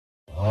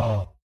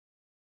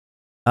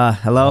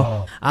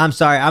Hello? I'm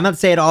sorry. I'm gonna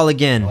say it all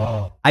again.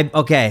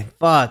 Okay,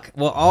 fuck.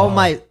 Well,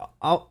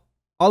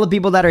 all the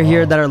people that are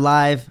here that are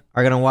live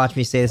are gonna watch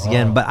me say this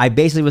again, but I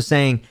basically was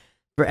saying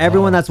for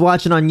everyone that's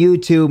watching on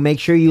YouTube, make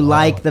sure you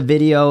like the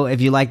video if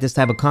you like this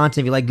type of content.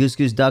 If you like Goose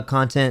Goose Duck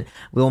content,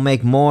 we will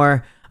make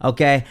more.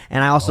 Okay?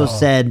 And I also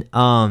said,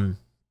 oh,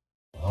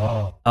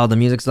 the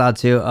music's loud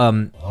too.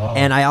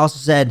 And I also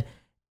said,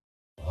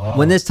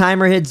 when this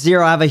timer hits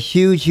 0, I have a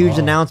huge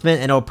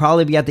announcement, and it'll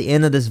probably be at the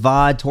end of this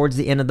VOD, towards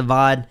the end of the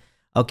VOD.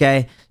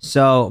 Okay,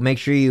 so make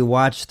sure you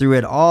watch through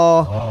it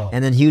all,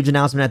 and then huge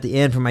announcement at the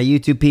end for my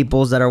YouTube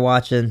peoples that are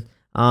watching.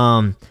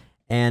 I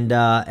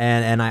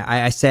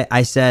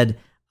said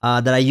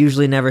that I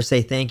usually never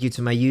say thank you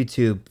to my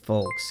YouTube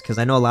folks because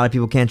I know a lot of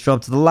people can't show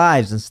up to the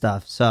lives and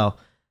stuff. So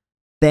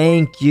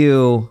thank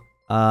you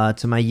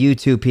to my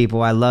YouTube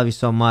people. I love you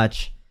so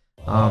much.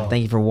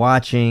 Thank you for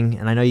watching,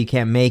 and I know you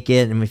can't make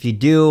it, and if you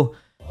do,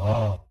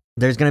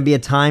 there's gonna be a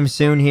time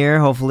soon here.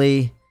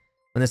 Hopefully,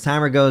 when this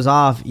timer goes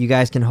off, you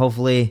guys can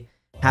hopefully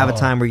have a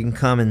time where you can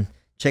come and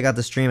check out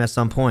the stream at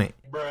some point.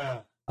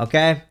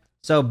 Okay?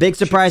 So, big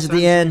surprise at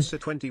the end.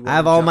 I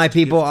have all my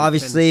people,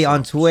 obviously,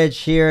 on Twitch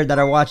here that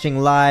are watching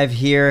live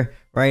here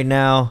right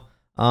now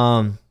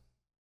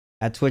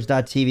at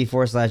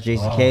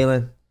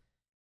twitch.tv/JCKalen.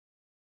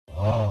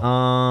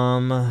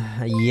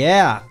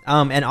 Yeah.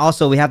 And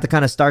also we have to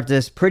kind of start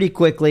this pretty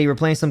quickly. We're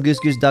playing some Goose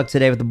Goose Duck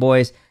today with the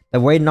boys.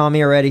 They're waiting on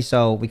me already,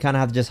 so we kind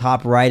of have to just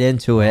hop right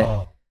into it.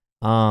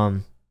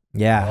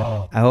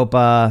 Yeah. I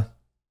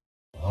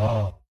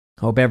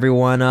hope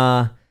everyone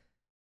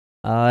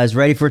is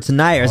ready for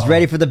tonight, or is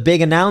ready for the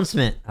big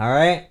announcement. All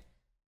right.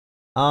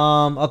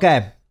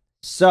 Okay.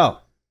 So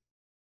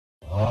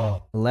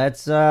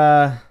let's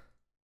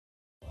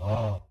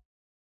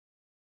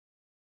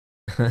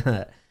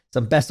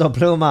some peso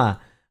pluma.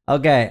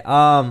 Okay,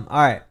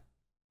 alright.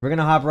 We're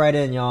gonna hop right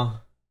in,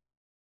 y'all.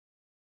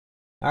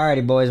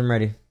 Alrighty, boys, I'm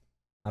ready.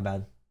 My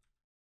bad.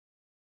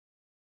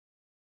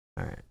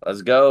 Alright.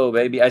 Let's go,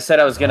 baby. I said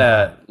I was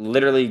gonna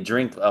literally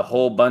drink a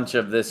whole bunch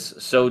of this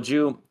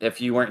soju if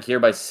you weren't here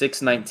by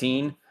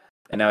 6:19,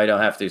 and now I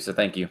don't have to, so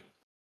thank you.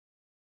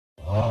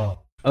 Oh,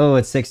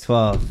 it's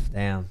 6:12.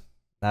 Damn.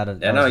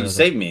 Yeah, no, you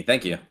saved me.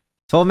 Thank you.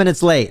 12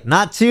 minutes late.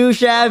 Not too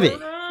shabby.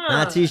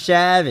 Not too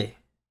shabby.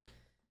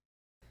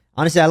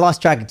 Honestly, I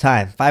lost track of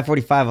time.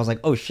 5:45, I was like,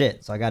 oh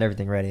shit. So I got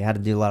everything ready. I had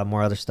to do a lot of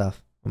more other stuff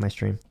on my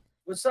stream.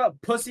 What's up,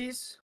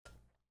 pussies?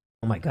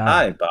 Oh my god.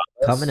 Hi, Bob.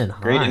 Coming in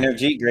hot. Great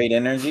energy, great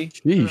energy.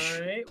 Sheesh.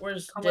 Alright, we're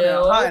Coming in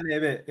still hot,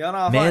 baby. Y'all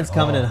know Man's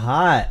coming in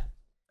hot.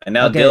 And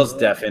now Okay. Dill's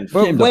deafened.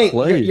 Wait,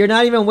 you're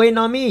not even waiting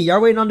on me. You're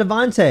waiting on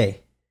Devontae.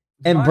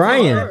 And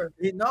Brian.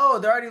 No,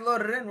 they're already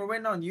loaded in. We're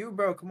waiting on you,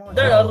 bro. Come on.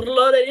 they're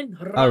loaded in.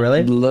 Oh,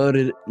 really?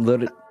 Loaded.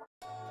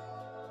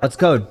 What's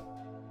code?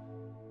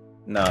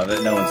 No,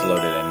 no one's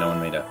loaded in. No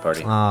one made a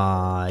party.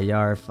 Aw,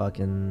 y'all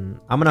fucking...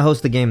 I'm gonna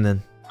host the game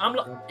then.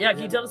 Yeah,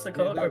 can you tell us the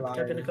code or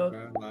type in the code?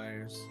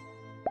 Liars.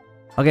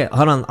 Okay,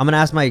 hold on. I'm gonna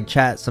ask my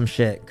chat some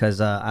shit,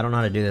 because I don't know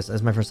how to do this. This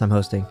is my first time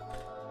hosting.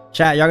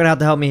 Chat, y'all gonna have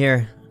to help me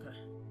here.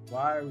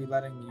 Why are we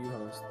letting you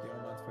host? You don't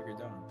know what the fuck you're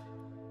doing.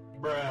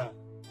 Bruh.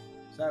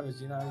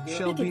 Savage, you know how to do it?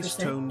 Shelby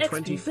Stone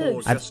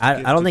 24.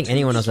 I don't think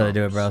anyone knows how to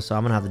do it, bro, so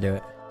I'm gonna have to do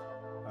it.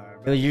 Alright,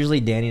 It was usually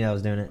Danny that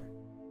was doing it.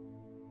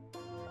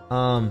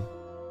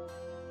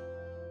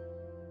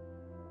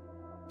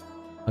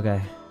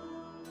 Okay.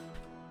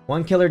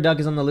 One killer duck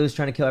is on the loose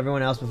trying to kill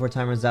everyone else before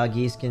time runs out.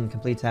 Geese can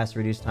complete tasks to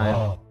reduce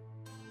time.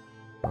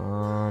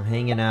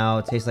 Hanging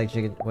out. Tastes like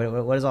chicken.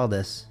 What is all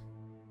this?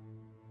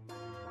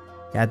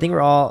 Yeah, I think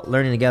we're all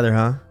learning together,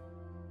 huh?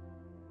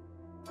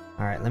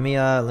 Alright, let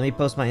me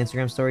post my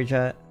Instagram story,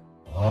 chat.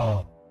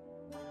 Alright,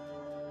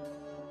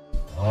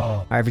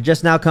 if you're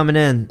just now coming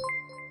in,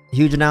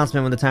 huge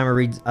announcement when the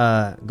timer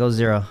goes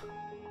 0.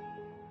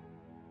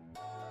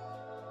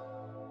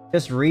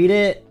 Just read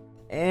it.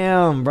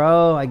 Damn,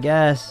 bro, I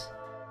guess.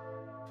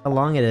 How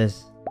long it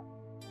is.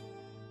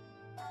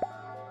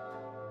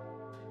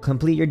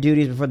 Complete your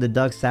duties before the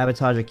ducks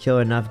sabotage or kill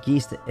enough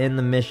geese to end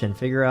the mission.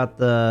 Figure out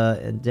the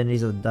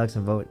identities of the ducks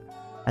and vote.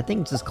 I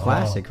think it's just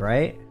classic,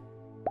 right?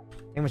 I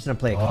think I'm just gonna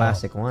play a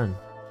classic one.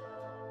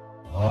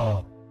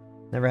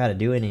 Never had to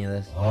do any of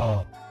this.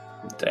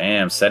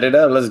 Damn, set it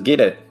up. Let's get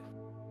it.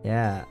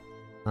 Yeah.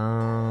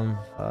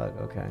 Fuck,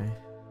 okay.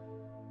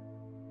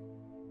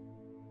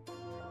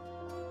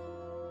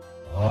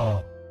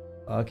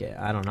 Okay,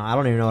 I don't know. I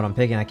don't even know what I'm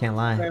picking. I can't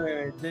lie.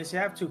 Wait. This, I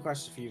have 2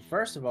 questions for you.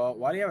 First of all,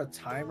 why do you have a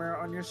timer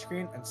on your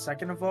screen? And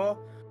second of all,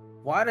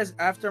 why does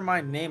after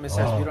my name it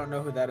says we don't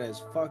know who that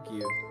is? Fuck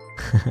you.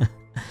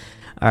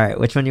 Alright,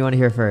 which one do you want to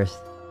hear first?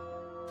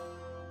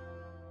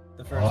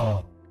 The first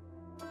one.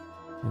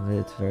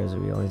 If it's first,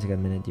 we only took a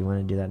minute. Do you want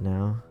to do that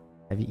now?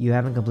 You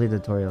haven't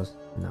completed the tutorials?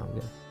 No, I'm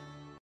good.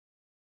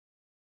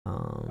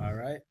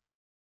 Alright.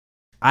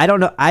 I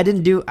don't know. I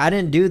didn't do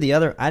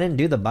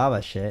the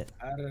Baba shit.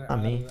 I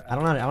don't even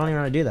know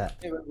how to do that.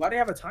 Hey, why do you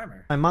have a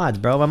timer? My mods,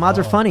 bro. My mods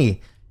are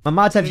funny. My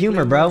mods have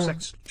humor, bro.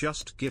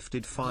 Just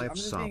gifted 5 I'm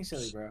just being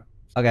subs. silly, bro.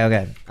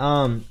 Okay.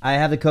 I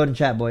have the code in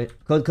chat, boy.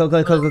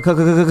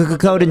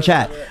 Code in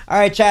chat. All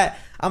right, chat.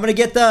 I'm gonna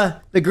get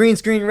the green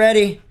screen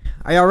ready.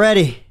 Are y'all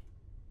ready?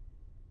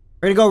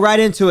 We're gonna go right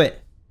into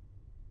it.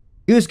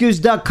 Goose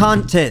Duck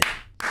content.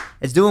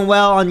 It's doing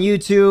well on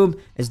YouTube.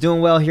 It's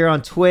doing well here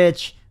on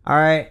Twitch. All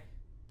right.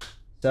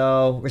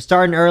 So we're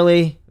starting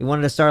early. We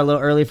wanted to start a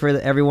little early for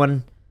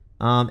everyone.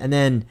 And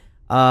then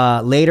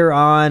later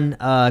on,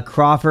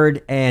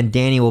 Crawford and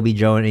Danny will be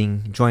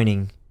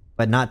joining,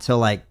 but not till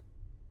like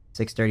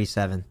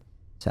 6:37.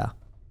 So.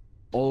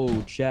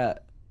 Oh,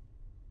 chat.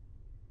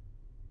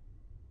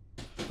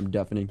 I'm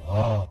deafening.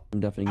 I'm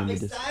deafening. I'm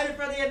excited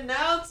for the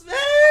announcement.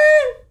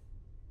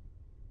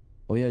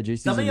 Oh yeah,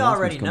 JC's Some of y'all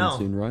already coming know.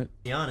 soon, right? To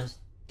be honest.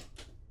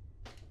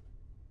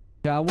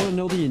 Yeah, I want to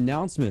know the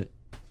announcement.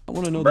 I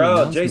want to know the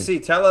Bro, announcement.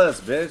 JC, tell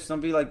us, bitch. Don't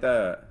be like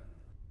that.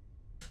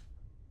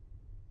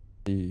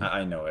 Yeah.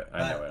 I know it.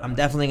 I know it. I'm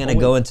definitely gonna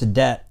go into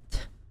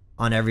depth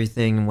on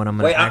everything and what I'm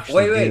gonna Wait,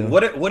 actually do.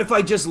 What if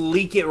I just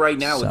leak it right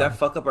now? So. Would that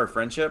fuck up our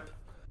friendship?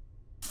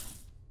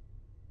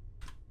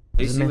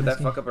 JC, would that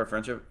fuck up our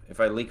friendship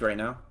if I leak right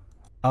now?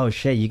 Oh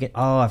shit, you can.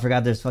 Oh, I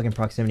forgot there's fucking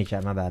proximity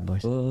chat. My bad,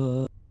 boys.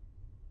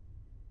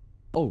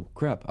 Oh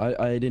crap!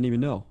 I didn't even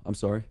know. I'm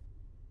sorry.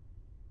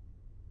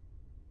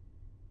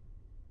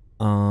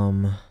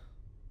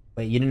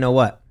 Wait, you didn't know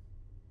what?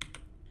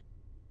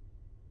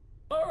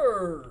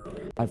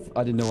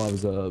 I didn't know I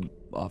was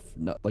off,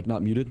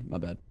 not muted. My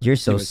bad. You're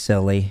so Anyways.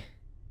 silly.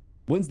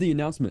 When's the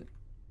announcement?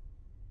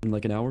 In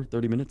like an hour,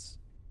 30 minutes?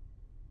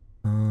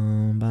 About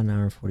an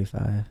hour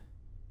 45.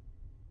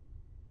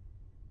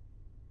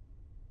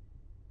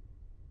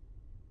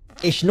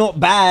 It's not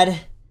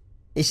bad.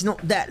 It's not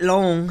that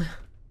long.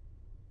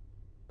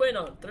 Wait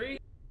on 3.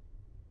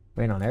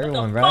 Wait on everyone,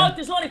 What the bro. fuck?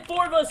 There's only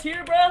 4 of us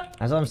here, bro.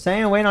 That's what I'm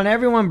saying. Wait on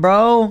everyone,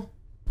 bro.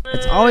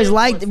 It's always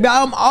like, bro,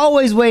 I'm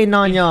always waiting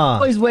on y'all.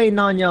 Always waiting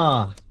on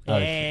y'all.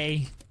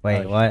 Hey.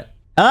 Wait, what?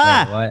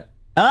 Ah! Wait, what?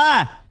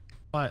 Ah!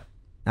 What?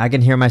 I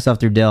can hear myself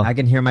through Dill. I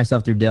can hear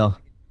myself through Dill.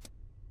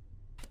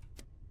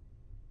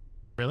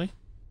 Really?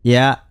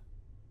 Yeah.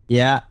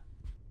 Yeah.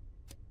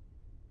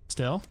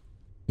 Still?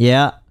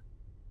 Yeah.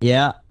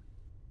 Yeah.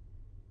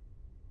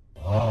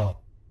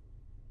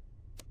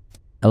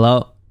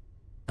 Hello?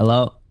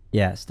 Hello?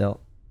 Yeah, still.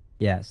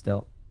 Yeah,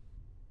 still.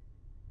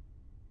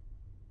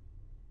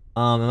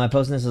 Am I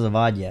posting this as a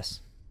VOD?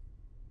 Yes.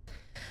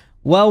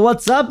 Well,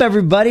 what's up,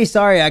 everybody?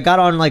 Sorry, I got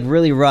on like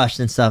really rushed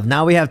and stuff.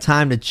 Now we have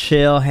time to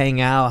chill, hang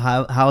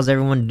out. How's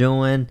everyone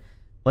doing?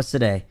 What's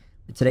today?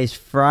 Today's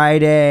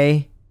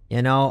Friday.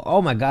 You know,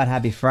 oh my God,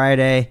 happy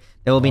Friday.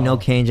 There will be no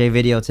K&J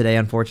video today,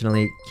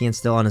 unfortunately. Kian's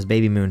still on his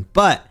baby moon.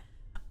 But,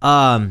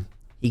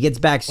 he gets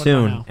back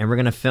soon, and we're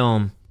gonna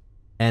film.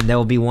 And there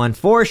will be one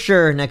for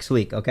sure next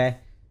week, okay?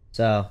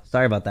 So,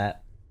 sorry about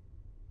that.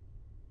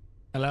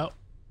 Hello?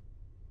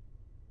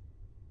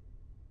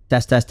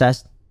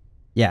 Test.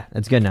 Yeah,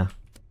 that's good now.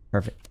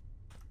 Perfect.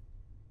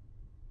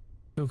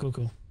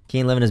 Cool.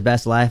 Keen living his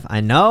best life.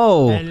 I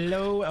know.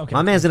 Hello? Okay.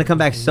 My man's gonna come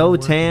back so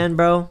tan,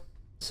 bro.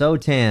 So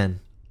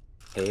tan.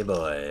 Hey,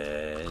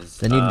 boys.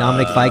 The new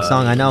Dominic Fike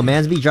song. I know.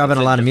 Man's be dropping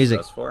a lot of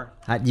music.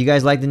 You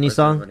guys like the new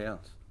song? There's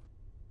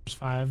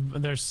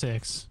 5. There's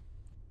 6.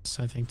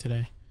 I think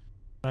today.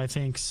 But I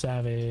think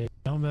Savage.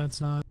 No,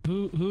 that's not.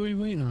 Who are you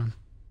waiting on?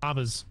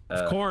 Babas.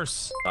 Of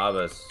course.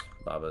 Babas.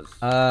 Babas!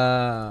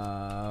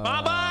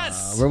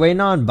 We're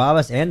waiting on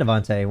Babas and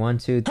Devontae. 1,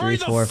 2, 3,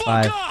 4,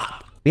 5.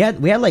 We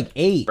had like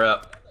 8.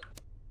 Bro,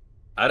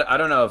 I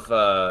don't know if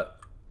I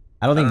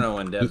don't know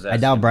when Dev's I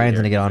doubt Brian's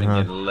gonna get on,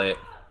 huh? Lit.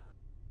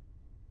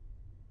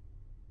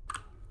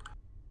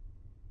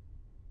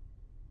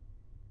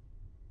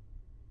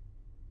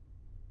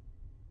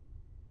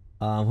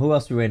 Who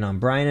else are we waiting on?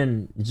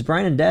 It's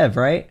Brian and Dev,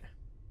 right?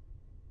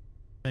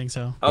 I think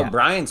so. Oh, Yeah.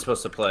 Brian's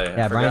supposed to play.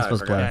 Yeah, Brian's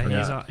supposed to play.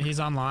 Yeah, he's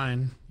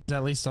online. He's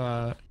at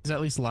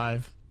least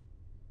live.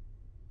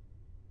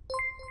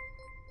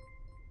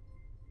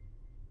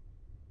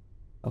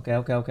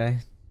 Okay.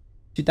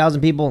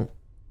 2,000 people.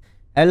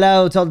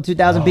 Hello to all the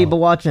 2,000 people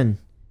watching.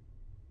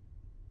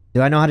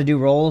 Do I know how to do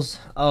rolls?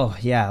 Oh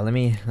yeah, let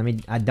me.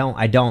 I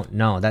don't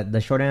know. That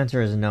the short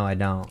answer is no, I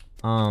don't.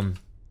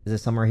 Is it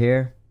somewhere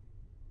here?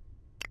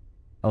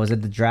 Oh, is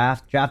it the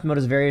draft? Draft mode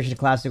is a variation of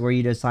classic where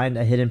you assign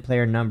a hidden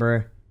player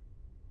number.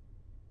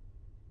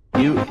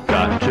 You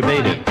got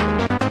debated.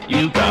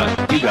 You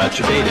got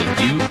debated.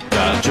 You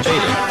got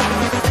debated.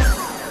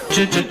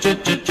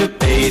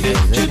 Debated.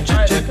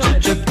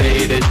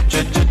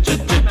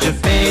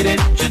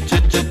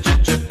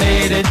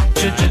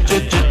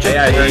 Hey,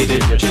 I heard you.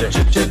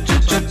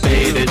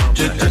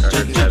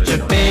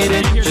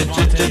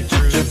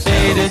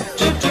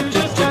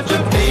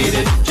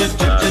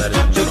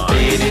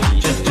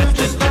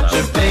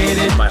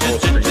 My whole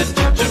screen.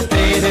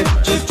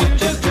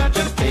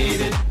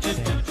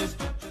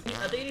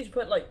 I think you need to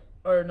put like,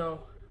 or no.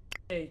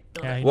 Hey,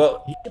 no. Yeah,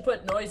 Well, You should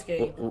put noise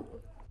gate.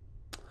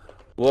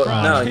 well,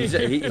 no,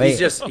 Wait.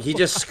 he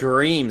just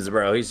screams,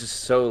 bro. He's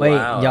just so Wait,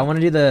 loud. y'all want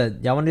to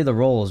do the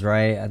rolls,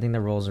 right? I think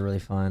the rolls are really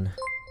fun.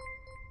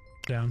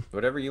 down.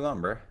 Whatever you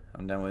want, bro.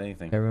 I'm down with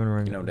anything. Everyone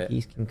run. You know that.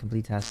 Geese can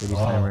complete tasks reduce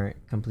timer.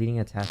 Completing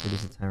a task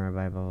reduces timer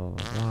by blah blah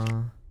blah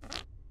blah.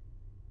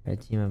 A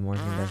team of more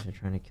guys are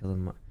trying to kill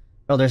them.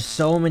 Bro, there's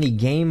so many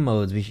game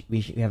modes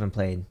we haven't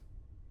played.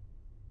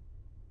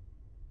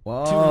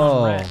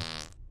 Whoa.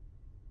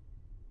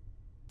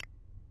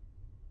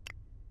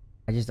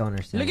 I just don't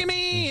understand. Look at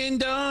me and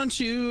don't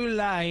you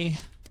lie.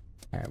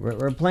 Alright,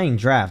 we're playing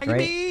draft, right?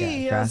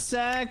 Yeah, Draft.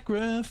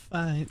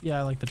 sacrifice. Yeah,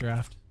 I like the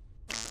draft.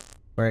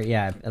 Where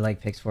it like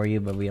picks for you,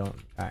 but we don't.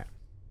 Alright.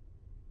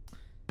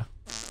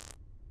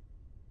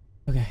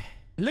 Okay.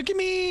 Look at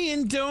me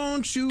and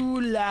don't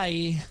you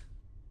lie.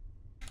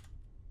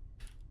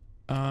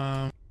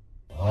 Chat,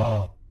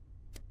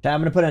 I'm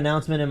gonna put an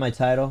announcement in my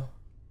title.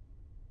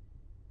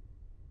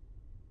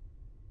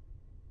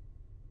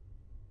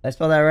 Did I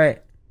spell that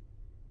right?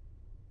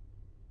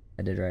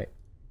 I did right.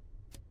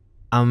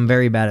 I'm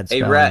very bad at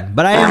spelling, Rat.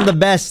 but I am the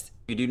best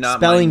You do not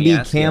spelling mind me bee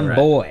asking, cam Rat.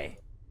 boy.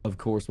 Of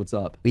course, what's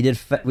up? We did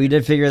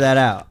figure that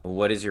out.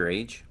 What is your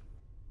age?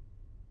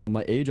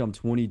 My age, I'm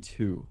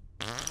 22.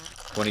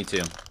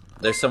 22.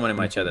 There's someone in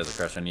my chat that's a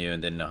crush on you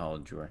and didn't know how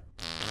old you were.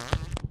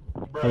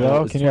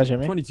 Hello, can you guys hear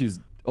me? 22's.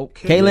 Oh,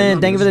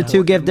 Caitlin, thank you for the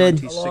 2 gifted.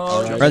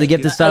 Hello. Or the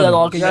gifted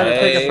sub. You guys are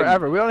taking Hey.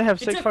 forever. We only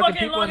have It 6 took fucking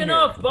fucking people long in here.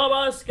 enough,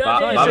 Babas. Bob-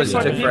 Goddamn. Bob Only is 6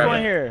 fucking took people forever.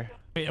 in here.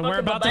 Wait, we're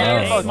about to Fucking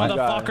end, oh my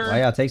God. motherfucker.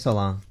 Why y'all take so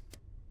long?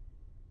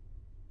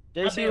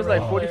 JC was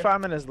like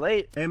 45 minutes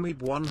late.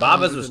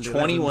 Babas was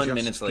 21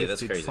 minutes late.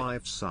 That's crazy.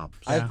 5 subs.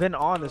 I've been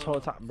on this whole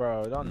time,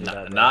 bro. Don't do that.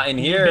 Bro. Not in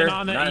You've here. been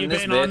on, Not in you've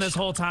this been on bitch. this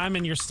whole time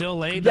and you're still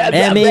late. Yeah,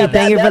 Emmy,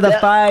 thank you for the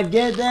 5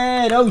 gifted.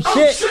 Oh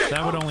shit!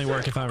 That would only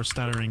work if I were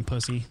stuttering,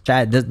 pussy.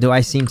 Chat, do I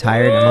seem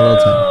tired? I'm a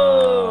little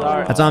tired.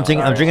 Sorry. That's all I'm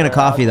drinking. I'm drinking a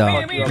coffee though.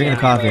 I'm drinking a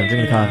coffee. I'm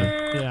drinking a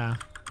coffee. Yeah.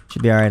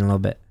 Should be alright in a little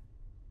bit.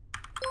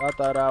 I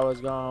thought I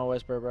was gonna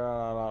whisper, blah,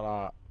 blah, blah,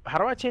 blah. How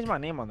do I change my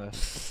name on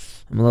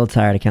this? I'm a little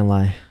tired. I can't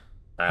lie.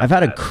 I've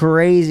had a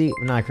crazy,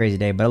 not a crazy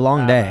day, but a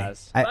long day.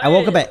 I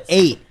woke up at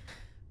 8.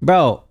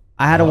 Bro,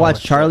 I had to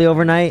watch Charlie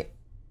overnight.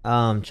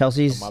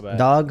 Chelsea's Oh, my bad.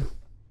 dog.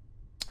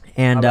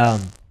 And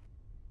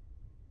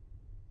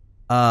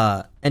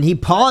and he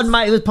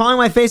was pawing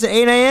my face at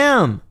 8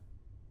 a.m.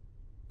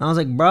 I was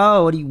like,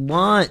 bro, what do you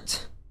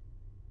want?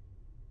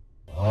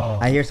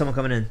 I hear someone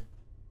coming in.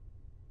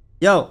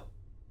 Yo.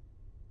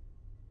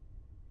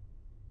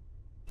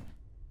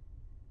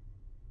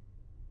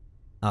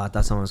 Oh, I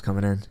thought someone was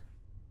coming in.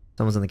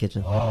 Someone's in the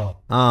kitchen. I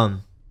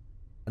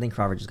think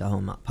Crawford just got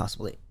home,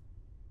 possibly.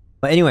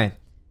 But anyway,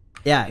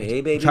 yeah.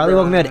 Hey, baby Charlie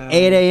woke me at bride.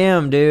 8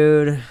 a.m.,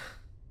 dude.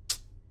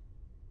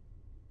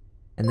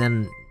 And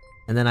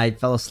then I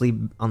fell asleep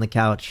on the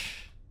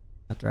couch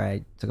after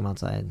I took him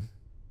outside.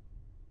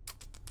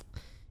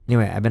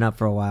 Anyway, I've been up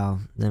for a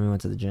while. Then we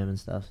went to the gym and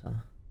stuff. So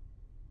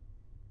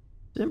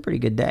it's been a pretty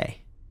good day.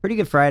 Pretty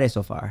good Friday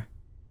so far.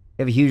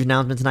 We have a huge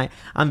announcement tonight.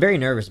 I'm very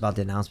nervous about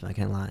the announcement. I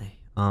can't lie.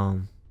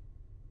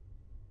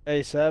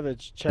 Hey,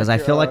 Savage. Because I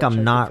feel like check I'm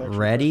your not texture.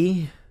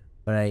 ready,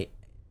 but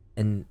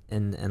and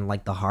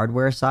like the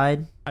hardware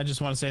side. I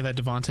just want to say that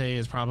Devontae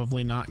is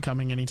probably not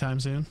coming anytime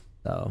soon.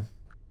 So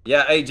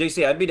Yeah, hey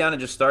JC, I'd be down to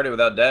just start it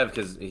without Dev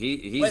because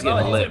he's Wait, getting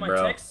Bob, you lit, took my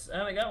bro. text? I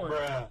haven't got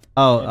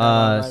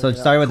one. so it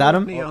started without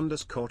him.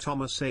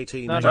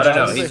 _Thomas18. No, I don't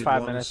know, let's he's- wait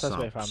 5 minutes. Let's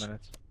wait 5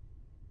 minutes.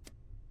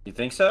 You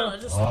think No, so?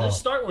 just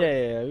start one.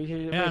 Yeah.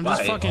 Yeah,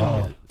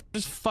 I'm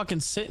just fucking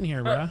sitting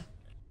here, bro.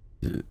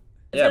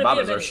 Yeah, gonna be a Babas,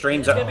 our minute.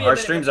 streams It's gonna be a our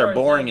minute streams before are it's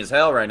boring done. as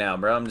hell right now,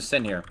 bro. I'm just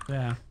sitting here.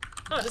 Yeah.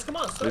 No, just come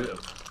on. Start.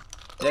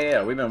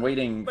 Yeah, we've been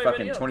waiting Wait, fucking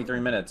ready up. 23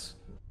 minutes.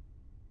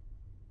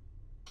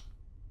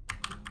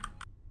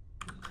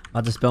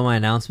 About to spill my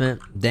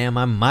announcement. Damn,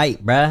 I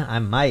might, bruh. I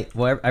might.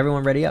 Well,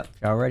 everyone ready up?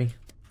 Y'all ready?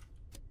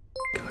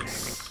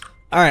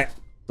 All right.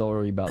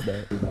 Sorry about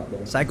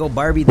that. Psycho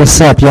Barbie. What's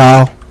up,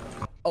 y'all?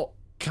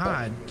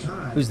 God.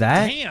 Who's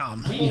that?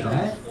 Damn.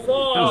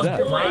 Fuck,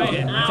 that?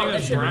 Brian. I think it That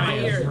was shit right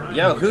Brian. here.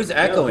 Yo, who's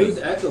echoing?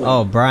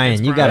 Oh,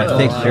 Brian, you gotta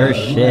Brian. fix your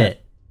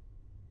shit.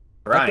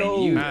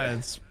 Brian, you.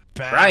 That's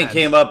bad. Brian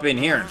came up in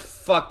here and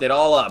fucked it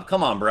all up.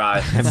 Come on,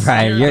 Brian.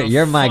 Brian,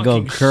 your mic go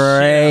fucking shit out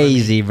of me.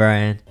 crazy,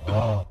 Brian.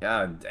 God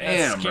That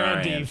damn,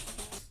 scared Brian. the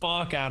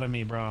fuck out of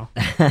me, bro.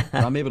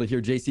 I'm able to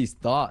hear JC's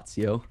thoughts,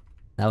 yo.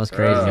 That was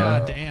crazy.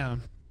 God man.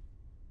 damn.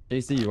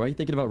 JC, why are you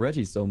thinking about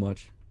Reggie so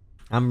much?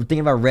 I'm thinking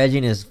about Reggie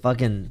and his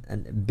fucking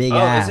big Oh,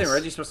 ass. isn't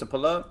Reggie supposed to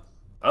pull up?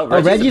 Oh,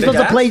 Oh, Reggie's a big supposed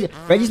to ass? play.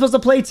 Reggie's supposed to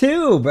play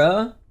too,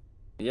 bro.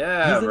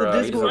 Yeah, He's in the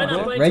bro. Discord, Why not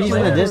bro. play Reggie's in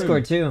the tomorrow?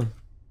 Discord too.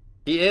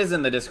 He is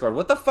in the Discord.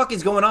 What the fuck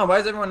is going on? Why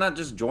is everyone not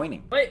just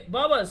joining? Wait,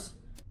 Babas.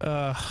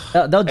 Uh,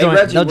 They'll Hey, join.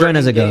 Reggie, They'll join we're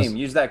as it in goes. game.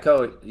 Use that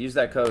code. Use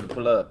that code.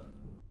 Pull up.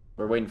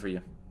 We're waiting for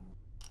you.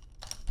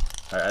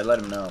 All right, I let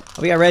him know.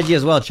 We got Reggie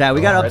as well, chat.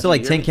 We got up Reggie, to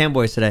like you're 10 me. cam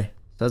boys today,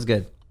 so that's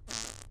good.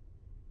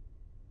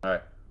 All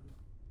right.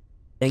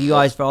 Thank you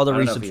guys for all the I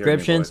don't know if you heard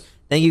me, resubscriptions. boys.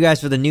 Thank you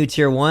guys for the new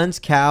tier ones.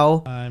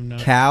 I'm not.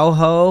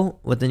 Cowho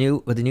with the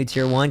new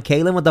tier 1.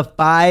 Caitlin with the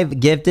 5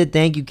 gifted.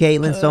 Thank you,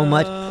 Caitlin, so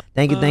much.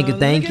 Thank you. Look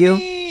at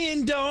me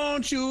and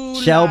don't you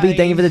Shelby, lie.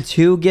 thank you for the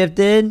 2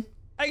 gifted.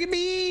 I can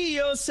be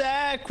your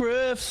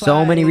sacrifice.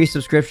 So many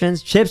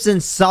resubscriptions. Chips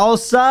and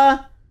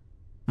salsa.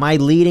 My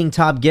leading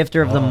top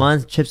gifter of the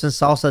month, Chips and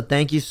Salsa.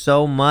 Thank you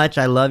so much.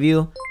 I love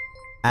you.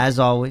 As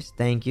always,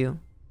 thank you.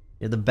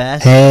 You're the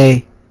best.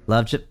 Hey.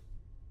 Love Chip.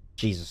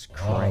 Jesus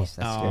Christ,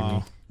 that scared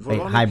me. Oh.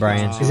 Wait, hi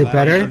Brian. Is it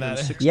better?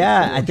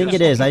 Yeah, I think it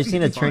is. I just need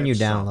to turn you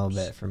down a little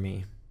bit for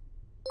me.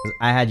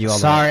 I had you all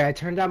the way. Sorry, I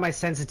turned down my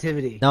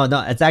sensitivity. No,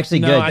 it's actually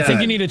No, good. I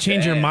think you need to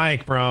change your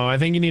mic, bro. I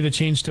think you need to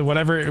change to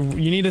whatever.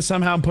 You need to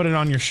somehow put it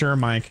on your Shure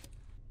mic.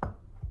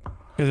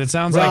 Because it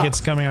sounds like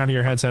it's coming out of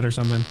your headset or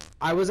something.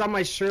 I was on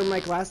my Shure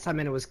mic last time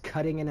and it was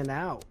cutting in and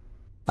out.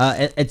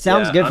 It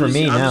sounds good for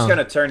me now. I'm just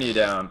gonna turn you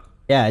down.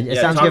 Yeah, it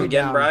sounds talk good.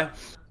 again, Bri.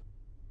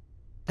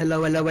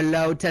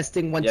 Hello.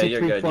 Testing 1, 2, you're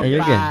 3, good. 4,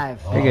 You're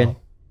 5. good. You're good.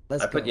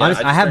 Let's go.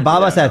 Honestly, I have turned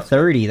Babas you at down.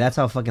 30. That's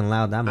how fucking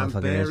loud that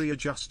motherfucker is. Amberia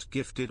just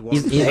gifted one.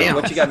 He's-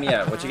 What you got me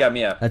at? What you got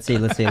me at? Let's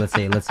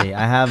see.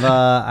 I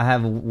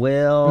have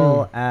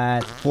Will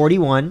at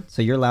 41,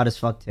 so you're loud as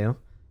fuck too.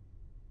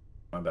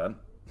 My bad.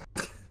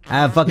 I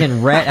have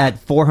fucking Rhett at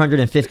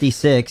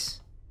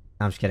 456.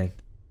 No, I'm just kidding.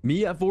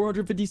 Me at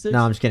 456?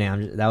 No, I'm just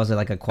kidding. That was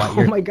like a quiet.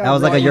 Oh my God, that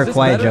was like a Rhett, you're Is this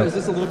quiet better? joke. Is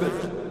this a little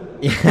bit?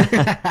 Yeah.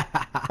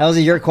 That was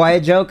a you're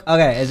quiet joke.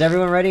 Okay, is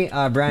everyone ready?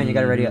 Brian, you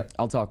got it ready up.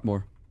 I'll talk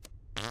more.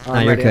 No,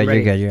 you're good.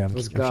 You're good. I'm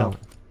Let's I'm go. chilling.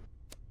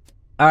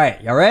 All right,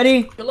 y'all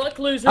ready? Good luck,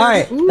 losers. All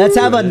right, let's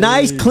have a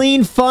nice,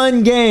 clean,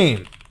 fun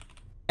game.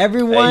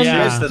 Everyone, Hey,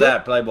 Yeah. cheers to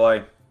that,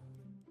 Playboy.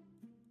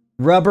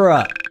 rubber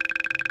up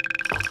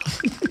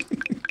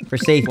for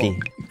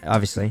safety,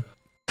 obviously.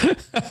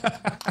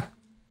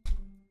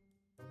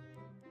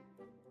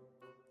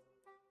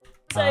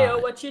 Say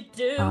what you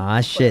do.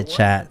 Shit,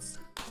 chat.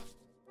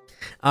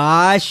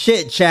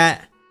 Shit,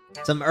 chat.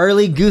 Some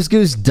early goose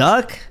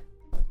duck.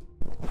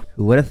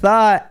 Who would have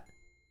thought?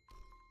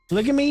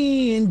 Look at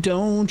me and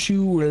don't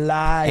you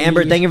lie.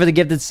 Amber, thank you for the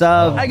gifted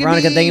sub. I can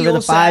Veronica, be thank you for the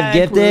your 5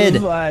 gifted.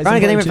 sacrifice.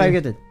 Veronica, thank you for I'm 5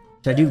 gifted.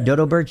 Should I do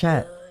Dodo Bird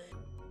chat?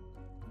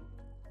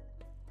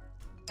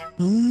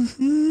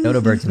 Dodo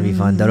Bird's gonna be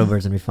fun. Dodo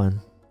Bird's gonna be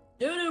fun.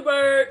 Doo-doo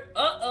bird.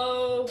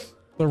 Uh-oh.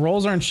 The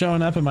rolls aren't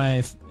showing up in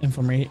my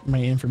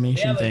information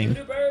We have a thing.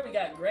 doo-doo bird. We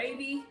got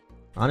gravy.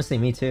 Honestly,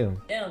 me too.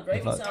 Damn,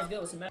 gravy Fuck. sounds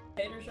good with some mashed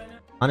potatoes right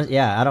now.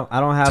 Yeah, I don't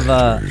have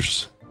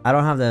I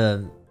don't have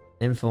the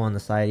info on the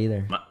site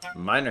either.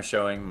 Mine are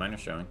showing. Mine are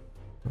showing.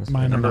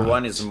 Mine are Number not.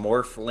 1 is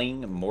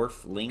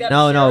Morphling. Got-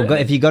 No, go,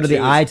 if you go to the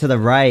Choose. eye to the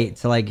right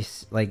to like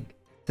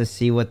to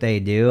see what they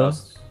do.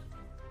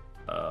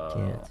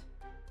 Can't.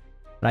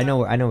 But I know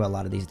what a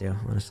lot of these do,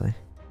 honestly.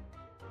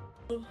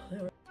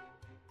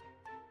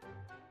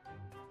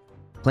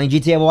 Playing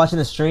GTA while watching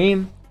the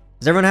stream.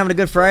 Is everyone having a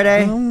good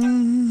Friday?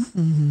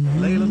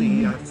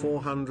 Leilani at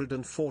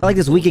 440. I feel like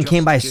this weekend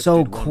came by just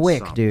so gifted 1 quick,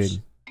 subs.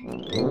 dude.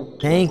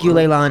 Thank you,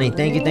 Leilani.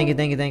 Thank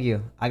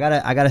you. I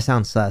gotta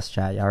sound sus,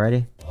 chat. Y'all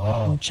ready?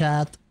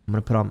 Chat. I'm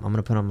gonna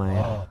put on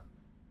my.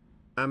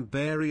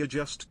 Amberia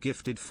just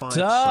gifted 5 What's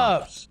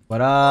up? subs.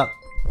 What up?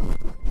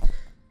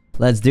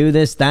 Let's do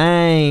this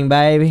thing,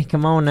 baby.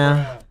 Come on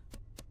now.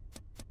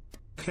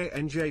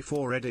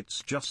 KNJ4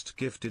 edits just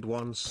gifted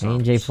 1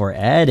 sub. NJ4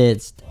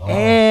 edits.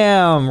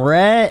 Damn,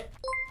 Rhett.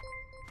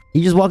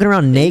 You just walking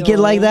around naked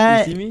like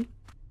that? You see me?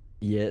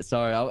 Yeah,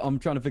 sorry. I'm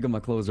trying to pick up my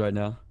clothes right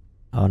now.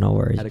 Oh, no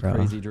worries, Had a bro.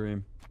 crazy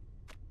dream.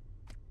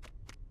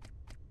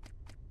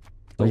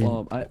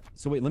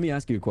 So wait, let me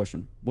ask you a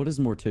question. What is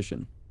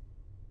mortician?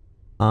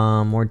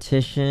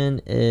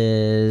 Mortician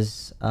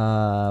is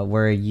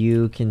where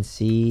you can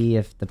see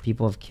if the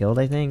people have killed,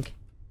 I think.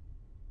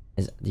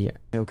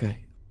 Okay.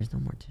 There's no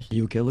mortician.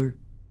 You a killer?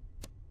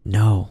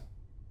 No.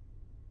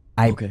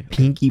 I Okay.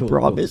 pinky Cool,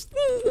 promised.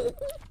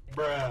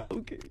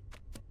 Okay.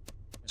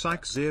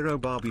 Psych Zero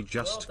Barbie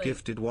just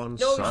gifted 1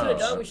 No, we should have sub.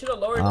 done. We should have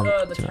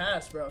lowered the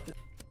task, bro.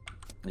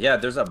 Yeah,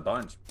 there's a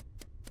bunch.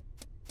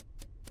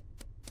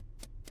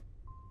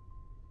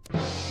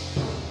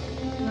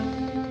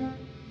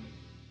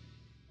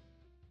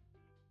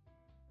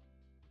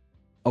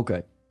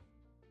 Okay.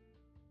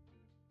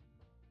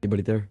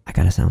 Anybody there? I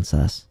gotta sound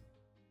sus.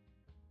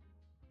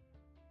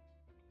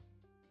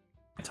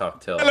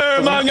 Talk till. Hello,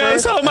 Among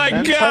Us. Oh my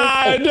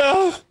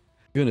god.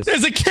 Goodness.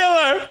 There's a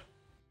killer.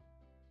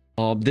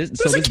 This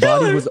a body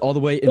killer! was all the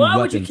way in Why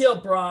weapons. would you kill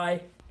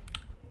Bri?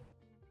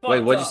 Wait,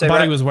 what'd you say?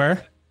 Body Rhett? was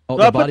where? Oh,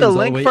 Do I put body the was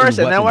all link way first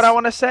in and then what weapons. I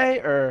want to say,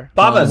 or?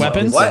 Babas.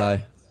 Weapons?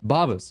 What?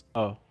 Babas.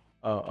 Oh,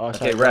 Okay,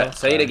 sorry, Rhett, bro.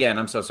 say it again.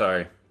 I'm so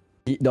sorry.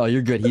 No,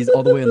 you're good. He's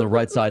all the way on the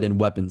right side in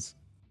weapons.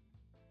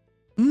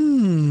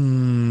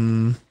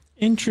 Interesting.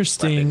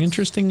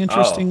 Weapons.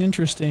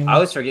 Interesting. I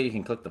always forget you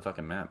can click the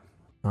fucking map.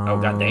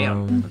 Oh,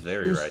 goddamn. That's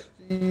very right.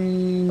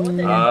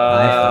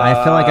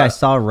 I feel like I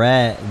saw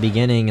Rhett at the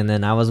beginning, and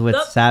then I was with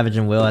Nope. Savage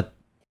and Will at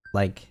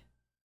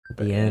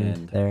the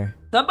end there.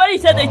 Somebody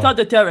said they thought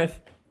the tariff.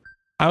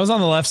 I was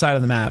on the left side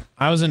of the map.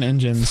 I was in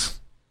engines.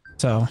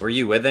 So Were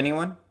you with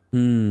anyone?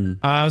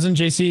 I was in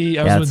JC.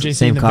 I Yeah, was with it's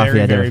the JC in same the coffee I very,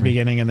 did very with.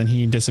 beginning, and then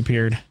he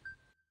disappeared.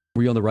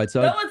 Were you on the right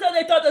side? Someone said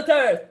they thought the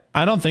tariff.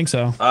 I don't think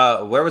so.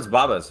 Where was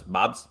Babas?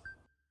 Bob's?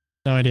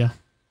 No idea.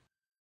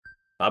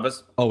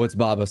 Babas? Oh, it's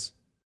Babas.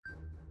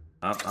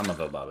 I'm gonna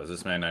vote Babas.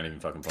 This man not even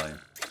fucking playing.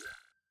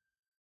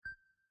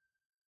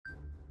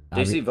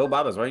 JC, vote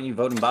Babas. Why aren't you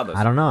voting Babas?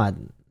 I don't know.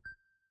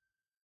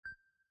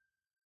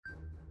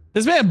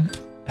 This man.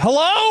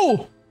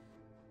 Hello.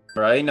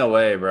 Bro, ain't no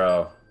way,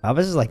 bro.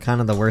 Babas is like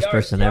kind of the worst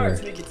person ever.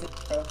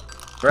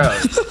 Bro.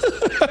 Ain't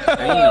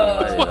no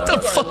way, What the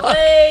bro. fuck?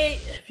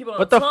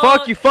 What the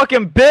fuck, you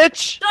fucking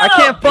bitch? I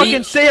can't up,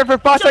 fucking bitch. stay here for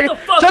 5 Shut seconds.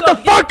 the fuck Shut the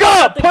up, fuck get up,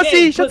 out the pussy!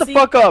 game, Shut the pussy.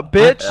 fuck up,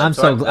 bitch! I'm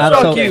so That's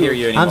why I can't hear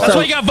you I'm anymore. That's so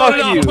why you got voted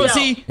Fuck off, you.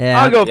 pussy.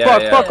 yeah. I'll go Yeah,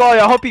 fuck, yeah. fuck all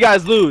y'all. Hope you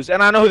guys lose,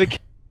 and I know who the.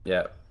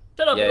 Yeah.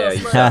 Shut up, Yeah, little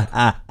you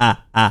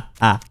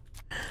smurf.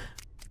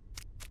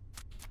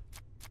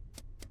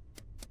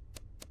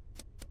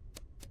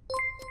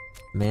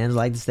 Man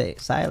like to stay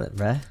silent,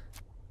 bruh.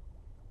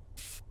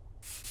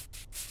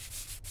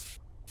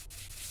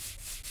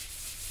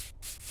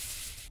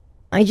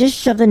 I just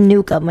shoved a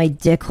nuke up my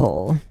dick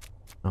hole.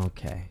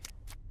 Okay.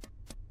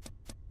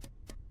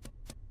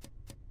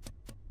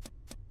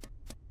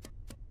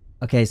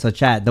 Okay, so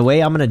chat, the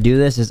way I'm gonna do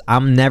this is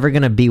I'm never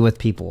gonna be with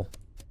people.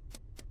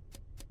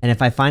 And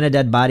if I find a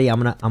dead body,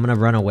 I'm gonna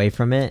run away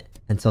from it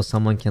until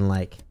someone can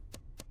like,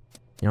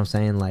 you know what I'm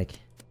saying? Like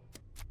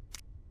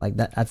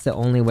that's the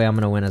only way I'm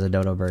gonna win as a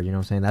dodo bird, you know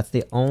what I'm saying? That's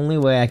the only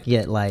way I can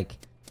get like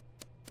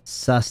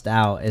sussed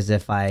out is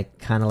if I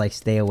kind of like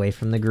stay away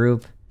from the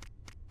group.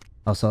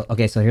 Oh, so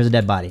okay, so here's a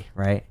dead body,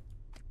 right?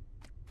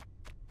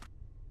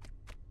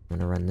 I'm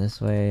gonna run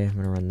this way, I'm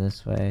gonna run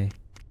this way.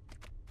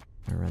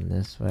 I'm gonna run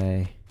this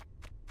way.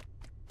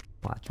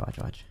 Watch, watch,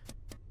 watch.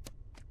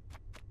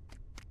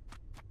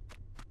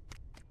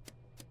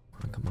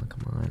 Come on,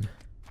 come on.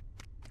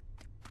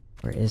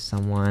 Where is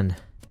someone?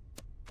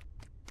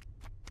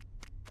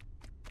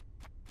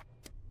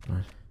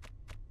 Come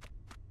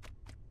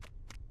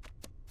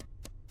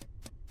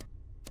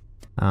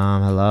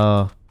on.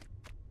 Hello.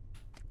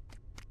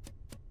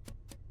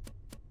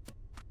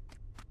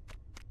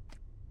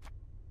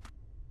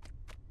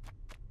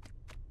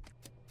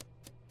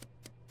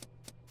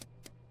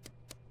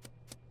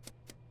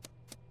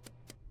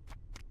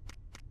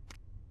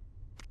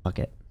 Fuck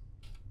it.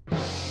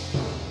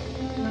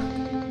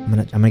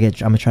 I'm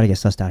gonna try to get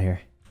sussed out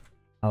here.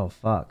 Oh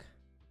fuck.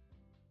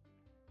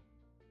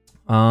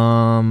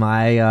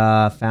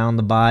 I found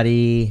the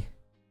body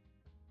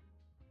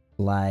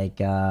like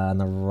on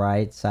the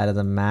right side of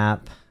the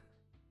map.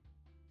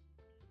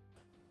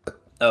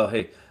 Oh,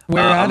 hey.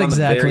 Where at I'm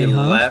exactly, on the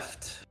very huh?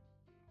 left.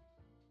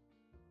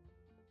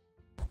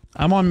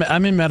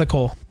 I'm in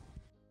medical.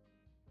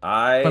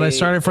 But I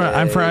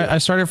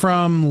started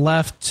from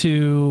left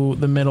to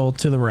the middle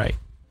to the right.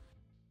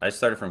 I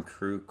started from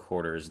crew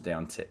quarters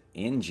down to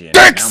engine.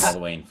 Now I'm all the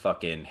way in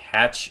fucking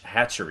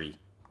hatchery.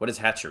 What is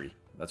hatchery?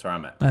 That's where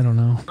I'm at. I don't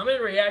know. I'm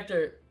in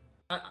reactor.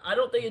 I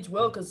don't think it's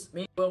Will because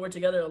me and Will were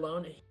together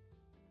alone.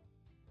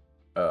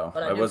 Oh,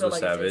 But I I do was feel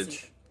with like it's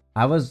Savage.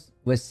 I was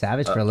with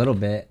Savage for a little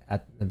bit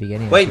at the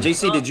beginning. Wait,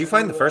 JC, did you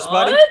find the first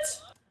body?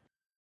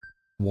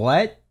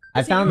 What?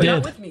 I See, found you were it.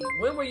 not with me.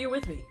 When were you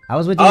with me? I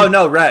was with you. Oh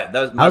no, Rhett.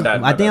 That was my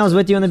bad. I think I was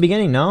with you in the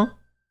beginning. No.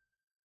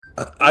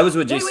 I was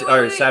with JC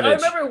or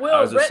Savage. I remember Will I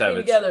and was with Rhett being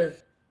Savage. together.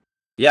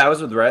 Yeah, I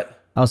was with Rhett.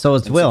 Oh, so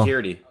it's in Will.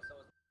 Security.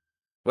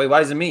 Wait,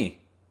 why is it me?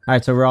 All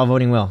right, so we're all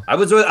voting Will. I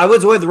was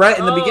with Rhett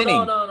in the Oh,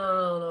 beginning.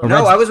 No.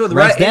 No, I was with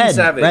Red's Rhett and dead.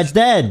 Savage. Red's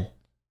dead.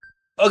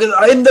 Okay,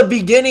 in the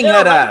beginning,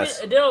 head ass.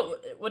 Dale,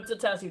 what's the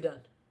task you've done?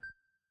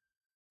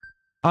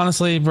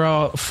 Honestly,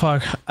 bro,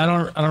 fuck. I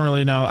don't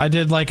really know. I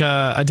did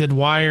I did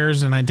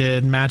wires and I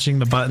did matching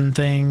the button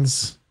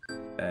things.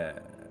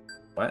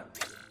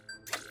 What?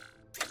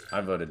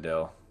 I voted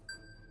Dill.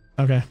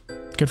 Okay,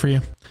 good for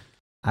you.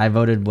 I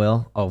voted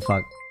Will. Oh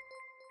fuck.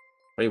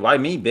 Wait, why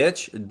me,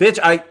 bitch? Bitch,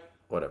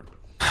 whatever.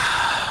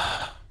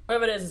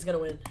 Whoever it is gonna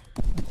win.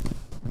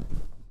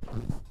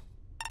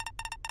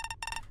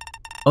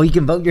 Oh, you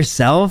can vote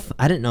yourself?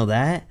 I didn't know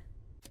that.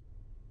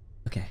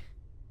 Okay.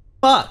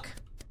 Fuck.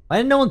 Why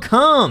didn't no one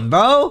come,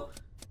 bro?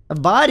 A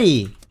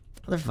body.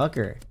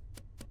 Motherfucker.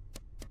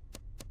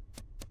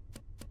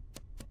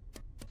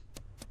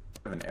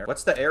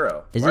 What's the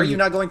arrow? Is Why are it you you-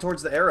 not going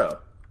towards the arrow?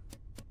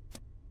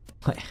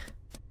 What?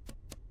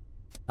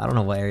 I don't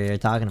know what area you're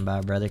talking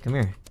about, brother. Come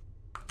here.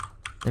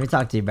 Let me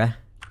talk to you, bruh.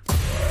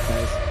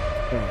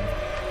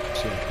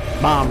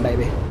 Bomb,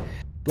 baby.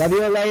 Love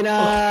you,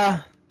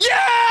 Elena. Yeah,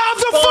 I'm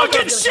the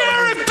fucking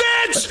sheriff,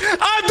 bitch!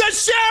 I'm the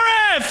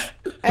sheriff!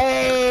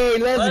 Hey,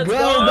 let's go,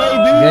 go.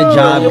 baby. Good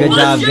job, good Let's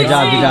job, just good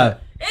job, good see. job.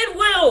 It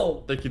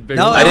will. Thank you, big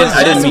No, I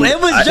didn't mean-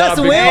 it was I-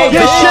 just Big Will. Dog.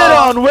 Get bitch. shit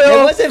on,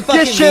 Will. It wasn't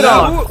fucking Get shit me.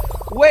 on.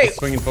 Wait,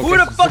 Swinging who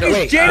focus. the fuck is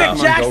Wait, Janet Pokemon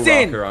Go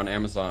Jackson? Rocker on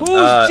Amazon.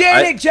 Who's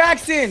Janet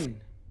Jackson?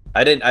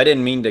 I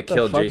didn't mean to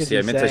kill fuck is JC.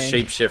 I he meant to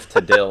saying? shapeshift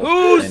to Dill.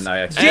 Who's and I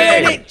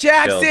accidentally Janet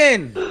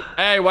Jackson?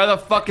 Hey, why the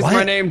fuck is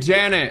my name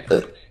Janet?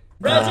 Who's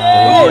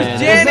Janet?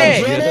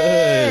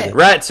 Janet?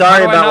 Rhett,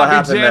 sorry Why do I about what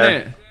not be happened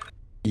Janet?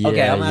 there.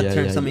 Okay, I'm gonna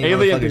turn some of you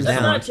Alien motherfuckers That's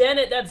down. not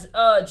Janet.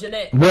 That's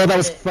Jeanette. Will, that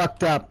was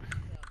fucked up.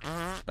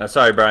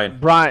 Sorry, Brian.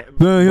 Brian.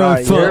 Man,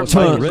 Brian, fuck, you're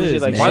fuck. usually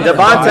like Why the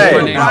fuck Brian, is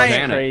my name Brian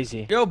Janet?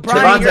 crazy. Yo,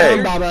 Brian, Devontae. you're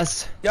on,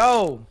 Babas.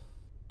 Yo.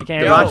 You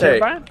can't hear me, Devontae,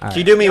 Brian? can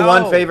you do me Yo.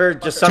 one favor?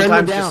 Just Turn me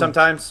sometimes, down. just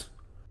sometimes.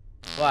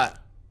 What?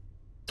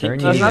 Turn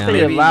Can you you not that down.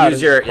 you're maybe loud, use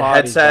it's your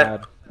quality's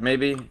headset? bad.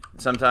 Maybe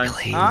sometimes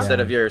Huh? instead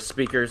of your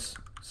speakers.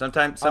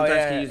 Sometimes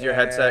yeah, can use your yeah,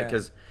 headset yeah.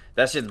 because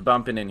that shit's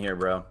bumping in here,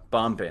 bro.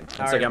 Bumping. It's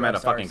Sorry, like I'm bro, at a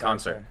sorry, fucking sorry,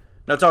 concert. sorry.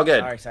 No, it's all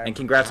good. Sorry. And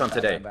congrats on My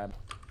today. bad.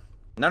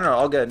 No,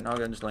 all good. All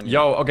good. Just letting you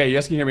Yo, okay, you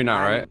guys can hear me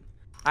now, right?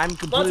 I'm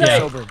completely Monte.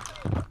 sober.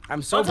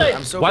 I'm sober. Monte.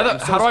 I'm sober. Why the? I'm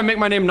so How do I make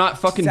my name not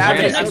fucking Savage.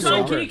 Okay, Janet? next I'm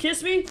time, sober. can you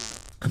kiss me?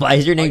 Why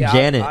is your name yeah,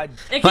 Janet?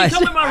 And Why can you is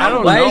come in my I room?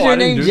 don't Why know. is your I didn't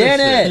name do this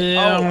Janet? shit.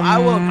 Oh, I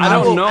will. I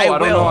don't know.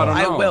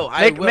 I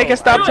don't know. Make a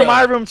stop to Wait.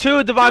 my room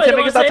too, Devontae. Wait,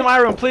 Make a stop to Devontae. my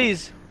room,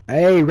 please.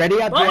 Hey,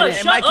 ready up, Mama, Janet.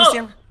 shut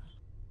up.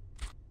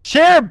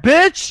 Share,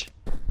 bitch.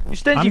 You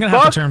stingy I'm gonna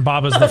have fuck. to turn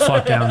Babas the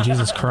fuck down.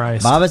 Jesus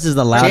Christ. Babas is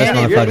the loudest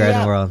Janet, you're motherfucker in the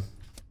up. world.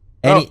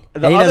 Bro, And he the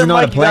doesn't other know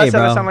how to mic you play, guys said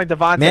bro. it sounded like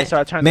Devontae, so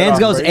I turned it Man's off.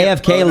 goes Ready?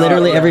 AFK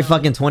literally every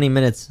fucking 20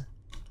 minutes.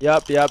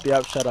 Yup.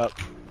 Shut up.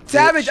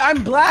 Savage,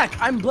 I'm black.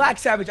 I'm black,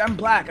 Savage. I'm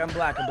black. I'm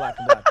black.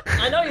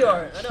 I know you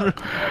are.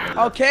 I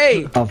know.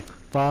 Okay. Oh,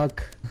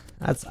 fuck.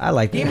 I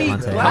like that, Give me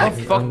Devontae. black. How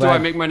the fuck do I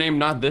make my name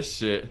not this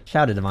shit?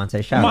 Shout it,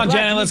 Devontae. Shout Come on, it.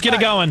 Janet, let's get it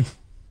going.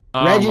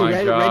 Oh Reggie, my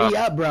ready, god. ready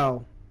up,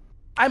 bro.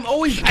 I've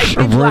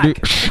been black.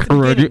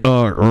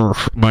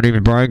 My name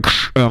is Brian.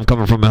 I'm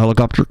coming from a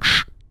helicopter.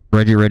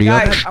 Reggie, ready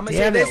Guys, I'm gonna say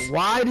Damn this. it,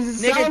 why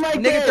does it Nigga, sound like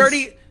nigga this?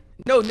 30.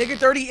 No, nigga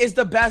 30 is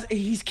the best.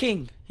 He's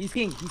king. He's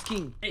king.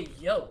 Hey,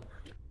 yo.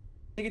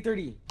 Nigga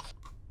 30.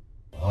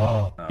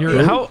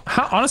 You're how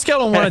on a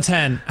scale of 1 to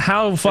 10,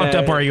 how fucked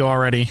up are you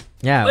already?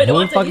 Yeah, Wait, who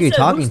the Devontae, fuck are he you said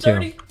talking who's to?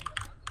 30?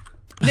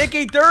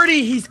 Nigga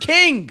 30. He's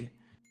king.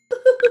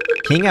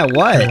 King at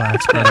what?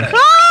 Relax, buddy.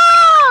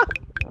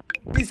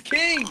 He's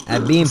king.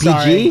 At being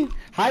Sorry. PG?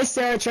 Hi,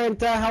 Sarah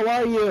Trenta. How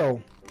are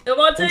you?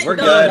 Devontae, We're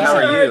no, good, you how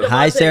are should've heard you?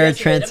 Hi, Devontae Sarah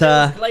yesterday. That man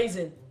Trenta. was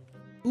glazing.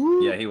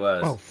 Yeah, he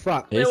was. Oh,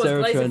 fuck. Hey, That was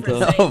Sarah glazing for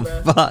Trenta. Zane, Oh,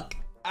 bro. fuck.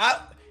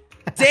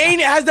 Dane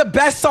has the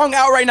best song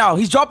out right now.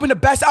 He's dropping the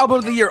best album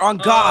of the year. On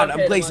God,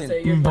 Okay, I'm blazing.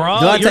 Devontae, you're Bro,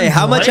 Devontae, you're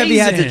how much have you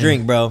had to blazing.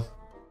 drink, bro?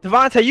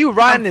 Devontae, you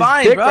riding his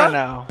fine, dick bro. right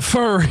now.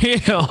 For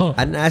real.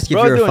 I didn't ask you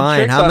Bro, if you were doing fine.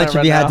 tricks How on much it have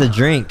right you had to now.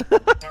 drink?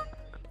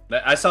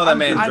 I saw that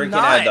man I'm drinking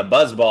not. at the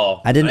buzz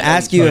ball. I didn't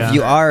ask you if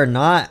you are or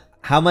not.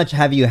 How much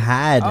have you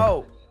had?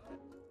 Oh.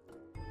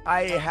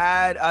 I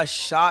had a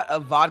shot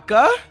of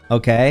vodka.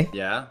 Okay.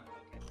 Yeah.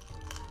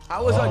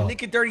 I was on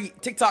Nick and Dirty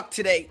TikTok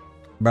today.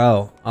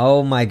 Bro.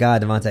 Oh my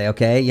god, Devontae.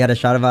 Okay. You had a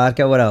shot of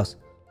vodka. What else?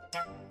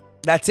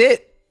 That's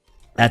it.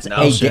 That's No,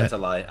 hey, that's a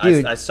lie.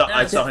 dude. I saw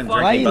him drinking.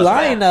 Why are you Buzz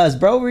lying to Ball. us,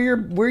 bro?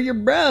 We're your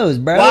bros,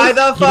 bro. Why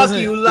the fuck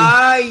doesn't- you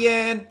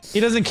lying? He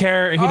doesn't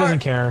care. He doesn't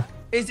care.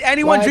 Is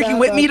anyone Why drinking not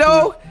with me vodka?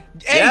 though?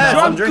 Hey, Yes,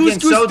 drunk I'm drinking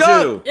goose goose duck.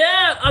 soju.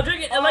 Yeah, I'm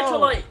drinking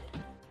electrolyte.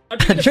 I'm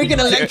Drinking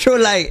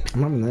electrolyte.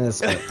 I'm on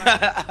this.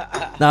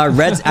 No,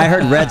 Red's. I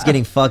heard Red's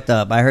getting fucked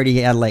up. I heard he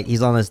had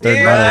he's on his third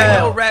Yeah, bottle. I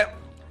now. know,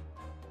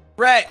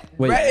 Rhett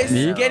Wait, is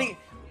me? getting.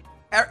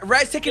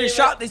 Rhett's taking a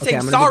shot. They Okay, saying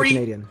I'm gonna sorry. be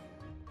Canadian.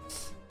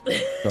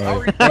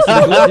 Sorry. Thanks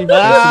to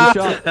the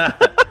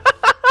shot.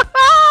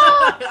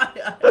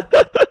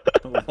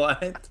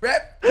 What?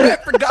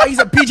 Rhett forgot he's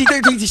a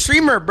PG-13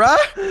 streamer, bruh.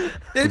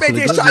 This man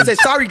takes a shot and said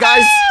sorry,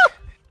 guys.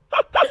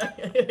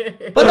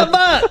 What the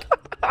fuck?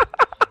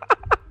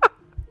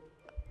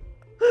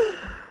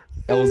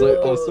 I was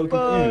so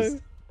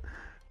confused.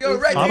 Yo,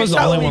 Rhett, I take was a the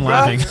shot only with one me,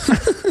 laughing.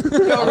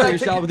 bruh. Yo, I'll Rhett, take a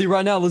take shot with you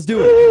right now. Let's do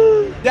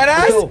it. that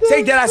ass. Let's go.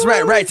 Take that ass,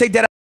 Rhett. Take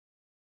that ass.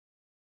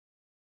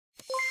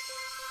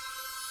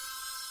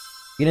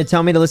 You gonna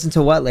tell me to listen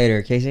to what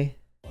later, Casey?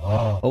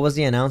 What was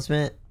the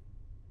announcement?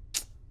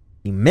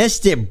 You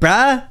missed it,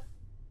 bruh.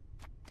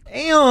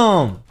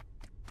 Damn.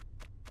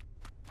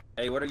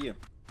 Hey, what are you?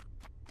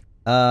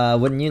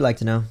 Wouldn't you like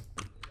to know?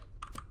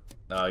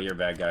 Oh, you're a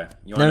bad guy.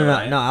 You No, wanna no, know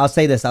no, who no. I am? I'll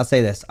say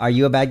this. Are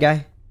you a bad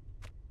guy?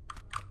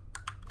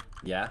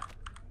 Yeah.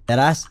 That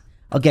ass?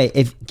 Okay,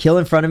 if kill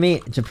in front of me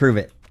to prove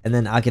it, and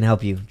then I can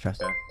help you.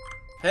 Trust. Okay.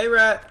 Hey,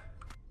 Rhett.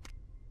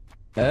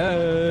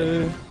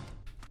 Hey.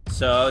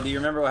 So, do you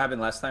remember what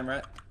happened last time,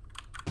 Rhett?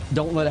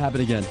 Don't let it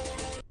happen again.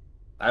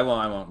 I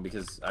won't,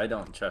 because I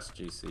don't trust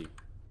GC.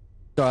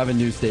 So I have a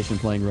news station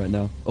playing right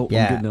now. Oh,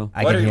 Yeah, I'm good now.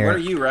 I what can are, hear what it.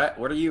 are you, Rhett?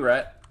 What are you,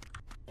 Rhett?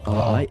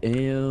 I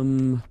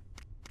am.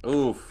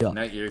 Oof. Yeah.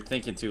 No, you're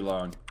thinking too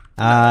long.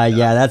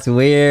 Yeah, that's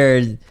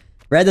weird.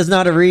 Red does not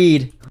know how to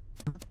read.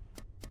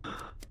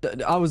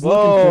 I was Whoa.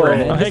 looking for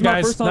it. Oh, hey This is my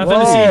guys, first time nothing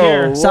to see playing.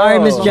 here. Sorry,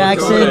 Miss Whoa.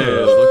 Jackson.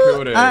 Look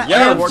who it is. I Yeah,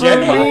 am work for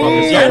Janet.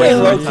 me. Janet's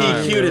Yeah.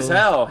 low-key cute as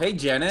hell. Hey,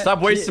 Janet.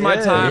 Stop wasting my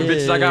time,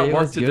 bitches. I got work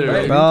what's to good, do.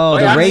 baby? Bro,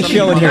 Wait, the I'm ratio in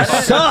somebody here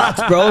else.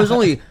 sucks, bro.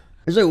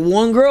 There's like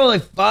one girl,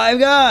 like 5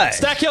 guys.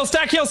 Stack kill,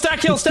 stack kill, stack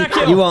kill, stack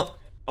kill. You won't,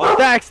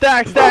 Stack,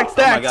 stack, stack,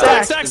 stack, God.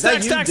 stack. Stack, Is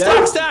that stack, you, stack,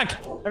 Dad? stack,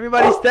 stack.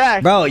 Everybody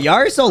stack. bro. Y'all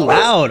are so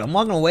loud. I'm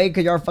walking away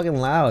because y'all are fucking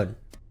loud.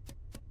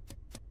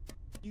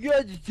 You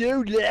guys are so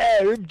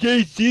loud. I'm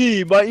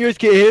JC. My ears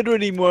can't handle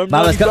anymore. I'm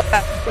Bob, let's go.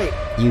 Wait,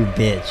 You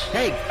bitch.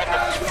 hey,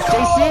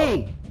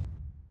 JC,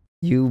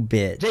 You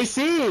bitch.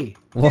 JC.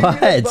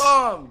 What?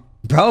 Bomb.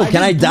 Bro,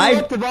 can I just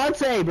blew die? up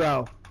Devontae,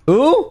 bro.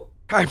 Who?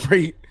 I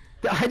breathe.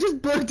 I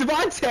just blew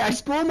Devontae. I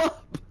just blew him up.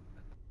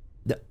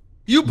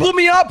 You blew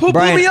me up. Who blew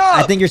Brian, me up?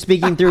 I think you're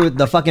speaking through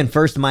the fucking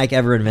first mic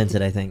ever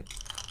invented, I think.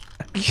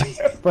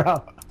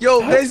 Bro.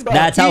 Yo,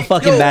 That's how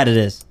fucking bad it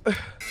is.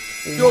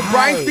 Yo,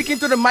 Brian speaking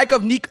through the mic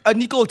of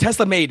Nikola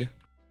Tesla made.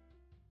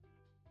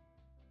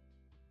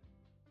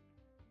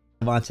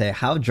 Devontae,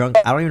 how drunk?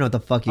 I don't even know what the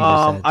fuck you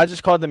just said. I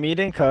just called the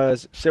meeting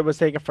because shit was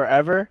taking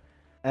forever,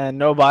 and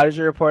no bodies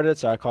were reported.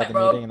 So I called the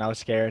meeting, and I was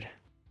scared.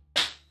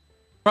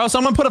 Bro,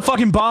 someone put a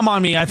fucking bomb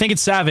on me. I think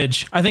it's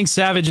Savage. I think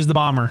Savage is the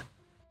bomber.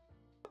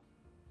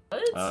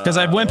 Because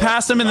I went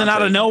past him, and then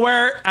out of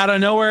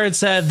nowhere, it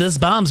said this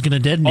bomb's gonna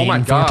detonate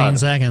in 14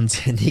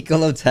 seconds.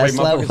 Nikola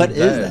Tesla, what is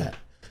that?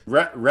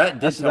 Rhett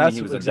did tell me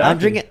he was a I'm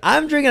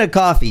drinking a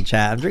coffee,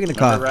 chat. I'm drinking a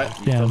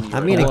coffee. Yeah.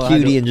 I'm being a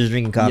cutie and just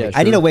drinking coffee. Yeah,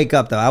 I need sure. to wake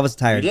up though. I was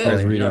tired. You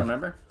did. You don't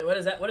remember? What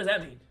does that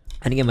mean?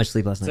 I didn't get much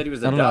sleep last Said night. he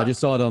was I a don't know. I duck.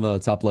 just saw it on the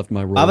top left of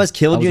my room. Abbas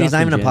killed you and he's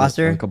not even an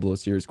imposter? A couple of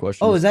serious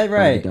questions. Oh, is that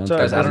right? So,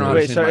 Guys, I don't know.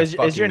 wait, so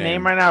is your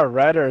name right now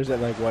red or is it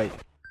like white?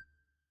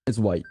 It's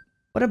white.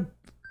 What a he's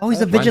a Mine's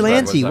red.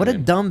 vigilante. What's What that a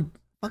mean? dumb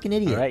fucking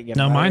idiot. Right, get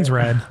No, him out mine's of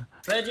here. red.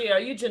 Reggie, are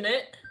you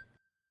Jeanette?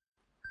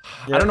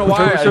 I don't know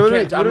why. So what I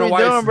are don't know we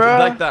why doing, it's bro?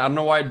 like that. I don't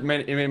know why it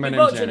made my We name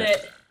vote Janet.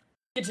 Jeanette.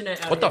 Get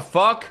Jeanette out What the of here.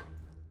 fuck?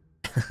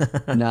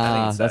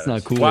 Nah, that's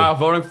not cool. Wow,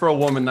 voting for a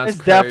woman. That's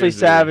It's definitely crazy.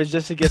 savage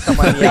just to get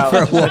somebody out. For a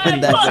Just woman,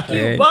 like- that's Fuck you,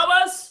 weird.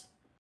 Bubbas!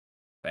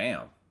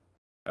 Bam.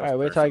 All right,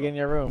 wait till I get in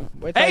your room.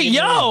 Wait till I Hey, get in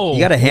your room. yo! You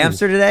got a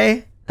hamster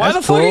today? Why That's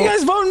the fuck are you cool.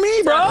 guys voting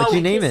me, bro? What'd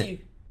you name Kiss it? you.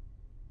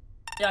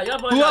 Yeah, y'all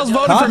voted Who out else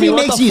Jeanette. voted for me? Coffee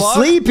What makes the you fuck?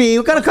 sleepy.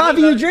 What kind of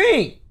coffee you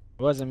drink?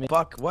 It wasn't me.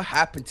 Fuck, what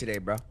happened today,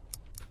 bro?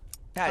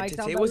 Yeah, Hi,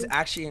 today was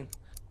actually.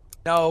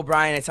 No,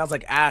 Brian, it sounds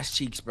like ass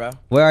cheeks, bro.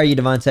 Where are you,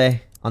 Devontae?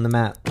 On the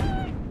map.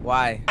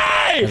 Why?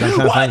 Hey, I'm trying to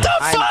what find the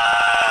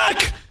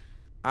you. fuck?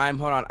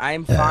 Hold on.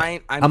 I'm fine.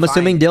 I'm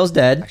assuming Dill's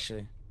dead.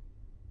 Actually.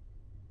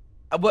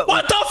 What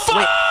the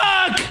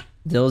fuck?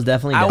 Dill's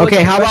definitely I dead. would-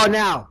 Okay, how about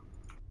now?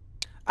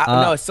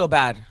 No, it's still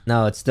bad.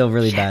 No, it's still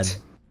really bad.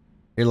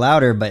 You're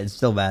louder, but it's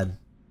still bad.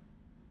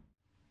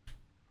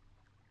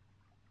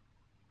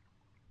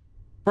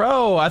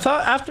 Bro, I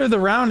thought after the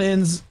round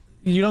ends,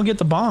 you don't get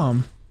the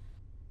bomb.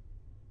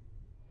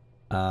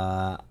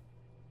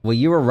 Well,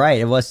 you were right.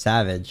 It was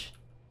Savage.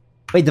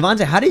 Wait,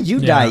 Devontae, how did you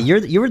die? Yeah.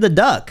 You were the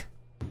duck.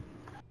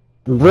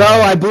 Bro,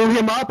 I blew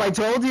him up. I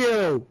told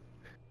you.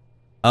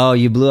 Oh,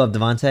 you blew up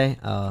Devontae?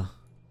 Oh.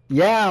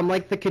 Yeah, I'm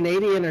like the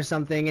Canadian or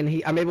something,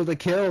 and I'm able to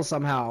kill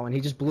somehow, and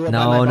he just blew up.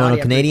 No.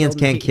 Canadians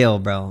can't kill,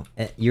 bro.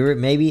 You're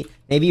maybe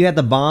you had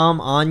the bomb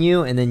on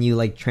you, and then you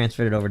like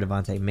transferred it over to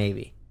Devontae.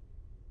 Maybe.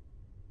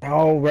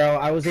 Oh, bro,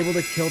 I was able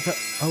to kill.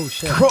 Oh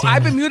shit. Bro,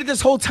 I've been muted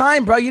this whole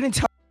time, bro. You didn't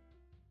tell.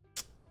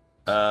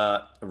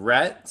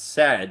 Rhett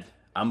said,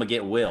 "I'm gonna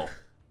get Will."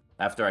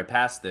 After I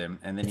passed him,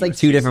 and then It's he like was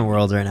two chasing different me.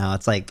 worlds right now.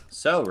 It's like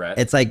So, Rhett.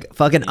 it's like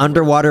fucking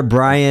underwater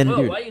Brian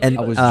Whoa, why you and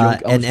leaving?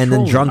 and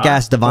then drunk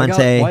ass Why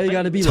Devontae you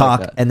gotta be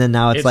talk, like that? and then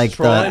now it's like the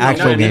trolling.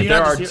 actual I mean, game.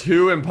 there are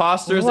two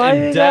imposters Why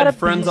you and gotta dead be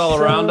friends so all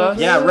around us.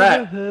 Yeah,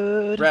 Rhett.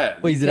 good?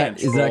 Rhett. Wait, you is it can't act-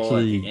 is it troll at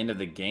actually- the end of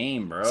the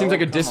game, bro? Seems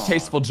like a Come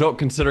distasteful joke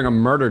considering a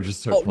murder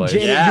just took Oh, place.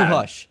 Janet, Yeah. you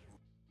hush.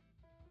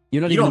 You're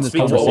not You even in don't this speak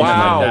to a conversation. woman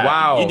Wow, like that.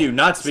 wow. You do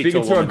not speak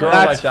Speaking to to a a woman girl like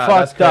That's like that, fucked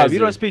that's up. You crazy.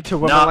 don't speak to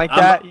women No, like I'm-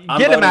 that. I'm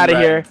Get him voting out of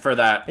Rhett here. for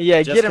that.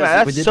 Yeah, just get him 'cause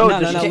out. he- That's so Listen,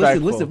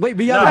 disrespectful. wait,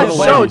 we No, gotta That's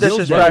ladies, so ladies,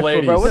 disrespectful,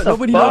 ladies. bro. What the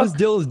Nobody fuck? noticed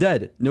Dill is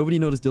dead. Nobody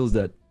noticed Dill is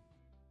dead.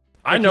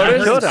 I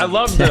noticed. killed him. I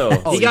love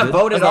Bill. Oh, He you got did?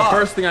 voted That's off. the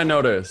first thing I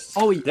noticed.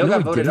 Oh, Dill no, got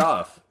he voted didn't.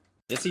 off.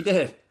 Yes, he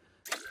did.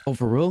 Oh,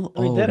 for real?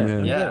 We Oh, did it. man.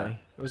 We did Yeah. it.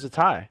 It was a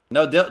tie.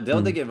 No,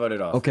 Dill did get voted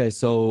off. Okay,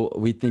 so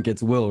we think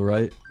it's Will,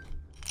 right? It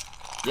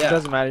Yeah.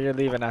 doesn't matter. You're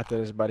leaving after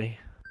this, buddy.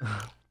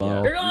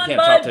 Well, You're You on,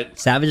 can't talk bud.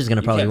 to. Savage is gonna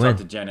You probably can't win.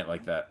 talk to Janet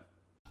like that.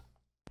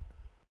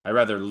 I'd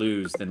rather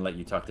lose than let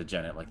you talk to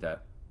Janet like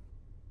that.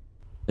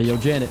 hey, yo,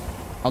 Janet,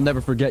 I'll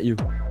never forget you.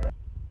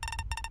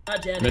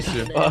 Not Janet. Miss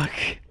you. Jeanette. Fuck.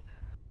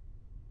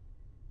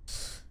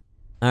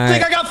 All I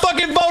think right, I got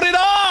fucking voted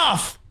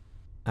off.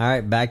 all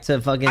right, back to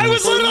fucking. I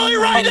was literally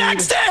right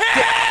next to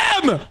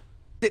him.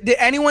 Did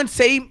anyone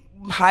say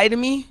hi to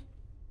me?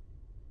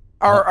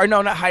 Or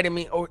no, not hi to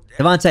me. Or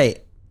Devontae,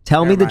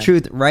 tell me Never the mind.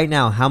 truth right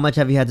now. How much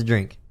have you had to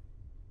drink?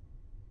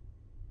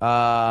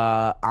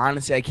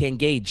 honestly, I can't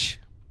gauge.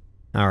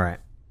 All right.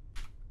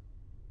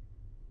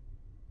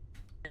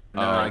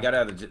 No, I got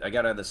out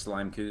of the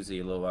slime koozie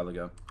a little while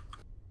ago.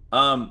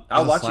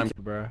 I'll watch you,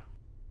 bro.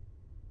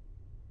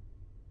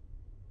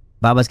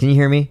 Babas, can you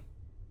hear me?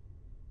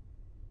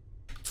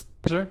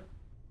 Sure.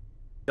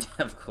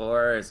 of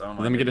course. Oh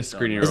my Let me get a goodness,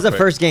 screen This is the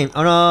first game.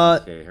 Oh no.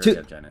 Okay, hurry Two-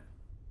 up, Janet.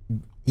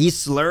 He's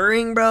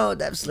slurring, bro.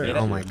 That's slurring.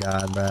 Oh my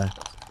god, bro.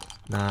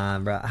 Nah,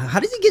 bro.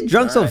 How did he get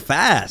drunk so Alright.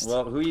 fast?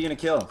 Well, who are you gonna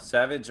kill,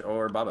 Savage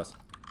or Babas?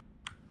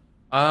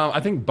 I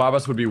think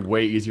Babas would be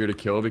way easier to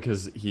kill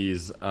because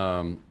he's,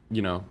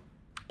 you know,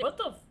 What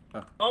the?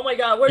 Oh my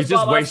God, where's he's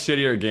just way Babas?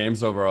 shittier at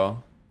games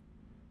overall.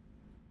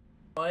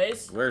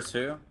 Boys? Where's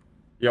who?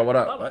 Yo, what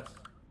up? What?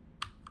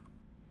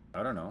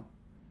 I don't know.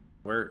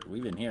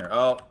 We've been here.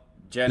 Oh,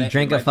 Janet. He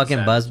drank a fucking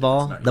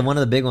buzzball. The one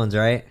of the big ones,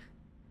 right?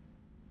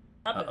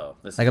 Uh-oh.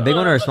 Like a big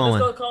one or a small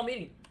Let's one? go call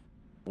meeting.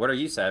 What are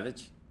you,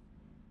 Savage?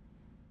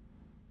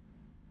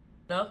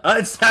 No?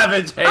 It's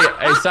Savage. Hey,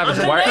 Savage,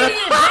 why? Canadian,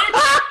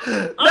 bitch!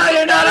 No,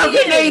 you're not. I'm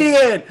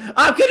Canadian.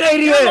 I'm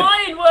Canadian. You're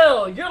lying,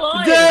 Will. You're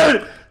lying.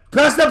 Dude,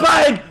 press the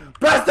button.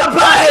 Press the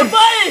Press the button.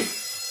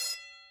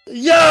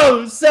 button.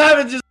 Yo,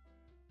 Savage is.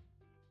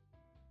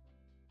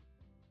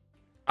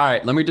 All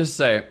right, let me just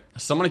say,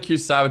 someone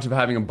accused Savage of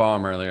having a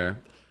bomb earlier,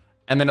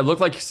 and then it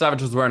looked like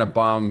Savage was wearing a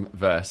bomb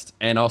vest,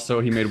 and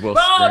also he made Will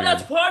Bro, scream.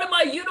 that's part of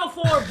my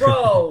uniform,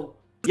 bro.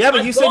 Yeah,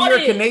 but I you said bought you're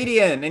it.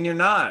 Canadian, and you're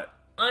not.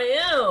 I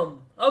am.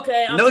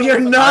 Okay. No, you're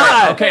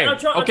not. Okay,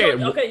 Okay.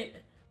 okay.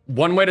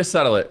 One way to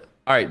settle it.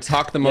 All right,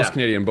 talk the most Yeah.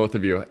 Canadian, both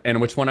of you, and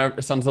which one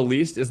sounds the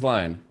least is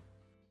lying.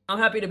 I'm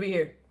happy to be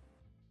here.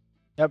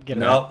 Yep, get it.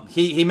 No,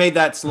 he made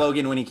that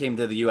slogan when he came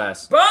to the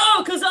U.S. Bro,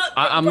 cause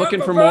I'm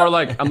looking for more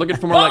like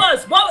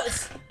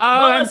Bubba's.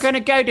 I'm gonna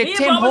go to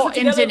Tim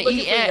Hortons and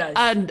eat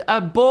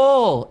a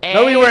ball.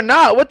 No, we were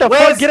not. What the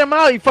fuck? Get him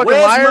out, you fucking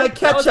Where's liar. my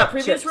ketchup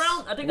chips?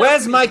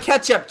 Where's my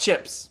ketchup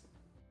chips?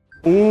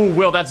 Ooh,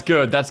 Will, that's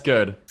good. That's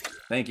good.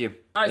 Thank you.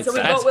 All right, so we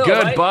That's vote Will,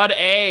 good, right? bud.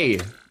 A.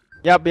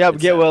 Yep,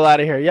 get Will out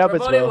of here. Yep, We're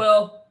it's voting Will.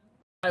 Will.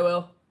 I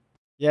will.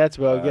 Yeah, it's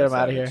Will. Get him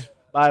out of here.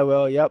 Bye,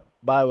 Will. Yep.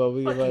 Bye, Will.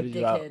 We voted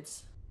you out.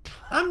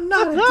 I'm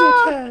not a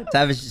dickhead.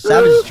 Savage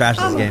is trash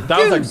this game.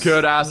 That was a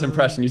good ass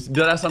impression. Did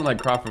that sound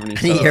like Crawford when you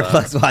I said need that?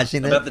 earplugs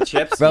watching this. About the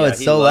chips? Bro, Yeah, it's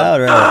he so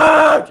loved-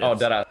 loud, bro. Oh,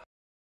 dead ass.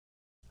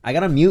 I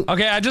gotta mute.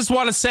 Okay, I just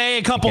want to say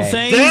a couple Okay.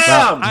 things.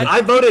 Damn!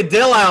 I voted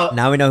Dill out.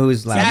 Now we know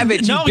who's loud.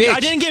 Savage, you No, bitch. I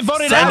didn't get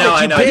voted I out. know,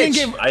 I You know. didn't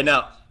get- I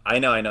know. I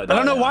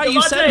don't know why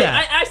you said Devontae,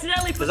 that. I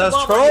accidentally put Because the I was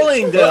bomb on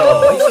trolling you.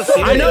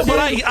 Dill. I know, but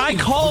I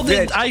called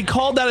it. I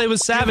called that it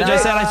was Savage. I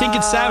said I think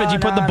it's Savage. You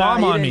put the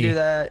bomb on me. Do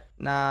that.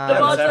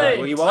 Nah. Savage,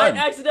 well, you Devontae, I won.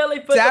 accidentally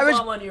put Savage, the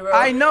bomb on you, bro.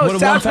 I know. Would've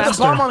Savage won put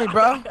the bomb faster. on me,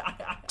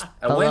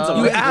 bro. A win's a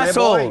You win,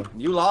 asshole. boy.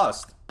 You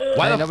lost.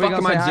 Why the nobody fuck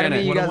am gonna I say hi to me.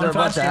 Janet? You guys are a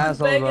bunch of assholes,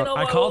 Banging bro. on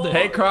I my called wall. it.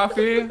 Hey,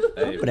 Coffee.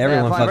 But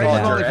everyone fucking Rachel's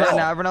down. only friend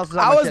now. Everyone else is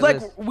on I my was shit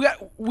like,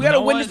 list. we gotta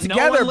win this together,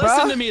 no one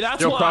listened bro. to me.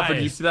 That's Yo, why. Crawford,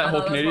 you see that I whole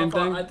know, that's Canadian my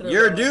fault. thing? I threw it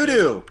You're out.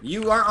 doo-doo.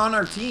 You aren't on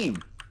our team.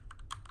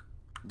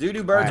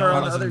 Doo-doo birds Alright, are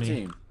on the listen other to me.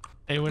 team.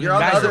 Hey, when You're on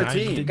the guys, other I-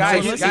 team.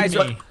 Guys, listen guys,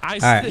 to me.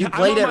 Alright. You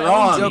played it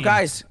wrong. Yo,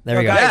 guys. There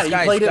we yo, go. Guys, Yeah, you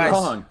guys, played it guys.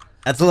 wrong.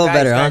 That's a little Guys,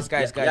 better, guys, huh?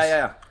 guys,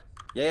 guys.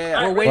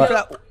 Yeah. We're waiting for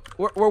that.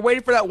 We're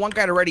waiting for that one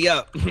guy to ready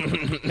up.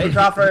 Hey,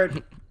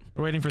 Crawford.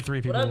 We're waiting for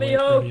 3 people. What up, to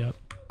mijo? ready up.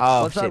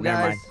 Oh, What's shit, up,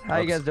 never guys? mind. How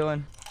you guys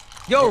doing?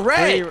 Yo,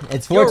 Red.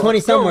 It's 420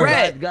 Yo, somewhere.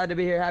 Red. Glad to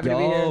be here. Happy to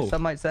be here. Yo.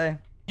 Some might say.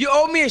 You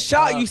owe me a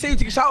shot. You said you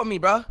took a shot with me,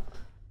 bro.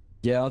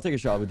 Yeah, I'll take a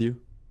shot with you.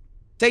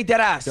 Say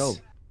dead ass. Go.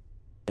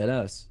 Dead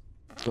ass.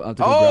 So I'll have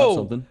to go Oh. grab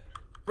something.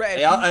 Red.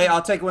 Hey,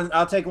 I'll take one.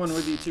 I'll take one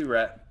with you too,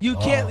 Rhett. You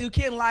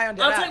can't lie on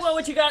dead I'll ass. take one.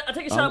 What you got? I'll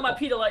take a shot of my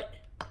pita light.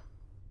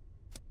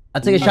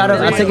 I'll take a shot.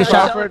 I'll take a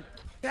shot.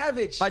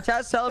 Savage. My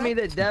chat's telling me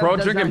that Dev Bro,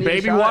 does not drinking need a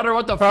baby shot. water?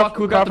 What the fuck?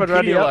 Who got the Crawford,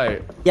 ready up?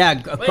 Pedialyte? Yeah,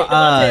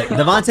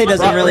 Devontae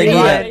doesn't really need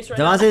it.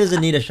 Devontae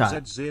doesn't need a shot.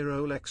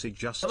 Z0 Lexi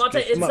just Devontae,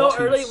 it's gifted so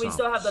 2 early. We subs.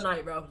 still have the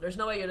night, bro. There's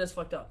no way you're this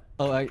fucked up.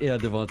 Oh, yeah,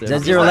 Devontae.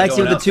 Z0 not Lexi going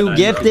with the out 2 tonight,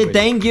 gifted. bro.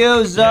 Thank you,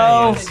 Yeah,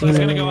 Zo. so he's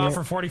gonna go out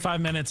for 45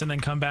 minutes and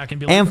then come back and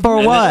be like. And for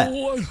what?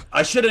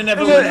 I should have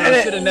never. And I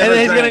then, should have and never.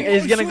 then drank.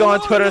 he's gonna go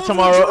on Twitter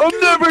tomorrow. I'm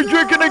never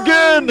drinking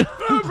again.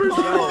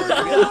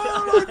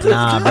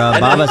 Nah, bro.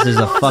 Babas is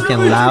the fucking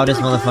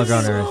loudest motherfucker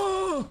on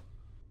earth.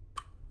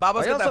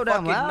 Baba's Why y'all got so that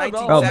damn fucking loud, bro?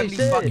 1970s Holy fucking.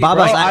 shit.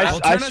 Babas, Bro, I- Well,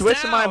 I turn us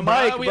switched my down,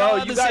 bro. mic, We bro. all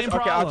have You the guys, same okay?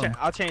 problem.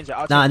 I'll change it.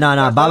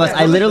 Nah. Babas,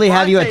 I literally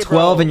have you at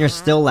 12 and you're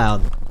still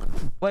loud.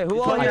 Wait, who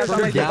You all turn here?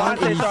 it down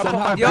and you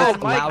somehow Yo,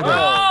 get Mike, louder.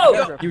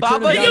 Oh! You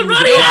Baba, turn it You down.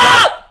 run it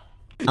up!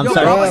 I'm Yo,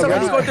 sorry. Baba Oh, says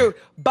he's God. going through.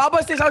 Baba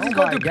says he's Oh going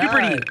my through God.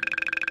 puberty.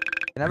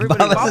 And everybody.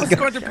 Babas Baba's is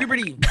going through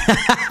puberty.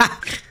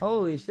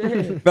 Holy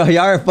shit. Bro,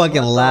 y'all are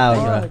fucking loud,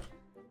 fuck? bro.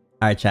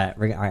 Alright, chat.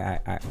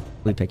 Alright.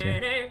 We pick here.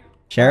 God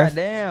Sheriff?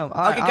 damn.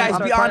 Okay, guys,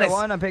 I'm be part of honest.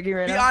 One. I'm picking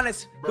right Be now.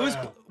 honest.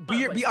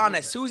 Be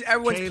honest. Who's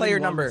everyone's Kalen player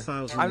number?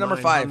 I'm number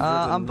 5.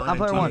 I'm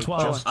player 1.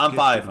 12. I'm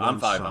 5. I'm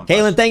 5.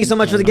 Kaylin, thank you so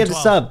much for the gift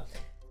sub.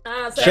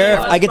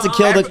 Sheriff, I get to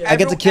kill the. I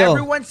get to kill.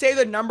 Everyone say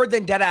the number,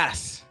 then dead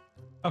ass.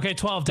 Okay,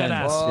 12 dead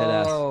ass.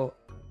 Whoa.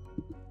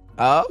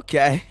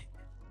 Okay.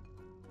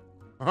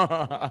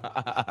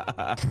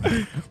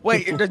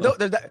 Wait,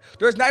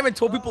 there's not even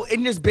 12 people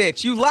in this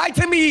bitch. You lied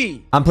to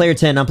me. I'm player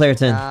 10. I'm player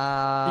 10.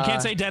 You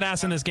can't say dead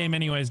ass in this game,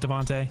 anyways,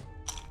 Devontae.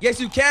 Yes,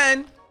 you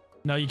can.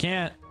 No, you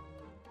can't.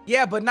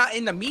 Yeah, but not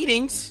in the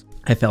meetings.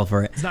 I fell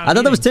for it. It's not I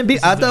thought there was meeting. 10 people.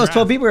 This I is thought it was the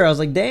 12 draft. people here. I was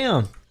like, damn.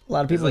 A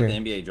lot of It's people like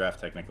here. the NBA draft,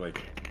 technically.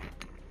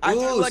 I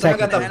feel Ooh, like so I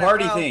got I'm the in the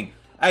party NFL. thing.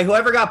 Hey,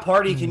 whoever got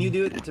party, can you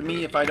do it to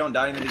me if I don't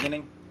die in the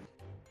beginning?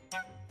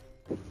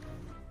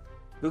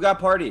 Who got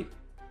party?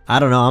 I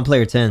don't know. I'm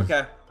player 10.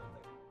 Okay.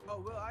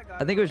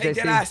 I think it was Say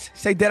dead JC. ass.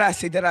 Say dead ass.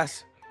 Say dead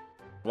ass.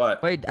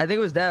 What? Wait, I think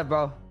it was Dev,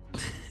 bro.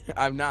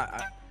 I'm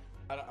not.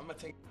 I'm gonna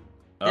take.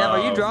 Damn, are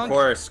you Oh, drunk? Of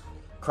course.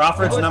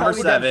 Crawford's Always number tell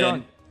me Dev's 7.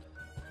 drunk.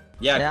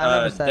 Yeah, Yeah,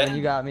 I'm number 7.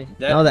 You got me.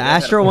 No, the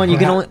Astro one, you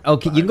can only.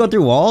 Okay, you can go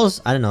through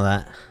walls? I didn't know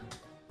that.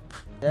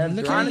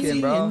 Dev's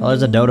drinking, bro. Oh,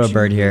 there's a dodo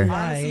bird here.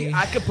 Honestly,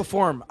 I could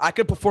perform. I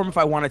could perform if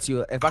I wanted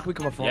to. If I could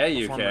become a performer. Yeah,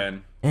 you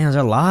can. Damn, there's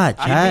a lot,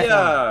 Give me,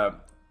 chat.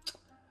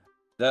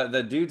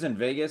 The dudes in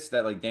Vegas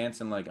that like dance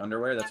in like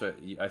underwear. That's what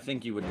I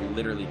think you would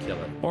literally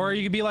kill it. Or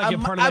you could be like a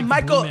part of like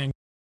Michael. grooming.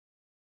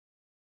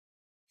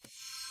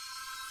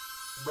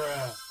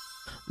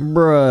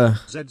 Bruh.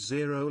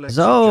 Z0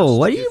 So,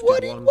 what do you,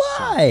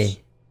 why?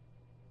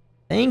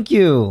 Thank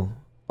you.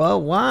 But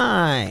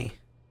why?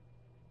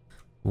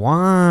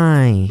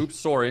 Why? Oops,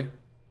 sorry.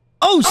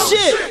 Oh,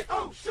 shit!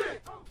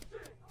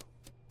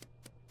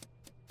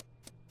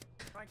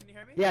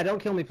 Yeah, don't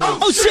kill me, please.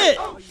 Oh, shit!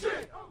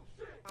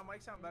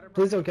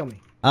 Please don't kill me.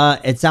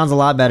 It sounds a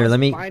lot better. Let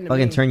me Fine to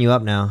fucking me. turn you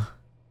up now.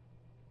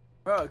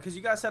 Bro, because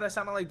you guys said I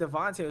sounded like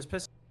Devontae. It was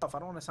pissing me off. I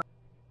don't want to sound.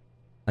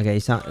 Okay,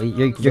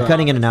 you're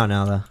cutting in and out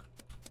now though.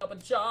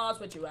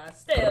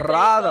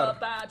 Brother.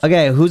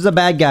 Okay, who's the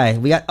bad guy?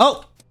 We got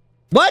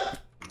what?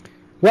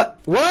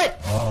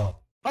 What?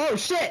 Oh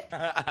shit!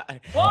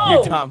 Whoa!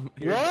 You're dumb.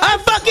 I'm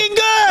fucking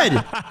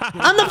good.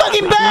 I'm the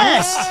fucking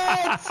best.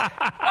 Let's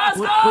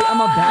go! Wait, I'm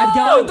a bad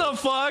guy? What the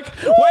fuck?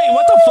 Wait,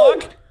 what the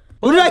fuck?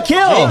 Who did I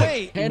kill?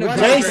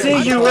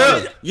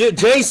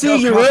 JC,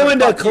 you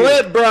ruined a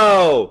clip,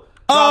 bro.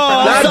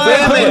 Oh, I'm sorry,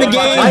 I'm playing the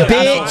game,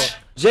 bitch.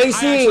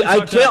 JC,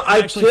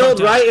 I killed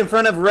right in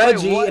front of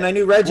Reggie, and I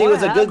knew Reggie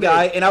was a good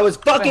guy, and I was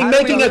fucking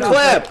making a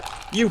clip.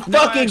 You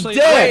fucking dick!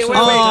 Wait,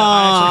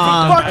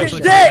 fucking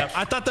dick!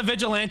 I thought the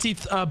vigilante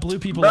blew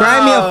people.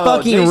 Cry me a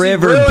fucking JC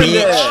river, ruined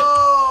bitch.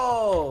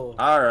 Oh!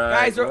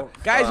 Alright.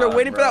 Guys are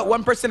waiting for that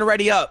one person to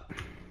ready up.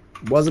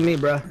 Wasn't me,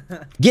 bro.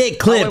 Get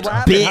clipped,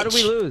 bitch. How did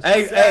we lose?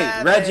 Hey,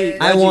 Reggie,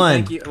 I won.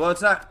 Thank you. Well,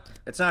 it's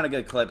not a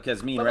good clip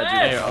because me and Reggie.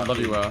 Hey, I love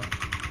you,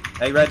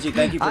 Hey, Reggie,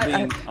 thank you for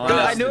being honest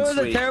I knew it was and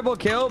a sweet. terrible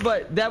kill,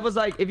 but that was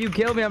like, if you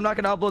kill me, I'm not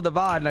gonna upload the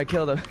VOD, and I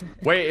killed him.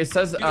 Wait, it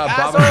says Bob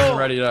asshole! hasn't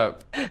ready it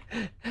up.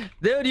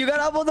 Dude, you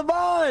gotta upload the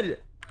VOD.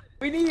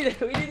 We need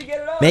to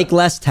get it up. Make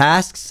less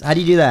tasks. How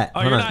do you do that?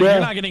 Oh, Hold on. you're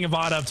not getting a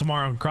VOD up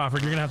tomorrow,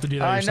 Crawford. You're gonna have to do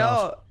that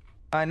yourself.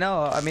 I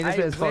know. I mean, this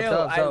is fucked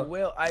up. I So.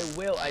 will.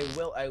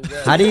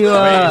 How do you?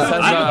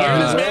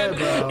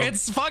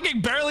 It's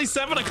fucking barely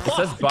 7 It o'clock.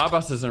 says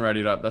Babas isn't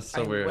ready up. That's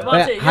so weird.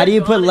 Wait, how do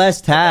you put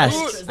less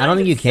tasks? I don't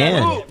think you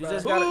can. You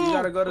just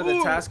gotta go to the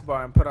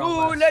taskbar and put on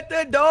Ooh, less. let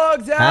the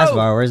dogs out.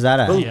 Taskbar, where's that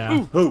at?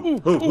 Yeah.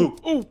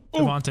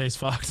 Devontae's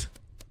fucked.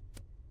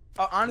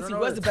 Honestly,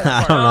 what's the best I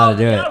part? don't know how to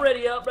do Not it.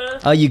 ready up, bro.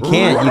 Oh, you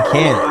can't. You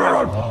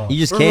can't. You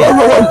just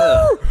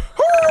can't.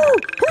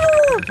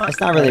 It's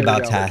not really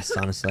about tasks,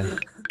 honestly.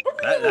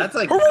 That's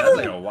like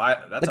a wild.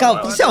 Look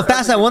how, you see how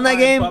fast I won that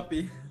game?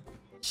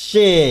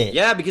 Shit.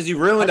 Yeah, because you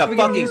ruined a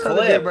fucking Your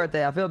clip.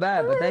 birthday. I feel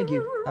bad, but thank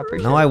you. I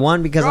appreciate No, it. I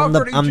won because I'm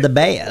the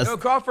best. Yo,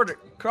 Crawford,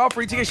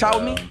 you take a shot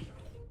with me?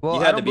 Well,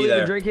 You I had don't to be believe in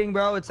there. drinking,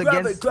 bro. It's Grab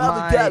against it, grab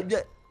my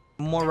it.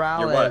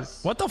 morales.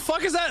 What the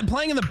fuck is that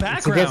playing in the It's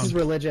against his background?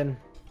 religion.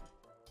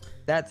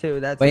 That too.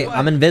 That too. Wait,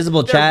 I'm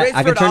invisible, The chat.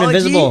 I can turn Rizfordology?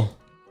 invisible.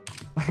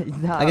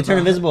 Nah, I can turn bro.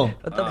 invisible.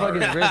 What the fuck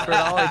is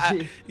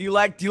Rizfordology? You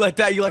like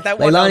that? You like that?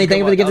 Leilani, thank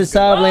you for the gifted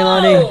sub,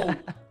 Leilani.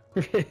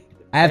 Oh,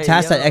 I have Hey,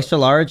 tasks yo. at extra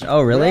large.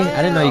 Oh, really?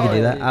 I didn't know you could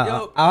do that.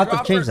 I'll have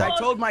to change that. I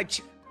told my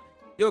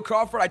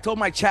Crawford, I told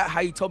my chat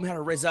how you told me how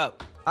to riz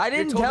up. I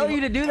didn't told tell me-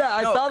 you to do that.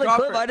 I No, saw the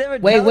Crawford. clip. I never.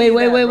 Wait, tell wait, you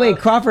wait, that, wait, bro. wait.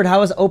 Crawford, how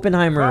was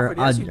Oppenheimer Crawford,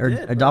 yes, you did,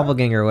 or bro.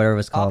 Doppelganger or whatever it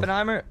was called?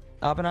 Oppenheimer,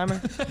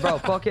 bro,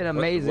 fucking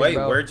amazing, Wait,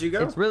 bro. where'd you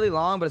go? It's really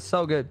long, but it's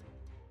so good.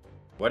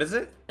 What is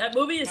it? that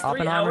movie is 3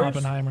 Oppenheimer. hours.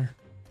 Oppenheimer.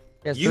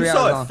 Yeah, it's You 3 saw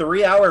hours a long.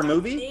 3-hour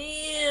movie?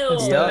 Damn.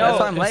 It's Yeah, that's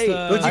why I'm it's late.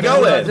 the- Who'd you I go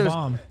didn't with? know it was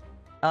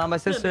bomb. My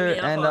sister me,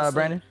 I'll and fall asleep.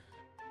 Brandon.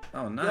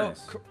 Oh,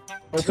 nice.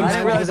 I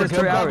didn't realize it was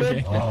 3 hours.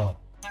 Okay. Oh,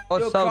 Yo,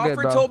 it's so good, Crawford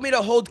bro. told me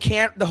to hold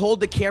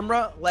the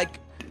camera like.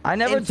 I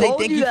never and say told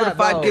thank you you for the that,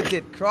 5 bro.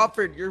 gifted.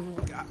 Crawford, you're.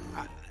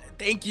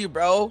 Thank you,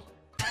 bro.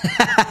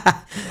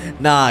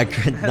 Nah,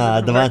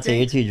 Devontae,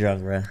 you're too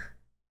drunk, bro.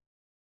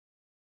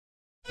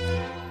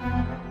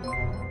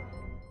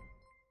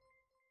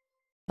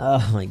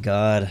 Oh my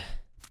god.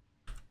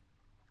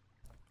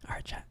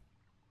 Alright, chat.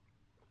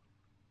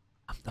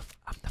 I'm the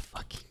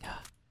fucking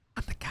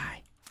I'm the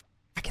guy.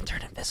 I can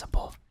turn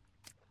invisible.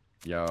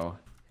 Yo.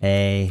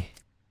 Hey.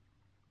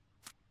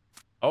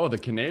 Oh, the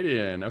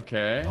Canadian.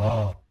 Okay.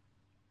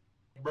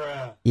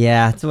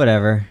 Yeah, it's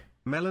whatever.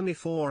 Melanie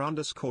 4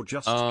 underscore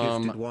just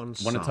gifted one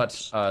Want to sub.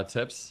 touch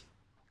tips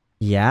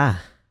Yeah.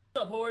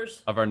 What's up,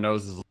 horse? of our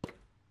noses?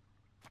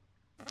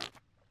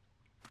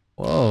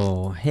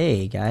 Whoa.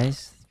 Hey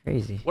guys.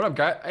 Crazy. What up,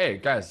 guys? Hey,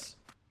 guys.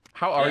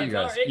 How are Yeah, you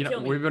guys? sorry, You know,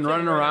 kill me. we've been Kill me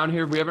running right around now.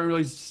 here. We haven't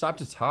really stopped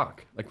to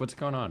talk. Like, what's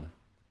going on?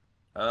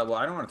 Well,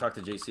 I don't want to talk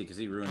to JC because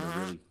he ruined a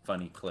really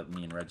funny clip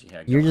me and Reggie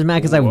had. You're going. just mad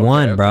because I Ooh, okay,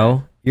 won, okay.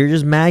 bro. You're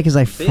just mad because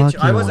I Bitch, fucking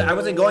I won.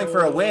 wasn't going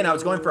for a win. I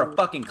was going for a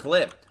fucking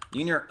clip.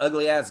 You and your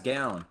ugly ass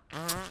gown.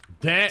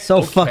 Damn.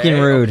 So fucking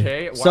rude.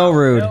 Okay, So wow.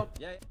 rude.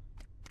 Yeah.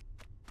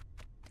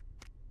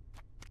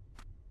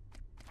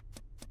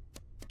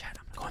 Chat,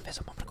 I'm gonna go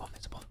invisible.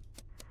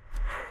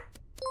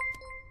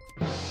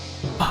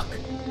 Fuck.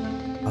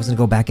 I was gonna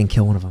go back and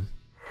kill one of them.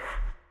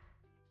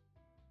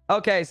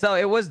 Okay, so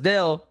it was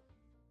Dill.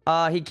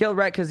 He killed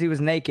Rhett because he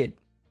was naked.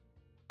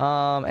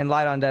 And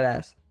lied on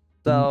Deadass.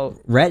 So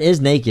Rhett is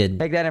naked.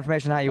 take that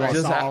information how you want.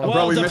 Just, Well,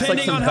 bro, we missed like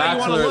depending some on how you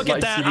want to bachelor look like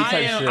at that, TV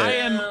type shit. I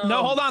am.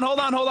 No, hold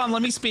on.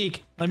 Let me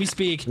speak.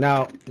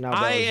 No,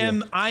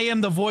 I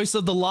am the voice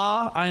of the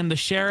law. I am the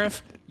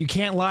sheriff. You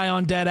can't lie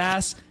on dead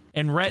ass.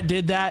 And Rhett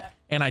did that,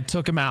 and I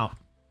took him out.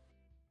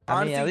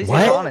 I mean, at least Dill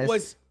he's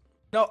honest.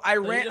 I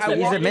ran. just I said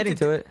He's walked admitting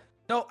into, to it.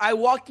 No, I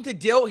walked into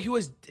Dill.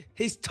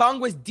 His tongue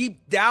was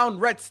deep down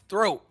Rhett's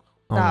throat.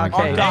 Oh my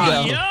okay,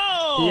 god.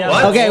 Yo!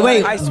 Yeah, Okay,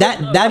 wait. I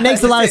swear- That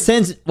makes a lot of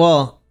sense.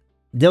 Well,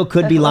 Dill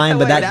could be lying,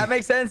 but Wait, that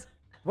makes sense.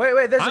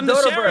 Wait, there's I'm a the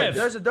dodo sheriff. bird.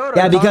 There's a dodo.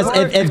 yeah, because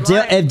Dodo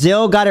bird. if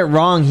Dill got it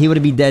wrong, he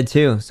would be dead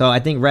too. So I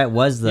think Rhett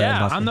was the Yeah,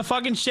 imposter. I'm the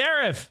fucking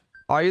sheriff.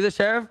 Are you the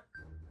sheriff?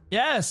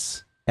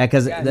 Yes. Yeah,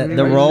 because Yeah, the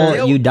Dill-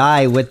 role you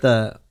die with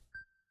the.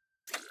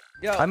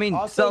 Yo, I mean,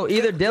 also, so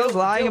either Dill's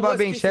lying Dill about was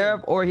being kissing.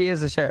 sheriff or he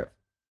is the sheriff.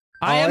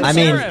 I am the I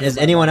mean, sheriff. is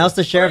anyone else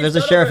the sheriff? There's a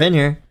Dodo sheriff bird. in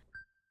here.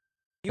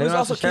 He was Anyone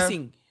else also the sheriff?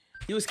 kissing.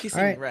 He was kissing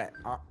Alright. Rhett.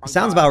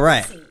 Sounds about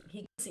right.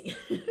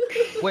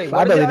 Wait, I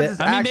what believe if it. that's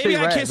I mean, maybe actually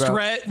I Rhett, kissed bro?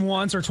 Rhett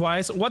once or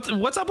twice.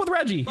 What's up with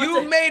Reggie?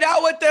 You made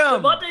out with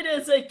them. Devontae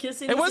didn't say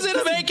kissing. It he wasn't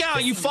said a make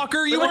out, you kissing.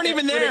 fucker. You With weren't an-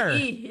 even with an there.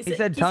 E. He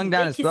said tongue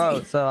down his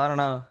throat, so I don't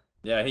know.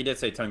 Yeah, he did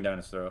say tongue down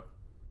his throat.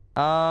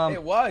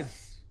 It was.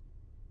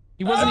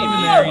 He wasn't Oh!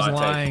 even there. He's Devontae.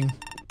 lying.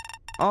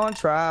 On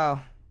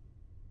trial.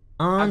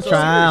 On I'm so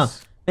trial.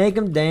 serious. Make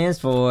him dance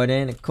for it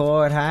in the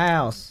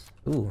courthouse.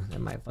 Ooh, that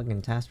might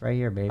fucking test right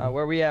here, baby.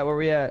 Where we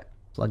at?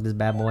 Plug this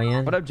bad boy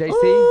in. What up, JC?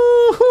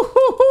 Ooh, hoo,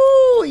 hoo,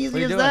 hoo. Easy What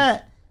you as doing?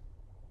 that.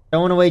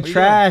 Throwing away What you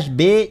trash,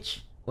 bitch.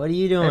 What are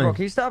you Hey, doing? bro,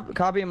 can you stop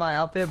copying my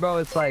outfit, bro?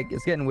 It's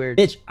getting weird.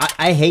 Bitch,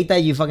 I hate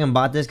that you fucking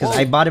bought this because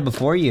I bought it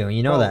before you.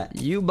 You know Bro, that.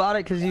 You bought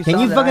it because you Can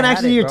saw you that fucking I had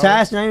actually do it, your bro.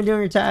 task? You're not even doing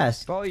your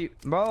task. Bro,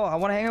 I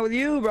want to hang out with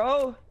you,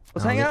 bro.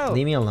 Let's hang out.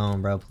 Leave me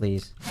alone, bro,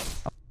 please.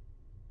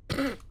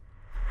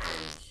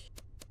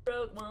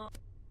 Broke mom.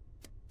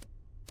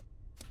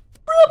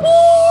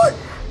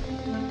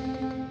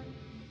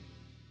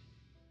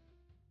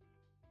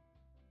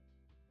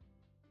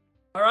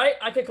 All right,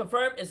 I can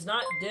confirm it's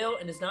not Dill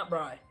and it's not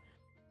Bry.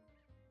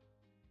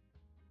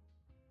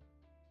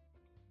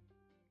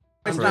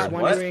 I'm Wait, just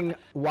what? wondering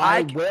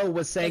why Will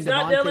was saying It's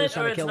not Devontae Dylan was or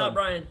trying to it's kill not him.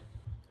 Brian.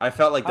 I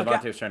felt like Okay.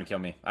 Devontae was trying to kill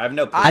me. I have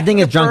no. I think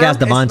it's drunk ass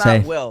confirm it's Devontae.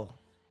 not Will.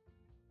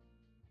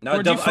 No,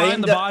 Where'd you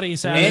find the body, in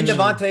Savage?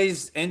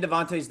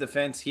 Devontae's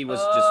defense, he was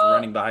just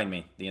running behind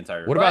me the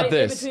entire. What time. about Right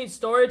in this? between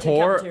storage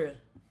Poor- and cafeteria.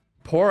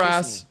 Poor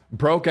ass,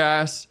 broke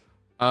ass,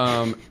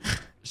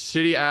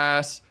 shitty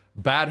ass,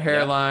 bad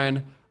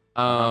hairline,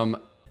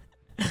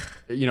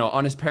 you know,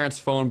 on his parents'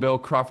 phone bill,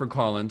 Crawford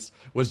Collins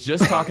was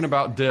just talking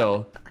about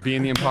Dill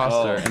being the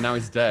imposter, and now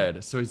he's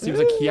dead. So it seems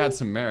like he had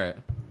some merit.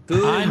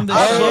 I'm the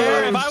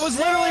sheriff. I was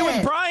literally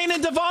with Brian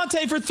and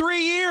Devontae for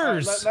 3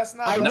 years. Let's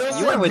not. No, let's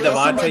you not- went with let's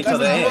not- Devontae till let's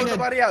the not vote end.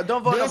 nobody out.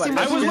 Don't vote nobody.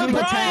 I was with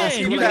Brian.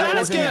 You can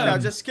ask Now,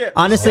 him. just skip.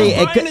 Honestly,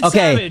 Brian and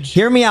okay, Savage.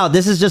 hear me out.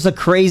 This is just a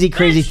crazy.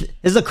 This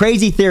is a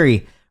crazy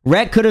theory.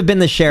 Rhett could have been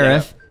the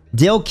sheriff.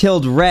 Dill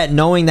killed Rhett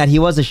knowing that he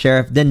was a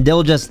sheriff. Then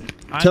Dill just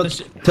took his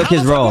How the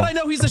fuck role. would I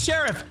know he's the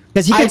sheriff?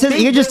 Because he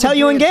can just tell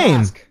you in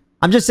game.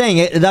 I'm just saying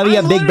it. That'd be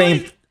a big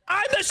brain.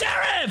 I'm the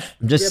sheriff.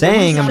 I'm just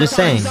saying. I'm just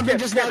saying.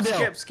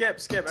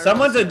 Skip.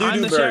 Someone's a I'm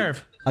doo-doo the bird.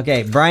 sheriff.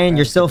 Okay, Brian,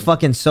 you're still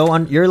fucking so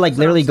you're like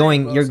literally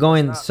going. You're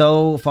going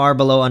so far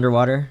below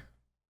underwater.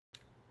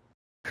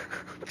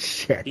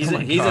 Shit. He's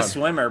a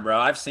swimmer, bro.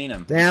 I've seen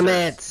him. Damn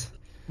it.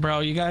 Bro,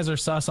 you guys are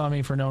sus on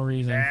me for no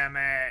reason. Damn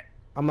it.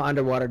 I'm an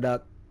underwater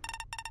duck. I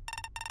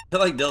feel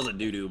like Dill's a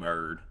doo-doo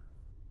bird.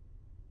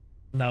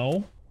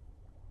 No.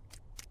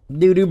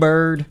 Doo-doo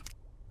bird.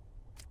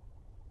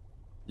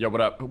 Yo,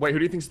 what up? Wait, who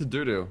do you think's the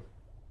doo-doo?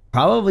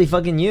 Probably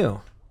fucking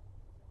you.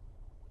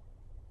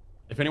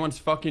 If anyone's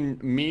fucking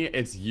me,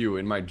 it's you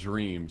in my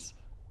dreams.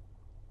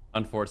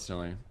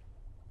 Unfortunately.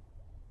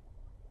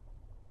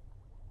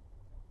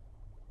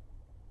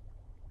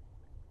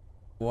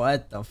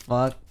 What the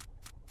fuck?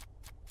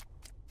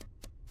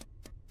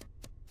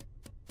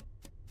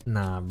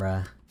 Nah,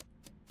 bruh.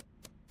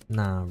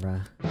 Nah,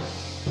 bruh.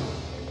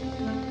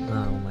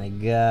 Oh my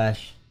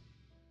gosh.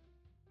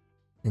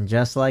 And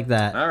just like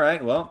that. All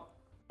right, well,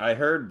 I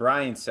heard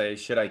Brian say,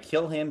 should I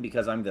kill him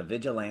because I'm the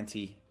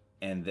vigilante?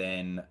 And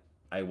then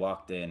I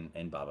walked in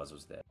and Babas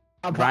was dead.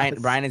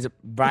 Brian is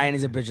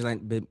a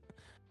vigilant.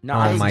 No,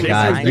 Oh my Jason,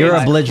 god, Brian you're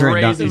is a belligerent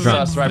crazy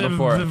drunk. sus right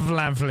before.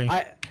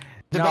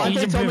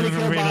 Devontae told me to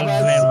kill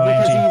Babas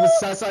because he was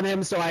sus on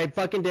him, so I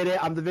fucking did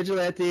it. I'm the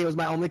vigilante. It was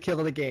my only kill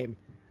of the game.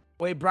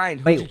 Wait, Brian,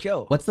 who'd you Wait,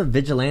 kill? what's the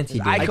vigilante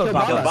do? I killed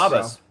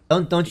Babas.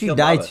 Don't you killed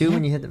die Babas. too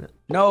when you hit them?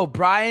 No,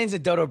 Brian's a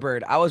dodo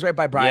bird. I was right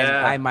by Brian.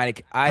 Yeah. I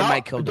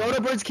might kill Dodo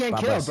birds can't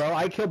Babas. kill, bro.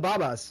 I killed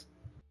Babas.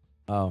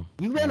 Oh.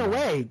 You ran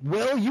away.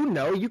 Will,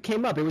 you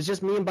came up. It was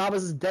just me and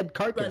Babas' dead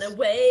carcass. Run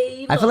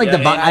away. I feel like Yeah,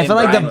 I feel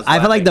like Brian was I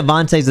feel like laughing.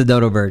 Devontae's the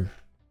dodo bird.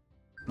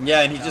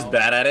 Yeah, and he's just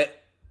bad at it.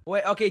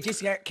 Wait, okay,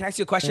 Jason, can I ask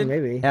you a question?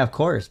 Maybe. Yeah, of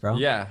course, bro.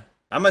 Yeah.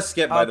 I'm a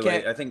skip, by the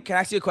Okay, way. I think Can I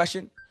ask you a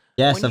question?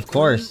 Yes, When of you-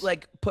 course.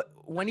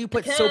 when you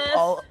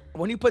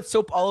put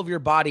soap all over your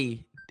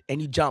body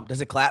and you jump,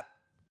 does it clap?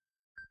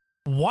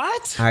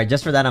 What? All right,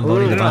 just for that, I'm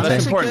voting No,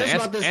 that's Devontae.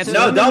 important.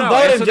 No, don't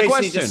vote him, answer the JC.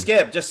 question. Just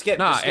skip. Just skip.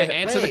 Nah, just skip.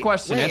 answer the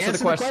question. Answer the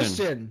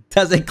question.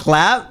 Does it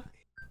clap?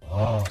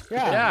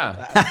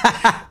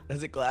 Yeah.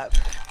 Does it clap?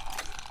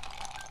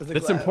 Does it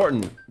It's clap?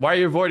 important. Why are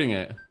you avoiding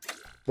it?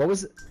 What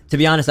was it? To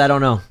be honest, I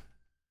don't know.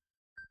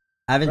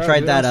 I haven't Bro, tried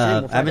do it that. on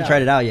stream, we'll I haven't find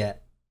tried it out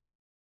yet.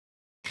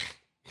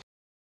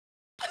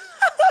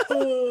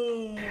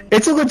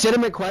 It's a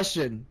legitimate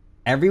question.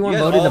 Everyone You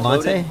guys voted all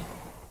Devontae. voted?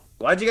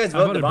 Why'd you guys I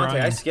vote voted Devontae? I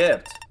Brian.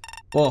 skipped.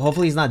 Well,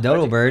 hopefully he's not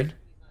Dodo Bird.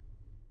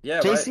 Yeah.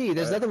 JC,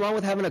 there's nothing wrong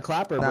with having a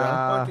clapper, bro.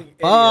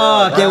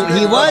 Oh, okay,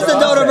 he was the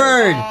Dodo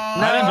Bird.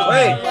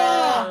 Wait.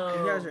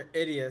 You guys are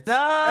idiots.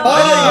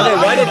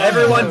 Why did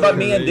everyone but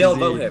me and Dill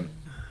vote him?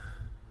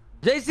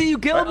 JC, you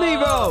killed me,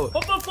 bro.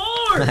 4 for 4.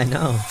 I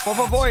know. 4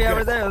 for 4, yeah,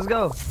 right there. Let's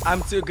go.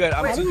 I'm too good.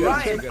 I'm Wait, too good.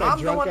 I'm too Ryan, good.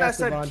 I'm the one that Drunk-ass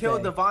said Devontae. kill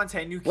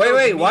Devontae, and you killed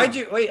Wait. me. Why'd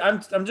you? Wait. I'm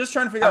just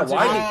trying to figure out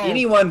why did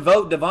anyone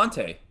vote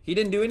Devontae? He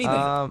didn't do anything.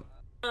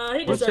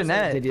 He What's your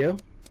net? Did you?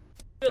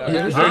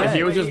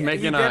 He was just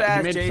making he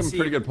made some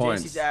pretty good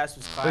points. JC's ass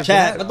was fine.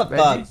 Chat, what the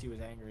fuck? JC was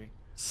angry.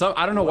 So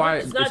I don't know why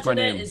It's not it's my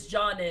Jeanette, name. it's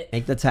Johnnet.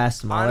 Make the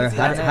task smaller.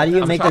 Honestly, How do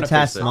you I'm make trying the to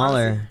fix task it.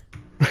 smaller?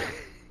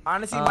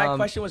 Honestly, my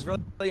question was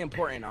really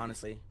important.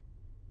 Honestly.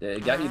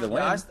 It got you the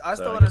win. I so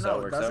still I want to guess that know.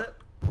 works Does out. it?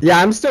 Yeah,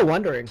 I'm still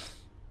wondering.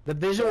 The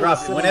visual. is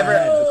Croft, still in my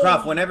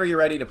head. whenever you're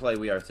ready to play,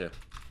 we are too.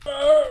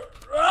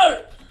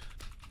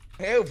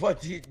 Hey,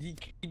 what? You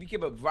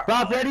became a.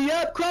 Crop, ready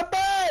up,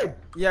 Cropper!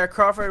 Yeah,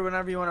 Crawford,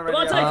 whenever you want to ready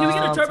Devontae, up. can we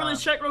get a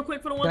turbulence check real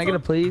quick for the one Can I get a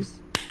time? please?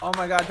 Oh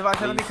my god,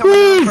 Devontae, let me come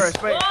in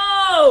first. Wait,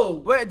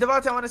 Whoa! wait,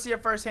 Devontae, I want to see your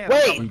first hand.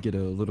 Wait! We get a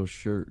little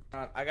shirt.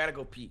 I gotta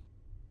go pee.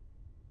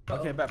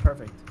 Okay, bet,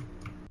 perfect.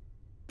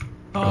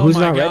 Oh Who's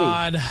my not ready?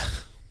 god.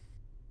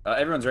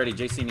 Everyone's ready.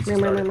 JC needs to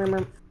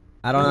start.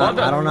 I don't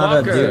know. I don't know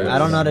how to do. I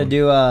don't know how to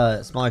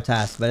do smaller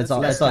tasks, but it's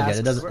all good.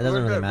 It doesn't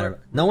really matter.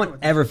 No one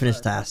ever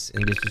finished tasks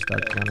in Goose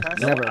Stuff. To be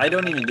honest. No, I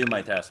don't even do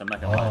my tasks. I'm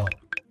not gonna lie.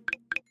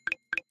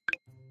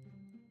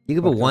 You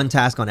could put one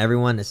task on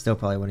everyone, it still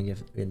probably wouldn't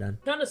get done.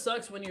 Kind of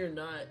sucks when you're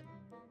not.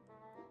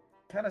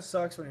 Kind of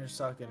sucks when you're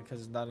sucking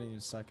because it's not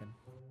even sucking.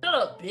 Shut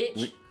up,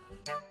 bitch.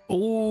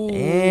 Ooh.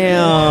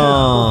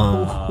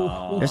 Damn.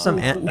 There's some.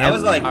 There's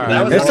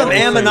some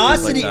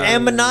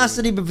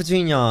aminosity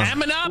between y'all.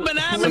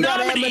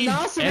 Aminosity.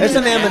 There's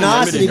some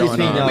aminosity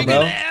between y'all, We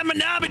bro. got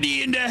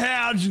aminosity in the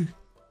house.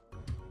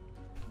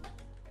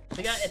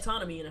 I got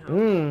autonomy in the house.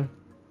 Mm.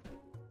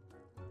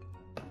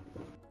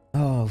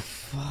 Oh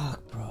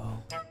fuck, bro.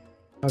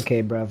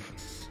 Okay, bruv.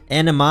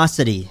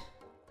 Animosity.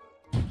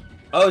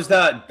 Oh, is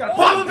that?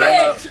 Oh,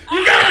 bitch!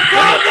 You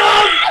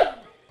got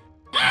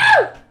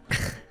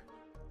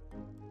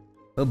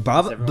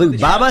Blue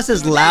Babas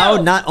is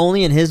loud not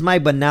only in his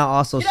mic but now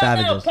also Get out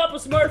now,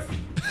 Savage's. Papa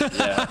Smurf.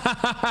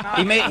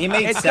 Yeah. He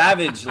made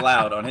Savage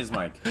loud on his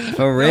mic.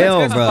 For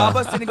real, bro.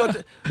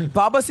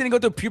 Babas didn't go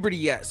through puberty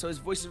yet, so his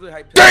voice is really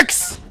high pitched.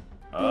 Dicks!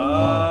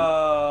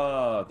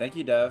 Oh, thank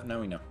you, Dev.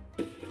 Now we know.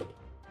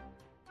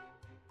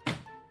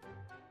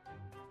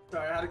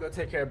 Sorry, I had to go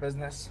take care of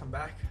business. I'm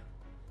back.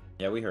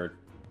 Yeah, we heard.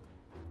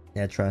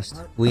 Yeah, trust.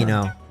 We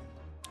know.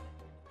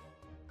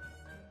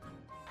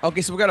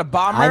 Okay, so we got a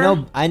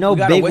bomber. I know we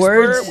got a big whisper,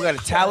 words. We got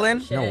a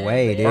Talon. No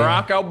way, dude.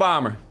 Barack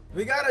Obama.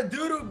 We got a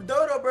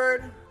dodo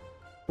bird.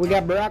 We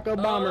got Barack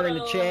Obama in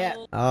the chat.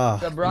 Oh,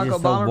 Is that Barack you're so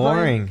Obama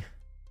boring.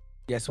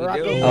 Yes, we Barack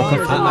do.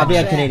 Obama. I'll be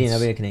a Canadian. I'll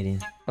be a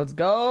Canadian. Let's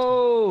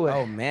go.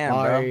 Oh man,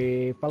 bro.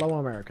 Sorry, fellow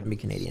American. I'll be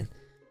Canadian.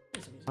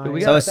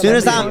 We So got as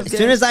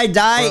soon as I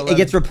die, Or it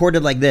gets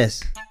reported like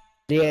this.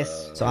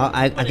 Yes. So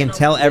I can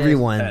tell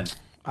everyone.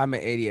 I'm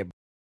an idiot.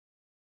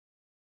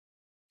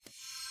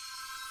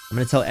 I'm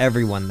gonna tell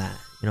everyone that.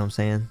 You know what I'm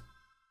saying?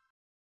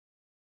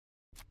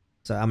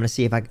 So I'm gonna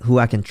see if who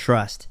I can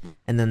trust,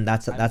 and then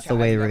that's the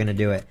way we're gonna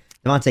do it.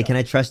 Devontae, can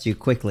I trust you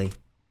quickly?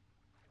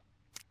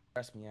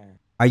 Trust me, yeah.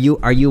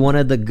 Are you one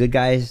of the good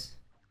guys?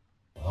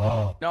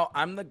 No,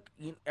 I'm the.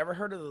 You ever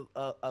heard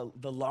of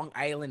the Long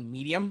Island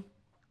Medium?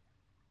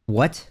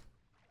 What?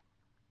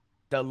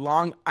 The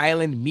Long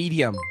Island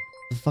Medium.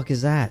 The fuck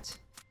is that?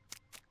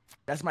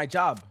 That's my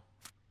job.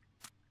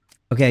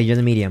 Okay, you're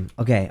the medium.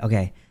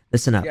 Okay.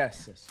 Listen up.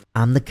 Yes.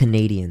 I'm the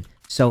Canadian.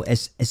 So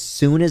as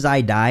soon as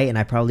I die, and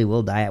I probably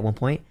will die at one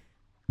point,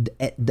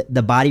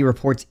 the body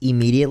reports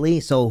immediately.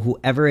 So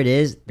whoever it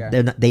is,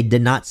 they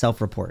did not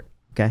self-report.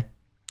 Okay.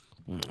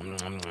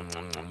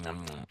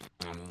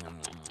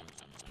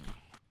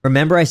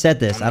 Remember, I said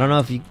this. I don't know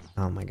if you.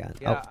 Oh my god.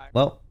 Yeah,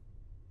 well.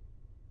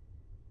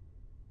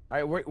 All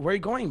right, where are you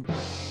going?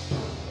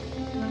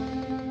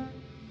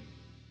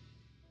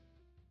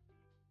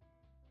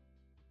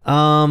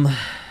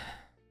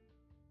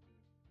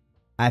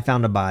 I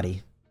found a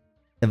body.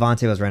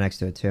 Devontae was right next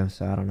to it too,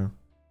 so I don't know.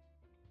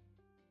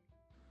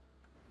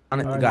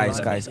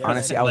 Guys,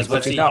 honestly, I was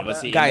Was he- no,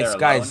 was he in guys,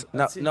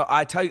 there no.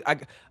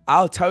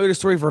 I'll tell you the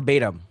story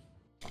verbatim.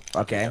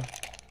 Okay.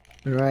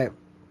 All right.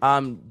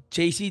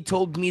 JC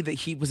told me that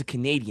he was a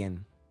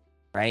Canadian,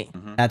 right?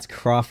 That's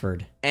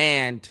Crawford.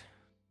 And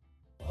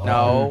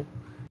no,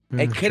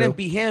 it couldn't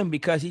be him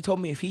because he told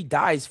me if he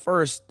dies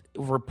first,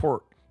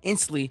 report.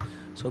 instantly.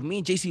 So me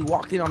and JC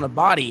walked in on the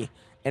body,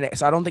 and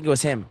so I don't think it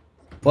was him.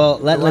 Well,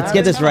 let's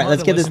get this right.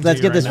 Let's get this right. Let's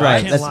get this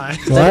right.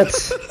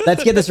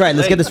 Let's get this right.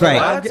 Let's get this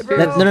right.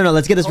 No.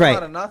 Let's get this right.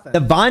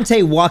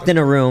 Devontae walked in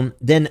a room.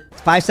 Then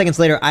 5 seconds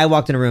later, I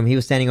walked in a room. He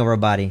was standing over a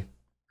body.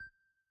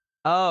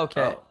 Oh,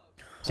 okay.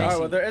 All right,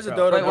 well, there is a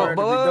dodo bird.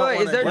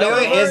 Wait, is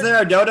there is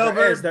there a dodo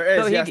bird? There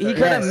is. So yes, he there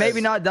could have is.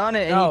 maybe not done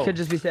it, and he could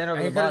just be standing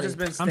over He the could have body. just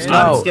been I'm standing.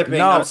 I'm Skip.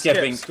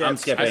 skipping. I'm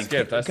skipping. I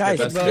skipped. Guys,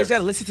 you guys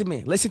gotta listen to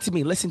me. Listen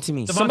to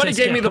me. Somebody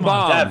gave me the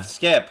bomb. Dev,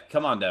 skip.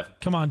 Come on, Dev.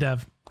 Come on,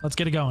 Dev. Let's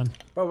get it going.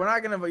 Bro, you're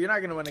not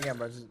gonna win again,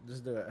 bro.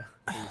 Just do it.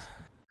 Please.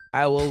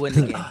 I will win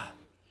again.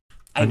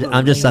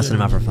 I'm just sussing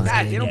him out for fun.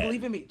 Chat, they don't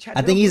believe in me. Chat,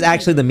 I think he's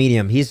actually the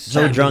medium. He's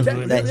so drunk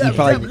that he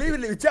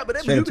probably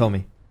straight up told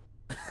me.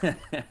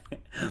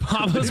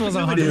 Thomas was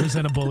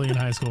 100% a bully in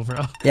high school, bro.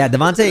 Yeah,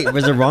 Devontae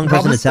was the wrong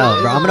person to tell,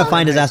 bro. I'm gonna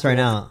find his ass right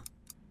now.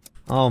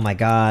 Oh my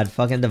god,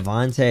 fucking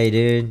Devontae,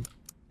 dude.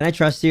 Can I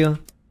trust you? What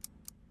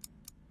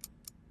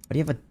do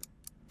you have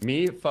a...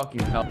 Me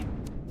fucking hell.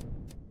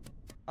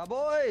 My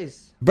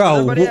boys.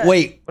 Bro,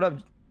 wait. What up?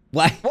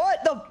 What?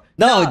 What the?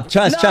 No,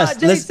 trust.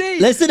 JC.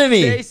 Listen to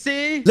me.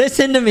 JC.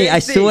 Listen to me. I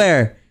JC.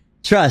 swear.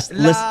 Trust.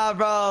 Nah,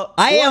 bro.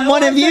 I am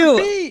one of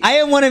you. I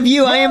am one of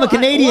you. I am a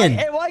Canadian.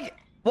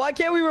 Why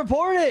can't we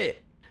report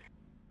it?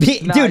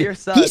 Dude,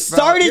 he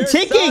started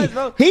ticking.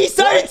 He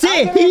started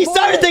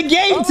the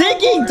game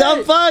ticking,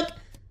 dumb fuck.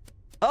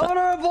 I want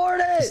to report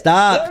it.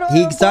 Stop.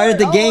 He started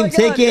the game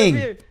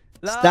ticking.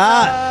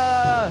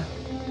 Stop.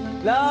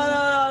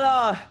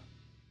 No.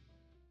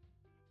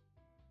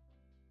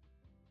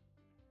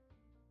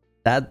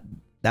 That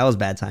was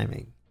bad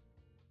timing.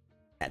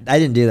 I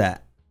didn't do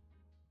that.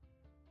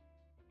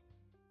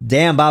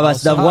 Damn, Baba.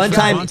 The one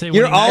time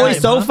you're always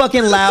so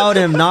fucking loud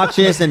and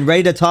obnoxious and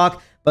ready to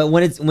talk, but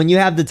when you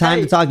have the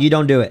time to talk, you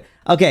don't do it.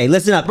 Okay,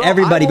 listen up,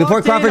 everybody.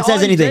 Before Crawford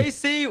says anything,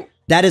 JC,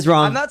 that is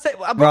wrong. I'm not saying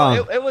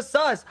wrong. It was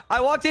sus.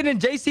 I walked in and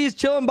JC is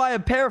chilling by a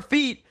pair of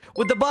feet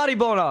with the body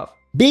blown off.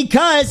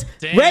 Because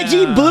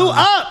Reggie blew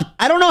up.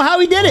 I don't know how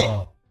he did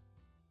it.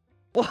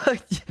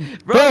 What?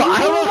 Bro, I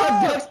don't know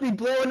how ducks be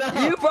blowing up.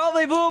 You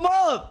probably blew him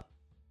up.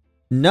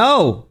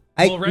 No,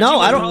 Reggie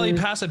I don't. Probably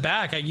pass it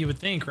back. You would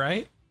think,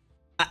 right?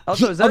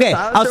 Okay,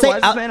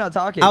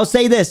 I'll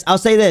say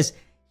this.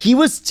 He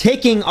was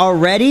ticking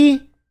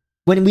already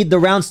when the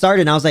round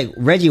started. And I was like,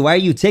 Reggie, why are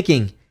you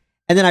ticking?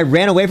 And then I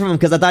ran away from him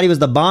because I thought he was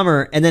the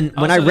bomber. And then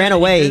when I ran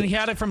away, he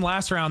had it from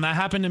last round. That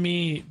happened to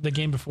me the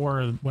game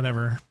before, or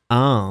whatever.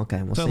 Oh,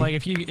 okay. So like,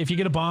 if you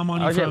get a bomb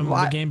on you from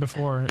the game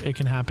before, it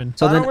can happen.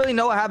 So I don't really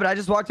know what happened. I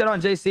just walked in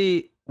on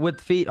JC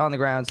with feet on the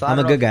ground. So I'm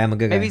a good guy.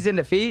 Maybe he's in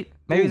defeat.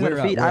 Maybe he's in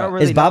defeat. I don't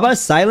really know. Is Baba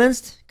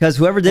silenced? Because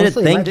whoever did it,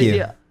 thank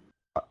you.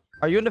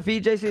 Are you in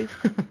defeat, JC?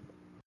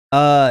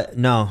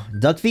 No.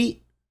 Duck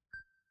feet?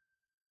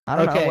 I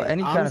don't know.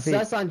 Any kind of feet. I'm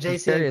sus on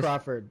JC and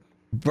Crawford.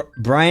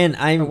 Brian,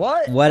 I'm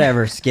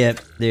whatever. Skip,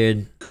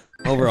 dude.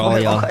 Overall,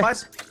 y'all.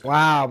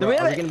 Wow, bro.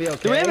 Are we gonna be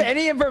okay? Do we have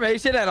any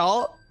information at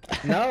all?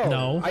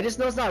 No. I just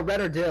know it's not red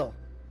or dill.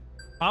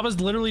 Baba's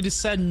literally just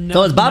said no.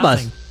 So it's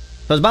Baba's. Nothing.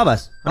 So it's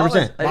Baba's.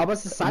 100%.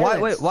 Baba's is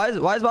silent. Why is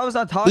Baba's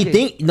not talking?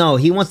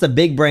 He wants to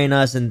big brain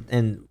us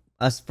and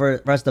us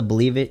for us to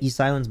believe it. He's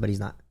silenced, but he's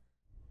not.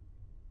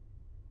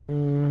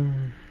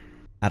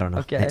 I don't know.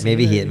 Okay.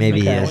 Maybe he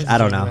is. I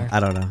don't know. He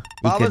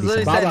Baba's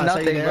literally said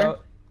nothing, there? bro.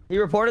 He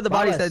reported the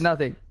body, said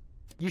nothing.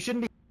 You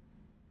shouldn't be.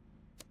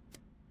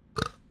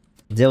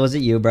 Dill, was it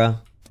you, bro?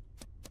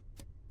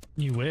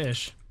 You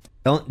wish.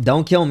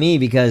 Don't kill me,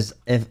 because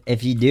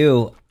if you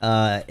do,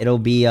 it'll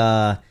be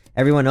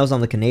everyone knows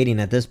I'm the Canadian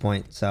at this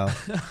point. So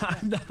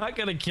I'm not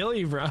gonna kill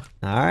you, bro. all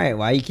right,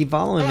 why you keep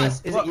following me?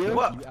 Is it you?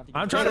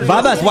 I'm trying to.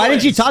 Babas, why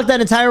didn't you talk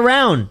that entire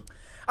round?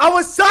 I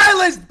was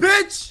silenced,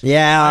 bitch.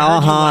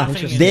 Yeah,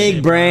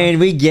 big brain,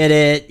 we get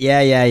it.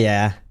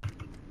 Yeah.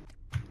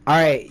 All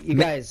right, you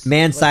guys.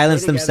 Man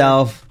silenced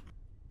himself.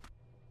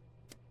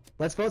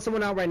 Let's vote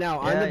someone out right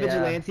now. I'm the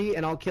vigilante,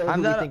 and I'll kill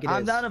who we think it is.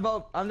 I'm down to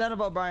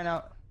vote Brian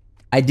out.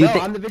 I do.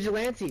 I'm the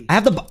vigilante. I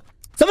have the.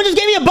 Someone just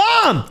gave me a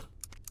bomb.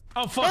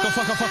 Oh fuck! Oh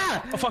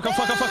fuck!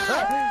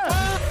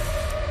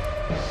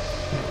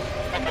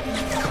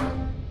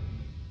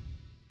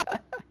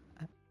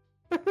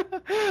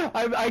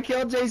 I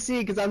killed JC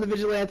because I'm the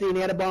vigilante and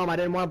he had a bomb. I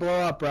didn't want to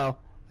blow up, bro.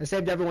 I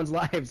saved everyone's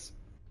lives.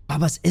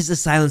 Babas is the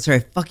silencer. I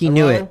fucking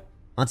knew it.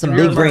 On some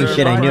big brain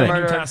shit, I knew it.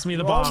 You passed me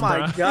the bomb, oh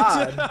my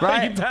god.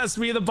 Brian, you passed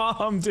me the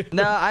bomb, dude.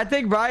 No, I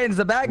think Brian's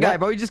the bad guy,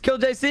 bro. He just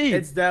killed JC.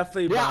 It's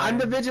definitely Brian. Yeah, I'm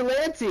the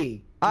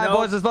vigilante. All right,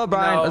 boys, let's vote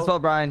Brian. Let's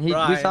vote Brian. We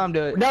saw him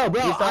do it. No,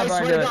 bro, I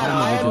swear to God,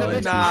 I am the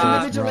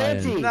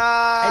vigilante.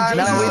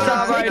 No, we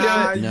saw Brian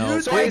do it. No,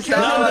 we saw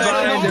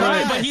Brian do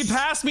it. But he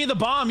passed me the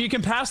bomb. You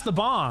can pass the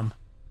bomb.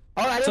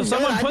 Oh, so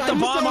someone put the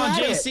bomb on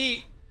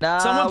JC. Nah,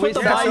 someone put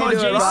the bomb on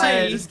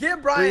JC. Just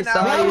get Brian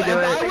out. Bro, if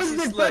I was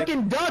the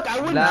fucking duck,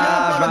 I wouldn't kill in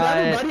front of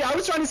everybody. I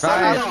was trying to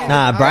save y'all.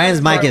 Nah,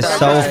 Brian's mic is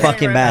so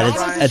fucking bad.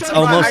 It's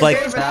almost like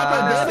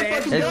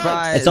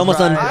it's almost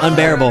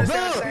unbearable. You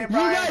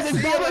guys,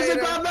 it's Babas and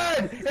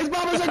Crawford. It's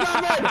Babas and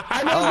Crawford.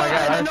 I know Oh my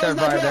god, I turned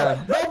Brian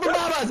down. Both of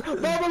Babas.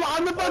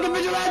 I'm the fucking fucking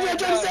vigilante. I'm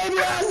trying to save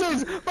your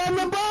asses from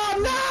the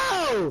bomb.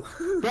 No,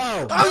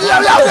 bro.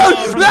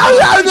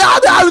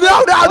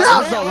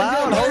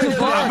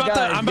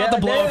 I'm about to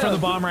blow up for the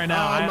bomb right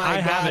now. I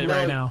have it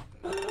right now.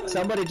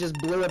 Somebody just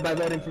blew it by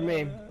voting for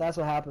me. That's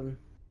what happened.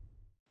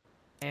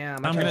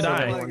 Damn, I'm gonna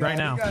die right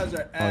now. I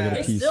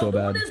gotta pee so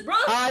bad.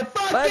 I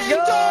fucking Let's go!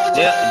 told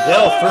you.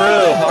 Dill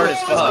through hard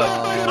as fuck.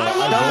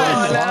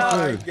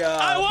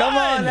 Come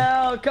on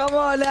now. Come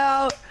on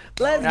now.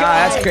 Let's go.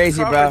 That's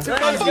crazy, bro.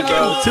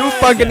 Too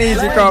fucking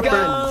easy,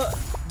 Crawford.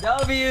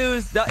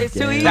 W's. It's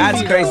too easy.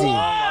 That's crazy.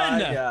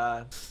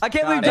 I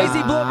can't believe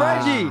JC blew up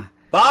Reggie.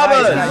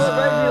 Babas!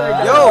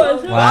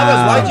 Yo, Babas,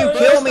 why'd you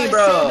kill me,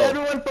 bro?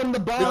 Everyone from the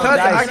bomb. Because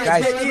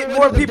I eat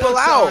more people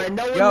out.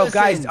 Yo,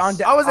 guys, I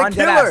was a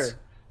killer.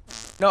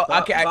 No,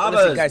 okay, Babas,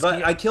 listen, guys.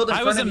 but I killed in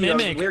front of you.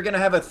 We were gonna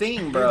have a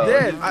thing, bro.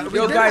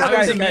 Yo,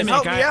 guys,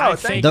 help me out.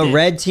 The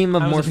red team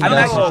of Morphin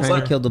Ducks are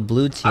trying to kill the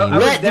blue team. I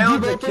was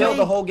down to kill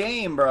the whole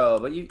game, bro.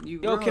 But you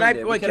Yo,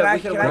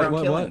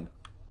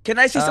 can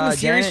I say something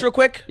serious Janet, real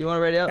quick? You want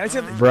to ready up? Can I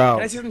say, Bro.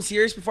 Can I say something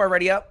serious before I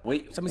ready up?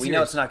 We Something know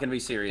serious. it's not gonna be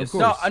serious.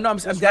 No, I'm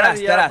dead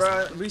ass.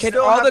 Can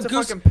all the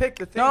Goose?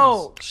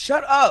 No,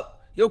 shut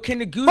up. Yo, can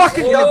the Goose?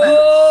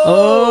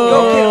 Oh.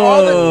 Yo, can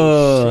all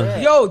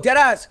the? Yo, dead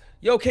ass.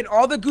 Yo, can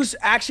all the Goose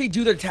actually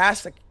do their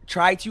tasks? Like,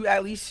 try to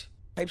at least.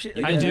 Type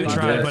shit. I do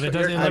try, but it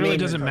really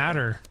doesn't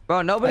matter.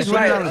 Bro, nobody's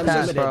running on the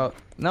task, bro.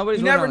 Nobody's.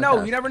 You never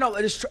know. You never know.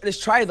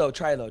 Just try though.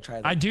 Try though.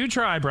 I do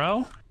try,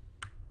 bro.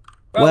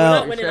 Bro, Well- we're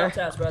not winning our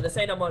task, bro. This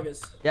ain't Among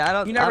Us. Yeah, I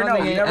don't. You never know.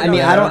 You never I mean,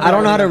 know. I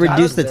don't know how to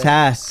reduce the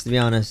tasks, to be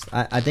honest.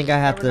 I think I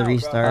have to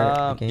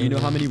restart. the Do you know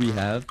game. how many we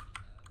have?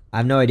 I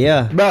have no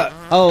idea. But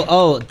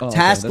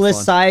Task that's list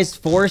fine. size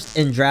forced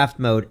in draft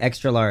mode,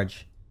 extra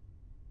large.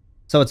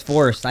 So it's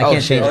forced. I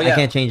can't change it. I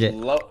can't change it.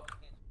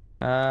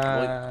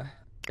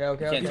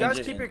 Okay. You guys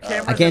keep your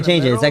cameras I can't in the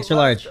change it. It's middle extra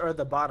left large. or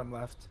the bottom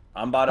left.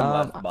 I'm bottom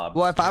left, Bob.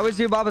 Well, if I was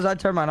you, Bobbas, I'd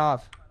turn mine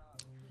off.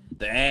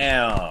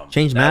 Damn.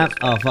 Change map.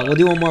 Oh fuck. We'll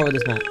do one more with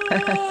this one.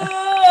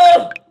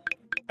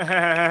 You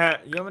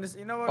want me to?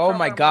 You know what? Oh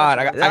my God,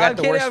 I got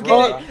the worst. I'm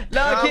kidding.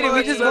 No, I'm kidding.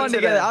 We just won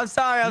together. I'm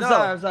sorry. I'm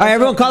sorry. All right,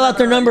 everyone, call out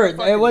their number.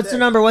 Hey, what's your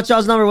number? What's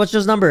y'all's number? What's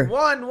y'all's number?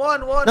 One.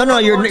 No,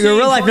 your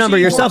real life number.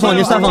 Your cell phone.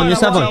 Your cell phone. Your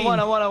cell phone. I'm one.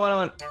 All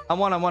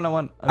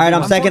right,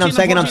 I'm second. I'm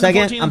second. I'm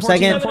second. I'm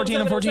second.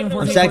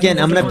 I'm second.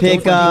 I'm gonna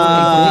pick.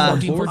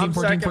 Fuck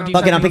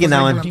it. I'm picking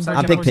that one.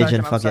 I'll pick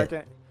pigeon. Fuck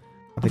it.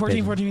 I'll pick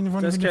pigeon.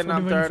 Just kidding.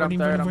 I'm third.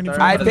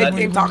 I picked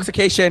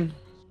intoxication.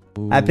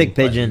 I picked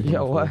pigeon.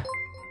 Yo, what?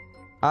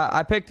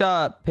 I picked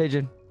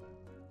pigeon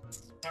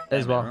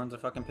as well. Everyone's a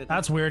fucking pigeon.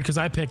 That's weird because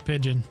I picked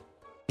pigeon.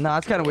 No,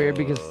 that's kind of weird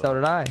because so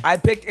did I. I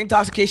picked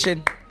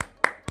intoxication.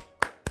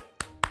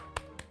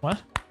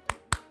 What?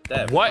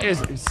 What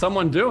is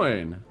someone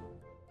doing?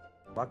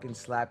 Fucking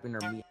slapping her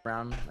meat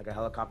around like a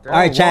helicopter. All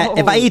right, chat.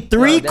 If I eat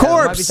 3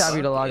 corpse, Might be time for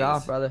you to log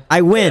off, brother.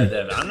 I win.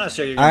 I'm not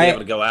sure you're All gonna right. be able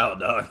to go out,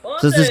 dog.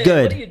 So this is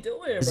good. What are you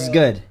doing, This is bro?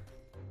 good.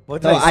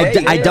 What No,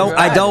 I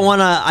don't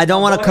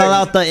wanna call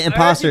out the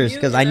imposters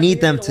because I need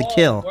them to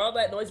kill.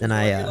 Then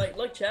I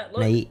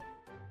eat.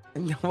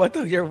 What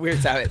the? You're weird,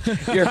 Savage.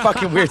 You're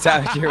fucking weird,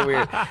 Savage. You're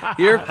weird.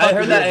 You're fucking I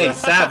heard that. Hey,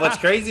 weird, bro. Sav, what's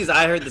crazy is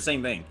I heard the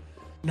same thing.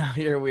 No,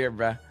 you're weird,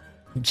 bro.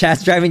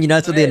 Chat's driving you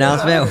nuts with the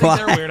announcement. I Why?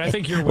 think they're weird. I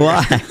think you're weird.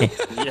 Why?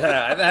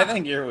 Yeah, I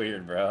think you're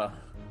weird, bro.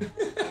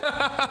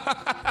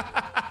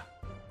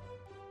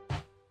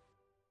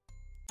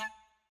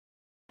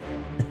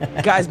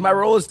 Guys, my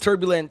role is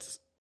turbulence.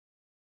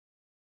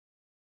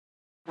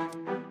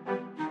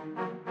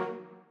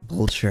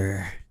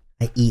 Vulture.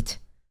 I eat.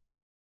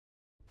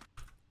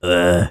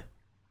 I'm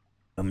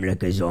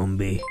like a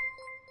zombie.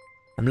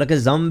 I'm like a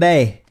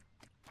zombie.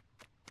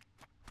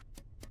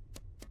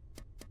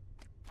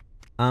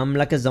 I'm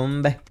like a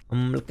zombie.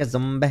 I'm like a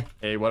zombie.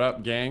 Hey, what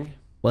up, gang?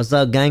 What's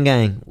up,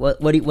 gang?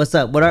 What's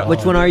up?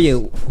 Which one are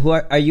you? Who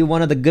are you?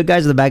 One of the good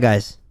guys or the bad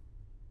guys?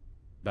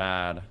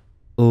 Bad.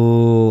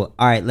 Ooh. All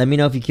right. Let me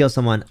know if you kill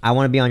someone. I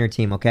want to be on your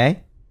team.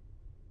 Okay?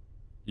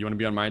 You want to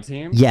be on my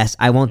team? Yes.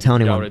 I won't tell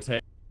You got anyone. what it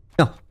takes?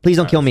 No. Please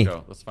don't Alright, kill me. let's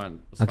go. Let's find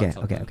Okay.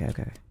 something.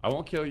 Okay. I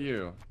won't kill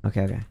you.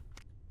 Okay.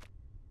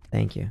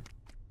 Thank you.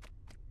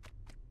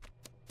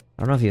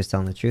 I don't know if he was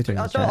telling the truth or I'll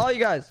not. show all you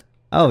guys.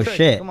 Oh Trick.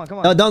 shit! Come on.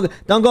 No,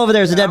 don't go over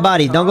there. There's a dead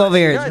body. Don't go over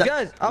here.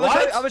 Guys, I'm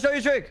gonna show you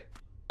a trick.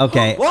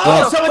 Okay. Whoa!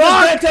 well- Someone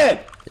just vented!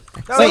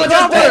 Wait,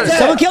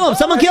 someone kill him!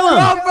 Someone kill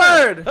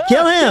him!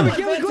 Kill him!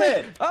 Kill me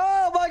quick!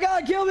 Oh my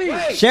God, kill me!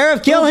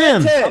 Sheriff, kill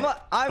him!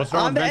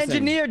 I'm the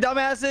engineer,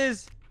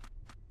 dumbasses.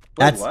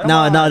 That's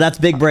no, that's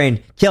big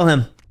brain. Kill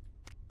him.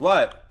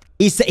 What?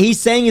 He's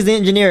saying he's the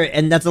engineer,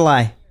 and that's a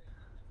lie.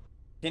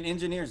 Can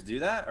engineers do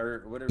that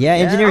or whatever? Yeah,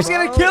 engineers.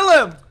 I'm gonna kill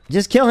him.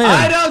 Just kill him.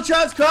 I don't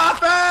trust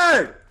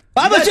Crawford.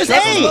 Baba just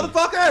ate.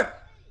 Motherfucker.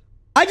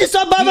 I just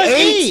saw Baba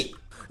He eat.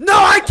 No,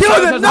 I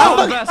killed him. No,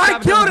 I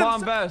killed him.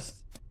 Bomb vest.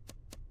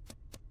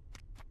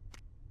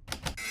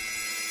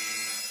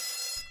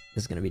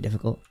 This is gonna be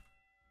difficult.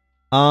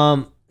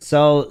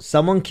 So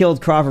someone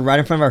killed Crawford right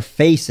in front of our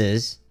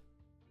faces,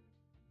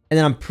 and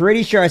then I'm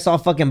pretty sure I saw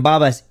fucking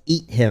Babas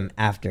eat him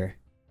after.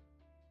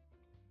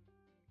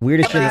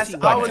 Weirdest shit.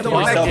 I was the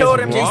one that killed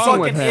him. You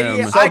fucking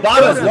idiot. So I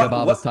killed him.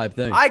 Bob's type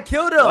thing. I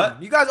killed him.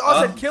 What? You guys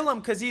all said kill him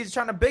because he's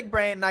trying to big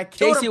brain, and I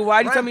killed him. JC,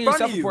 why did you right tell me in you're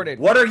front of you. self-reported?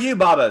 What are you,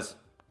 Babas?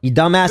 You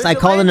dumbass! I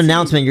called an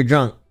announcement. You're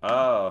drunk.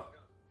 Oh.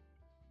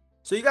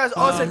 So you guys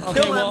all said kill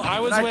Okay, him. well, I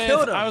was and I killed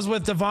with him. I was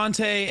with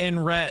Devontae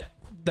and Rhett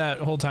that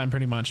whole time,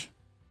 pretty much.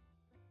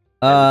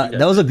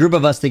 There was a group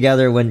of us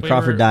together when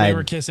Crawford died. We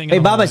were kissing. Hey,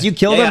 in the Babas, hallway. you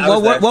killed Yeah, him. I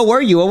was there. What were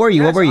you? What were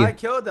you? What were you? I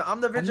killed him.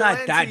 I'm the I'm vigilante.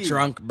 not that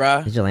drunk,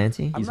 bruh.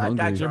 Vigilante. I'm not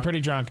that You're drunk.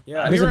 pretty drunk.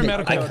 Yeah, we were in I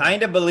medical. I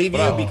kind of believe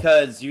you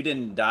because you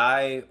didn't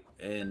die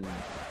in.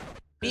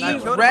 And I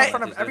killed him in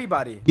front of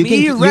everybody.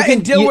 Rhett,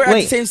 and Dill were at the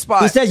wait, same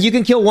spot. He says you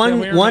can kill one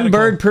we were one medical.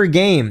 bird per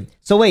game.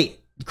 So wait,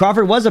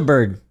 Crawford was a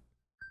bird,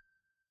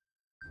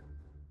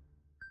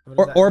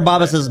 or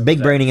Babas is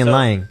big braining and So-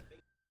 lying.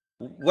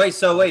 Wait,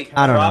 so wait.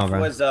 I don't know, Croft bro.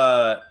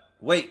 was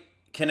wait,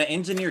 can an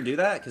engineer do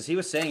that? Because he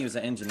was saying he was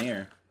an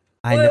engineer.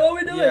 I Wait, know. what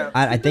are we doing? Yeah.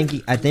 I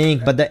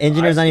think, but the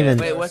engineer's not even.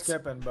 Wait, We're what's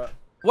skipping, but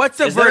what's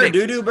the Is there a verdict?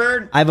 doo-doo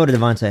bird? I voted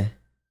Devontae.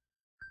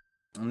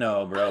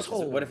 No, bro.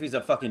 'Cause what if he's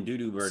a fucking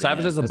doo-doo bird? Savage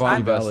again? is a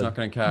bomb vest. valid. Not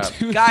gonna cap.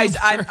 Guys,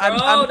 I'm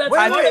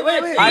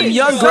wait. I'm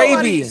young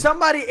gravy.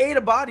 Somebody ate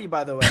a body,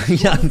 by the way.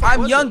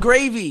 I'm young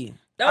gravy.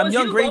 That I'm was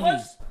young you, gravy.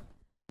 Babas?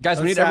 Guys,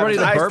 we need Savage. everybody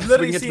to I burp so we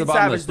literally can get to the seen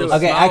bottom of Savage this. do it. Those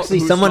Okay, smell actually,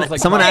 who someone smells like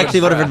someone fire. actually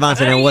voted for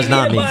Devontae, and it was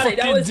not me.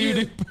 That was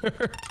you.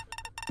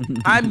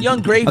 I'm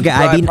young gravy. Okay, bro,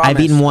 I I've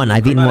eaten promise. one.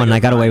 I've eaten one. And I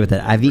got away with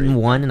it. I've eaten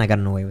one, and I got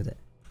away with it.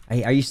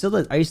 Are you still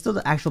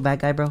the actual bad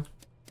guy, bro?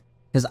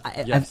 Because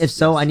if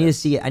so, I need to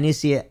see it. I need to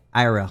see it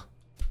IRL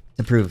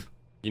to prove.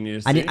 You need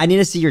to see? I need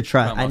to see your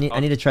trust. Come on, I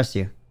need to trust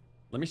you.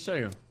 Let me show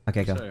you.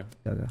 Okay, go. Show you.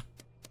 Go.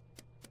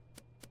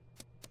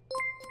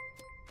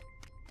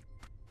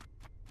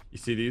 You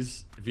see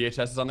these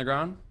VHSs on the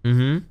ground?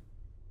 Mm-hmm.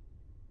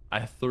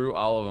 I threw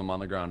all of them on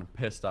the ground,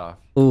 pissed off.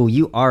 Ooh,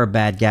 you are a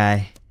bad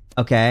guy.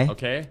 Okay.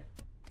 Okay.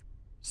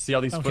 See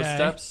all these Okay.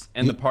 footsteps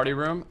in the party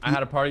room? I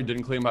had a party,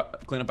 didn't clean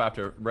up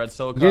after. Red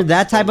silica. You're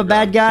that type of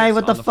bad guy?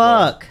 What the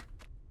fuck?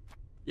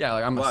 Yeah,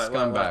 like I'm a What?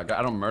 scumbag.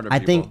 I don't murder I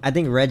people.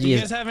 think Do Reggie you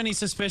is. guys have any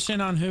suspicion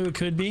on who it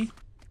could be?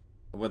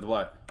 With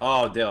what?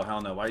 Oh, Dale,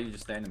 hell no. Why are you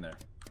just standing there?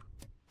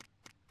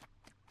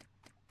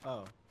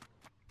 Oh.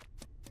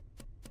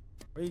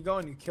 Where you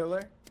going, you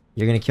killer?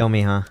 You're gonna kill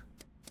me, huh?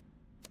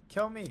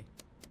 Kill me.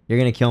 You're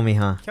gonna kill me,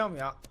 huh? Kill me.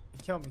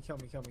 Kill me.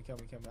 I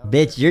don't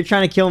Bitch, care. you're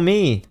trying to kill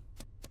me.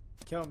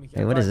 Kill me.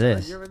 Hey, what is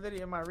this? You're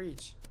literally in my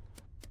reach.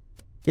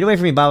 Get away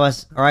from me,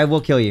 Babas, or I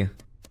will kill you.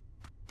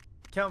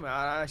 Kill me.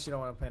 I actually don't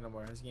want to play no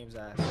more. This game's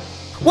ass.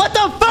 What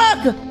the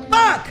fuck?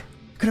 Fuck!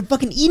 Could have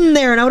fucking eaten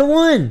there, and I would have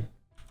won.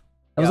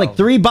 That was like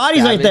 3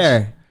 bodies right Savage.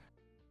 there.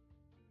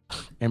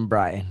 And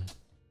Brian.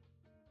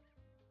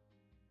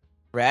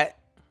 Rhett.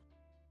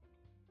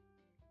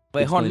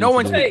 Wait, hold on. No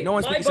one Explain speak. No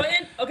one my speak. Except,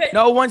 button? Okay.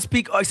 no one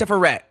speak except for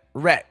Rhett.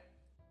 Rhett.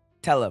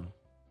 Tell him.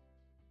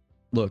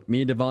 Look,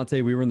 me and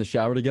Devontae, we were in the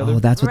shower together. Oh,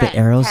 that's what the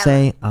arrows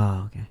say?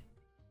 Oh, okay.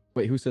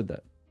 Wait, who said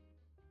that?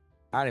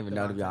 I don't even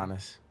know, to be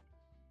honest.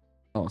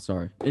 Oh,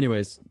 sorry.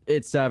 Anyways,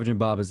 it's Savage and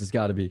Babas. It's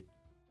got to be.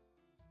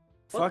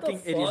 What Fucking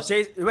the idiots.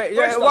 fuck? Wait,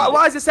 First why, off-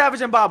 why is it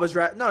Savage and Baba's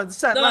right? No, it's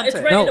not. No, let him it's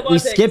say it. Ray No, Devontae, we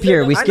skip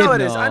here. We I skip. know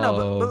it is. I know.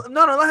 No. But,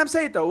 no, let him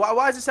say it though.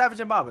 Why is it Savage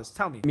and Baba's?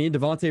 Tell me. Me and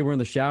Devontae were in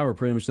the shower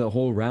pretty much the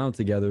whole round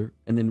together.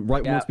 And then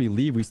right once we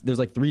leave, there's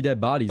like 3 dead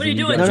bodies. What are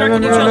you and doing? No, guys- no,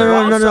 no, no,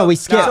 no, no, no, no. We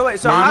skip. So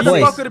wait, so how the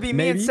Boys. fuck could it be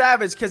me and Maybe.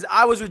 Savage? Because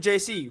I was with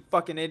JC. You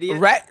fucking idiot.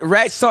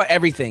 Rhett saw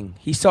everything.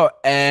 He saw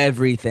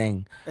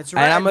everything. It's And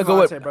Rhett I'm and gonna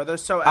go with. Devontae, bro. They're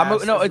so I'm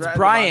ass. no, it's Rhett and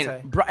Brian.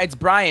 Devontae. It's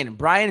Brian.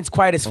 Brian is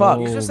quiet as fuck.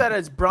 You Oh. just said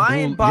it's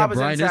Brian, Well, yeah, Babas,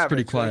 Brian and is Savage.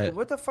 pretty Like, quiet.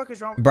 what the fuck is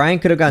wrong? Brian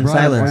could have gotten Brian,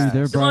 are you silenced.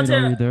 there, Brian?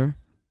 Are you Devontae- there?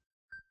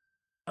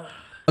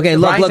 Okay,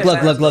 look, Brian's look, look,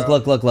 ass, look, look, bro.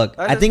 look, look, look.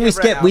 Let's I think we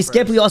just get Red skip. out We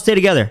skip. first. We all stay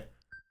together.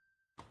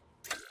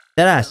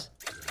 Dead ass.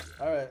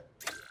 All right.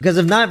 Because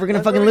if not, we're gonna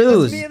Let's fucking go,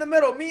 lose. Me in the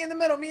middle. Me in the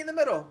middle. Me in the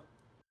middle.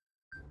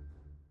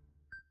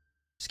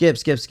 Skip,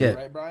 skip, skip.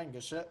 Right, Brian.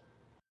 Good shit.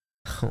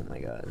 Oh my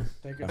god.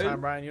 Take your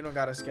time, Brian. You don't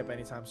gotta skip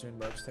anytime soon,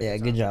 bro. Just take Yeah, your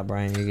good time. job,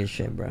 Brian. You're good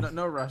shit, bro.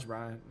 No rush,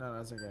 Brian. No,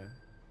 that's okay.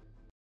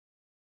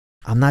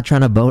 I'm not trying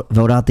to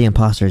vote out the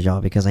imposters,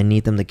 y'all, because I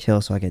need them to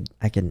kill so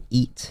I can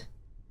eat.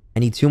 I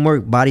need 2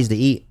 more bodies to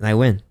eat, and I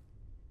win.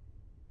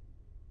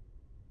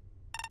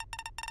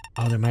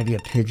 Oh, there might be a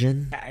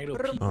pigeon.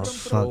 Oh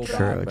fuck,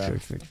 true.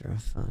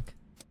 Fuck.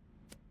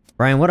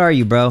 Brian, what are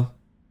you, bro?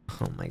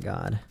 Oh my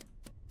god.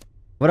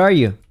 What are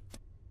you?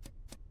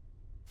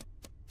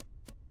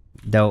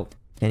 Dope.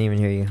 Can't even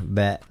hear you.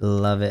 Bet.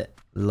 Love it.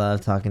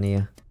 Love talking to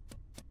you.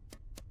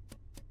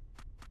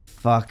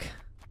 Fuck.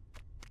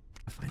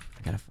 Fine.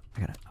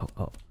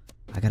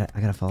 I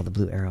gotta follow the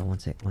blue arrow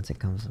once it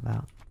comes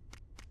about.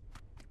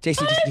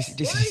 JC, What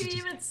JC, are you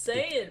even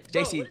saying?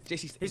 Bro, JC, what-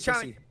 JC, He's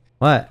trying.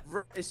 What?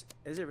 Is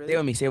it really? Stay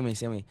with me, stay with me,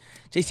 stay with me.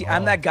 JC,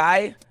 I'm that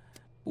guy.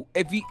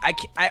 If you,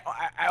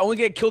 I only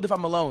get killed if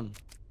I'm alone.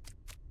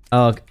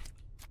 Oh. Okay.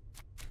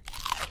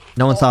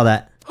 No one saw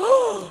that.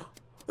 No!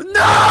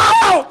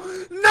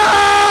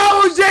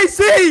 No! JC!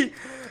 It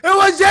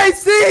was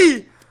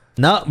JC!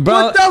 No, bro.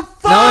 What the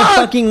fuck? No, it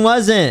fucking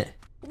wasn't.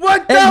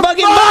 What It's the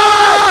fucking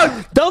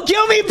fuck? Don't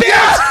kill me,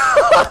 bitch!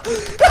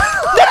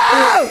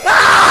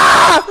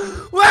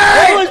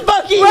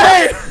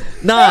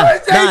 Nah.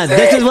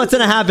 This is what's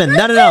gonna happen.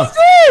 No.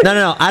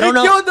 I don't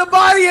know. He killed the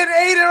body and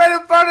ate it right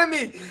in front of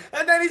me,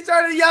 and then he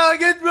started yelling,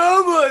 "It's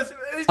Robos!"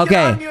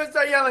 Okay.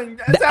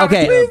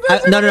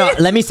 No.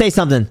 Let me say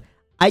something.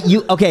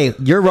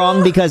 You're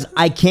wrong because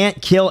I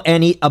can't kill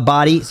a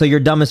body, so you're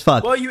dumb as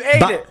fuck. Well, you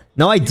ate it.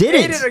 No, I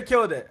didn't. You ate it or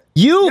killed it.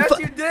 Yes,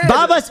 you did.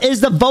 Babas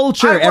is the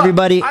vulture,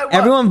 everybody.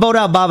 Everyone vote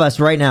out Babas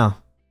right now.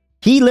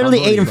 He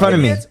literally ate in front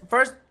of me.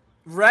 First,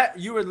 Rhett,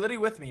 you were literally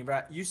with me,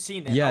 Rhett. You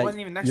seen it. Yeah, I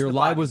wasn't even next your to the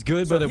lie body. was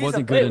good, So but it he's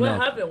wasn't a- good Wait,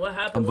 enough. what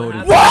happened? I'm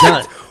voting.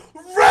 What?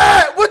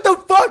 Rhett, what the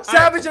fuck,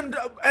 Savage and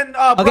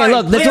Okay, Brian,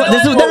 look. This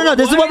is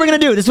what we're gonna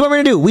do. This is what we're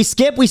gonna do. We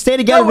skip. We stay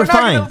together. No, we're we're not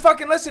fine. gonna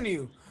fucking listen to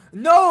you.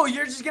 No,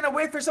 you're just gonna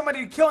wait for somebody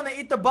to kill and they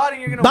eat the body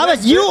and you're gonna Babas,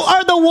 win, you bitch.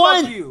 are the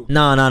one. Fuck you.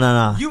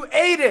 No. You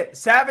ate it,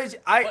 Savage.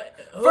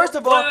 First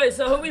of all, Wait,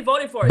 so who are we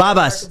voting for?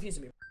 Babas.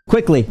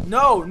 Quickly.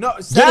 No, Get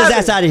his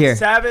ass out of here.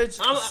 Savage.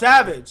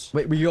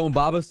 Wait, were you going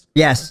Babas?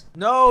 Yes.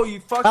 No, you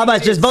fucking. Babas,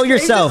 idiot. just vote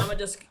yourself.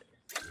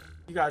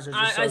 You guys are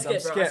just I so dumb.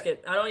 skip, bro. I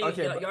skip. I don't even.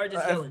 Okay, You're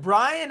just if yelling.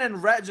 Brian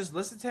and Rhett just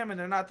listen to him and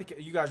they're not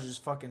you guys are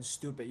just fucking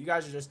stupid. You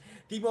guys are just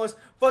the most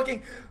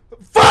fucking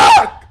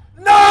fuck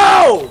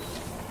no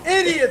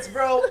idiots,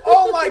 bro.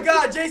 Oh my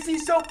god,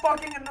 JC's so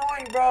fucking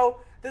annoying, bro.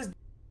 This.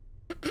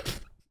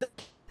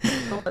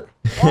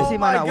 JC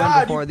might not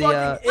win before the.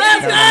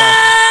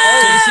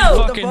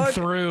 JC fucking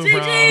threw,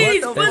 bro.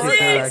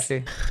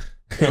 Actually.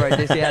 You're right,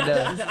 JC had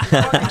to.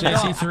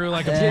 JC threw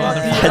like a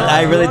motherfucker.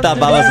 I really thought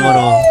Babas was one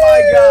of them. Oh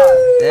my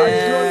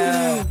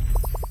god.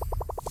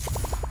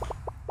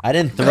 I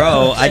didn't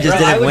throw. I just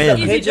didn't win.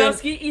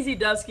 Easy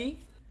Dusky.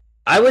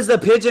 I was the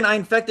pigeon. I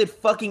infected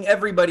fucking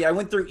everybody. I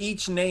went through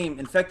each name,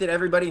 infected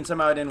everybody, and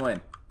somehow I didn't win.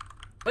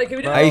 Wait, can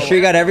we do Are you sure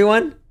you got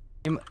everyone?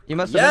 You must have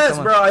missed Yes,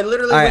 someone. bro. I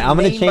literally. All right, went I'm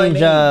gonna name by change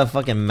name.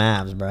 fucking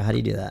maps, bro. How do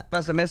you do that?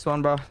 Must have missed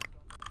one, bro.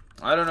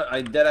 I don't know.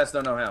 I deadass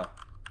don't know how.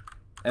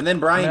 And then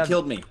Brian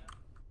killed me.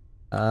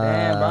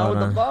 Damn, bro, what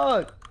the hold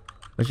on. fuck?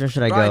 Which one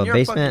should I Brian, go? you're a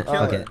Basement?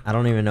 fucking killer. Okay, I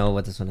don't even know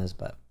what this one is,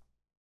 but.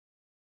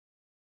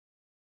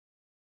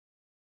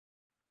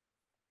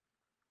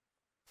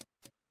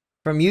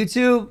 From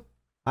YouTube,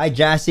 hi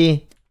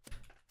Jassy.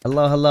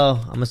 Hello.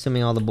 I'm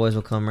assuming all the boys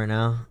will come right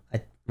now.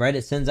 Right?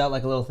 It sends out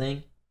like a little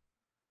thing.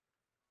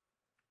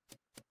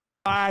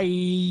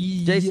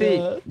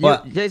 JC,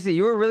 What? JC,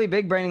 you were really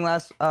big braining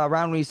last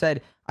round when you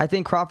said, I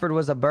think Crawford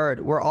was a bird.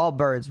 We're all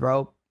birds,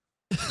 bro.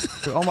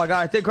 Oh my god,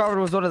 I think Crawford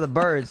was one of the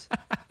birds.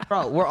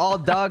 Bro, we're all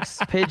ducks,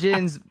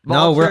 pigeons,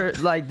 No, vulture,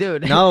 like,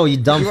 dude. No, you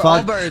dumb We're all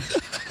fuck. birds.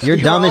 You're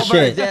dumb as all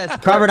birds, shit. yes.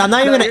 Crawford, I'm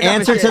not even No, gonna you're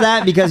dumb as answer to shit.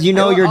 that because you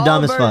know We're you're all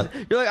dumb as birds.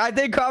 fuck. You're like, I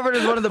think Crawford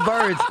is one of the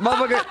birds.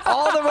 Motherfucker,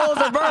 all the roles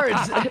are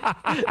birds.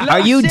 No Are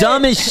you shit.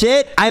 dumb as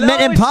shit? I No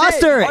meant shit.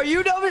 imposter. Are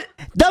you dumb as...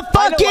 The I know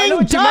fucking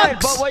what you meant,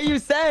 ducks. but what you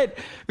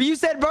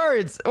said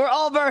birds. We're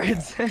all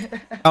birds.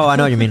 Oh, I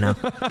know what you mean now.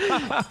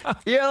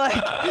 You're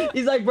like,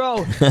 he's like,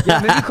 bro, yeah,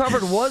 maybe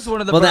Crawford was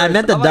one of the Well, birds. then I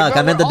meant the I'm duck. like,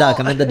 I meant the bro, duck.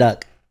 I we're meant the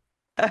duck.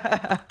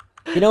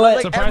 You know all- what?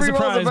 like, Surprise, every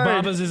role's a surprise. bird.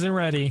 Babas isn't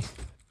ready.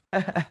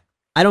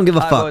 I don't give a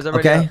Alright, fuck. boys,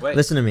 everybody Okay, up. Wait.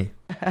 listen to me.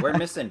 We're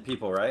missing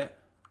people, right?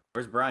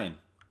 Where's Brian?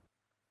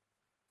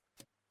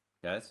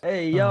 Guys?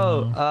 Hey,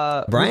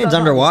 yo, Brian's who's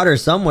on- underwater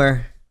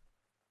somewhere.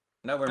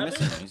 No, we're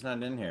missing him. He's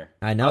not in here.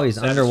 I know Oh, he's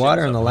Savage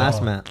underwater shoots in the up.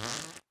 last map.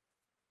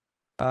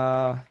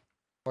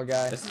 Poor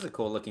guy. This is a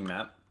cool looking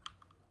map.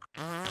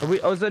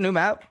 Oh, is it a new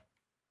map?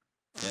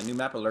 Yeah, new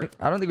map alert.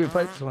 I don't think we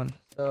played this one.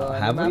 So,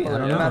 Have new we? map I alert,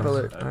 don't new map know.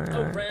 alert.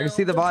 Alright. I can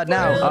see the VOD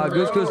now.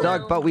 Goose,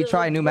 Doug, but we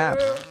try new map.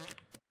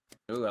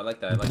 Ooh, I like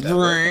that. I like that.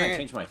 Where can I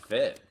change my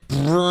fit?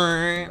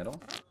 Middle?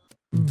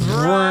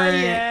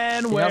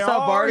 Brian, You know, where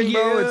stop are barking, you?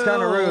 bro. It's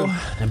kind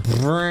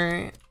of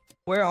rude.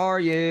 Where are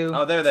you?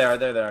 Oh, there they are.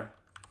 There they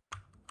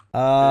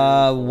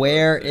are.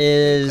 Where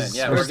is?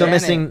 Yeah, we're we're still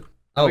Janet. missing.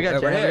 Oh, Oh, we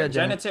got we're- Janet. Here, we got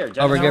Janet's here.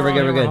 Oh, we're good. We're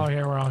good. We're We're good. all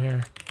here. We're all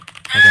here.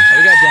 Oh,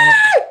 we got Janet.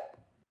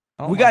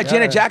 Oh We my got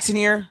Janet God. Jackson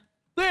here.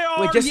 There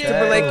are Wait, Justin you.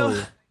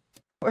 Timberlake.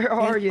 Where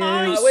are you?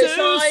 I'm I wish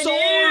so I knew.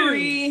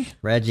 sorry.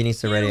 Reggie needs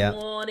to ready You up.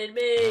 wanted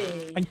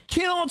me. I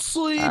cannot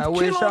sleep. I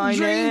wish cannot I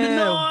dream knew.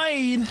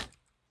 tonight.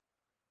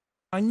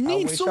 I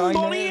need wish I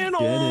somebody knew. and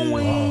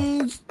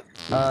always.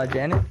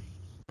 Janet.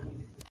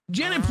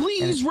 Janet,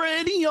 please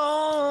ready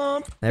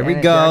up. There we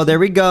Janet go. Jackson. There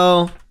we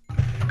go.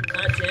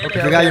 Not Janet.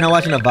 I forgot you're not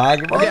watching a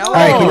VOD. Okay, All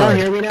right, Can cool. y'all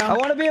hear me now? I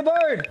want to be a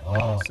bird.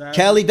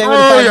 Kelly, thank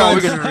you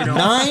for the 5 months.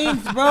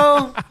 Ninth,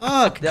 bro.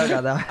 Fuck. They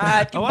got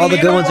that. All the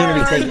good ones are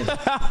gonna be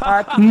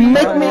taken.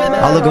 Make me an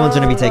All the good ones are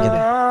gonna be taken.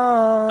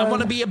 I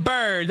want to be a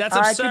bird. That's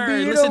I could absurd.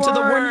 be the Listen to the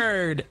one.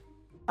 word.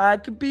 I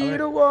could be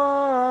the one.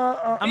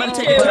 I'm gonna Me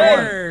take a too.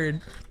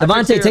 turn.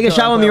 Devontae, take a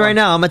shot with me right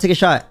now. I'm gonna take a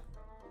shot.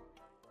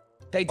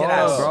 Take that Oh,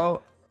 out,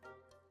 bro.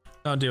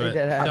 Don't do it. Take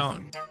that out.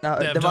 Don't. No,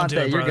 Dev, don't do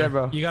Devontae, it, you're brother. good,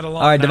 bro. You got a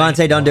long All right, night.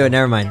 Devontae, don't do it.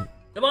 Never mind.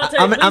 Devontae,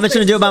 I'm please just gonna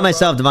fix do it by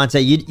yourself, myself,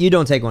 Devontae. You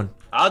don't take one.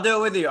 I'll do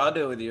it with you. I'll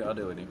do it with you. I'll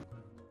do it with you.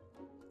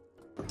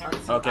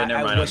 Okay,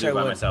 never mind. I'll wish do it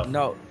by would. myself.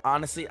 No,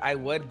 honestly, I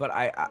would, but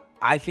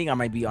I think I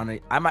might be on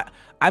it. I'm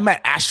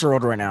at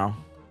asteroid right now.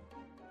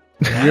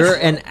 You're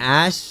an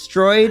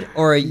asteroid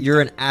or you're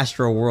an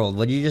astro world?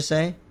 What did you just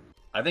say?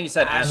 I think you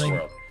said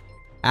Astroworld.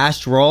 I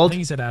Ashworld. think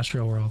he said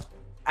Astro World.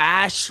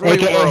 Ash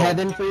AKA World.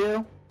 heaven for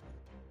you.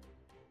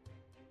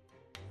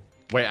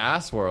 Wait,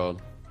 Ass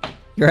World.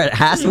 You're at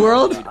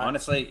Ashworld? Dude,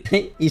 honestly,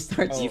 He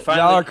starts. you Y'all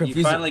are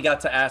finally,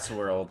 got to Ass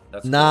World.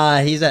 That's Nah,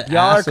 he's at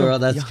Y'all are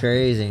Ashworld. That's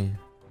crazy.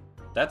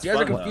 cool. That's You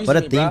guys are fun though. confused. What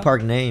a me, theme bro.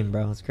 park name,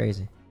 bro. That's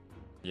crazy.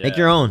 Yeah. Make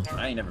your own.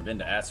 I ain't never been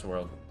to Ass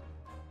World.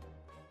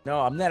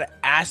 No, I'm not at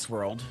Ass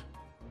World.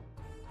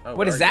 Oh, What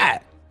where is are you? that?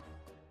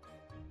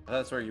 I thought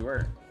that's where you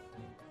were.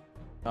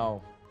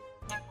 No.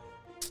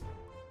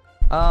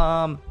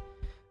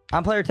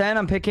 I'm player 10.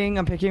 I'm picking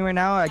right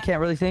now. I can't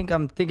really think.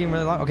 I'm thinking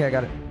really long. Okay, I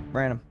got it.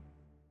 Random.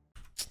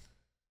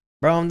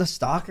 Bro, I'm the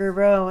stalker,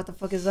 bro. What the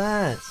fuck is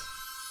that?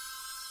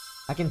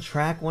 I can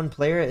track one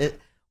player.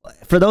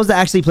 For those that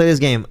actually play this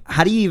game,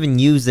 how do you even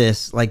use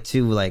this? Like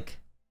to like.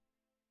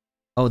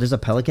 Oh, there's a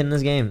pelican in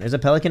this game. There's a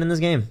pelican in this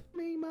game.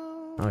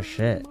 Oh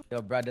shit.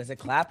 Yo, bro, does it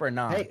clap or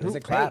not? Hey, Does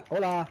it clap? Hey,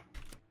 hola.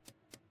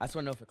 I just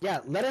want to know if it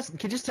claps. Yeah, let us. Can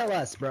you just tell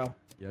us, bro?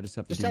 Yeah, I just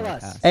have to Just do tell my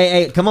us. task.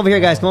 Hey, come over here,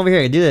 guys. Come over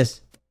here. Do this.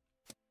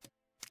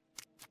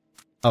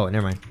 Oh,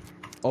 never mind.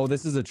 Oh,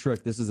 this is a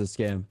trick. This is a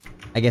scam.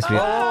 I guess we.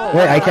 Wait, I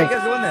How you can't.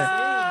 guys doing there?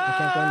 I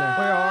can't go in there.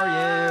 Where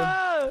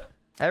are you?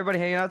 Everybody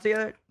hanging out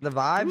together? The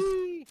vibes?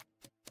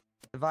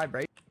 The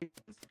vibration?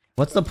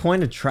 What's the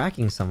point of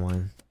tracking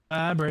someone?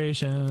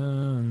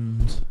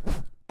 Vibrations.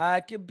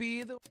 I could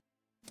be the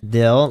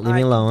Dill, leave me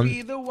I could alone.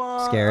 be the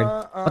one. Scared.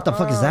 What the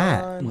fuck is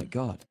that? Oh my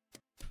god.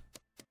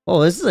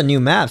 Oh, this is a new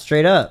map,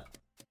 straight up.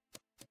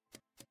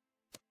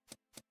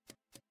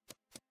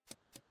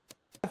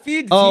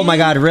 Oh my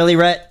god, really,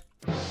 Rhett?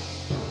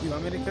 You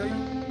want me to kill you?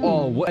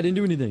 Oh, what? I didn't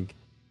do anything.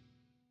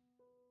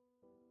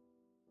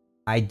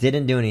 I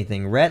didn't do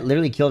anything. Rhett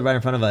literally killed right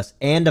in front of us,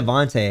 and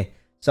Devontae.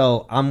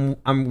 So I'm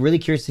really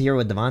curious to hear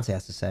what Devontae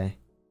has to say,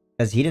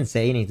 because he didn't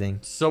say anything.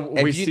 So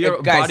we see a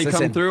body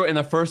come through, and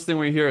the first thing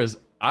we hear is,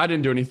 "I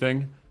didn't do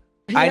anything."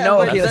 I know,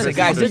 but listen,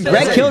 guys.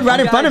 Rhett killed right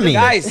in front of me.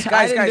 Guys,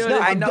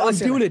 I know. I'm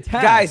Listen, doing a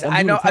task. guys, I'm I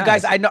doing know, a task.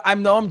 guys, I know,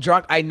 I'm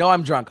drunk. I know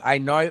I'm drunk. I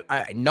know you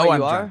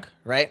I'm are? drunk.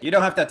 Right? You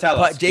don't have to tell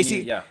But us. Can JC,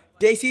 you- yeah.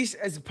 JC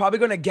is probably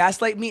gonna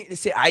gaslight me to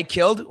say I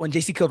killed when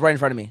JC killed right in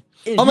front of me.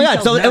 Oh my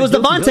god, so it was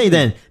Devontae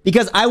then,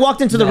 because I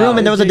walked into the room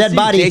and there was a dead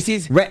body.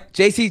 JC's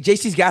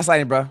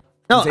gaslighting, bro.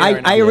 No,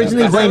 I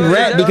originally blamed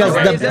Rhett because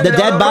the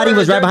dead body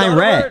was right behind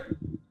Rhett.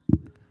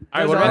 All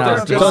right, what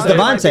about this? So it's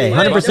Devontae,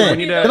 100%.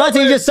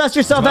 Devontae, you just sussed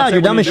yourself out.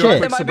 You're dumb as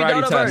shit.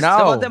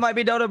 Devontae might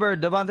be Dodo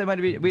Bird. Devontae might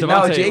be.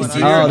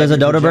 Oh, there's a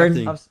Dodo Bird?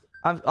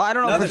 I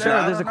don't know for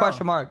sure. There's a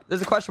question mark.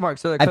 There's a question mark,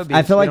 so it could be.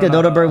 I feel like the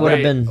Dodo Bird would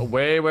have been.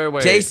 Wait.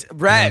 Jace,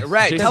 Rhett,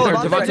 tell him.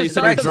 Devontae, you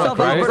said you're drunk,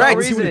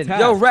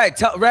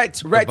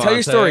 right? Rhett, tell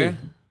your story.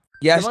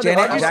 Yes,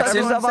 Janet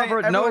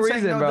Jackson. No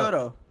reason,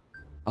 bro.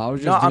 I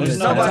was just No, I'm doing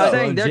just a task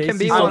saying on there can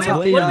be JC's one account.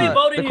 with What are we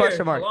voting the here?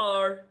 question mark.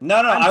 Hello? No,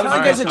 I'm I was telling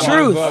you guys the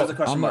truth.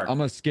 I'm I'm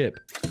gonna skip.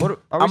 What? Are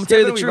I'm we gonna tell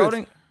you the skipping? truth.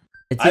 Voting?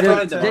 It's I either,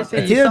 voted Devontae.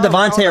 it's either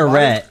Devontae or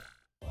Rhett,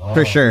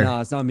 for sure.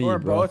 Nah, it's not me, Or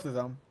bro. both of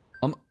them.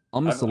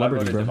 I'm a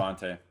celebrity, I voted bro.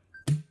 Devontae.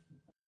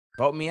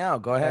 Vote me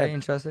out. Go Okay, ahead.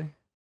 interesting.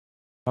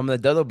 I'm the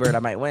Dodo Bird. I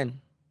might win.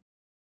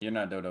 You're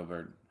not Dodo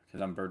Bird,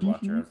 because I'm Bird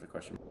Watcher. That's the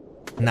question.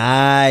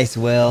 Nice,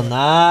 Will.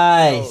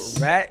 Nice.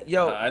 Rhett,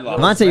 yo, I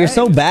lost. Devontae, you're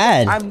so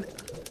bad.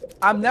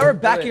 I'm never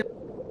backing.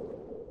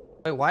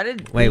 Wait, why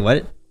did? Wait,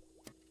 what?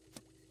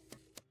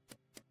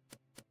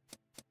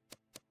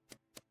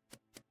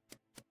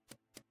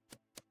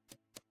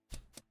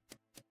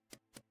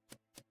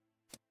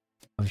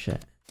 Oh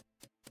shit.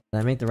 Did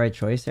I make the right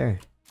choice there?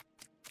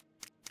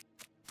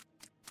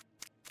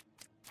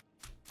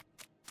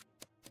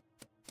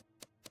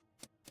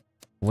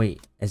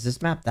 Wait, is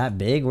this map that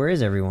big? Where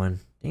is everyone?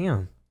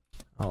 Damn.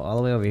 Oh, all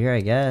the way over here,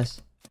 I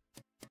guess.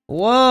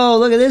 Whoa,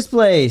 look at this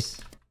place.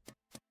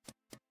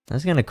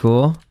 That's kind of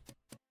cool.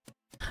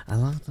 I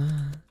love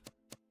that.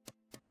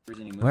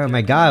 Where,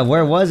 my god,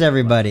 where was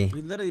everybody?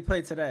 We literally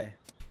played today.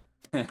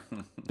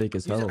 Fake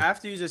as You just- hell.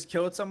 after you just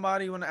killed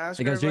somebody, you want to ask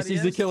Hey, guys, where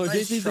JC's everybody the killer, is?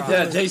 JC's the try.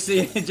 Yeah,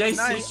 JC.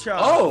 Nice try.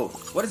 Oh,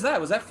 what is that?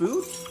 Was that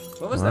food?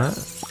 What was that?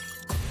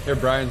 Hear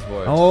Brian's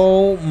voice.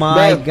 Oh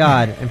my Bro.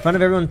 god. In front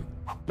of everyone?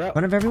 Bro. In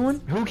front of everyone?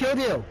 Who killed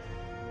you?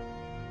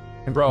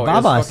 Bro, it's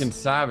Babas. fucking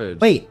savage.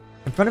 Wait,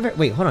 in front of it?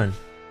 Wait, hold on.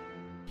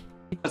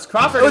 It's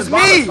Crawford. It was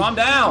Babas, me! Calm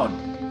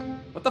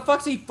down. What the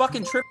fuck's he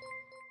fucking tripping?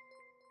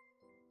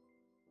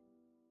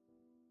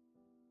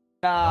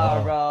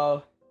 Nah,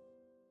 bro.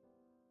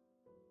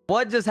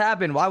 What just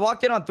happened? Well, I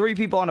walked in on 3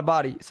 people on a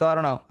body, so I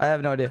don't know. I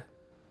have no idea.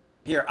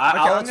 Here, Okay,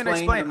 I'll I'm gonna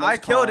explain. explain. I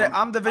killed it.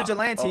 I'm the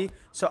vigilante,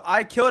 so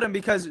I killed him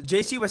because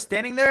JC was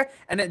standing there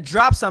and it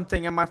dropped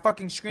something, and my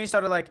fucking screen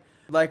started like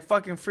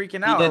fucking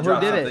freaking out. He did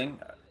drop did it? something.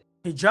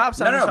 He dropped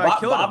No, something, no, so no. I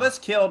killed him. Babas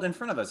killed in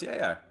front of us.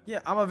 Yeah. Yeah,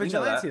 I'm a We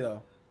know that. vigilante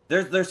though.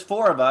 There's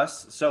 4 of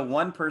us, so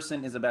one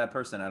person is a bad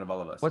person out of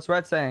all of us. What's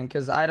Red saying?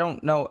 Because I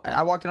don't know.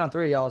 I walked in on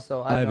 3 of y'all,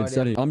 so I I have no haven't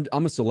idea. said it.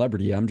 I'm a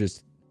celebrity. I'm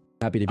just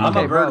happy to be I'm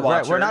here. a bird Bro,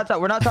 watcher. we're not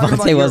talking about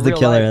Devontae your was the real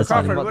killer, life. that's We're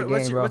talking funny. Crawford, about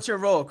the game, bro. what's your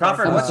role?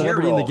 Crawford, I'm a what's your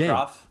celebrity in role, the game.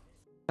 Croft?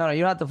 No,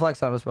 you don't have to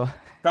flex on us, bro.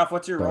 Croft,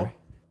 what's your role?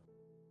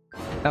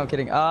 No, I'm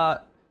kidding. My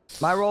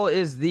role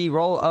is the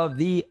role of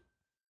the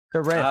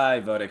I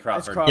voted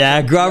Crawford.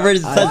 Yeah, Crawford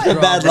is such a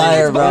bad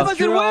liar, bro. It's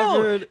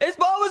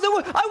Bobbas and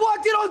Will. I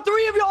walked in on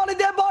 3 of y'all, and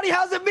that body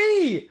hasn't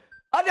me.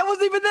 I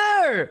wasn't even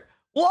there.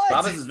 What?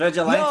 Bobbas is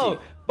vigilante. No,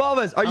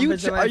 Bobbas, are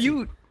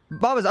you?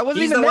 Bobbas, I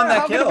wasn't He's even the there. one that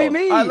How could it be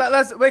killed.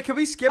 me? Wait, can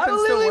we skip I and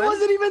still literally win?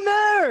 wasn't even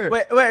there.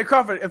 Wait,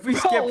 Crawford. If we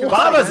skip, can we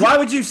Bobbas, win? why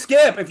would you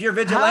skip if you're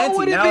vigilante? How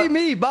would it now... be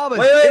me, Bobbas?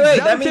 Wait.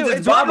 That means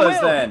it's Bobbas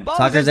then.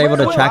 Tucker's able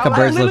to track a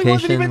bird's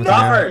location with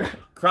Crawford.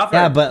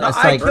 Yeah, but it's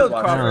like, killed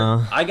I don't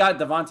know. I got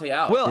Devontae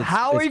out. Will,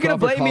 how are you gonna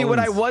blame me when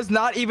I was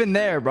not even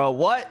there, bro?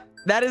 What?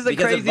 That is the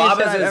Because craziest shit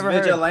Bobbas I've is ever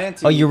heard.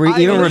 vigilante. Oh, you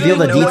even revealed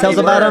the details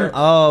about him?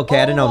 Oh,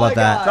 okay, I didn't know about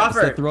that.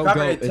 Crawford,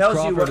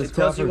 it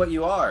tells you what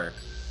you are.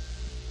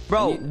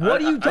 Bro,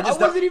 what are you talking? I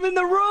wasn't even in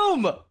the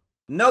room.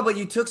 No, but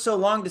you took so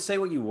long to say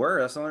what you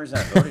were. That's the only reason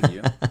I voted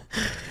you.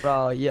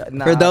 Bro, yeah.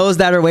 Nah. For those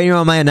that are waiting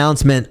on my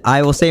announcement,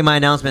 I will say my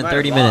announcement in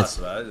 30 minutes.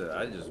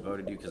 I just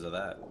voted you because of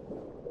that.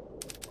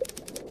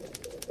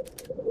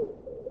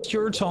 It's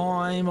your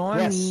time on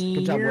Yes, me.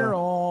 good job, You're Will.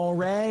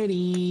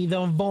 already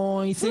the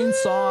voice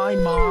inside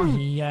my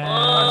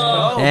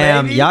head.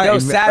 Damn, y'all. Yo,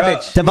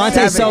 Savage.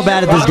 Devontae's so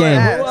bad at this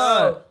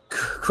game.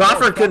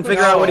 Crawford couldn't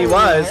figure out what he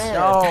was.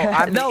 No,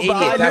 I'm No, an but I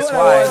idiot. knew That's what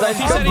I was. why. If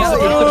he said he's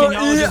looking, y'all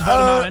just vote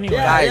him out anyway.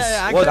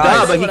 Guys, Well,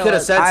 guys, but he could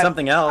have said I'm-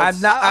 something else. I'm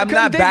not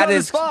couldn't think bad on the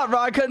at. spot, bro.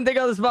 I couldn't think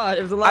on the spot.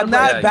 It was a lot. I'm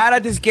not bad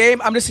at this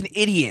game. I'm just an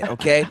idiot.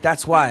 Okay,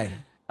 that's why.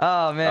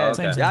 Oh man.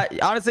 Oh, okay.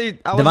 Honestly,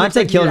 I Devontae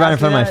wasn't killed right in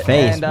front of my expecting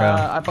you to face, ask me bro. that,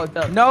 and, I fucked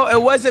up. No,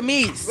 it wasn't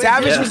me.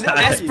 Savage was an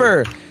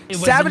Esper.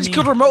 Savage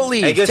killed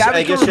remotely. Hey, good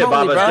Savage shit, killed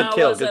remotely, Bobbas. bro. Good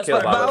kill, good kill,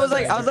 But I was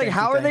Bobbas. like,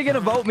 how are they gonna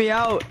vote me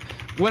out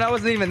when I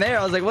wasn't even there?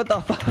 I was like, what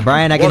the fuck?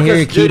 Brian, I can hear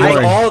your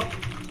keyboard.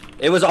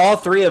 It was all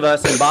three of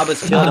us, and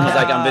Bobbas killed him. Was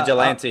like, I'm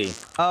vigilante.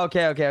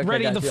 Okay.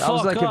 Ready got the you. fuck I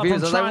was like up.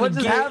 confused. I I'm was like, trying what to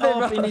just get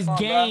happened, up bro? in this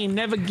game.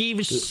 Never gave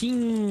a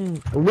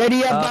shit.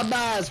 Ready up,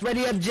 Babas.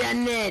 Ready up,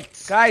 Janet.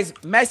 Guys,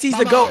 Messi's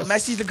the goat.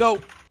 Messi's the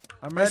goat.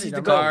 I'm ready. Messi's the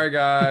I'm goat. Sorry,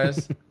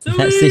 guys.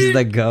 Messi's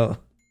the go.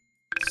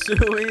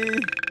 Suey.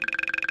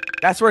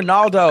 That's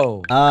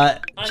Ronaldo.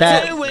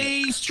 Chat.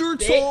 Waste your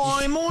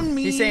time on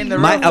me. He's saying the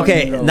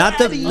Okay, not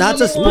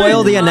to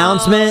spoil the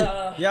announcement,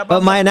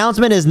 but my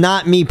announcement is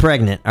not me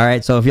pregnant. All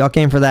right, so if y'all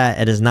came for that,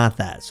 it is not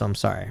that. So I'm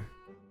sorry.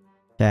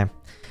 Okay,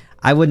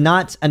 I would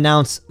not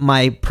announce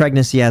my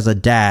pregnancy as a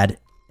dad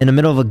in the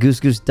middle of a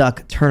Goose Goose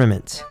Duck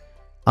tournament.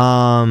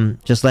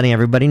 Just letting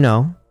everybody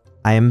know,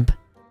 I am,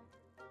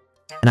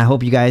 and I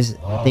hope you guys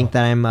think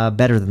that I'm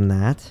better than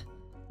that.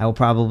 I will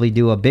probably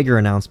do a bigger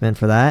announcement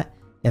for that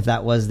if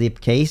that was the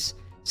case.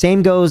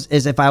 Same goes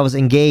as if I was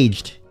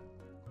engaged.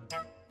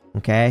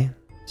 Okay,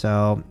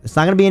 so it's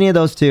not gonna be any of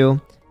those two.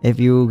 If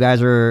you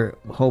guys are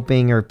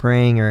hoping or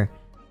praying or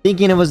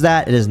thinking it was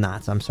that, it is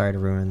not. So I'm sorry to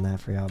ruin that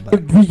for y'all.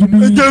 But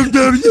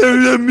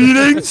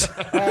meetings.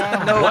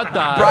 No, What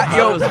the yo,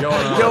 hell is going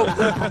on? yo,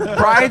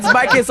 Brian's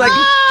mic is like,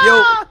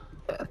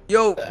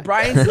 yo,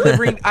 Brian's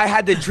delivering "I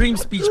Had the Dream"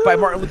 speech by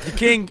Martin Luther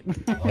King.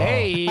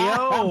 Hey,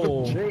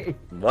 yo.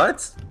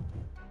 What?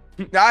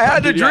 I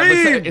had the Dude,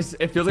 yeah, dream.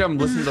 it feels like I'm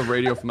listening to the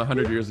radio from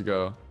 100 years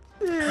ago.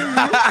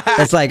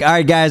 it's like, all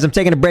right, guys, I'm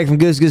taking a break from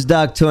Goose Goose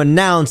Duck to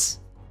announce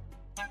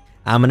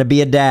I'm gonna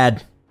be a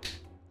dad.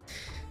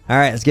 All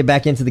right, let's get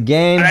back into the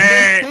game.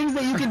 There's things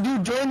that you can do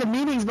during the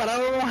meetings, but I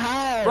don't know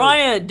how.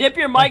 Brian, dip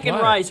your mic in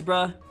rice,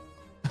 bruh.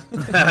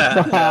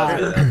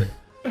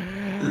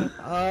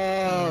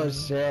 Oh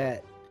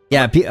shit.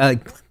 Yeah,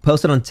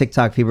 post it on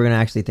TikTok. People are gonna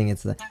actually think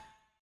it's the.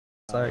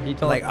 Sorry, he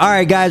told Like, all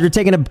right, guys, we're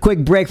taking a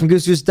quick break from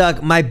Goose Goose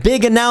Duck. My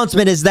big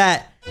announcement is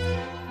that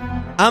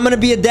I'm gonna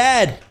be a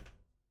dad.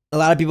 A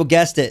lot of people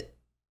guessed it.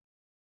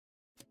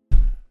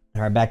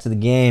 All right, back to the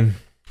game.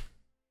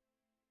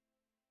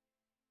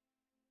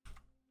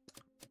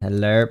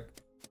 Hello.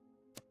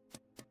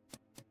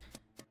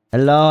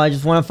 Hello, I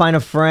just want to find a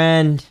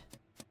friend.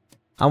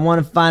 I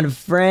want to find a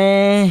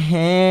friend.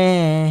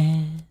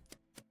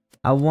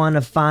 I want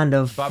to find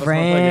a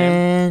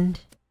friend.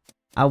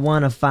 I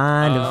want to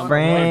find a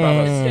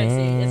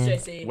friend.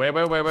 It's JC.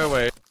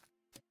 Wait.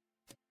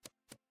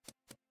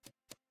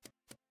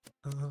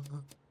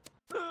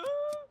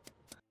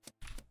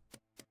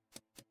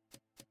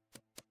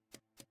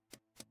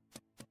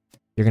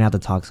 You're gonna have to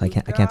talk, so I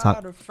can't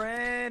talk. A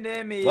friend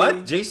in me. What?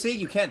 JC,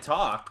 you can't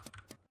talk.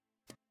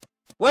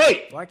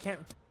 Wait. Why can't?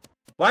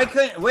 Why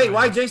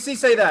JC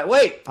say that?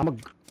 Wait. I'm a.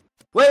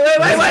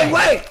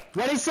 Wait. What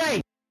did he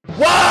say?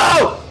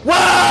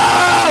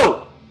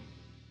 Whoa!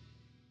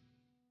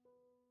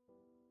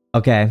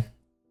 Okay.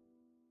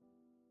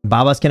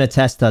 Babas can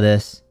attest to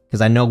this, because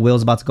I know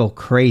Will's about to go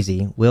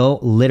crazy. Will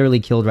literally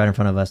killed right in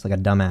front of us like a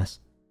dumbass.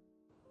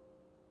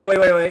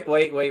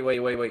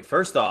 Wait.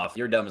 First off,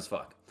 you're dumb as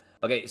fuck.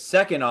 Okay,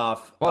 second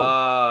off,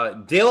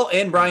 Dill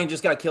and Brian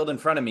just got killed in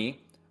front of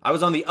me. I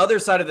was on the other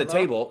side of the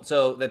table,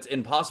 so that's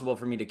impossible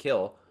for me to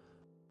kill.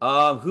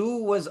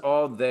 Who was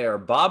all there?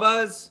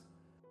 Babas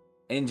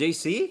and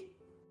JC?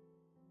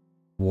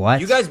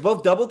 What? You guys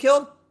both double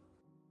killed?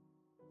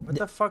 What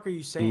the fuck are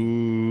you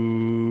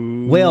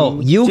saying?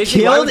 Will, you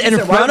JC, killed in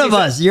front of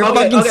us. You're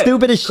fucking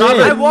stupid as shit.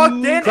 I walked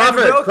in and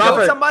Will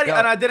killed somebody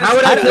and I didn't. How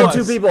would I kill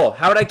 2 people?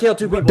 How would I kill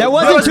 2 people? There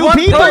wasn't 2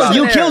 people.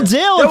 You killed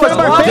Dill in front of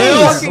our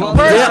face.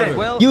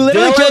 You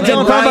literally killed Dill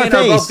in front of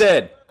our face.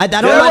 I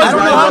don't know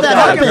how that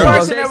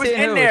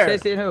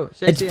happened.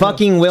 It's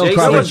fucking Will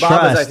Crawford.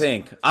 Trust. I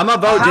think. I'm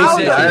gonna vote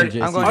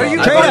JC. Are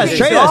you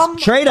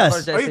trade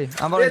us?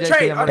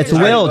 It's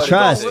Will.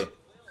 Trust.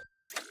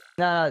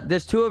 Nah,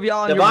 there's 2 of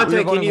y'all and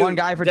you're voting 1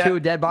 guy for 2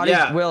 dead bodies.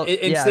 Yeah, Will,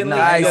 instantly.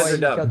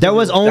 There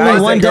was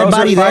only 1 dead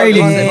body there,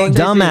 you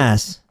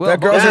dumbass. The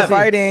girls are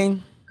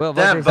fighting. Will,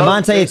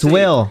 Devontae, it's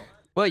Will.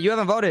 Will, you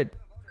haven't voted.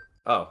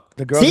 Oh.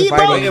 The girls are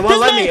fighting. It won't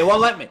let me. It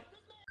won't let me.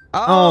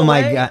 Oh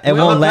my god, it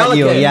won't let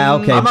you. Yeah,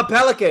 okay. I'm a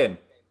pelican.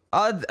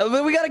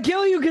 We gotta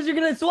kill you because you're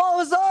gonna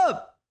swallow us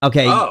up.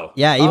 Okay.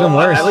 Yeah, even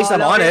worse. At least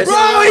I'm honest.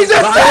 Bro, he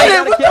just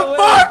said it. What the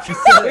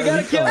fuck? We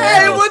gotta kill him.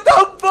 Hey, what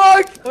the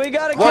fuck? We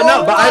gotta kill him.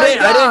 Well, no, but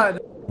I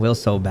didn't.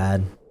 Will's so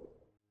bad.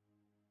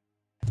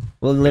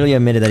 Will literally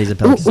admitted that he's a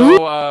pelican.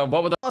 So,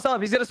 what would the...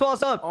 He's gonna swallow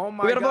us up. Oh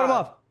my god. We gotta vote him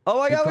off. Oh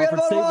my god, we gotta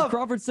vote him off.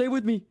 Crawford, stay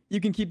with me. You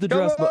can keep the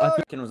dress, but I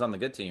think Ken was on the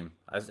good team.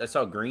 I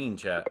saw green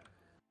chat.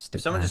 Stupid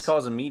If someone just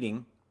calls a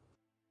meeting.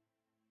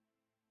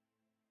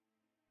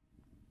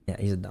 Yeah,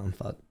 he's a dumb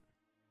fuck.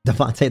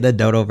 Devontae the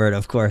dodo bird,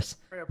 of course.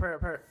 Hurry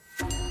up.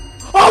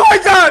 Oh my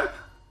god!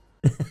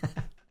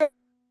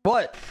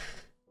 What?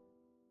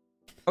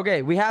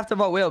 Okay, we have to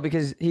vote Will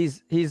because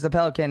he's the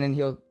pelican and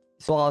he'll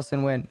swallow us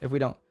and win if we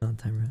don't.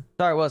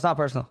 Sorry, Will, it's not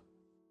personal.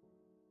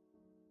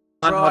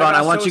 Hold on,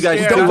 I want you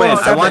guys to win.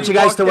 I want you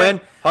guys to win.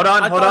 Hold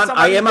on.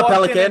 I am a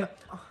pelican.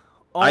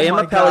 I am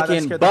a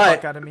pelican,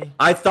 but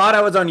I thought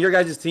I was on your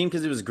guys' team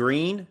because it was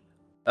green.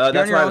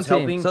 That's why I was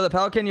helping. So the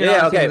pelican, you're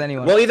not with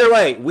anyone. Well, either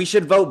way, we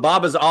should vote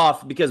Baba's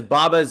off because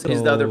Baba's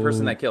is the other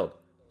person that killed.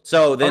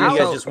 So then you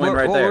guys just win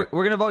right there.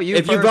 We're gonna vote you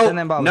if first you vote, and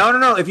then Baba.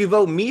 No. If you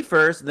vote me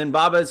first, then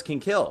Baba's can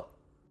kill.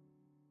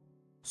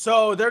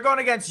 So they're going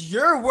against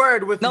your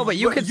word with no, but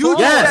you can you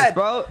said,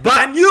 bro.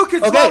 And you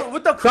can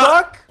what the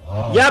fuck?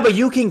 Yeah, but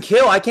you can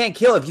kill. I can't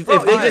kill. If they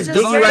just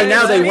dig you right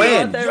now, they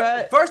win.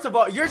 First of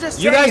all, you're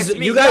just you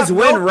guys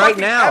win right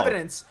now.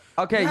 Evidence.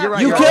 Okay, you're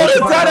right. You killed in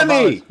front of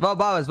me. Vote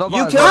Babas. How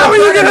are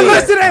you gonna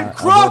listen to him,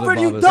 Crawford?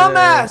 You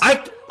dumbass.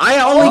 I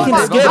only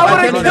can skip. I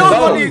would have killed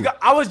one of you guys.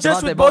 I was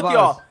just with both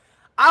y'all.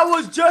 I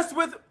was just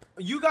with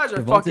you guys.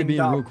 Are fucking being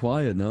dumb. real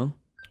quiet, no?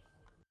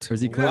 Or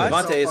is he quiet?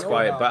 Devontae is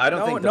quiet, but I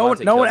don't think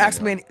no one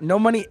asked me. No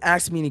money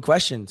asked me any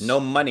questions. No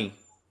money.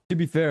 To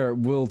be fair,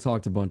 Will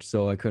talked a bunch,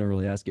 so I couldn't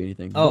really ask you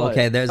anything. Oh,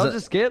 okay. There's a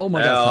skip. Oh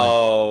my god.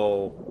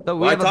 Oh. So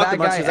we have a bad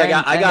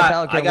guy.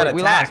 I got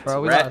we attacked, lost,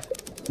 bro. We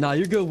lost. Nah,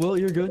 you're good, Will.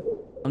 You're good.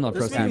 I'm not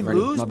pressing you.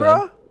 Lose, my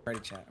bro. bad.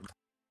 Okay,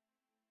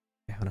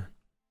 hold on.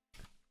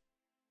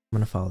 I'm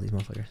gonna follow these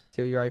motherfuckers.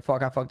 Dude, you're right.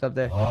 Fuck, I fucked up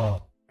there.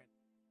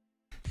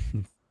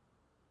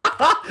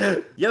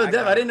 Yo,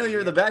 Dev, I didn't know you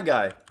were the bad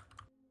guy.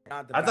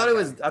 I thought it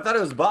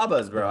was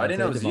Baba's, bro. I didn't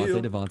know it was you.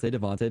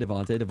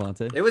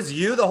 Devontae. It was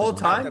you the whole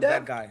time, The Dev?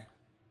 bad guy.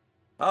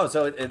 Oh,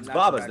 so it's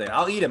Baba's then.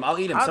 I'll eat him. How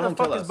Someone the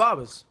fuck kill is us.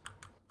 Baba's?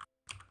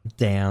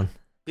 Damn.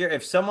 Here,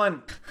 if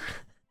someone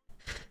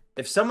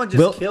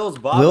just kills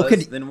Baba's,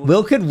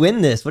 Will could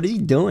win this. What is he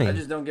doing? I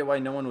just don't get why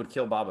no one would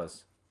kill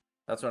Baba's.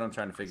 That's what I'm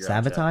trying to figure out.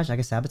 Sabotage? I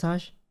can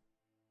sabotage?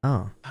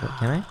 Oh,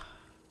 can I?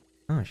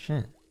 Oh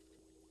shit.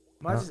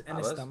 Am I just in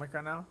his stomach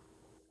right now?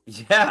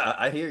 Yeah,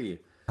 I hear you.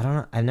 I don't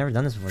know. I've never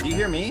done this before. Do you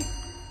hear me?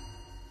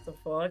 What the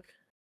fuck?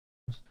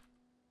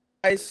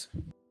 Guys.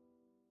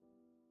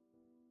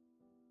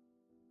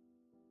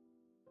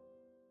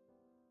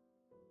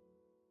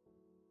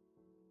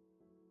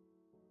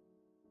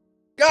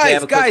 I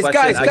could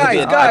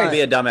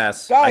be a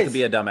dumbass. I could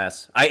be a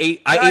dumbass. I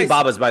ate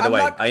Baba's, by the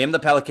way. I am the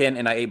pelican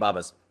and I ate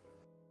Baba's.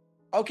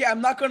 Okay,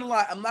 I'm not gonna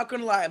lie.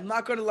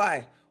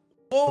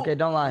 Okay,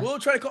 don't lie. Will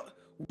try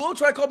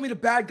to call me the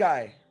bad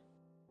guy.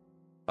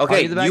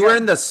 Okay, you were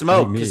in the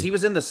smoke because he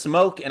was in the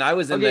smoke and I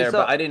was in there,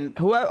 but I didn't.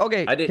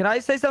 Can I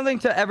say something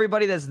to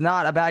everybody that's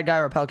not a bad guy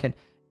or a pelican?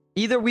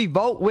 Either we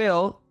vote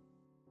Will,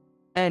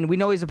 and we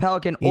know he's a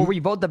pelican, or we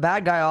vote the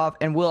bad guy off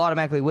and Will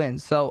automatically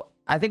wins. So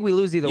I think we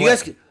lose either way.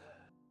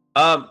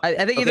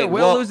 I think either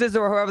Will loses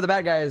or whoever the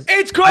bad guy is.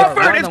 It's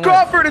Crawford! It's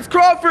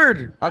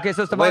Crawford! Okay,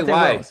 so it's Devontae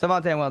and Will.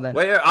 Devontae and Will then.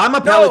 Wait, I'm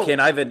a pelican.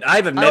 I've admitted. I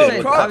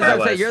was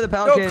gonna say you're the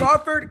pelican.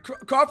 No,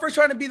 Crawford's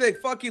trying to be the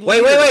fucking.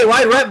 Wait.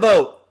 Why Rhett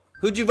vote?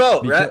 Who'd you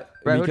vote, Rhett?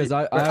 Because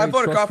I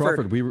voted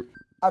Crawford.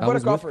 I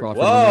voted Crawford.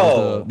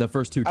 Whoa. The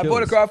first 2 kills. I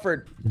voted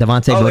Crawford.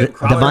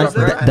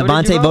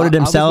 Devontae voted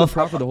himself.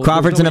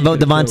 Crawford's gonna vote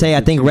Devontae. I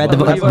think Red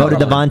voted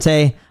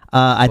Devontae.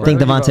 I think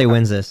Devontae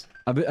wins this.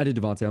 I did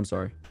Devontae. I'm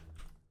sorry.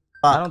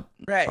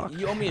 Right,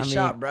 you owe me a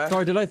shot, bro.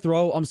 Sorry, did I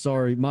throw? I'm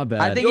sorry, my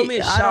bad. I think you owe me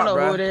a shot, I don't know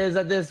bro. who it is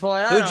at this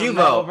point. Who'd you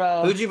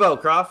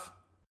vote, Croft?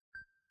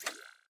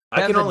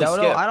 I can only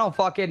skip. I don't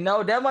fucking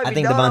know. That might be I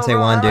think Devontae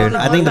won, dude.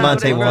 I think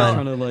Devontae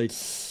won.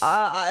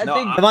 I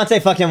think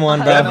Devontae fucking won,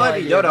 bro. That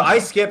might be Dodo. I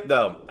skipped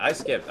though. I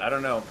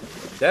don't know.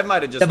 That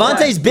might have just.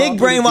 Devontae's big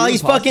brain while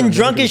he's fucking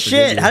drunk as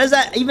shit. How does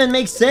that even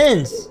make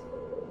sense?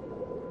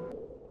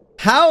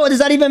 How does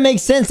that even make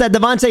sense that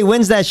Devontae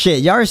wins that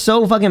shit? Y'all are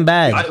so fucking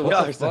bad.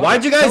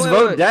 Why'd you guys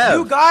vote Dev?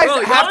 You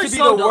guys have to be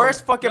the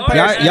worst fucking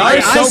players. Y'all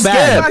are so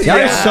bad. Y'all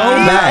are so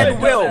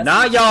bad.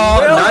 Not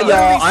y'all. Not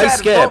y'all. I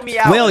skipped.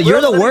 Will, you're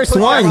the worst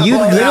one. You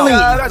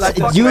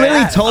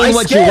literally told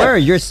what you were.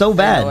 You're so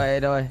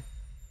bad.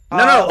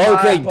 No,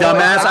 okay,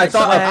 dumbass. I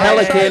thought a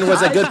pelican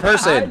was a good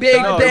person.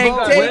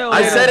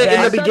 I said it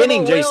in the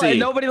beginning, JC.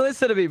 Nobody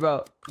listened to me,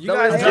 bro.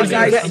 JC,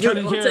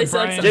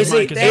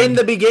 in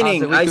the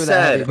beginning, I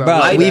said.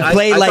 Bro, we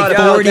played like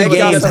 40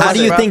 games. How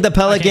do you think the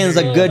Pelican's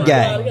a good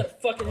guy?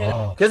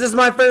 Because it's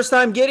my first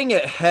time getting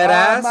it, head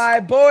ass. My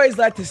boys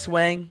like to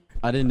swing.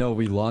 I didn't know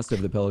we lost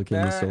if the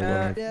Pelican was so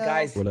low.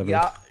 Guys, Whatever.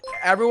 yeah,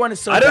 everyone is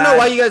so I don't know bad.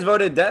 why you guys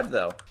voted Dev,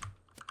 though.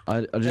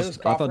 I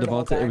thought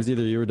Devontae. It was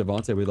either you or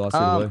Devontae. We lost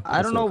either way.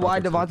 I don't know why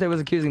Devontae was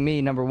accusing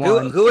me. Number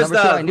one. Who's the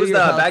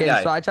bad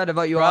guy? So I tried to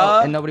vote you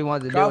out, and nobody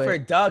wanted to do it.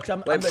 Crawford Ducks.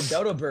 I'm the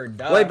dodo bird.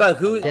 Duck. Wait, but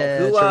who?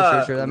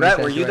 Rhett,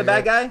 were you the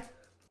bad guy?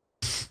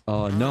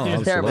 No, it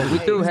was terrible. We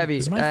threw heavy.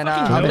 And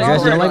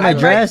you don't like my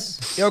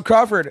dress? Yo,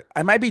 Crawford,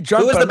 I might be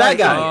drunk. Who was the bad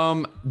guy? Do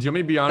you want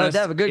me to be honest?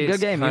 Dev, good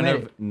game. You made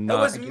it. It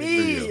was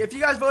me. If you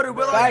guys voted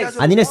Will,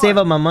 I need to save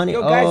up my money.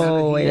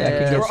 Oh, wait, I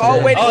can get We're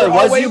all waiting. Oh, it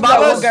was you,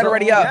 Bubba? Got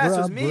ready up. Yes, it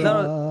was me.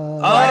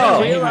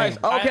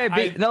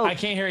 Okay, no. I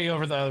can't hear you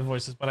over the other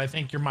voices, but I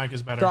think your mic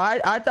is better. So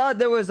I thought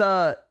there was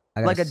a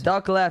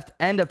duck left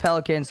and a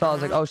pelican, so I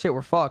was like, oh shit,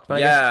 we're fucked. But I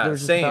guess there was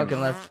just a pelican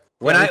left.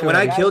 When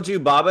I killed you,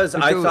 Babas,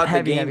 I thought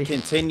the game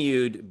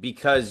continued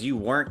because you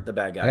weren't the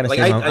bad guy.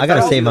 I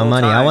gotta save my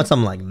money. I want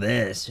something like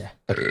this.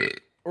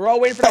 We're all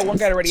waiting for that one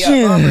guy to ready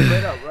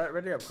up.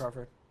 Ready up,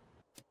 Crawford.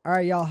 All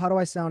right, y'all. How do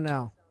I sound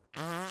now?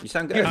 You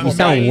sound good. You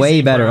sound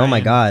way better. Oh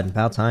my god,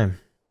 about time.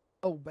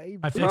 Oh baby.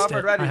 I fixed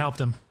it. I helped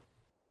him.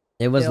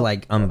 It was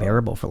like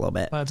unbearable for a little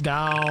bit. Let's go.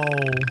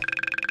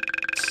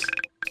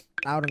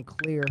 Loud and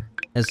clear.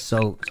 It's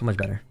so much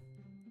better.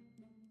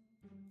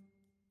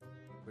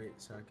 Wait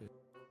a second.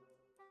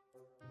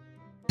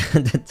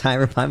 The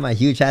timer behind my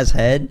huge ass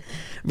head,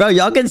 bro.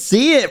 Y'all can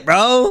see it,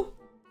 bro.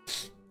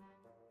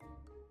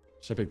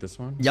 Should I pick this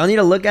one? Y'all need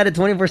to look at it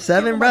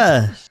 24/7,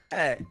 bruh.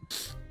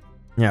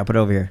 Yeah, I'll put it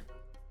over here.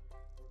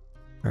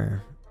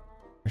 Or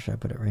should I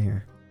put it right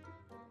here?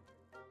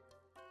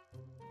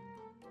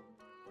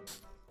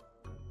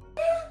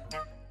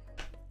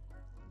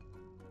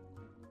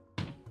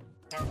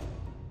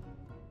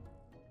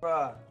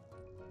 Bruh.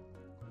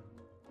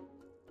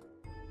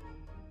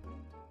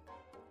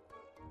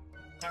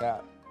 Yeah.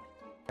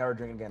 Now we're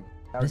drinking again.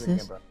 What is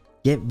this?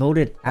 Get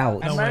voted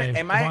out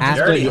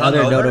After the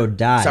other dodo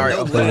dies. Sorry.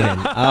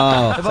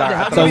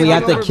 Oh, so we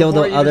have to kill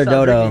the other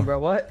dodo.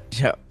 What?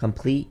 Yeah.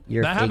 Complete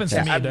your That fake happens to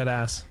task. me, dead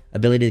ass.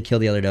 Ability to kill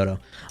the other dodo.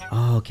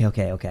 Oh,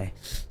 okay.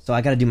 So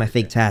I gotta do my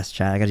fake task,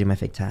 Chad. I gotta do my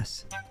fake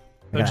task.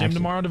 The gym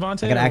tomorrow,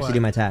 Devontae? I gotta actually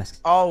do my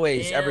tasks.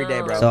 Always, every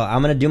day, bro. So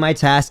I'm gonna do my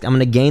task. I'm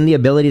gonna gain the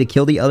ability to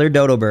kill the other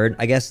dodo bird.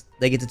 I guess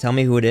they get to tell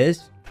me who it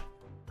is.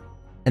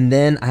 And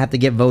then I have to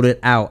get voted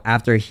out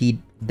after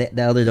the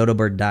other dodo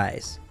bird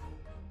dies.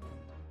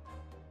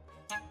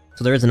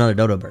 So there is another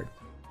dodo bird.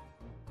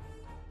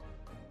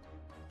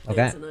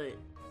 Okay.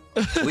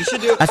 We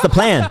should do. That's the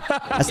plan.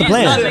 That's the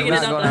plan.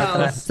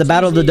 It's the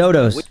battle of the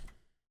dodos.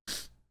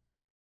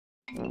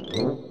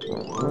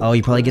 Oh,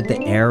 you probably get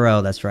the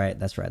arrow. That's right.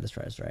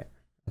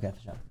 Okay,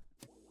 for sure.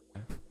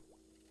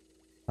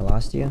 I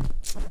lost you?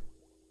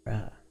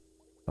 Bruh.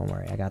 Don't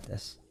worry, I got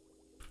this.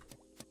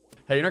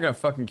 Hey, you're not gonna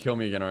fucking kill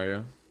me again, are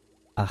you?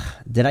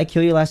 Did I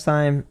kill you last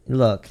time?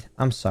 Look,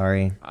 I'm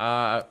sorry.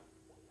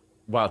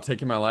 Wow,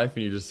 taking my life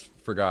and you just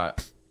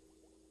forgot.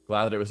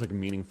 Glad that it was like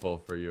meaningful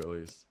for you at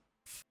least.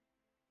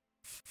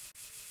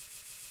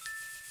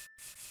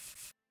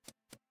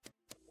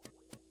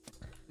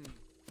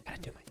 I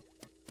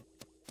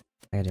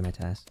gotta do my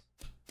task.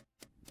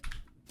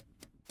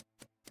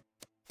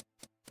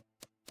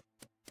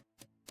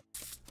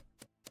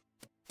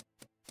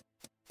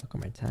 Look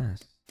at my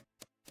task.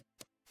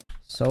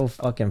 So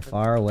fucking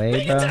far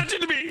away, bro.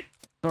 Attention to me.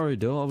 Sorry,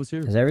 Dill. I was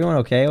here. Is everyone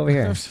okay over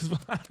here? I'm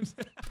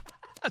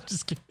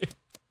just kidding.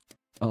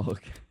 Oh,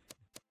 okay.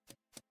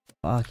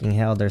 Fucking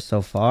hell, they're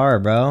so far,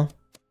 bro.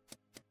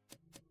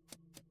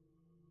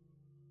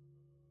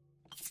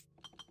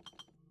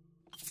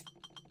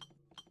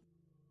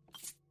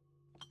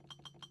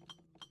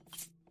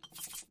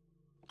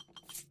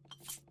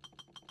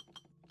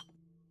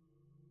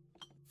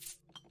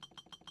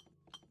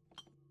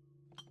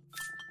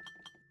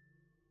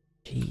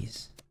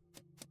 Jeez.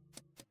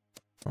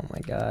 Oh my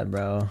god,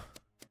 bro.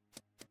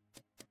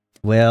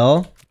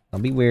 Will,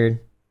 don't be weird.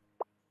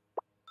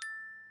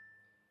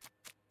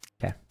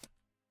 Okay.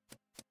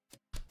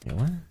 You know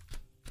what?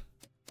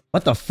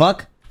 What the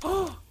fuck?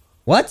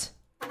 What?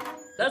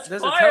 That's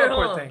There's a fire,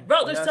 teleport huh? thing.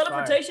 Bro, there's That's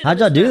teleportation. How'd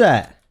y'all do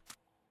that?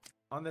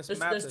 On this There's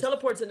map.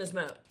 teleports in this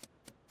map.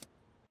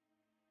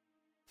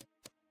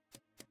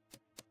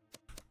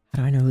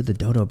 How do I know who the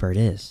dodo bird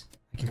is?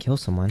 I can kill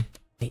someone.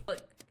 Wait,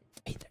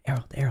 the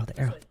arrow.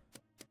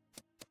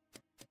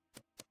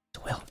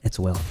 It's Will. It's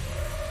Will.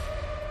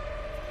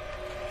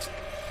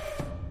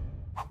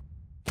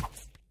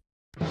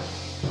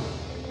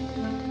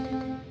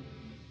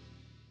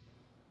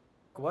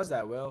 was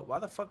that, Will? Why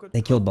the fuck would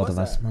They killed both was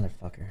of us, that?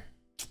 motherfucker.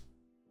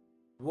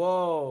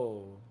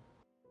 Whoa.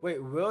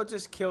 Wait, Will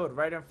just killed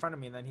right in front of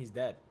me and then he's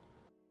dead.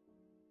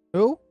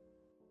 Who?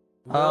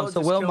 So just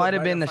Will killed might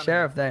have right been in the front of me.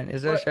 sheriff then.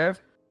 Is there a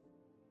sheriff?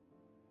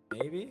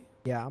 Maybe.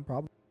 Yeah, I'm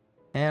probably.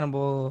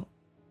 Hannibal.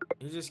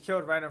 He just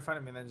killed right in front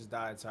of me and then just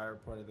died, so I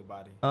reported the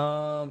body.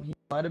 He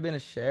might have been a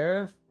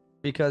sheriff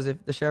because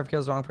if the sheriff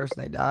kills the wrong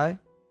person, they die.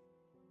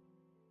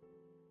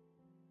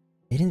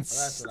 They didn't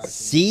that's what I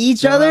see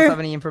each Do you other? have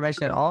any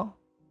information at all?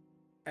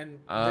 And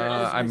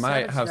I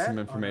might have some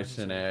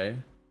information, eh?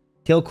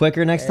 Kill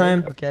quicker next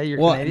time. Okay, you're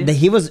Well,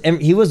 Canadian.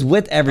 he was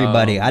with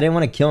everybody. I didn't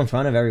want to kill in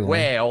front of everyone.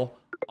 Well,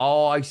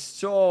 I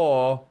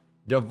saw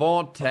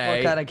Devontae.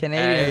 What kind of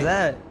Canadian is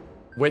that?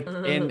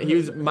 He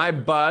was my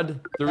bud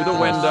through the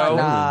window.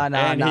 Nah,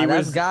 and he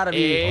that's was gotta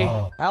be.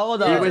 How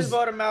old he are was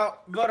vote him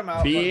out. Vote him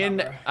out. being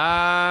It's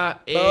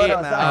not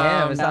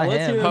him. It's not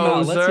Let's him. hear him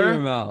out. Let's hear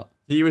him hoser. out.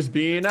 He was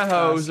being a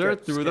hoser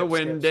through the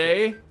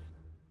window.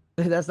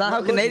 That's not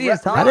how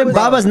Canadians talk. How did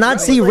Babas not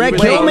see Red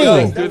kill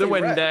me? Through the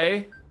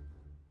window.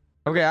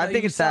 Okay, I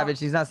think it's Savage.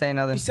 He's not saying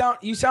nothing.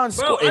 You sound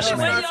Bro, I Scottish, don't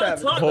man. know y'all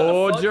talk.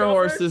 Hold your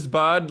horses,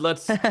 bud.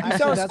 Let's. You sound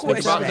that's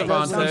Scottish, what man.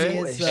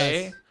 Devontae.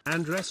 Eh?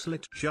 And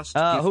Wrestlet just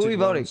who we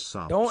voting?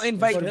 Don't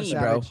invite Vote me, for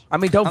bro. Savage. I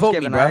mean, don't I'm vote me,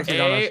 skipping. bro. I actually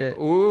don't know Eh? shit.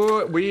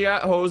 Ooh, we are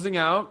hosing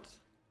out.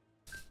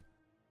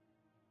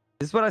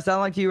 Is this what I sound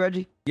like to you,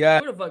 Reggie?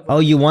 Yeah. Who the fuck Oh,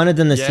 you wanted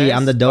them to see. Yes,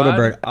 I'm the Dodo bud.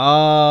 bird.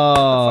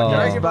 Oh.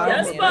 Yes,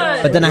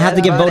 bud. But then I have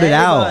to get Yes, voted bud.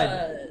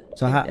 out.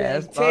 So how?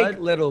 Yes, Take bud.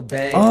 little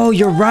bang. Oh,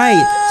 you're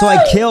right. So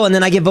I kill and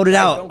then I get voted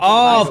out.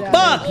 Oh,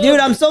 fuck,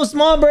 dude. I'm so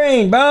small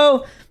brain,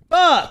 bro.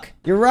 Fuck.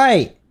 You're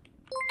right.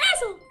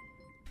 Asshole.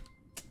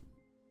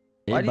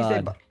 Why do you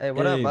say? bud. Hey,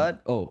 what up, bud?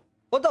 Oh,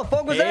 What the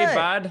fuck was Hey, that?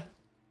 bud.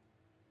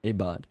 hey,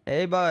 bud.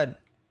 Hey, bud.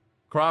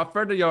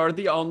 Crawford, you're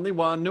the only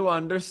one who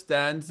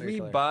understands me,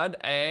 bud,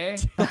 eh?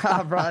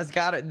 Nah, bro, it's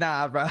got it.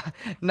 Nah, bro.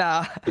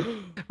 Nah.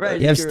 Right.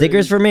 You have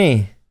stickers for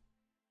me?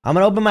 I'm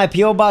gonna open my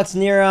PO box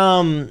near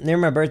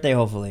my birthday,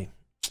 hopefully.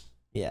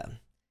 Yeah.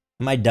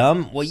 Am I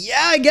dumb? Well, yeah,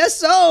 I guess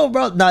so,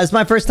 bro. No, it's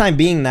my first time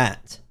being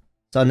that.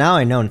 So now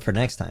I know for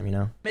next time, you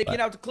know.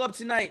 Making out the club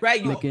tonight.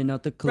 Right, you. Making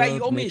out the club. Right,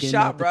 you owe me a making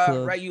shot, out the bro.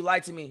 club. Right, you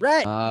lied to me.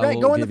 Red, I Red,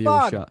 will go in the give you a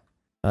fog.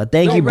 shot.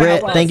 Thank you,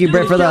 Britt. Thank you,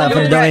 Britt, for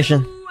the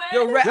donation.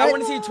 Yo, Red, I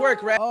want to see you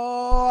twerk, Red.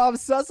 Oh, I'm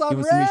sus on You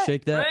want to see me Red.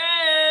 shake that?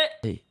 Red.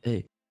 Hey,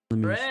 hey. Let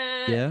me.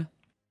 Red. Yeah.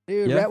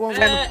 Dude, Yeah. Red won't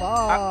go in the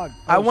fog.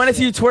 I want to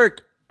see you twerk.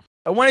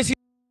 I want to see.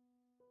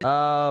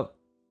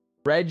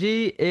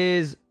 Reggie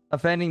is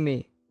offending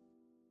me.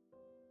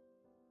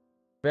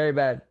 Very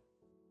bad.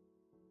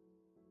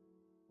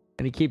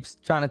 And he keeps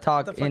trying to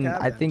talk What the fuck in, I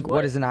happened? think,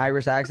 what is an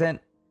Irish accent?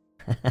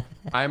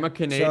 I'm a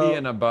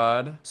Canadian, a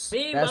bud. That's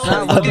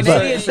not what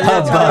Canadian.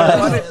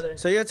 Canadians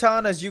So you're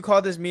telling us you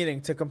called this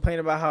meeting to complain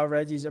about how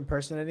Reggie's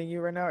impersonating you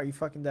right now? Are you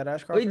fucking dead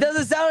ass, Crawford? He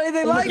doesn't sound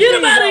anything like Get me,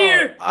 him out of bro.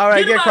 here. All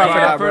right, get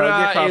Crawford out, bro.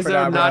 Get Is Crawford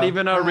out, bro. not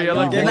even a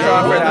real Get one.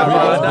 Crawford out,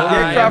 bro. I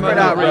Get am Crawford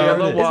a out, bro.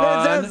 real This man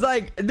one. sounds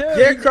like, dude,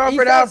 Get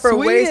Crawford he out for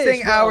sounds Swedish,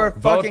 wasting bro. our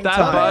Vote fucking that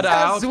time. bud He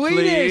sounds out,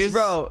 Swedish, please.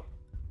 bro.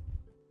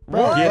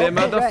 Bro, Get him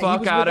okay, the Red, he fuck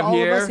was out with of all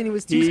here. us and he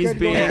was too He's scared to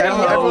go being in the a fog.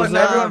 Everyone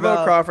hoser.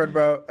 vote Crawford,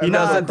 bro. He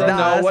doesn't Nah,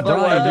 know what the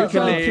that's word fine.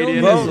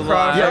 Canadian Vote is Crawford,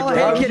 like. Y'all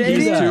hate He's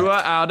Canadians. too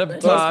out of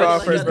Vote touch.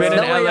 Crawford, He's been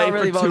bro. in No way LA y'all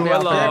really for voted too me out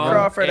for that, Get long.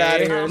 Crawford out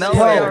of eh? here. No See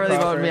you way later, y'all really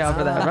voted Crawford. me out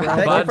for that, bro. Thank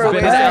you Bud's for been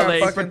wasting in our LA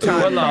for fucking too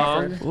time,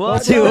 long. Crawford.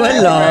 What? Too Thank you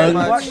very long.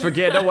 much.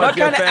 Forget what What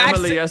your kind of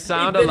family accent?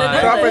 sound He's been in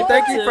alike. Crawford,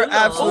 thank you for Too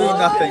absolutely long.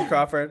 nothing,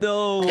 Crawford.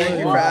 No Thank you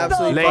way. for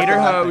absolutely Later,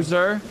 fucking nothing.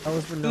 hoser. That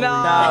was for no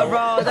Nah, reason. bro.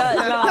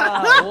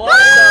 Nah. What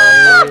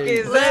the fuck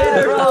is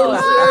that, bro?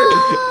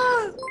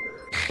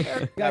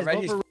 Guys,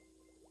 vote for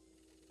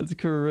That's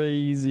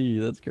crazy.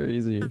 That's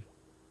crazy.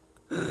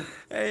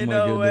 Ain't My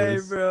no way,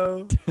 goodness.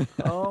 bro.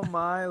 Oh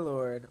my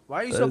lord.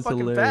 Why are you That so is fucking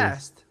hilarious.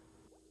 fast?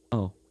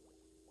 Oh.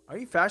 Are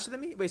you faster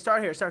than me? Wait,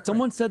 start here. Start.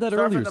 Someone said that Start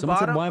from earlier. the Someone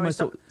said, bottom. "Why am Wait, I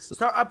so?"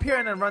 Start up here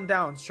and then run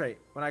down straight.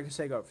 When I can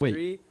say go. Wait.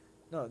 3.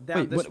 No, down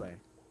Wait, this what- way.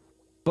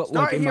 But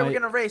Start like, here. am We're I,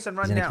 gonna race and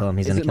run He's gonna kill him. down.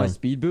 He's is gonna it kill my him.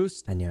 speed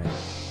boost? I knew it.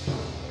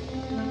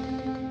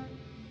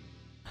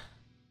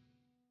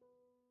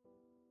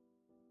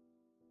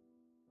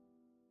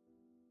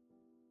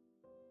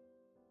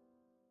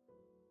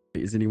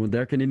 Is anyone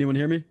there? Can anyone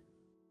hear me?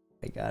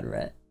 My God,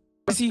 Rhett.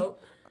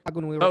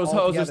 when we were Those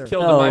all hoses together.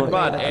 killed Oh, my my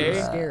butt, God. I was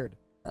eh? scared.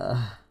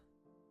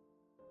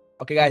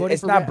 Okay, guys, Voted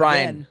it's for not Red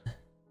Brian. again.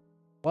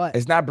 What?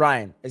 It's not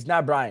Brian. It's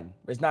not Brian.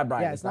 It's not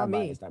Brian. Yeah, it's not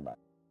Brian. me. It's not Brian.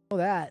 Know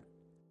that.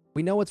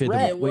 We know it's Okay,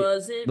 Red. It Wait,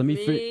 wasn't let me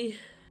me.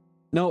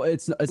 No,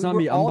 it's we not were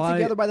me. I'm all by.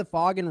 together by the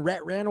fog and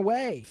Rhett ran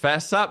away.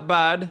 Fess up,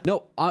 bud.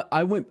 No,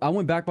 I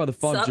went back by the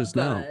fog Sup, just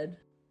now. bud?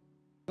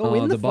 Go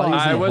in the the body fog.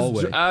 was in I the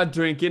was hallway.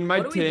 drinking my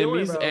What are we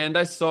doing, Timmies bro? and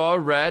I saw a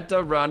rat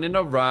running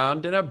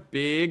around in a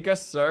big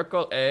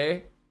circle, eh?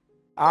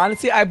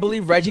 Honestly, I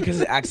believe Reggie because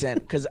of his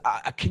accent. Because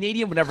a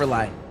Canadian would never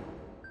lie.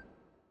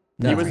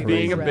 He was Right.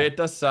 being a Right. bit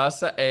of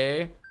sus, eh?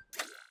 All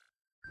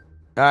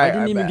right, I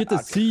didn't even get to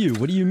see you.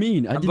 What do you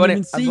mean? I didn't voting-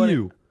 even I'm see voting-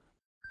 you.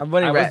 I'm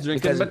voting I Red was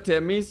drinking because my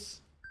Timmies.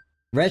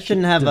 Red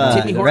shouldn't have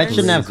Timmy Red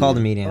shouldn't have Hortons. called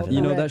a meeting after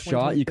You that. know that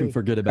shot? You can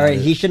forget about All right,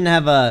 it. he shouldn't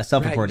have Right, you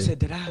self-reported. said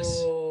dead ass.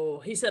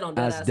 Oh, he said on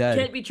As that ass. dead.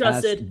 Can't be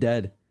trusted. As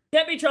dead.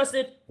 Can't be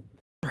trusted.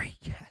 Right,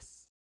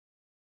 yes.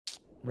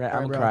 Right,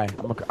 I'm gonna cry. I'm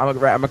gonna cry.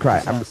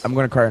 I'm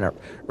gonna cry now.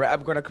 Right,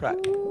 I'm gonna cry.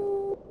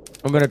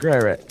 I'm gonna cry,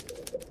 right.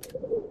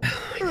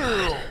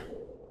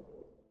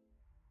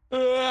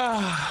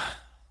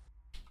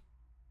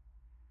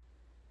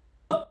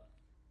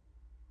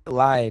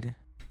 Lied.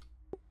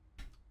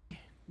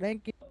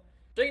 Thank you.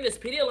 Drinking this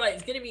Pedialyte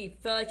is gonna be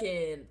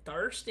fucking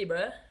thirsty,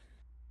 bruh.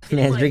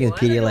 Man's drinking Why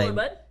there going, Pedialyte.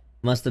 bud?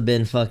 Must have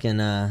been fucking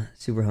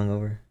super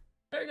hungover.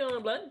 There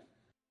going, blood.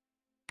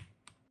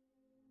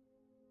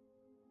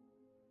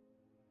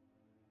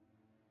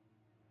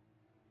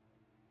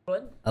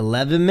 Blood.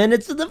 11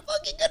 minutes of the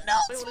fucking Wait,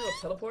 announcement. wanna go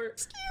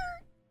teleport?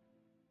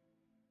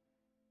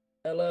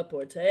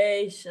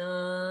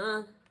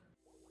 Teleportation.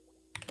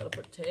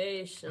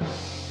 Teleportation.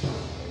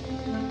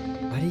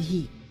 Why did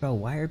he, bro?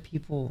 Why are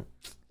people?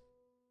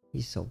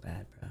 He's so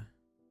bad, bro.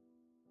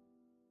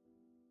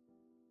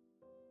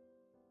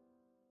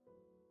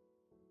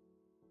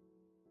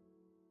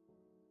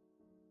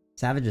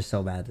 Savage is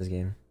so bad at this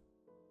game.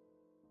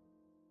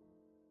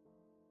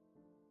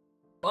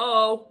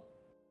 Whoa.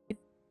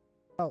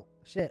 Oh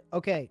shit.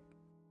 Okay.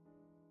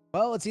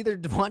 Well, it's either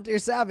Devontae or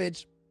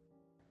Savage.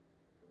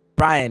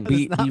 Brian, But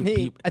it's not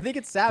me. I think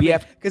it's Savage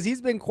BF. because he's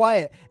been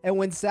quiet, and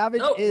when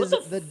Savage No, what is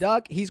the the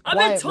duck, he's I've quiet.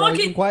 been Bro. He's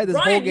talking. been quiet this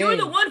Brian, whole you were game.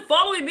 the one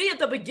following me at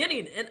the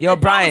beginning. And Yo, if I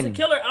was Brian. a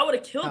killer, I would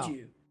have killed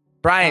you.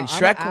 Brian, I'm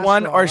Shrek an 1 Astro. or I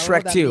don't know what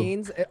Shrek that 2?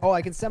 means. Oh,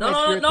 I can send No, my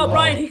no, spirit. no, to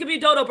Brian. He could be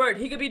Dodo Bird.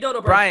 He could be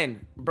Dodo Bird.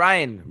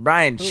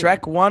 Brian,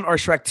 Shrek 1 or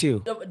Shrek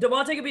 2?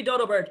 Devontae could be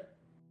Dodo Bird.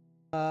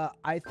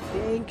 I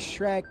think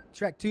Shrek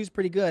 2 is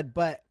pretty good,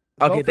 but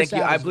Okay, vote for thank you.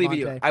 I Savage, believe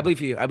you. Devontae. I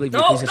believe you. I believe you.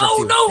 No, Please say Shrek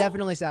 2. no.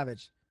 Definitely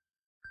Savage.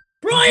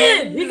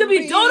 Brian, he could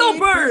be Dodo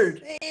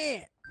Bird.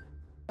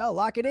 Yo,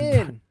 lock it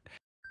in.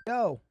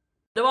 Yo,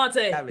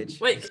 Devontae. Savage.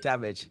 Wait.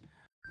 Savage.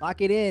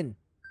 lock it in.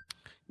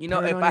 You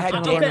know, Turn if on I your had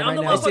camera Okay, Dan, I'm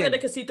the right now. motherfucker that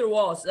can see through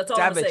walls. That's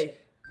all I'm Savage. gonna say.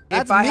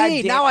 That's if I had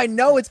me. Dan- Now I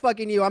know it's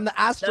fucking you. I'm the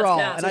Astral,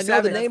 Cap. and I know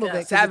Savage. the name of it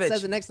That's because it Savage.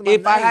 says it next to my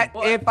If I name. had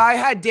What? if I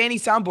had Danny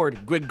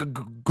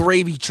soundboard,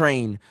 gravy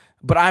train,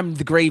 but I'm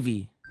the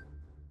gravy.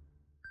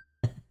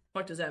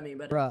 What does that mean,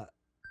 buddy? Bruh,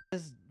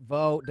 just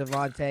vote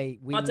Devontae.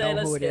 We Devontae, know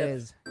let's who it skip.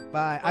 is.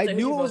 Bye. Devontae, I who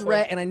knew you it was vote for?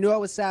 Red, and I knew I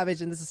was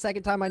Savage, and this is the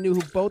second time I knew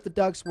who both the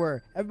ducks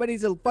were. Everybody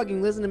needs to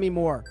fucking listen to me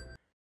more.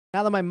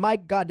 Now that my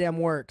mic goddamn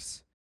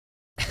works.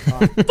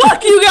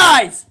 Fuck you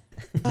guys!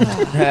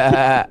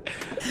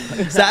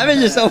 Savage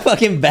is so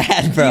fucking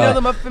bad, bro. You know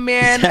the Muffin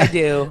Man? I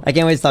do. I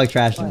can't wait to talk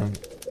trash to him.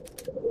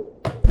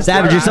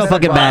 Savage, you're so That's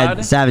fucking bad.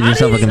 bad. Savage, you're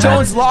so fucking bad.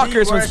 Jones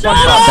Lockers from Shut up,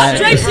 SpongeBob.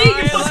 JC! You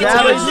fucking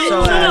Savage shit! is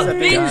so Shut ass up, at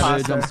being bitch!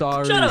 Savage, I'm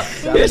sorry. Shut up!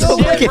 You're so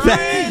Shut fucking up,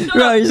 bad. Shut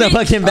Bro, up, you're so bitch.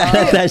 fucking bad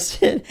at that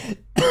shit.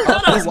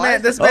 Shut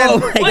up! This man Oh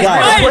my Wait, god.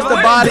 Brian, reports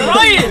the body.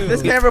 Brian!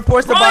 This man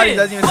reports the body. Brian!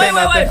 Doesn't even say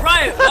nothing. Wait,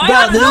 Brian! Why Bro,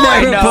 have this no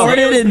man idea?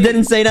 reported and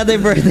didn't say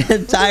nothing for the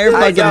entire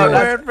fucking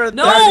know.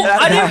 No,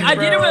 I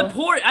didn't Bro.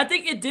 report. I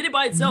think it did it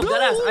by itself.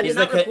 That ass. I did He's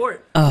not the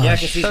report. Oh, Yeah,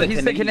 because he's So the he's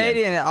Canadian. the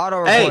Canadian that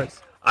auto Hey,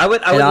 reports. I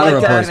would It like auto to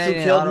ask reports. who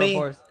Canadian killed auto me.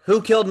 reports. Who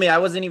killed me? I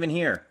wasn't even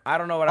here. I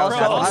don't know what I was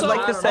Also, talking Also- I'd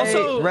like to say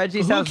also, Reggie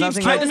Who sounds keeps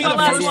nothing killing like me That's the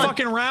my first last one.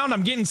 fucking round?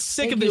 I'm getting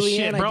sick Thank of you, this Leanne,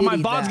 shit, I bro. did My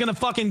eat VOD's that. gonna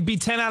fucking be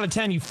 10 out of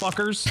 10, you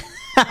fuckers.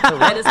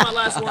 That is my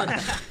last one.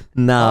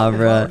 Nah,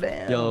 bro.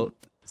 Yo, Let's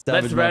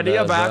Savage, ready my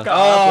a bad, back bro.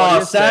 up. What do Oh,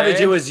 you Savage,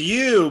 say? it was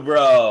you,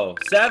 bro.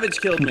 Savage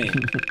killed me.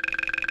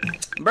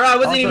 Bro, I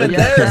wasn't Also, even yeah,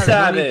 there, When you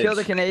Savage. kill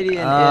the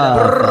Canadian, Ah.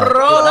 That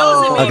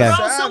wasn't me, Okay.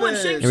 bro. Someone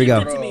Here we shipped go.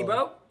 it to me,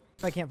 bro.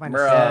 I can't find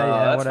Bro, a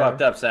that's whatever.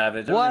 fucked up,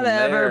 Savage. I wasn't even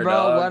whatever, there, bro,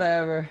 dog.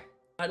 whatever.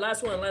 All right,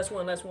 last one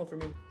for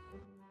me.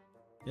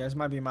 Yeah, this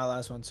might be my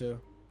last one too,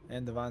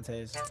 and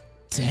Devontae's.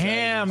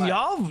 Damn,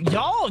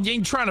 y'all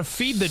ain't trying to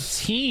feed the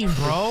team,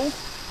 bro.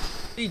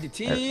 Feed the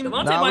team.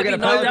 Devontae Nah, might we be got a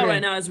knocked out Pelican.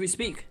 right now as we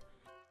speak.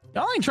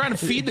 Y'all ain't trying to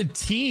feed the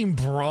team,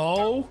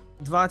 bro.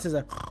 Devontae's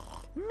a.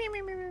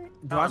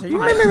 Devontae, you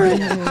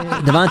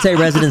Devontae,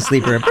 resident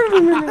sleeper.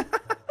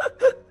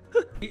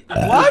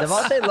 What?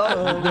 Devontae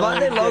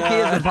low key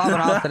has been popping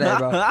off today,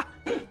 bro.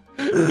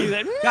 He's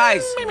like,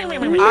 Guys,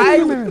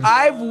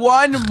 I've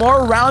won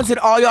more rounds than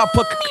all y'all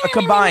put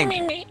combined.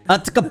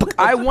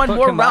 I won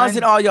more combined? rounds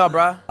than all y'all,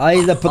 bro. I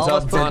the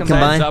Almost put Vontae,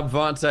 combined. Dub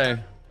Vontae.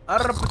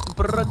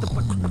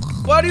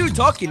 What are you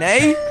talking,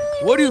 eh?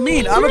 What do you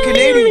mean? I'm a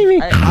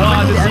Canadian.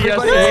 I need does he everybody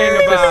have to here hang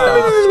to about?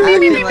 stop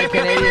acting like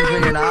Canadians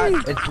when you're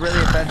not. It's really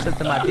offensive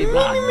to my people.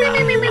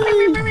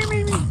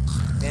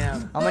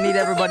 Damn. I'm gonna need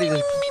everybody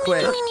to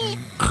quit.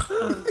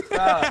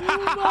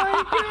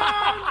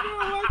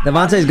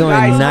 Devontae's going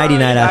Guys, nighty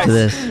night after guys.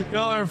 this.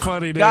 y'all are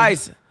funny, dude.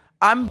 Guys,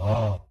 I'm.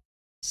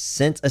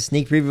 Sent a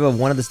sneak preview of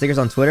one of the stickers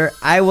on Twitter.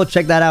 I will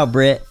check that out,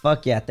 Britt.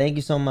 Fuck yeah. Thank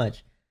you so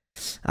much.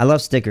 I love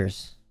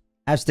stickers.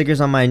 I have stickers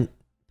on my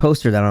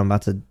poster that I'm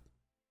about to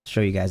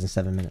show you guys in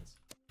 7 minutes.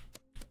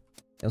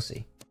 You'll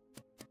see.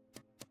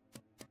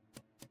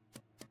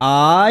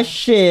 Aw,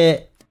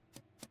 shit.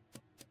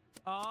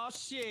 Oh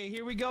shit,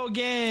 here we go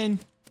again.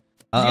 Did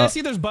Uh-oh. you guys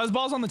see there's buzz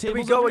balls on the Here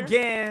table? we go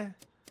again.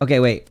 Okay,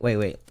 wait.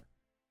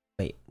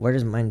 Where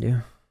does mine do?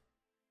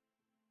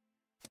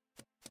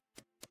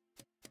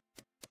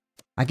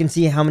 I can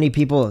see how many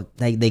people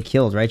they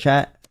killed, right,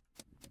 chat?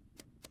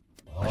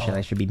 Oh shit,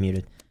 I should be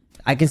muted.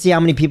 I can see how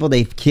many people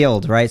they've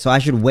killed, right? So I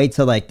should wait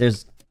till like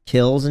there's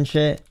kills and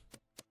shit.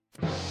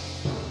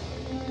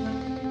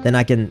 Then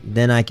I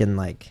can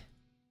like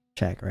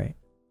check, right?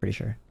 Pretty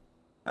sure.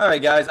 All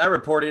right, guys, I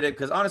reported it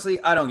because honestly,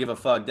 I don't give a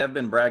fuck. Dev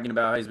been bragging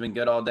about how he's been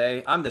good all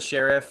day. I'm the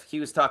sheriff. He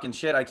was talking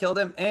shit. I killed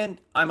him, and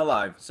I'm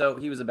alive. So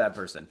he was a bad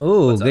person.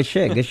 Ooh, good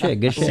shit, good shit,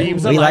 good shit.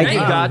 Seems We like we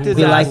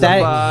like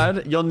that.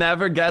 Bud. You'll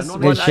never guess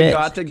what I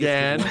got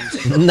again.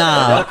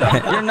 Nah.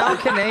 You're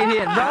not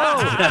Canadian, bro.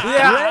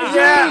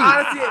 Yeah,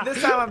 honestly,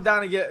 this time I'm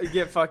down to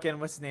get fucking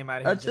what's his name out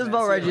of here. Let's just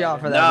vote Reggie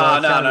off for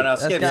that. No.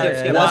 Skip.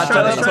 Let's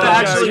try to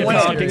actually win.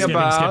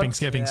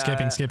 Skipping.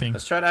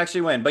 Let's try to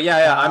actually win. But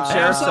yeah, I'm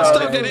sheriff.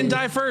 So they didn't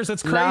die first.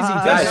 That's crazy.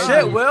 Good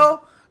shit,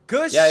 Will.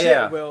 Good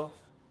shit, Will.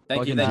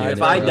 Thank you.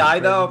 If I die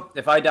though,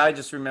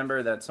 just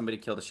remember that somebody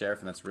killed the sheriff,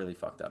 and that's really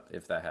fucked up.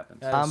 If that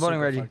happens, I'm voting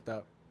Reggie.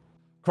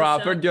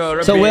 Crawford,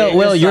 you're so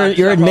Will,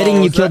 you're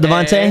admitting you killed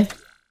Devontae?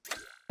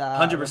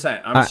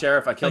 100%. I'm a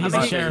sheriff. I killed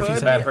Devontae.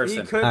 He's a bad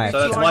person. So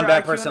that's one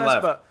bad person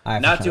left.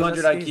 Not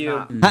 200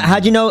 IQ.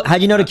 How'd you know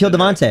to kill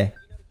Devontae?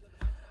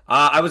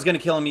 I was gonna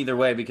kill him either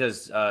way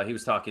because he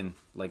was talking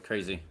like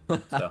crazy.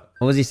 So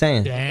what was he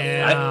saying?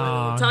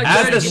 Damn.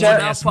 As the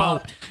sheriff,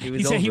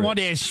 he said he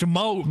wanted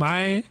smoke,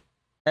 man.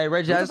 Hey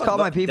Reggie, I just called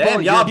my people.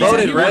 Damn, y'all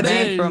voted Reggie.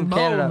 Reggie From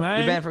Canada.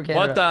 You're banned from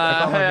Canada. What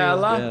the hell?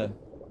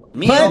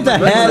 What the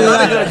hell?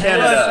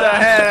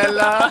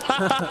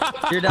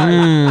 You're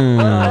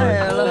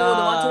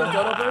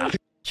done.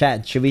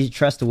 Chat, should we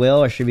trust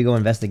Will or should we go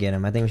investigate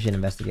him? I think we should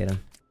investigate him.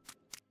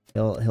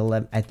 He'll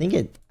let. I think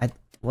it.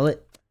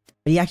 But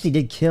he actually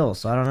did kill,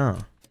 so I don't know.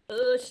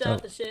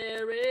 Shot the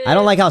sheriff. I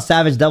don't like how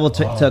Savage double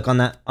took on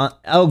that.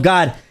 Oh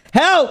God!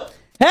 Help!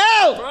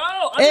 Help!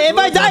 Bro, if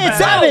I die, it's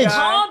Savage.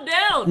 Calm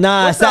down.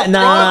 Nah,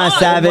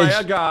 Savage.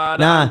 Oh my God,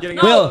 nah.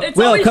 No,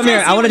 Will, come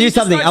here. I want to do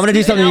something. I want to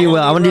do something to you,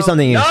 Will. I want to do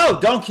something to you. No,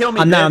 don't kill me.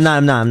 I'm not.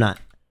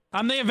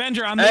 I'm the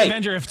Avenger.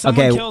 If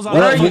someone Okay, kills,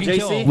 I'll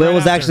kill. Will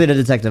was actually the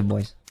detective,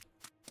 boys.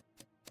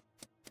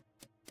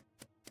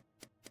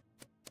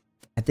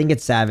 I think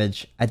it's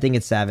Savage. I'm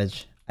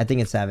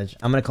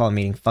gonna call a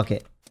meeting. Fuck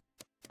it.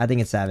 I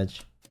think it's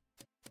Savage.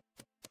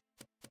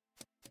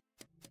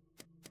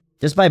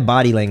 Just by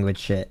body language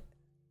shit.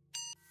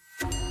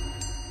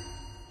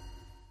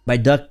 By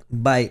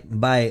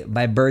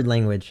bird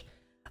language.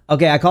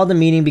 Okay, I called the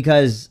meeting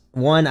because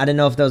one, I didn't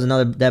know if there was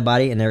another dead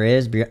body, and there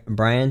is,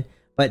 Brian.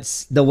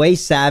 But the way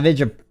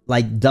Savage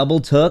like double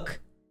took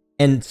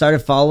and started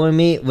following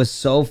me was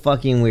so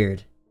fucking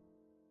weird.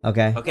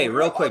 Okay. Okay,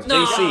 real quick,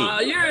 Nah,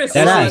 JC. you're a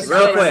That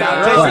real quick.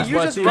 JC, you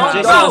just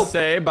bro.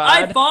 Say,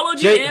 I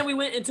followed you and we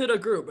went into the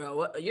group,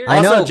 bro. I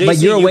know, also, JC, but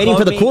you're waiting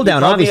for the cooldown,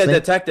 you obviously. Me a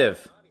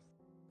detective.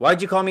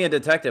 Why'd you call me a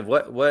detective?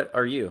 What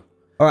are you?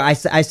 Or I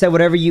said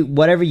whatever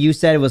you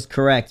said was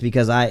correct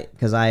because I.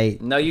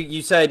 No,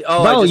 you said.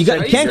 Oh, bro, you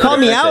can't call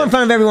me out in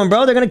front of everyone,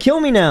 bro. They're gonna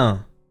kill me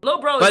now. Hello,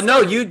 bro. But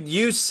no,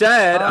 you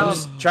said. I'm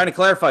just trying to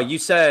clarify. You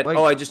said,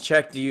 "Oh, I just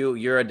checked you.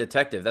 You're a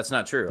detective." That's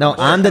not true. No,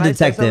 I'm the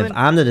detective.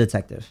 I'm the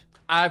detective.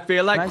 I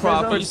feel like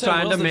Crawford's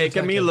trying to make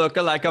me look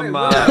like a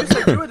mom.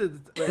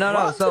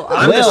 No. So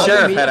I'm the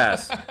sheriff, head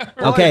ass.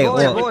 Okay,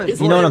 well,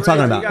 you know what I'm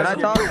talking about. Can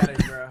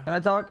I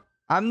talk?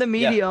 I'm the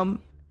medium.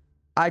 Yeah.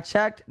 I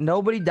checked.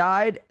 Nobody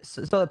died.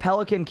 So the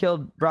Pelican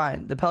killed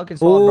Brian. The Pelican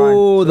swallowed Brian.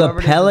 Oh, the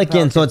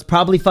Pelican. So it's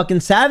probably fucking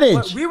Savage.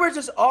 But we were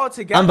just all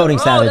together. I'm voting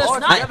Savage.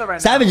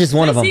 Savage is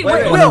one of them.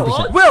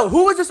 Will,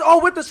 who is this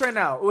all with us right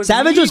now?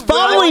 Savage was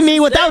following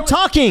me without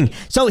talking.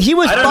 So he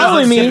was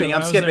following me.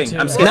 I'm skipping.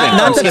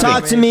 Not to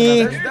talk to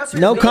me.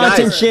 No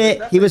content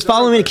shit. He was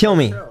following me to kill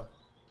me.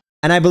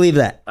 And I believe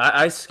that.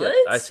 I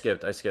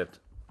skipped.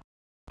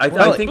 I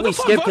think we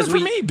skipped because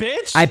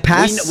I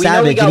passed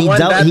Savage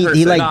and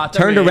he like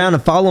turned around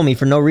and followed me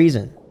for no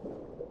reason.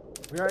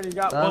 We already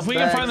got. Well, if we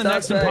can find the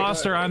next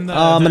imposter, I'm the.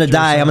 Oh, I'm gonna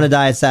die. I'm gonna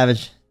die at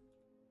Savage.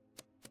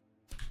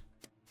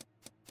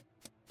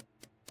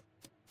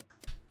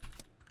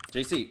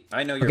 JC,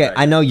 I know you're okay. right.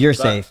 I know you're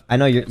safe. I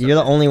know you're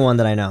the only one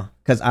that I know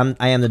because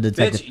I am the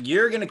detective. Bitch,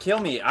 you're gonna kill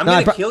me. I'm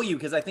gonna kill you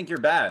because I think you're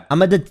bad.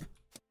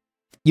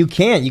 You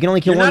can't. You can only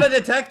kill one. You're not a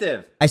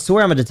detective. I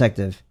swear I'm a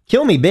detective.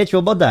 Kill me, bitch.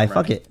 We'll both die.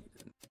 Fuck it.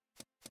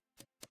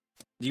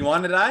 Do you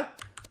want to die?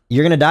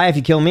 You're gonna die if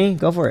you kill me.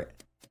 Go for it.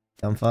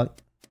 Dumb fuck.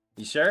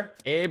 You sure?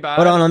 Hey, bye.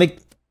 Hold on, let me.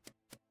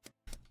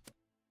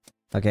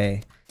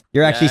 Okay,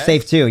 you're actually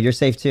safe too. You're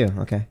safe too.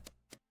 Okay.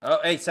 Oh,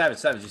 hey,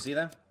 Savage, you see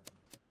them?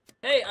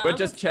 Hey, we're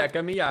just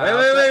checking me out.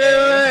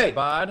 Wait,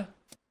 bud.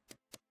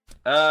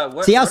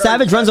 See how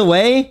Savage runs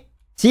away?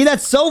 See,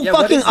 that's so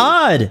fucking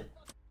odd.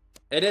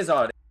 It is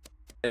odd.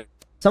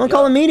 Someone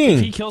call a meeting.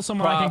 If he kills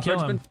someone, I can kill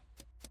him.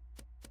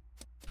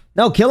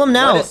 No, kill him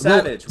now.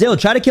 Dill,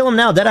 try to kill him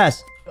now,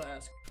 deadass.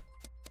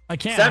 I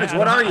can't. Savage,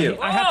 what are you?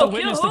 I have to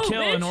witness the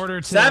kill in order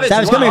to. Savage,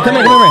 come here.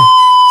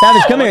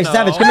 Savage, come here.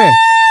 Savage, come here.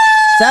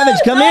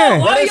 Savage, come here. Why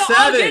What are is y'all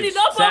Savage? getting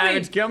up on me?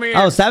 Savage, come here.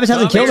 Oh, Savage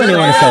hasn't Come killed here.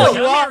 anyone, it says.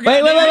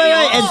 Wait.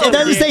 Oh, It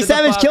doesn't say Get the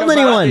Savage fuck killed up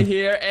outta anyone.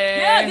 here,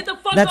 Yeah, get the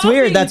fuck That's off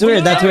weird. me. That's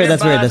weird. That's weird.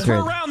 That's weird. That's Per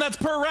weird. round. That's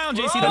per round,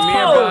 JC. Come That's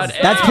here, Oh, bud.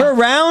 That's per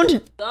round.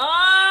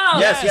 Stop.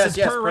 Yes,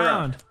 it's per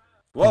round.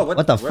 Whoa,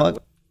 What the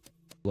fuck?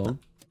 Hello?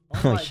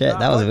 Oh shit,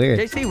 that was weird.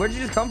 JC, where'd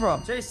you just come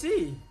from?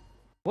 JC.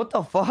 What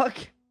the fuck?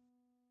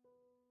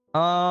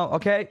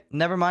 Okay.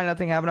 Never mind.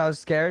 Nothing happened. I was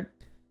scared.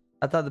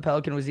 I thought the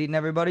Pelican was eating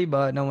everybody,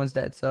 but no one's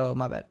dead, so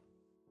my bad.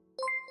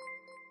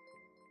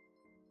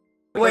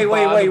 Wait.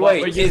 What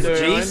Is you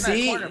doing?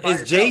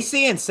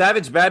 JC and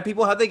Savage bad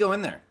people? How'd they go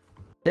in there?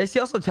 JC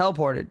also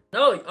teleported.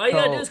 No, all you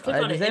gotta do is click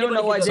on it. Does anyone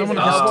know why Anybody JC can Someone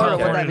go. else Oh, teleported?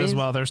 okay. What that teleported as means?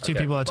 well. There's two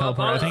Okay. people that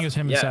teleported. I think it was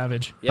him and Yeah.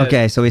 Savage. Yeah.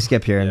 Okay, so we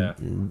skip here. Yeah.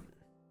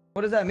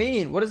 What does that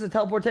mean? What does the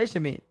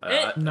teleportation mean?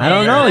 I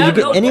don't know. You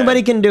can,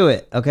 anybody can do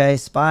it. Okay,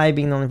 Spy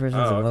being the only person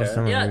that's Oh, above okay.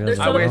 someone. Yeah, reveals there's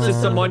the I wish wrong. that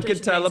someone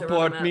could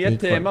teleport me a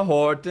Tim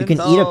Hortons. You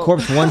can eat a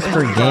corpse once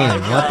per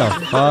game. What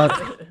the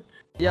fuck?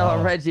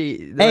 Yo,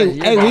 Reggie. Hey,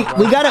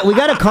 we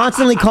gotta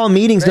constantly call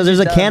meetings because there's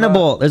a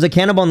cannibal. There's a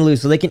cannibal on the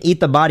loose, so they can eat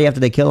the body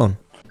after they kill him.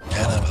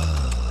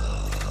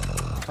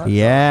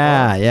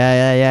 Yeah.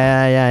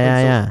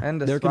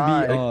 And the There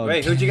spy. can be.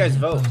 Wait, who'd you guys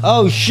vote?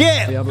 Oh shit!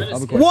 I have a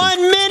question.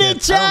 1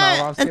 minute,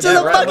 chat, until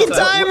the Right, fucking what's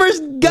up? timer's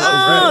Should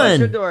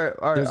gone. do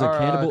our There's a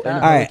cannibal and a All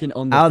right, pelican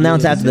on the I'll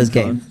announce field. after this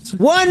game.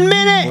 1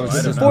 minute,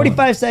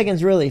 45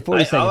 seconds, really,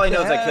 40 All I seconds.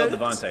 know is I killed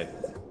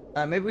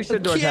Devontae. Maybe we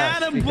should do our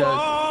task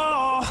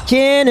because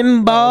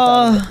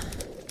Cannonball.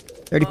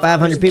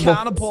 3,500 people.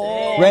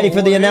 Cannibal. Ready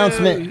for the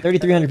announcement.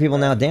 3,300 people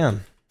now.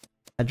 Damn,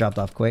 I dropped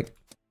off quick.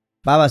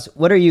 Babas,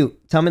 what are you?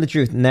 Tell me the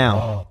truth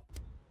now.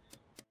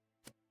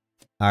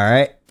 All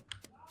right.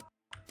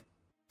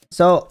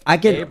 So I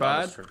Hey, can,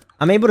 bud.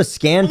 I'm able to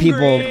scan people,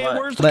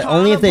 Where's the but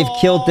only if they've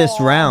killed this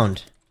cannibal?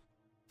 round.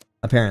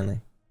 Apparently.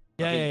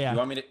 Yeah. You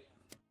want me to?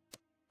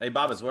 Hey,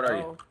 Babas, what are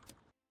you?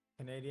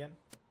 Canadian.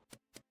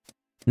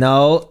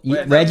 No,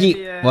 Wait, Reggie.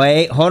 Reggie,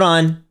 Wait, hold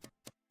on.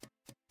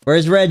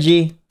 Where's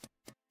Reggie?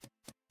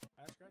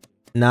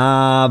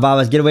 Nah,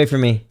 Babas, get away from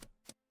me.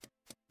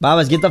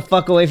 Babas, get the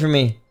fuck away from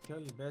me. Kill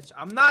you, bitch.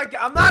 I'm not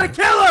a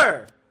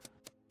killer.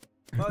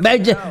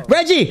 Reggie.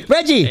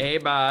 Hey,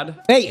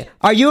 bud. Hey,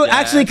 are you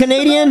actually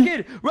Canadian?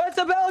 Red's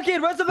a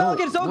Pelican! Red's a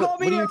Pelican! Someone call a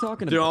What are meeting! you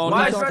talking about? Don't. What are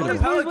Why you is talking Red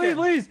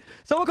about? Please!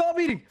 Someone call a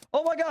meeting!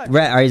 Oh my god!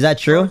 Red, is that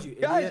true?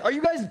 Guys, are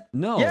you guys...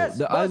 No, Yes,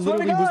 I I swear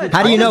to literally was. God.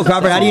 How do you know,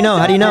 Crawford? How do you know?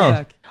 How do you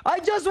know? I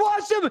just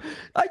watched him!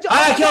 I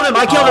killed him!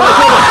 I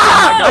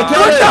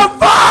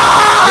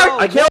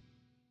killed him!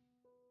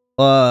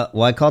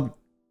 Well, I called.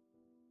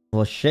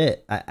 Well,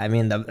 shit. I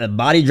mean, the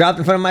body dropped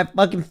in front of my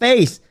fucking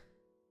face.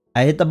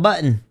 I hit the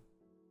button.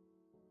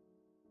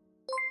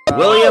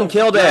 William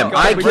killed him.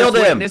 I killed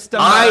him.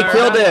 I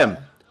killed him.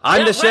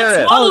 I'm the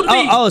sheriff.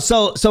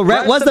 So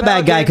Rhett was the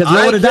bad guy because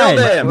Will would have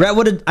died. Rhett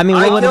would have. I mean,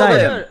 Will would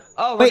have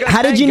died. Wait,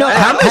 how did you know?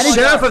 I'm the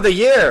sheriff of the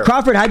year.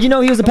 Crawford, how'd you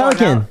know he was a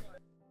pelican?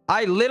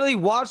 I literally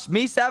watched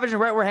me, Savage, and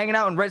Rhett were hanging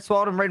out, and Rhett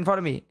swallowed him right in front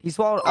of me. He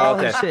swallowed all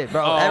his shit,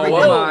 bro.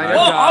 Everything.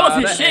 All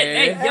of his shit.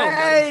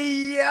 Hey,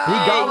 yo. He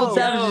gobbled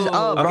Savage's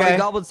up, bro. Okay. He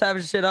gobbled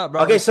Savage's shit up,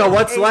 bro. Okay, so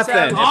what's left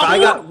then? If I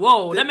got.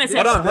 Whoa, that makes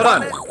sense.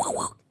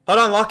 Hold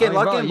on, lock in,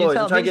 boys.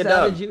 I'm trying to get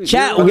done.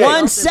 Chat, Okay.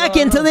 1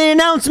 second to the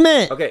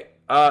announcement. Okay,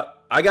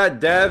 I got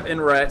Dev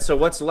and Rhett. So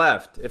what's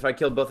left if I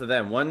killed both of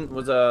them? One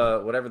was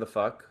whatever the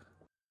fuck.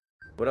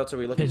 What else are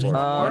we looking for?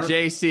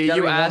 JC, gotta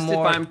you be one asked if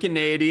more. I'm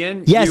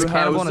Canadian. Yes. You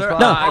Cannibal on the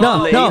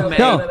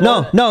hoser.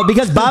 spot. No,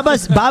 because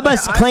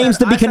Babas claims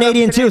to be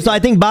Canadian too, so I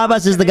think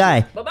Babas is the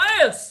guy.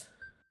 Babias.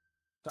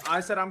 So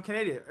I said I'm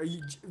Canadian. Are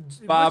you,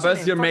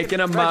 Babas, you're making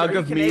a mug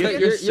of me. You're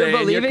You're saying you're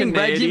believing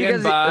Reggie Canadian,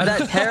 because of bud.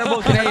 that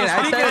terrible Canadian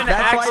accent?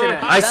 That's why you're...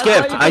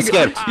 I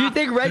skipped. You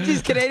think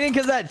Reggie's Canadian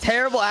because of that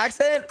terrible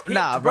accent?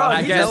 Nah, bro.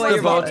 I guess no way the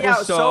you're votes wrong. will out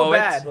show so it.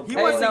 bad. He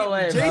Ain't wants no to,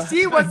 way,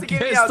 JC wants to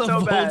get me Guess out the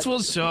so bad. votes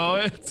will show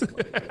it.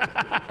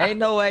 Ain't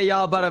no way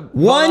y'all about to...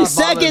 1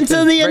 second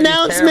to the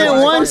announcement.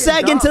 1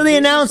 second to the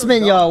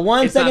announcement, y'all.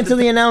 1 second to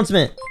the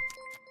announcement.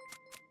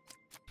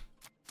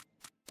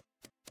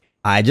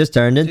 I just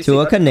turned into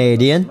a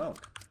Canadian.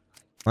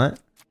 What?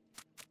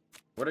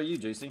 What are you,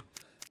 JC?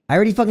 I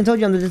already fucking told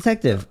you I'm the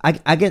detective. I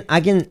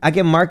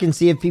can mark and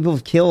see if people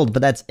have killed,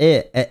 but that's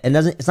it.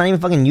 It's not even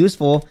fucking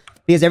useful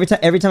because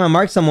every time I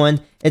mark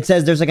someone, it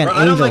says there's like an Bro,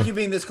 angel. I don't like you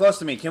being this close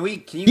to me. Can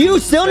you? You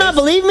still not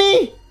believe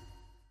me?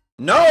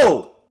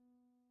 No.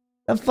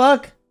 The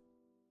fuck?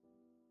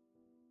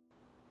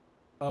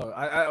 Oh,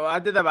 I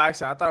did that by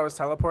accident. I thought I was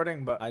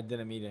teleporting, but I did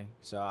a meeting,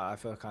 so I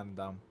feel kind of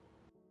dumb.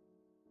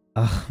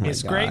 Oh my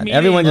It's god! great meeting,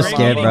 Everyone just great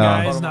scared, meeting, bro.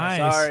 guys.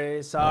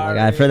 Nice. Sorry. Oh my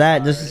god! For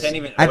that, just Can't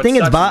even- I what think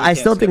it's sucks is we I can't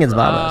still think skip it's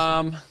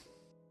Babas.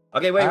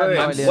 Okay,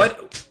 wait.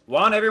 What?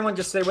 Why don't everyone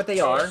just say what they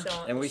are,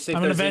 and we see if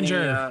I'm an there's any,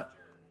 Avenger.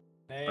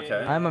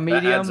 Okay. I'm a That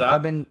adds medium. up.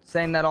 I've been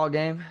saying that all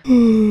game. I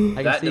can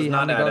That see does how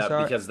not many add ghosts up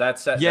are. because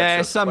that's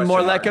Yes, I'm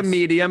more like a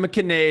medium, a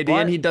Canadian.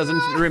 What? He doesn't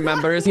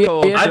remember his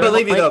code. I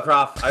believe you though,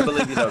 Croft. I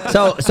believe you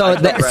though.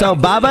 So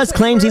Babas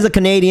claims he's a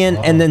Canadian,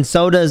 and then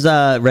so does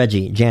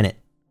Reggie, Janet.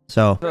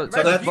 So those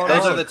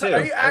are the two.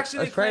 Are you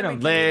actually claiming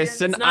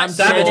Listen, It's not I'm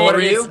Savage, Jeanette, what are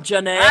it's you?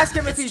 Jeanette. Ask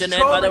him if It's he's Jeanette,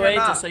 by the trolling or way,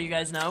 not. just so you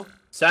guys know.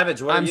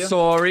 Savage, what are I'm you?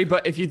 sorry,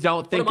 but if you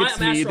don't think am I?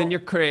 it's I'm me, Astral. then you're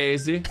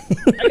crazy.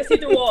 I can see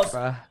through walls.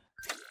 Bruh.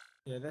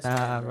 Yeah, this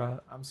Nah, bro. bro.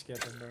 I'm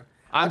skipping, bro.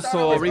 I'm thought it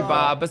was, sorry,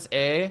 Babas,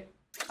 eh?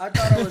 I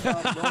thought it was going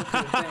through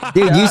the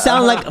thing. dude, you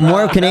sound like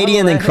more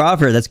Canadian than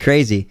Crawford. That's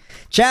crazy.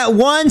 Chat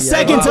 1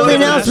 second till the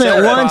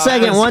announcement. 1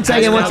 second. 1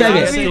 second. 1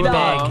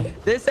 second.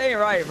 This ain't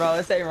right, bro.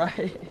 This ain't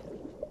right.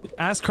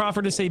 Ask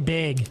Crawford to say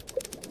big.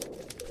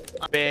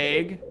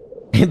 Big.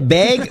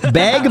 Bag,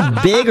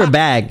 big or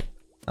bag?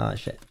 Oh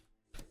shit.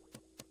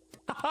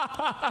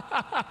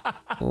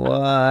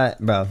 What,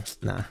 bro?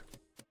 Nah.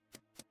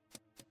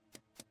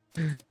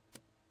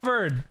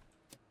 Crawford.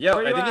 Yo,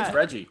 Where I you think it's at?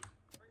 Reggie.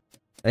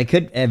 It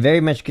could. It very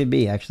much could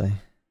be actually.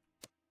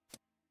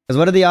 Because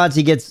what are the odds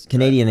he gets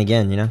Canadian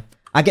again? You know,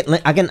 I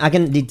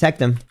can detect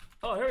him.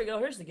 Oh, here we go.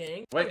 Here's the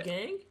gang. Wait.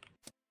 Gang.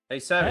 Hey,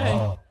 Savage. Hey.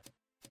 What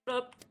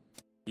up?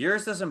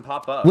 Yours doesn't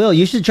pop up. Will,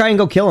 you should try and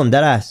go kill him.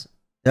 Deadass.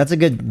 That's a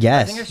good I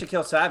guess. think I should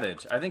kill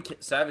Savage. I think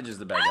Savage is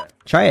the bad guy.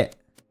 Try it.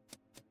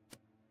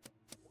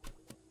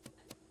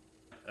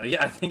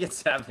 Yeah, I think it's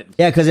Savage.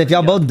 Yeah, because if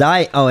y'all both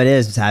die, oh, it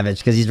is Savage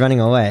because he's running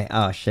away.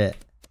 Oh shit.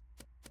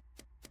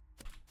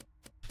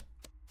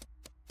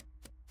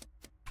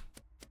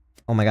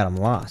 Oh my god, I'm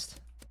lost.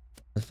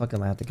 Where the fuck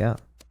am I have to go?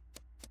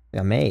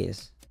 Like a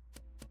maze.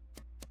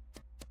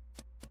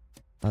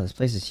 Oh, this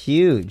place is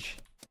huge.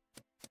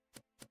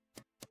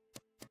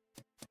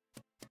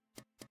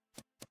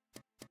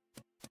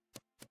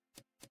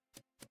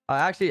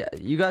 Actually,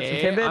 you got some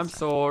tidbits? I'm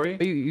sorry.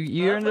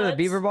 You're into the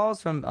beaver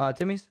balls from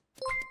Timmy's?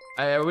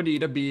 I would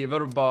eat a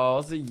beaver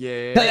balls,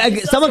 yeah.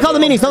 Someone call the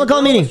meeting. Someone call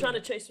the meeting. Trying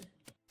to chase her.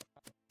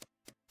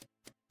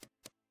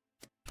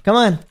 Come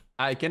on.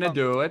 I can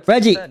do it.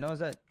 Reggie. No one's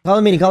dead. Call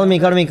the meeting. Call the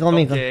meeting. Call the meeting. Call the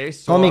meeting. Okay,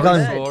 Call me. Call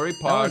me. sorry,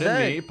 pardon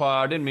me,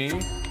 pardon me.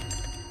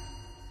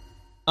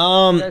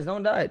 Guys, no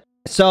one died.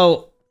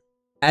 So,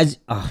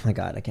 oh my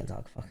god, I can't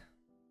talk. Fuck.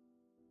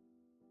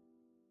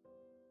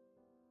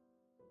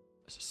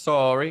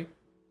 Sorry.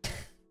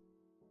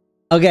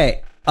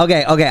 Okay.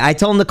 I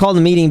told him to call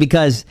the meeting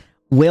because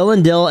Will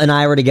and Dill and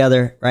I were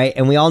together, right?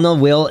 And we all know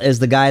Will is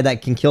the guy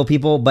that can kill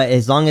people, but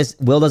as long as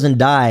Will doesn't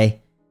die,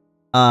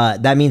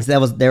 that means they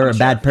were a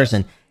bad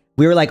person.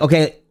 We were like,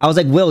 okay, I was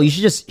like, Will, you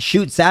should just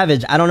shoot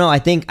Savage. I don't know. I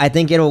think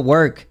it'll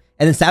work.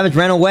 And then Savage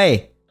ran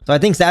away. So I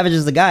think Savage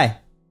is the guy.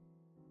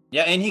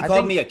 Yeah, and he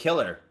called me a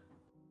killer.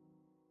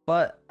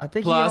 But I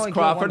think Plus,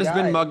 Crawford has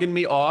been mugging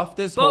me off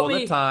this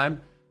whole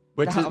time,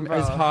 which is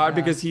hard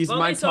because he's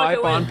my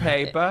type on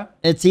paper.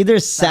 It's either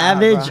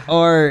Savage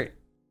or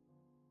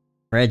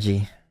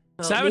Reggie.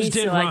 Savage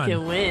did so run. I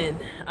can win.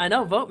 I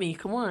know. Vote me.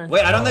 Come on.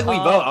 Wait, I don't think we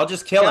vote. I'll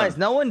just kill Guys, him.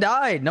 no one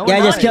died. No one Yeah,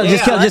 died. just kill him.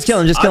 Just kill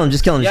him.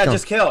 Yeah,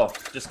 just kill.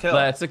 Just kill.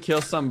 Let's kill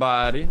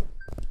somebody.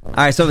 All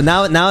right, so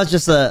now it's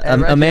just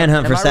a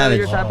manhunt for Savage.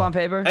 Your type on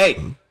paper?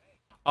 Hey,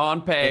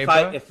 on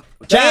paper.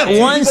 Chat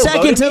 1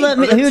 second to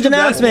the huge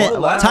announcement.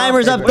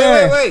 Timer's up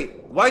there. Wait.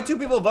 Why 2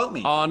 people vote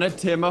me? On a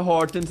Tim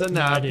Hortons and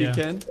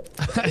napkin.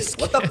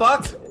 What the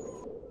fuck?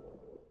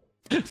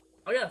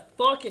 I got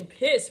fucking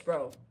pissed,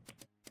 bro.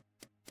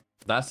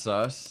 That's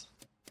us.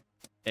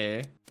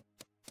 Eh?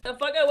 The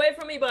fuck away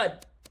from me,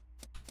 bud.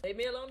 Leave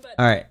me alone, bud.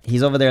 All right,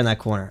 he's over there in that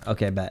corner.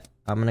 Okay, bet.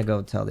 I'm gonna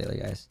go tell the other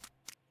guys.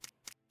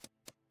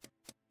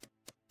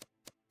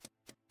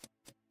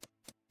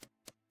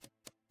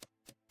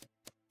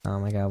 Oh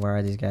my god, where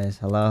are these guys?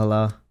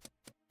 Hello.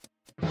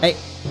 Hey.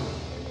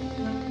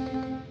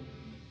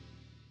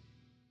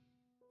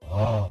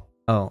 Oh,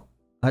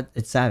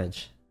 it's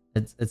Savage.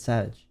 It's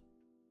Savage.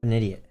 I'm an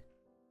idiot.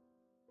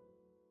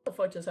 What the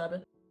fuck just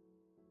happened?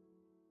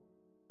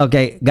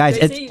 Okay, guys,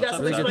 JC, it's you got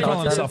something to I'm explain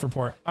calling a to?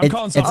 self-report.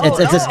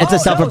 it's a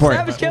self-report.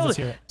 Savage killed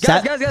him.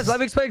 Guys, let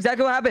me explain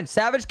exactly what happened.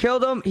 Savage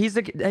killed him. He's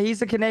a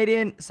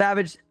Canadian.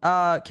 Savage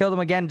killed him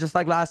again, just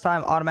like last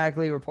time.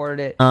 Automatically reported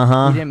it.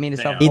 He didn't mean to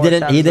self-report.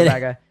 He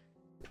didn't.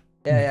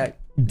 Yeah.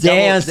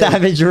 Damn,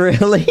 Savage,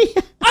 really?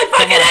 I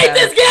fucking hate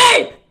this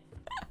game!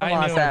 Come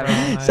on,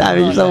 Savage.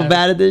 Savage, you're so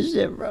bad at this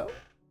shit, bro.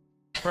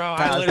 Bro,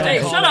 I literally Hey,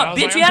 called shut it. I up,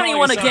 was bitch. like, You I'm haven't even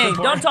won a calling game.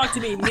 self-report. Don't talk to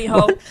me,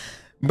 mijo.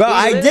 Bro,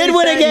 I did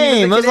win a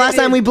game. It was last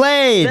time we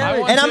played.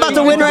 And I'm about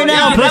to win right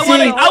now, Yeah, pussy.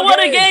 I won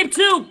a game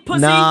too,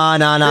 pussy. Nah.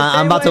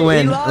 I'm about to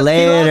win.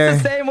 Later.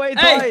 Hey,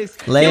 Later.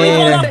 can we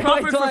vote on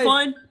Crawford for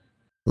fun?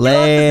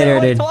 Later,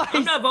 dude.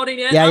 I'm not voting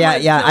yet.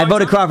 Yeah. I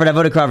voted Crawford.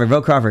 Vote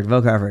Crawford.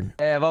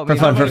 Yeah, vote For me.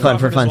 fun,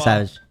 Crawford as well.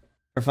 Savage.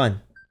 For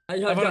fun. I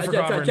voted for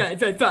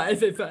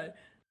Crawford.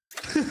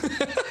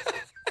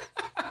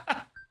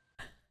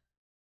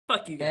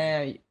 Fuck you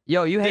guys.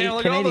 Yo, you hate Damn,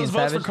 look at all those Canadians,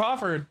 votes for Savage.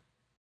 Crawford.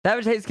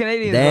 Savage hates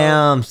Canadians.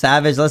 Damn,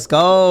 Savage, let's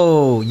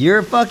go.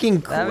 You're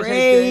fucking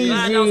crazy.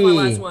 That was my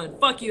last one.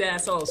 Fuck you,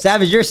 assholes.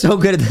 Savage, you're so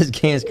good at this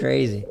game. It's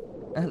crazy.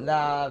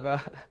 Nah, bro.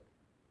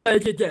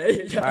 Alright,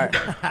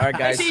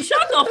 guys. See,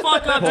 shut the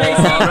fuck up, JC.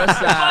 Fucking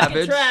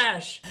Savage.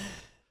 trash.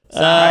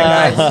 Sorry,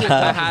 guys.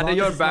 I had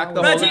your back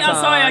the whole Reggie, time. I'm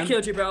sorry I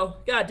killed you, bro.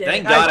 God damn.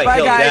 Thank God I Bye,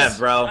 killed guys. Dev,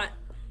 bro.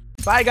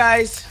 Bye,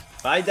 guys.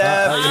 Bye,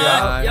 Dev.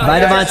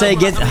 Bye, Devontae.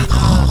 Get.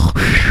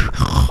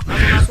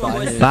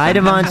 Bye,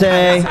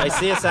 Devontae. I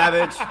see you,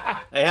 Savage.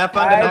 Hey, have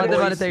fun tonight,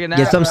 boys.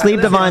 Get some sleep,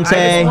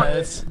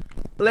 Devontae.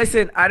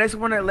 Listen, I just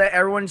want to let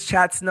everyone's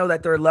chats know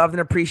that they're loved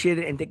and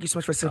appreciated, and thank you so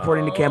much for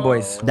supporting the Cam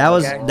Boys. That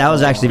was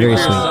actually very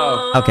sweet.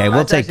 Okay,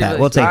 we'll take that.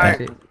 We'll take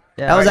that.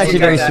 That was actually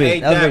very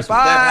sweet. That was very sweet.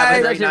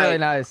 That's actually really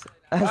nice.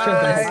 That's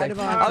really nice.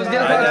 I was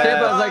gonna talk shit,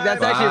 but I was like,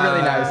 that's actually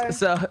really nice.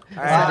 So,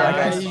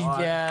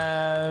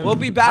 we'll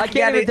be back. I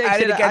can't even take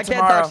shit. I can't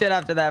talk shit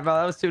after that, bro.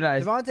 That was too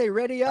nice. Devontae,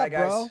 ready up,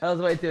 bro. That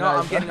was way too No,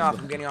 nice. I'm getting off.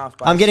 I'm getting off.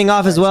 I'm getting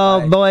off as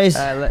well, boys.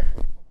 Seriously.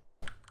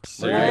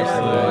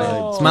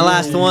 It's my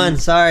last one.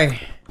 Sorry.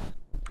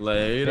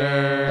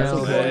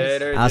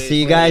 Later. I'll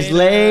see you guys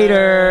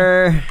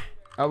later.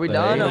 Are we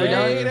done? Are we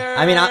done?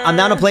 I mean, I'm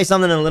down to play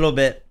something in a little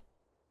bit.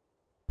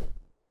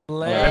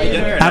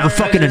 I have a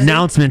fucking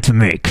announcement to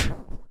make.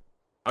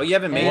 Oh, you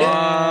haven't made it?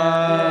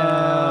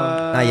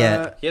 Not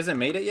yet. He hasn't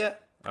made it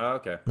yet? Oh,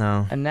 okay.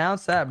 No.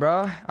 Announce that,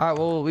 bro. All right,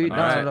 well, we don't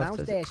have enough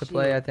to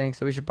play, I think,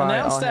 so we should probably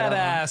Announce all that head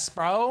ass,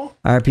 bro. All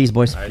right, peace,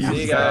 boys. All right,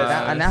 see you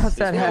guys. Announce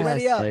that Will, ass.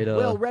 ready up.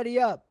 Will, ready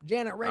up.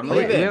 Janet, ready I'm up.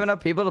 leaving. Do we have enough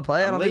people to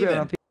play? I don't think we have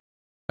enough people.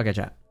 Okay,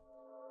 chat.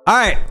 All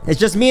right, it's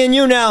just me and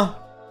you now.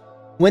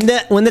 When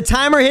the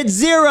timer hits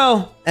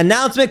 0,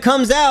 announcement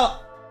comes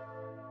out.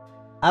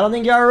 I don't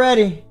think y'all are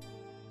ready.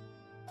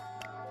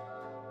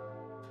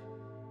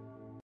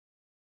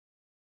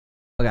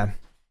 Okay.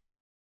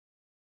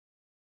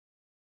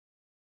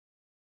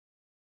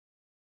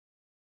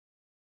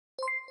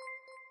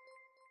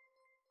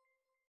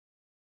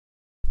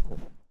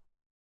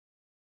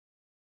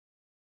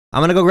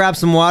 I'm gonna go grab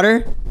some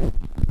water.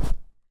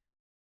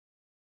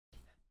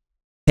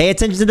 Pay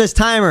attention to this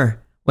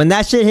timer. When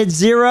that shit hits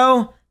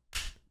 0,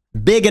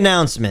 big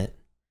announcement.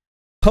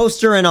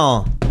 Poster and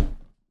all.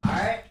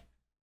 Alright.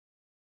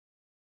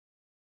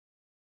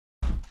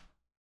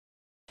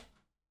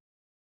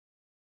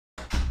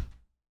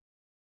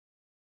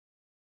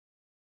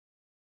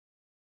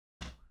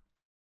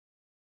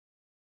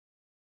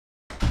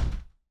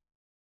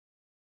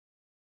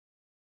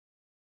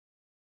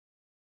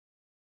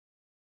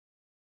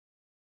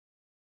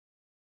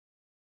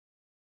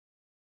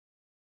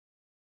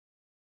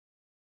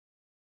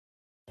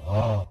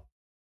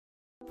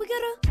 We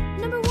got a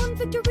 #1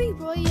 victory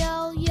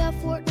royale. Yeah,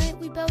 Fortnite,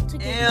 we about to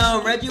get.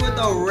 Damn, Reggie with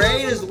the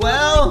raid as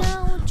well.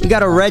 We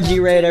got a Reggie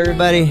raid,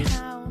 everybody.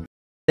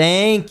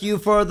 Thank you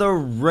for the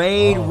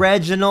raid,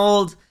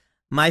 Reginald.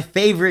 My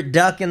favorite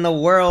duck in the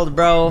world,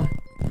 bro.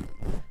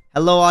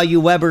 Hello, all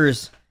you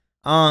Webbers.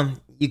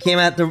 You came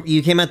at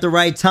the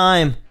right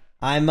time.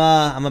 I'm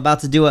about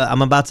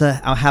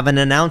to have an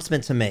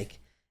announcement to make,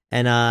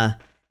 and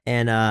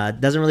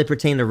doesn't really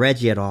pertain to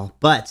Reggie at all,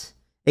 but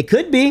it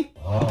could be,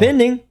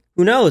 depending.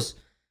 Who knows?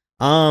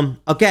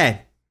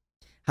 Okay.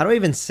 How do I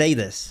even say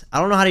this? I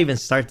don't know how to even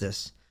start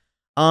this.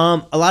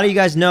 A lot of you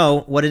guys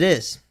know what it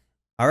is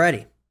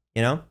already,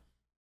 you know?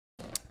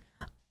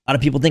 A lot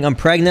of people think I'm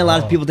pregnant. A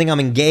lot of people think I'm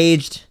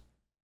engaged.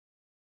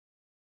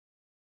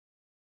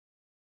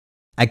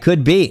 I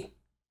could be.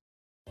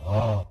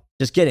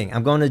 Just kidding.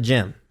 I'm going to the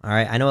gym. All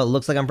right. I know it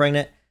looks like I'm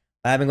pregnant.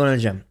 I haven't gone to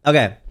the gym.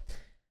 Okay.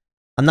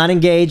 I'm not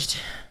engaged.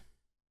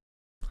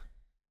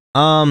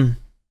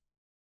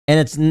 And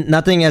it's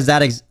nothing as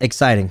that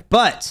exciting,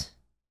 but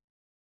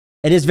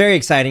it is very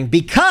exciting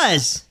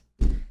because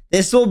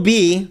this will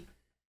be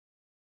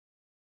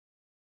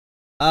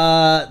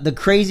the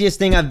craziest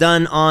thing I've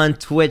done on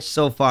Twitch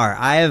so far.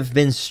 I have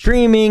been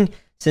streaming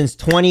since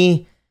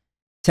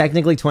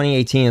technically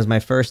 2018 is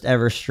my first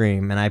ever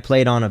stream, and I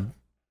played on a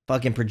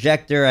fucking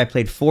projector. I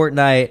played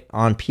Fortnite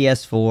on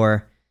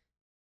PS4,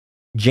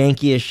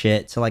 janky as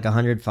shit to like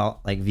 100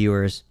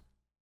 viewers.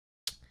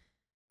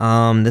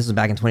 This was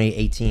back in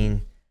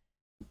 2018.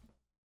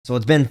 So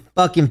it's been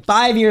fucking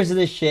 5 years of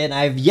this shit, and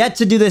I've yet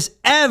to do this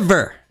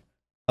ever.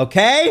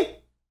 Okay?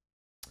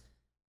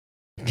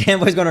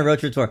 Camboy's going on a road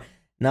trip tour.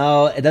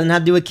 No, it doesn't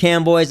have to do with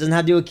Camboys. It doesn't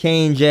have to do with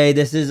K&J.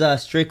 This is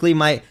strictly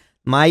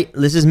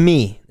this is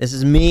me. This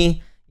is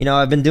me. You know,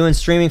 I've been doing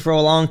streaming for a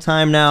long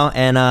time now,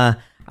 and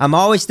I'm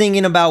always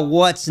thinking about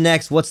what's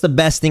next. What's the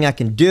best thing I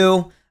can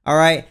do? All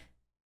right?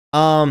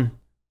 And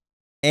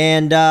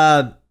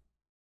I'm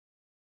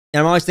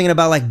always thinking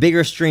about like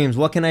bigger streams.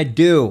 What can I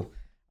do?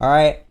 All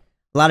right?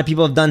 A lot of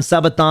people have done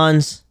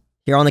subathons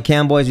here on the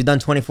Camboys. We've done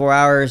 24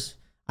 hours.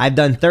 I've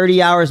done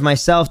 30 hours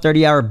myself,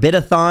 30-hour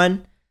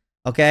bitathon.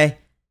 Okay?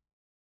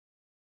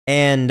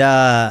 And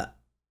I'm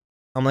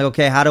like,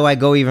 okay, how do I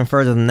go even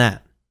further than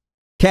that?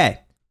 Okay.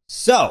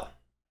 So,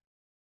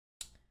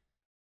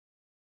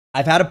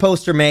 I've had a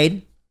poster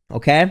made.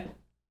 Okay?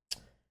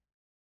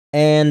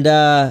 And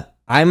I'm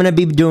going to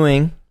be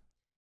doing...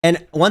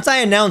 And once I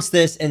announce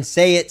this and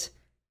say it,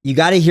 you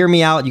got to hear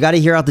me out. You got to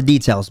hear out the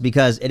details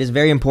because it is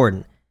very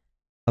important.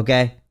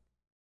 Okay?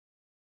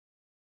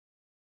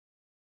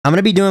 I'm going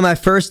to be doing my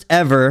first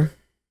ever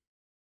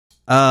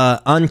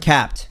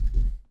uncapped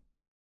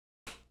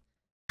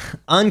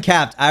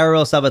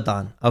IRL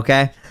subathon.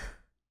 Okay?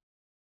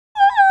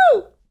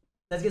 Woo!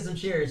 Let's get some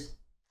cheers.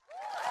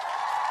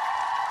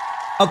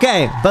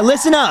 Okay, but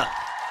listen up.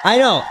 I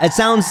know it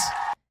sounds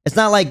It's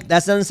not like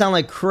that doesn't sound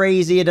like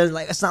crazy. It doesn't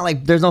like it's not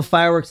like there's no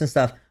fireworks and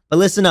stuff. But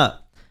listen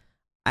up.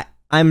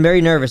 I'm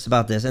very nervous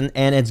about this, and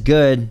it's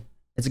good.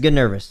 It's a good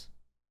nervous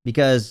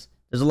because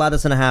there's a lot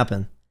that's gonna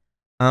happen.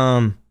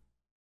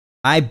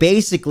 I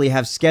basically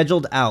have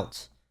scheduled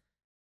out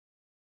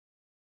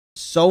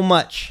so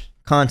much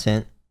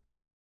content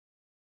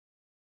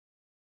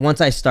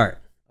once I start.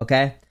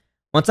 Okay,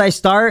 once I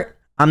start,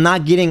 I'm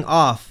not getting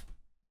off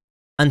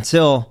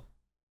until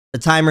the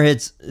timer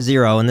hits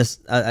 0, and this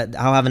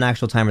I'll have an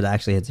actual timer that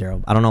actually hits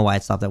 0. I don't know why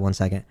it stopped at 1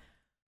 second.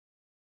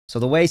 So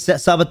the way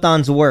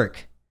subathons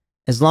work,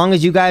 as long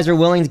as you guys are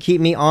willing to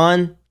keep me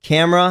on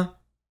camera,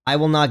 I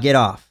will not get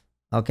off.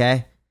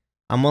 Okay,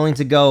 I'm willing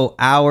to go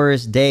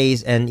hours,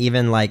 days, and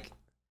even like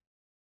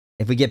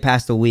if we get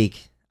past a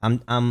week,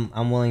 I'm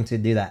willing to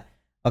do that.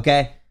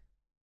 Okay,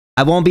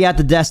 I won't be at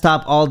the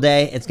desktop all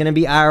day. It's gonna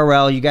be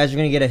IRL. You guys are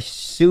gonna get a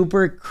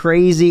super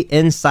crazy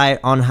insight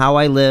on how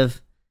I live.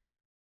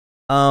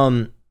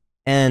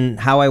 And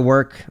how I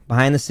work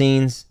behind the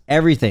scenes,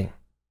 everything.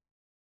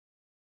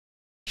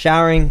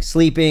 Showering,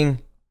 sleeping,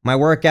 my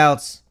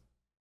workouts,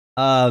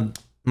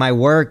 my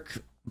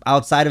work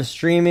outside of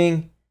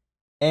streaming,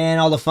 and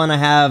all the fun I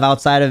have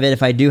outside of it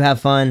if I do have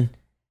fun.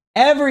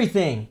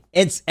 Everything.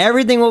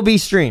 Everything will be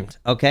streamed,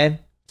 okay?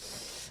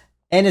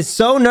 And it's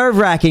so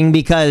nerve-wracking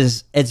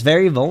because it's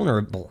very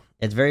vulnerable.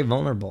 It's very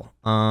vulnerable.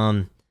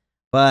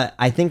 But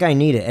I think I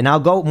need it. And I'll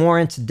go more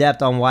into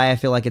depth on why I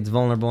feel like it's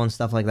vulnerable and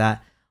stuff like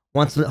that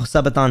once the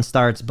subathon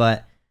starts.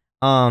 But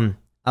I'll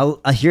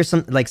hear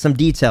some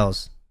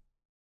details.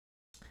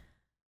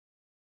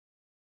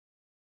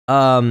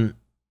 I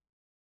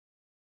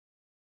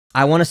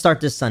want to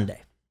start this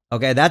Sunday.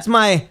 Okay, that's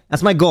my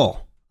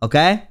goal.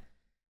 Okay,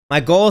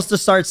 my goal is to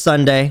start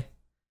Sunday.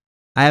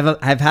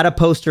 I've had a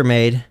poster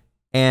made,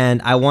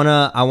 and I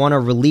wanna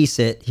release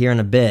it here in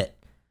a bit.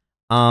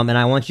 And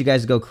I want you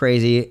guys to go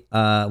crazy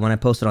when I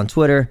post it on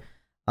Twitter,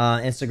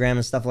 Instagram,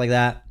 and stuff like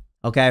that.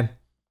 Okay,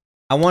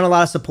 I want a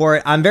lot of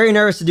support. I'm very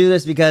nervous to do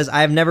this because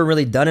I've never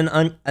really done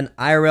an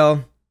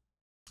IRL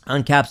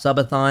uncapped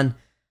subathon.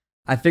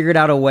 I figured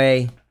out a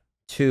way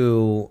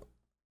to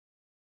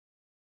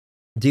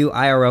do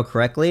IRL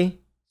correctly,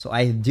 so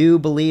I do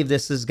believe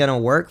this is gonna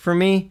work for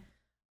me.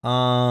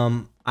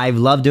 I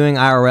love doing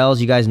IRLs.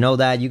 You guys know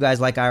that. You guys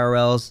like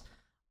IRLs.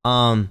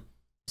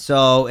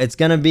 So it's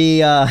gonna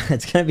be a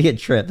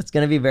trip. It's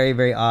gonna be very,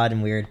 very odd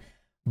and weird.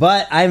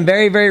 But I'm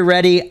very, very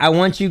ready. I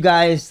want you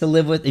guys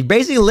to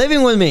basically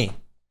living with me.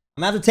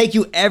 I'm gonna have to take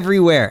you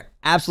everywhere.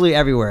 Absolutely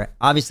everywhere.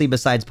 Obviously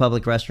besides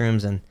public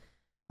restrooms, and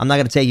I'm not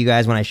gonna take you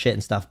guys when I shit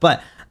and stuff.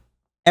 But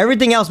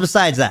everything else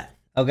besides that,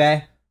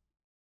 okay?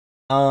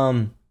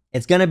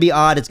 It's gonna be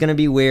odd, it's gonna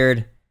be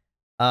weird.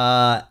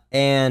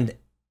 And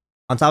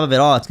on top of it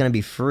all, it's gonna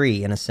be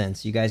free in a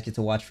sense. You guys get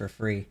to watch for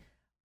free.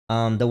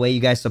 The way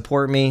you guys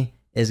support me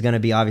is going to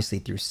be obviously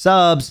through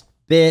subs,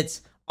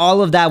 bits,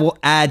 all of that will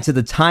add to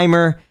the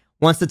timer.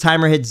 Once the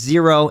timer hits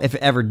 0, if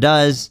it ever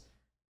does,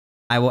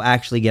 I will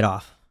actually get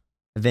off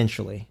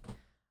eventually.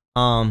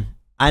 I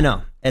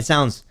know it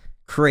sounds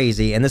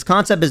crazy, and this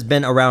concept has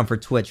been around for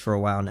Twitch for a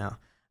while now.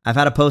 I've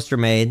had a poster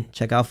made.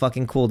 Check how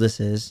fucking cool this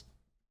is.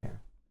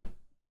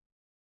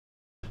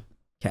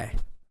 Okay.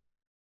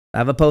 I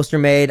have a poster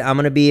made. I'm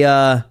going to be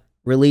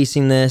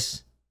releasing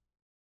this.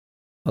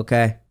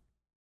 Okay.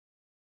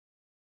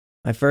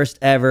 My first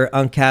ever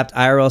uncapped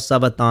IRL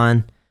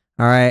subathon.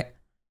 All right.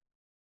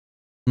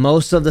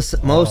 Most of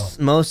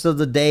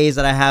the days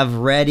that I have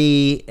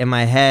ready in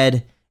my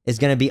head is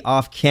gonna be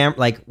off camera.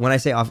 Like when I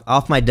say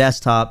off my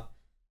desktop,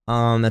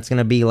 that's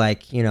gonna be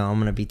like, you know, I'm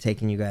gonna be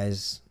taking you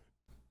guys.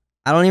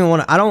 I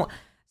don't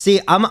see.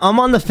 I'm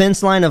on the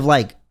fence line of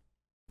like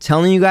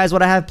telling you guys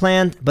what I have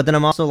planned, but then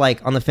I'm also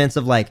like on the fence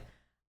of like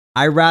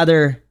I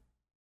rather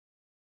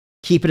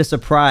keep it a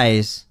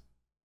surprise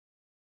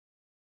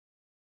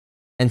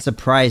and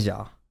surprise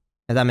y'all,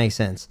 if that makes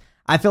sense.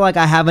 I feel like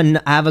I have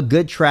a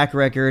good track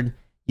record.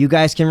 You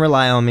guys can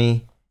rely on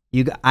me.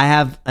 I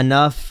have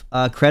enough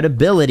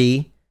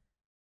credibility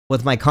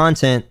with my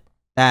content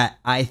that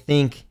I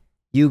think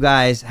you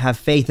guys have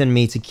faith in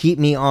me to keep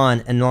me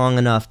on and long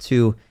enough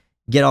to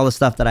get all the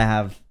stuff that I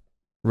have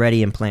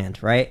ready and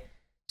planned, right?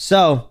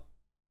 So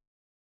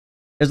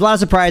there's a lot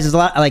of surprises. A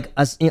lot, like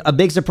a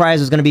big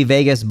surprise is going to be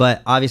Vegas,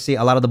 but obviously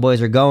a lot of the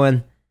boys are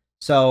going,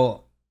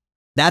 so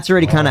that's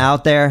already kind of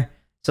out there.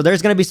 So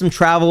there's gonna be some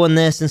travel in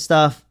this and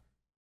stuff.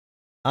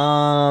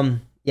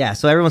 Yeah.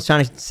 So everyone's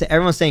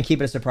saying keep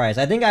it a surprise.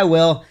 I think I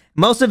will.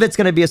 Most of it's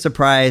gonna be a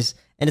surprise,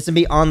 and it's gonna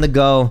be on the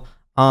go,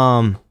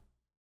 and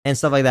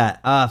stuff like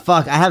that.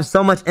 Fuck. I have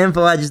so much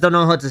info. I just don't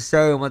know what to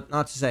say, what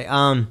not to say.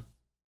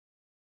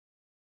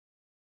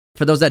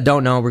 For those that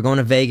don't know, we're going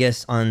to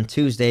Vegas on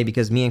Tuesday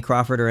because me and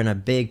Crawford are in a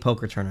big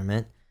poker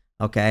tournament.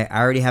 Okay. I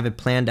already have it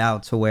planned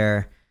out to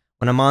where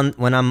when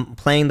I'm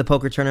playing the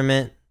poker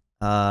tournament,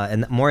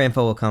 and more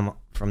info will come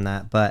from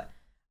that, but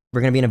we're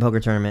going to be in a poker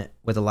tournament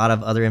with a lot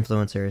of other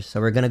influencers. So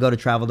we're going to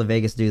travel to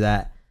Vegas, do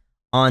that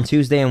on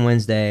Tuesday and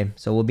Wednesday.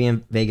 So we'll be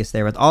in Vegas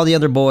there with all the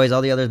other boys.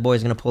 All the other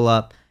boys are going to pull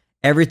up.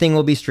 Everything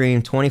will be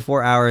streamed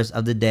 24 hours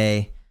of the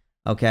day.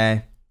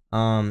 Okay.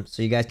 So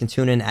you guys can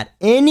tune in at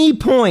any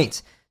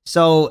point.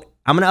 So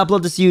I'm gonna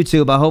upload this to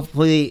YouTube, but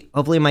hopefully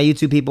my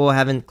YouTube people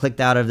haven't clicked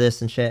out of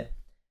this and shit.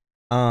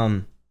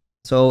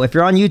 So if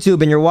you're on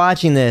YouTube and you're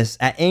watching this,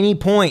 at any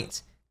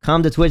point,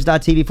 come to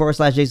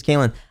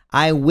twitch.tv/JaceKalen.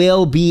 I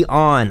will be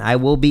on. I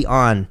will be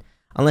on.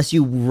 Unless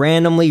you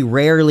randomly,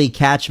 rarely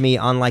catch me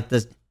on like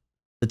the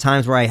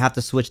times where I have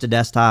to switch to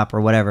desktop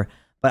or whatever.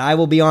 But I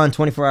will be on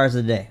 24 hours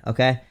a day,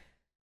 okay?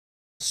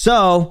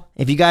 So,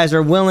 if you guys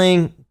are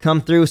willing,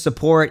 come through,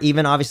 support.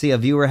 Even, obviously, a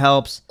viewer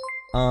helps.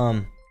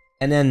 And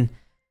then,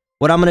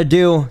 what I'm going to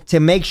do to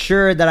make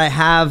sure that I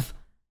have...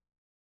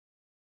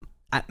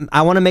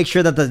 I want to make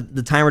sure that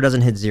the timer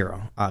doesn't hit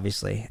 0,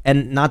 obviously.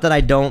 And not that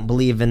I don't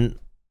believe in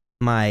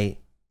my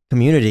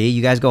community.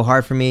 You guys go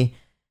hard for me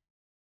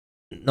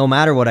no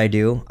matter what I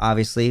do,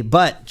 obviously.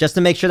 But just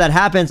to make sure that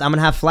happens, I'm going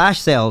to have flash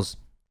sales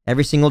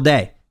every single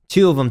day.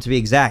 2 of them to be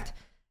exact.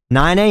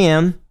 9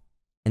 a.m.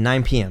 and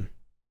 9 p.m.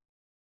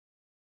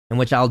 in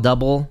which I'll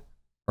double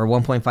or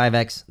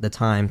 1.5x the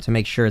time to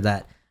make sure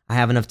that I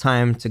have enough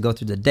time to go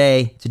through the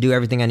day to do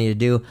everything I need to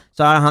do.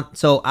 So I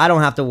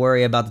don't have to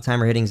worry about the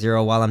timer hitting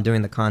 0 while I'm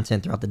doing the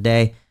content throughout the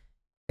day,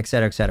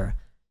 etc., etc.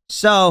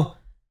 So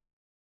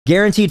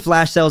guaranteed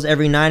flash sales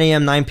every 9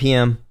 a.m., 9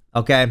 p.m.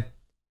 Okay,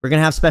 we're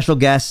gonna have special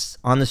guests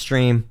on the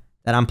stream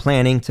that I'm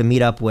planning to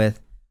meet up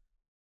with.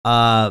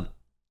 There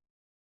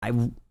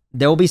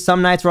will be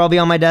some nights where I'll be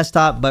on my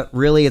desktop, but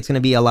really it's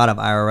gonna be a lot of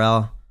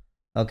IRL.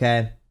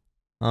 Okay.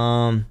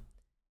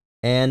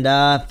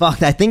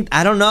 Fuck,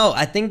 I don't know.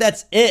 I think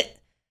that's it.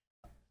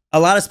 A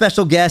lot of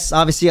special guests.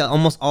 Obviously,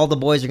 almost all the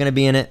boys are going to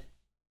be in it.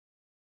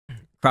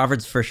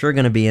 Crawford's for sure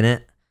going to be in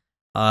it.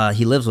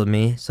 He lives with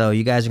me, so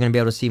you guys are going to be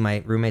able to see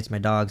my roommates, my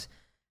dogs.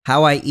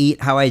 How I eat,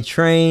 how I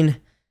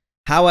train,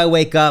 how I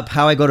wake up,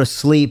 how I go to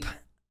sleep,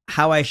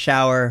 how I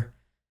shower.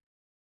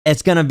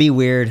 It's going to be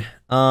weird.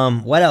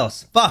 What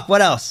else? Fuck,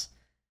 what else?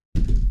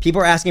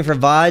 People are asking for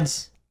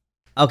VODs.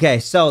 Okay,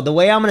 so the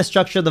way I'm going to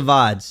structure the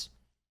VODs.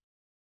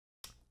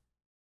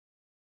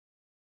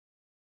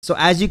 So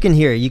as you can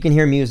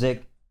hear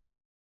music.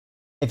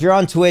 If you're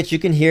on Twitch, you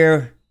can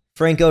hear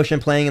Frank Ocean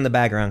playing in the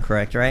background,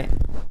 correct, right?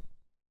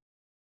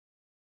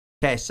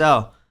 Okay,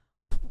 so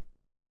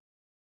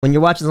when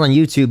you're watching this on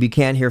YouTube, you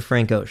can't hear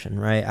Frank Ocean,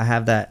 right? I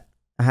have that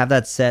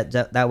set.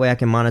 That way I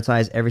can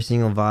monetize every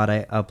single VOD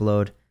I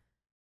upload.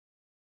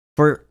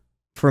 For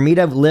me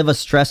to live a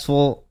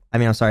stressful,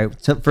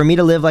 for me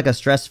to live like a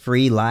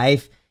stress-free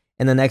life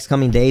in the next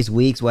coming days,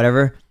 weeks,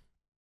 whatever,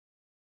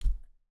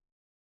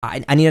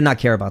 I need to not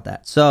care about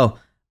that. So,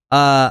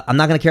 I'm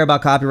not going to care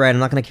about copyright. I'm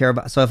not going to care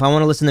about... So, if I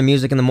want to listen to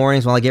music in the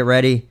mornings while I get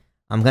ready,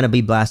 I'm going to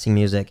be blasting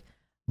music.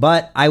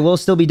 But I will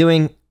still be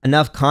doing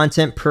enough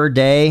content per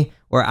day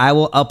where I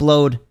will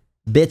upload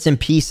bits and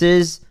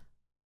pieces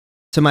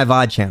to my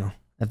VOD channel,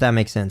 if that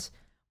makes sense.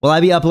 Will I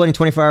be uploading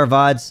 24-hour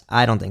VODs?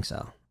 I don't think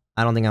so.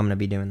 I don't think I'm going to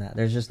be doing that.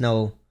 There's just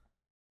no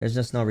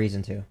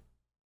reason to.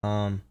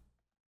 But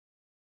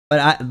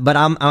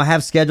I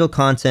have scheduled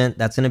content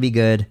that's going to be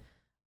good.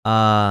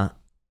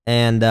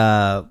 And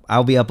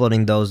I'll be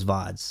uploading those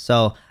VODs.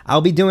 So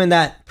I'll be doing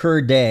that per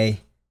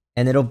day,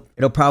 and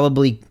it'll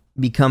probably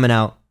be coming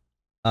out,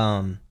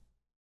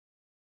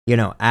 you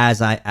know,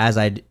 as I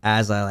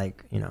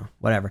like, you know,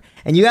 whatever.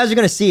 And you guys are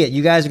gonna see it.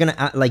 You guys are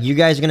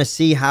gonna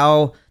see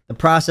how the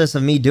process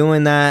of me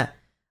doing that.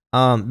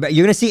 But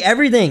you're gonna see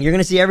everything. You're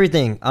gonna see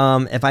everything.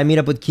 If I meet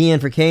up with Kian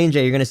for KJ,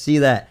 you're gonna see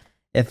that.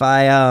 If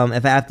I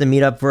have to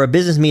meet up for a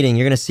business meeting,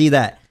 you're gonna see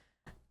that.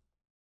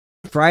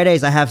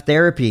 Fridays I have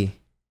therapy.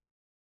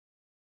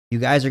 You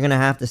guys are going to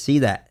have to see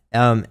that.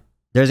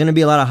 There's going to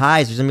be a lot of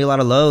highs. There's going to be a lot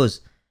of lows.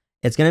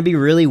 It's going to be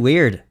really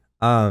weird.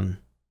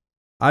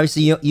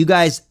 Obviously, you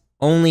guys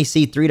only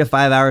see 3 to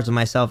 5 hours of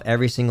myself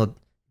every single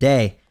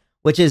day,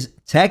 which is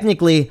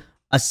technically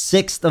a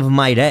sixth of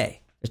my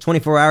day. There's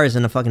 24 hours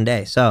in a fucking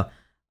day. So,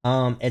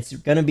 it's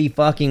going to be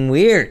fucking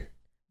weird.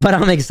 But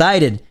I'm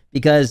excited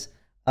because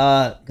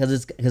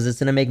it's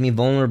going to make me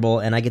vulnerable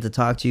and I get to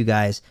talk to you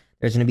guys.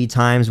 There's going to be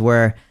times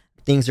where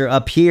things are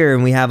up here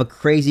and we have a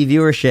crazy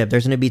viewership.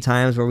 There's going to be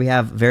times where we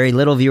have very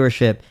little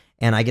viewership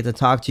and I get to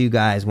talk to you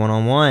guys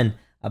one-on-one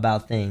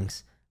about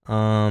things.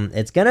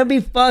 It's going to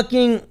be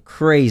fucking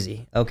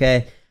crazy,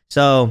 okay?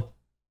 So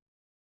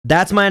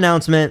that's my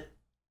announcement.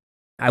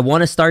 I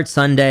want to start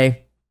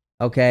Sunday,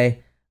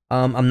 okay?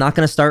 I'm not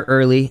going to start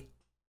early.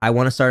 I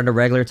want to start at a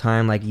regular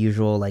time like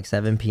usual, like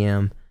 7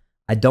 p.m.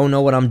 I don't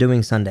know what I'm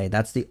doing Sunday.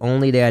 That's the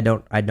only day I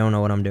don't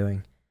know what I'm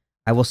doing.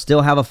 I will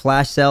still have a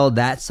flash sale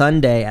that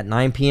Sunday at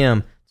 9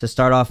 p.m. to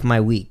start off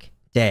my week,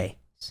 days,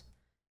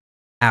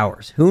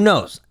 hours. Who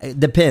knows?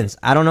 It depends.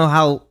 I don't know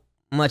how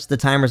much the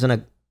timer's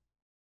gonna,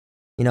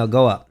 you know,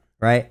 go up,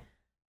 right?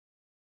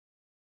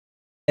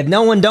 If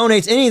no one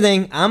donates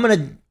anything,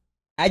 I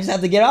just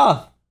have to get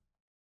off.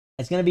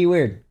 It's gonna be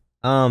weird,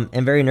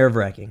 and very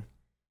nerve-wracking.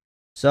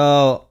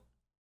 So,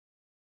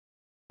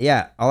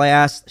 yeah, all I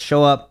ask,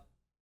 show up.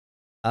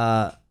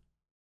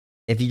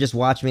 If you just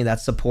watch me,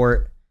 that's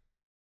support.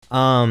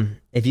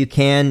 If you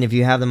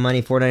have the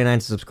money, $4.99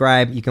 to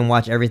subscribe, you can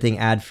watch everything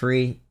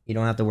ad-free. You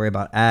don't have to worry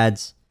about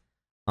ads.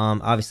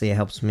 Obviously it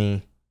helps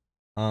me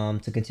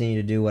to continue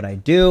to do what I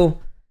do.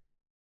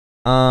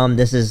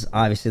 This is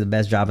obviously the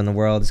best job in the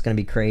world. It's gonna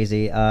be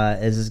crazy.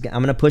 I'm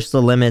gonna push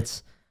the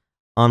limits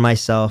on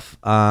myself.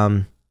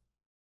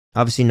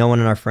 Obviously no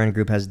one in our friend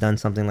group has done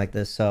something like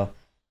this, so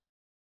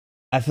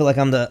I feel like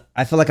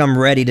I'm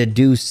ready to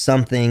do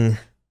something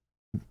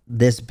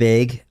this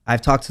big.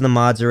 I've talked to the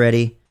mods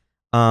already.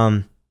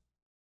 I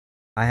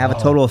have a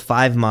total of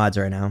 5 mods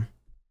right now,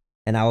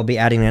 and I will be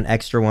adding an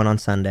extra one on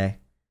Sunday.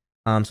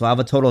 So I have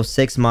a total of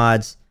 6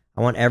 mods.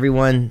 I want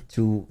everyone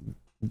to,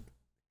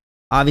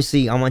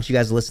 obviously, I want you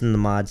guys to listen to the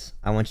mods.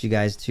 I want you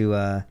guys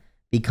to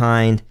be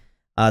kind.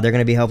 They're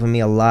gonna be helping me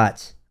a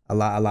lot.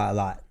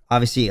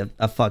 Obviously,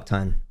 a fuck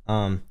ton.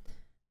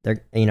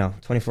 They're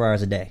 24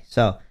 hours a day.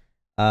 So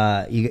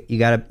we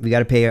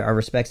gotta pay our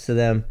respects to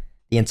them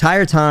the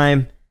entire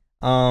time.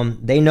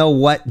 They know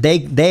what they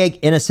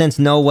in a sense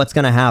know what's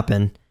gonna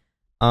happen.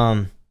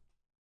 Kind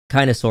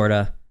of,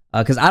 sorta.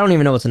 Because I don't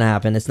even know what's gonna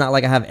happen. It's not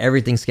like I have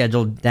everything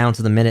scheduled down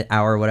to the minute,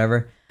 hour,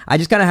 whatever. I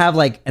just kind of have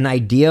like an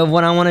idea of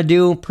what I want to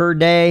do per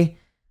day.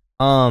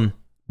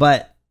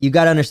 But you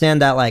gotta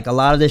understand that like a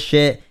lot of this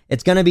shit,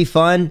 it's gonna be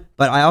fun,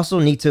 but I also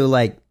need to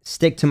like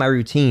stick to my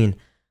routine.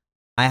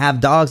 I have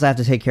dogs I have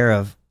to take care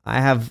of.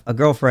 I have a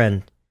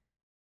girlfriend.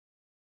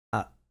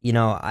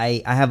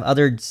 I have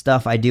other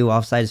stuff I do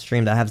offside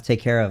stream that I have to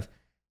take care of.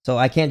 So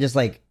I can't just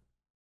like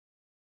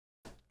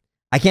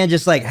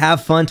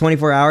have fun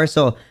 24 hours.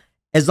 So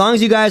as long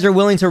as you guys are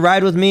willing to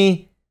ride with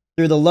me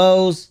through the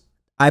lows,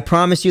 I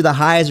promise you the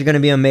highs are going to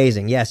be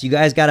amazing. Yes, you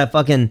guys got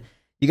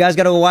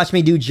to watch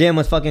me do gym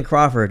with fucking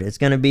Crawford. It's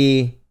going to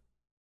be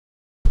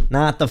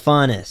not the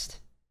funnest.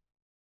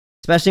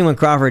 Especially when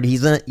Crawford,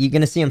 you're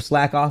going to see him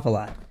slack off a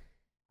lot.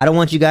 I don't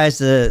want you guys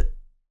to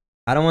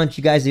be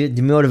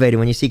demotivated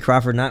when you see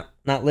Crawford not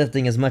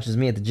lifting as much as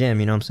me at the gym,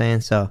 you know what I'm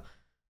saying? So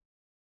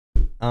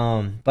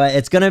but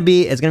it's going to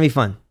be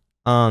fun.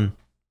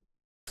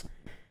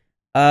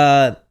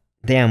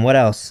 Damn, what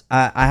else?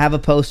 I have a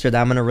poster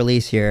that I'm going to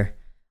release here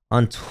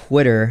on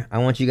Twitter. I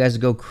want you guys to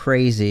go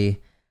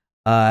crazy.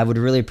 I would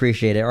really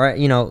appreciate it. Or,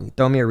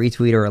 throw me a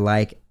retweet or a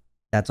like.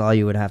 That's all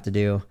you would have to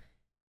do.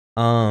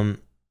 And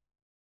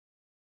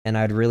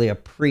I'd really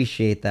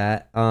appreciate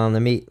that.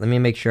 Let me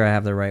make sure I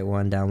have the right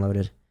one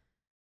downloaded.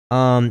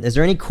 Is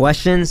there any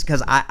questions?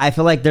 Because I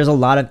feel like there's a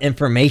lot of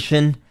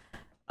information.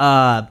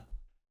 I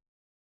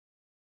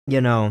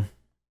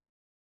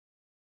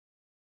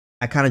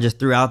kind of just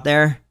threw out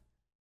there.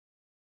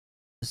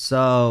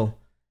 So,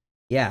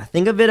 yeah,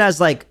 think of it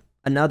as like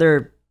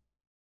another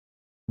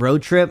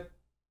road trip,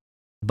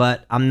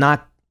 but I'm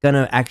not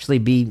gonna actually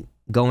be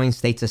going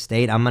state to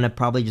state. I'm gonna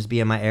probably just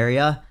be in my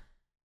area,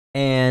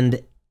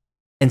 and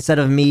instead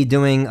of me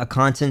doing a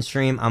content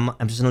stream, I'm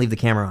just gonna leave the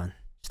camera on.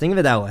 Just think of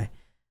it that way.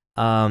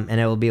 And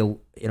it'll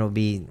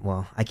be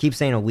well, I keep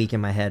saying a week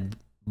in my head,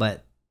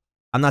 but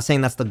I'm not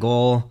saying that's the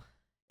goal.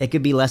 It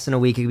could be less than a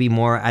week, it could be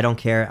more. I don't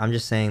care. I'm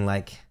just saying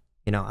like,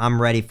 I'm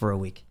ready for a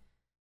week.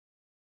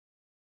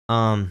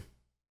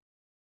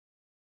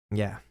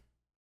 Yeah.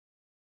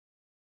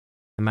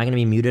 Am I gonna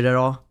be muted at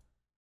all?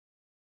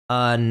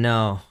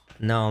 No,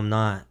 I'm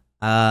not.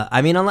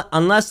 I mean,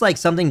 unless like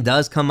something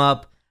does come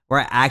up where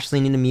I actually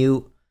need to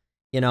mute,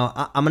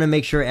 I'm gonna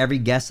make sure every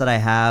guest that I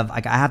have,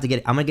 like I'm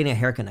gonna get a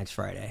haircut next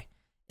Friday.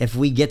 If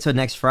we get to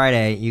next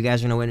Friday, you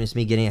guys are gonna witness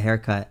me getting a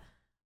haircut.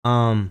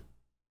 Or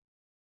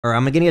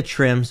I'm getting a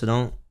trim, so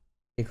don't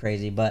get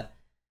crazy, but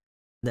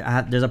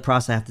there's a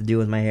process I have to do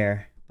with my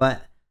hair.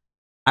 But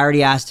I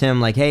already asked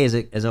him, like, hey, is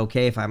it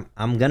okay if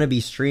I'm gonna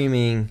be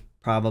streaming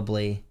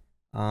probably,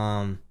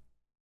 like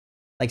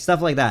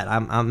stuff like that.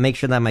 I'll make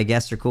sure that my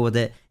guests are cool with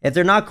it. If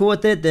they're not cool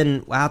with it,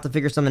 then I'll have to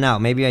figure something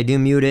out. Maybe I do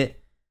mute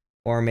it,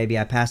 or maybe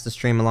I pass the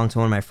stream along to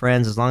one of my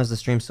friends. As long as the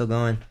stream's still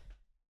going,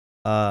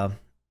 we'll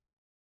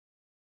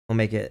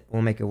make it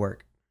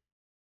work.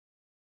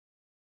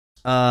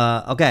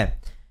 Okay,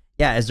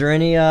 yeah. Is there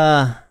any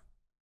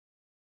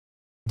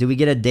do we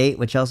get a date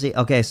with Chelsea?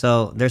 Okay,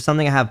 so there's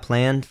something I have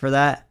planned for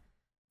that,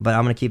 but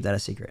I'm gonna keep that a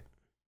secret.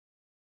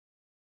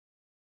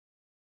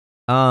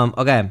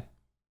 Okay.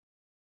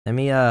 Let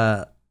me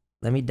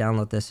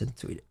download this and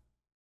tweet it.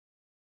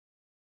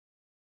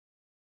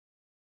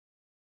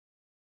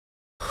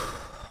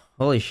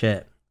 Holy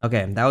shit.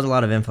 Okay, that was a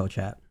lot of info,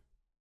 chat.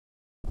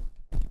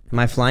 Am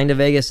I flying to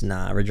Vegas?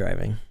 Nah, we're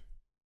driving.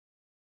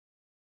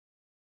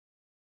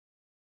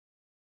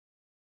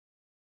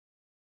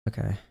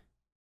 Okay.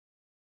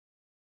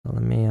 So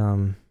let me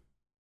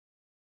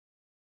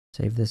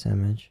save this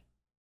image.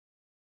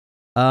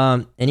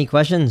 Any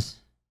questions?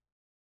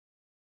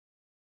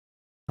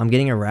 I'm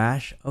getting a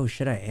rash. Oh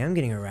shit, I am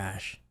getting a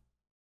rash.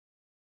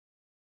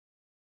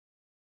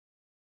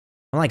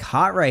 I'm like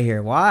hot right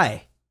here.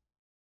 Why?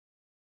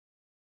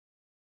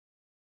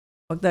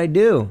 What did I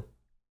do?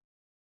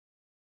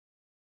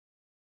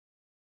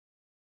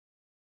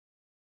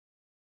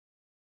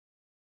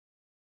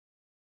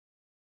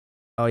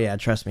 Oh yeah,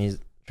 trust me,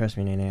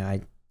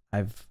 Nene.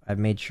 I've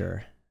made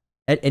sure.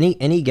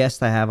 Any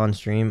guest I have on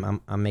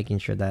stream, I'm making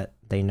sure that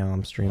they know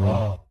I'm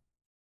streaming.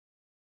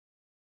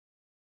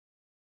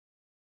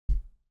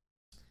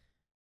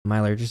 Am I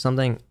allergic to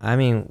something? I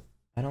mean,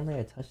 I don't think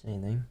I touched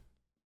anything.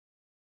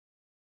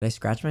 Did I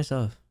scratch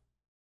myself?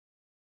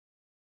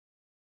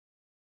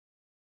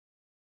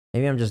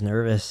 Maybe I'm just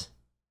nervous.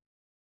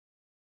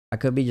 I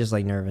could be just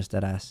like nervous,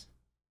 deadass.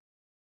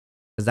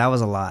 Because that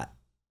was a lot.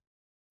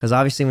 Because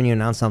obviously when you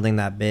announce something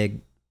that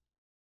big,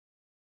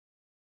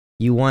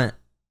 you want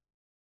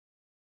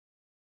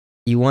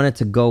it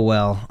to go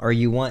well, or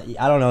you want,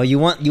 I don't know, you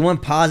want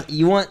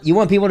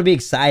people to be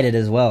excited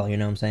as well, you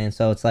know what I'm saying?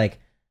 So it's like,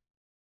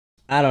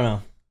 I don't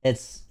know.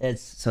 It's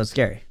so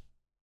scary.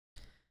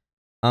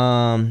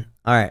 All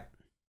right.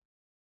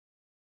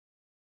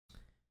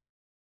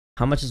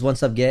 How much does one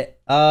sub get?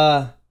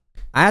 I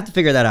have to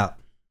figure that out.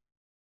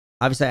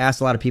 Obviously, I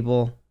asked a lot of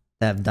people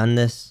that have done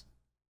this.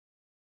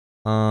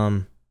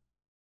 I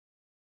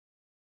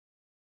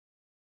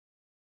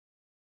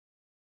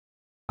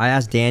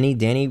asked Danny.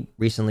 Danny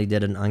recently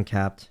did an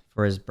uncapped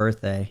for his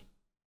birthday.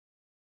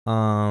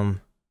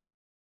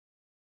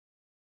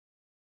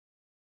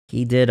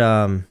 He did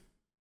a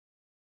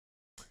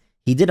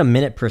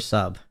minute per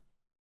sub,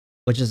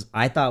 which is,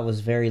 I thought, was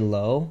very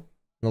low,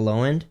 the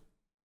low end.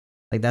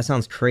 Like, that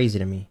sounds crazy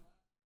to me.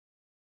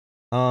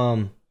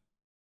 I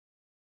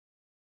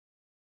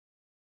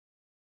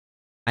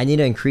need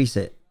to increase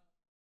it.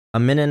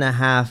 1.5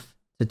 minutes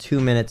to 2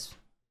 minutes.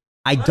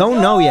 I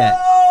don't know yet.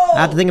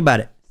 I have to think about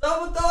it.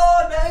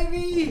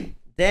 Baby!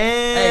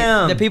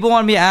 Damn. Hey, the people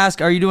wanted me to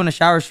ask, are you doing a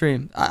shower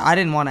stream? I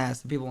didn't want to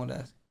ask. The people wanted to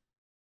ask.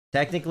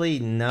 Technically,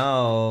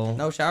 no.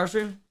 No shower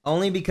stream?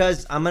 Only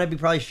because I'm gonna be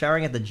probably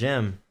showering at the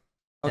gym.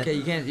 Okay,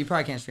 you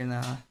probably can't stream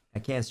that, huh? I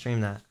can't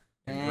stream that.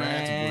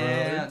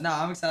 No,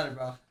 I'm excited,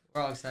 bro.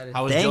 We're all excited.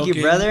 I was Thank joking.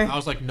 you, brother. I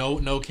was like, no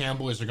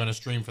Camboys are gonna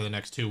stream for the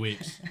next 2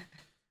 weeks.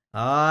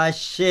 Ah,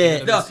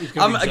 shit. No,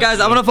 guys,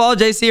 I'm gonna follow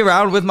JC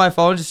around with my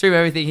phone to stream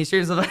everything. He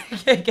streams like,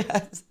 okay,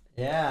 guys.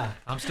 Yeah.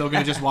 I'm still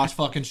gonna just watch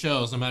fucking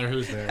shows no matter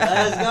who's there.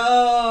 Let's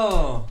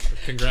go.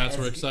 Congrats,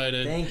 we're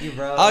excited. Thank you,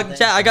 bro.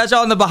 I got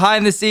y'all on the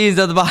behind the scenes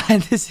of the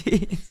behind the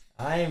scenes.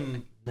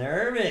 I'm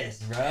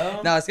nervous,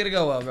 bro. No, it's gonna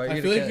go well, bro. I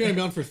feel like you're gonna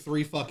be on for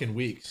 3 fucking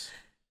weeks.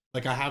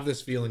 Like, I have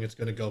this feeling it's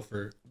gonna go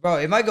for. Bro,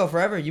 it might go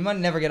forever. You might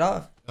never get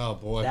off. Oh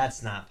boy.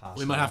 That's not possible.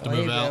 We might have to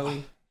move out.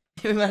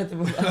 We might have to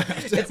move out.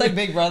 It's like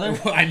Big Brother.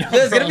 I know.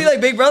 It's gonna be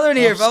like Big Brother in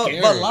here, bro.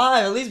 Scared. But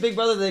live, at least Big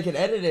Brother, they can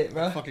edit it,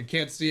 bro. I fucking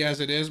can't see as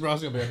it is, bro.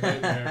 It's gonna be a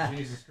nightmare.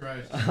 Jesus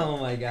Christ. Oh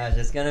my gosh,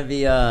 it's gonna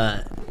be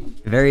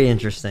very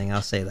interesting.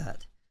 I'll say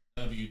that.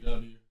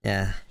 WW.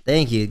 Yeah.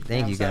 Thank you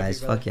guys.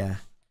 Fuck yeah.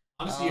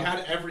 Honestly, you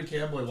had every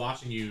Camboy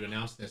watching you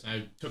announce this.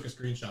 I took a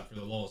screenshot for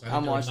the lulz.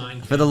 I'm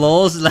watching. For the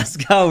lulz, let's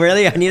go.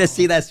 Really? I need to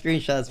see that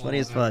screenshot. It's funny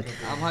as fuck.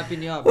 I'm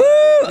hyping you up. Woo!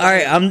 All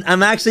right,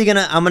 I'm actually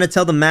gonna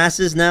tell the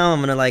masses now. I'm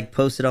gonna like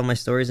post it on my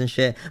stories and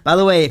shit. By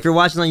the way, if you're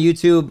watching on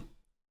YouTube,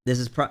 this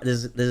is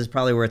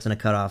probably where it's gonna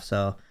cut off.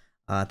 So,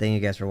 thank you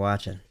guys for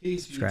watching.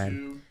 Peace, subscribe.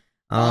 YouTube.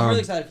 I'm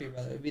really excited for you,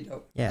 brother. It'd be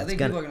dope. Yeah, I think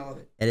people are gonna love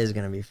it. It is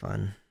gonna be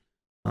fun.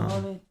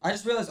 I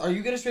just realized, are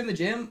you gonna stream the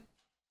gym?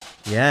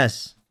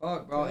 Yes.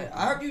 Fuck, bro.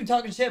 I heard you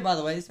talking shit, by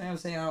the way. This man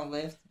was saying I don't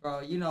lift, bro.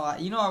 You know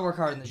I work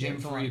hard in the gym.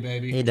 Free,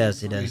 baby. He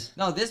does.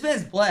 No, this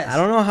man's blessed. I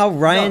don't know how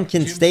Ryan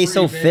can stay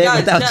so fit Guys,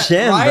 without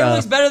gym, Ryan bro.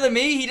 looks better than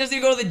me. He doesn't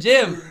even go to the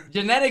gym.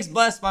 Genetics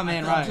blessed my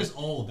man, Ryan. I'm just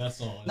old. That's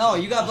all. No,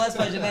 you got blessed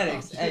by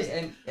genetics.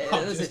 Hey,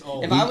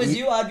 listen, if I was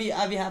you, I'd be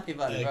happy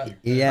about it, bro.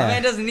 Yeah. My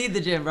man doesn't need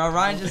the gym, bro.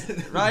 Ryan's just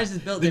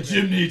built the different.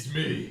 gym needs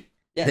me.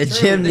 Yeah, the true.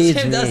 gym needs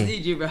The gym does me.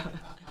 need you, bro.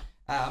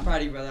 I'm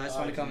proud of you, brother. I just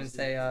want to come and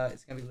say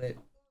it's gonna be lit.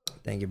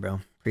 Thank you, bro.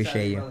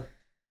 Appreciate you. Brother.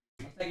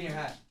 I'm taking your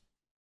hat.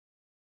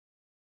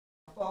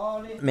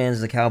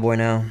 Man's the cowboy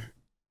now.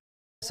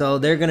 So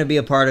they're gonna be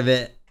a part of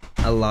it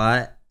a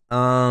lot.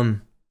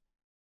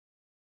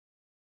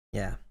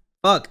 Yeah.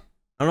 Fuck.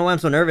 I don't know why I'm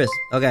so nervous.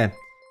 Okay.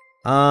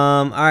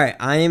 Alright,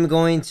 I am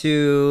going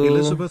to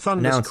Elizabeth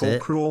announce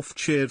it. Croft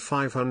cheered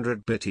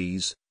 500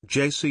 bitties.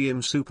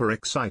 JCM super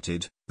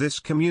excited. This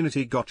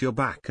community got your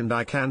back and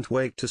I can't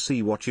wait to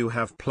see what you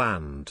have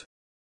planned.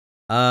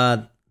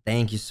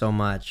 Thank you so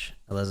much,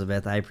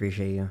 Elizabeth. I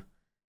appreciate you.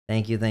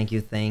 Thank you. Thank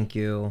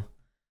you.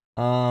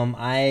 I'm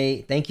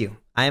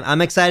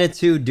excited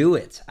to do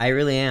it. I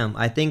really am.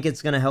 I think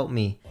it's gonna help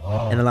me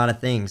in a lot of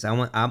things.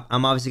 I'm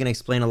obviously gonna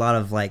explain a lot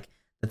of like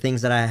the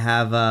things that I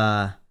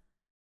have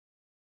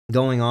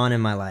going on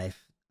in my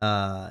life.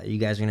 You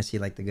guys are gonna see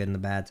like the good and the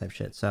bad type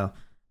shit. So,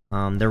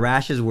 the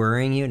rash is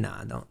worrying you?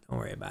 Nah, don't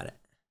worry about it.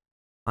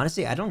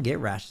 Honestly, I don't get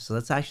rashes, so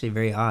that's actually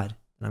very odd.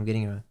 And I'm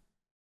getting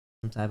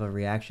some type of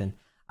reaction.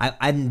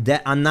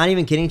 I'm not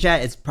even kidding,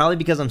 chat. It's probably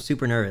because I'm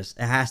super nervous.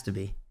 It has to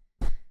be.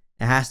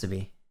 It has to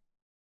be.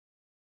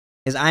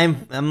 Cause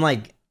I'm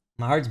like,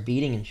 my heart's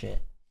beating and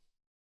shit.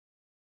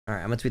 All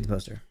right, I'm gonna tweet the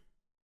poster.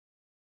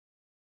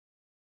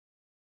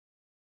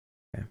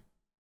 Okay.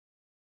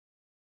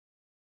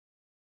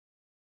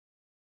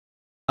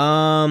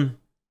 I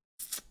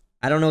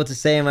don't know what to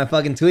say in my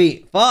fucking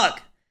tweet.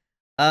 Fuck.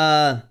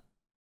 What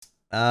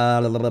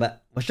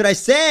should I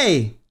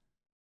say?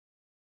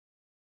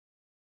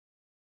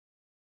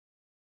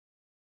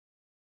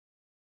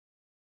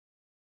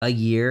 A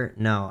year?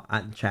 No,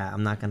 chat.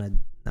 I'm not gonna.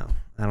 No,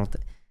 I don't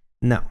think.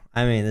 No,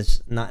 I mean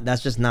it's not.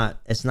 That's just not.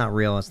 It's not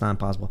real. It's not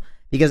possible.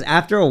 Because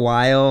after a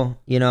while,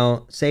 you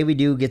know, say we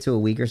do get to a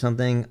week or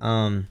something,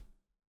 I'm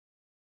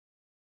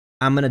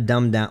gonna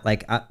dumb down.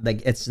 Like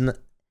it's.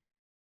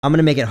 I'm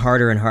gonna make it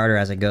harder and harder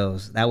as it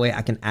goes. That way,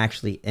 I can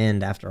actually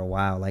end after a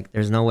while. Like,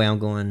 there's no way I'm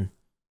going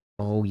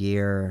a whole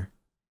year.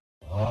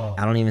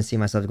 I don't even see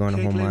myself going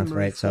a whole month,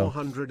 right? So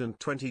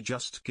 420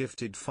 just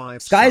gifted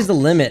 5 sky's the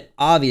limit,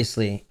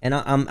 obviously. And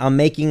I'm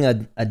making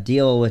a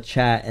deal with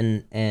chat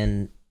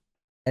and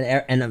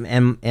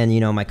you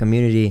know, my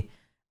community.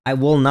 I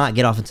will not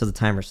get off until the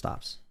timer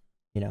stops.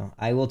 You know,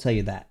 I will tell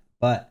you that.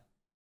 But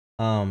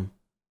as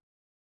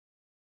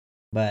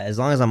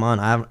long as I'm on,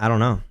 I don't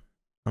know.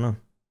 I don't know.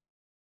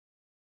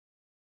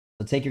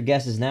 So take your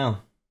guesses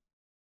now.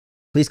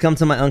 Please come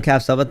to my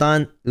uncapped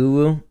subathon.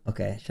 Ooh.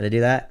 Okay, should I do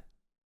that?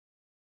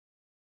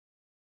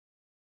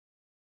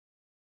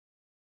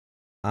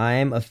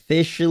 I'm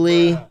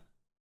officially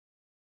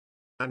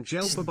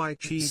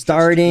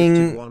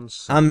starting.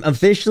 I'm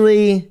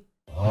officially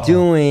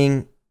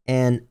doing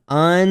an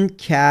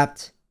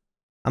uncapped.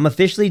 I'm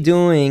officially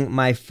doing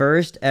my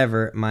first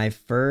ever.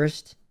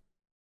 That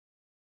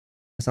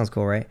sounds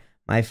cool, right?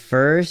 My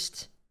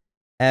first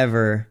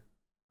ever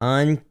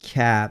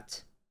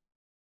uncapped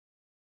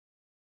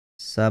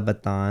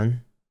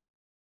subathon.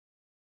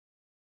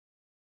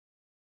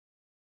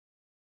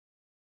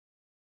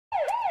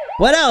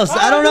 What else?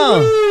 I don't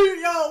know.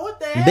 Yo, what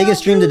the hell,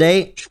 biggest stream to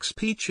date.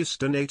 Peaches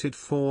donated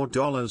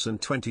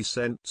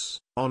 $4.20.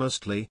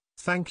 Honestly,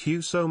 thank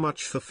you so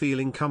much for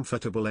feeling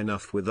comfortable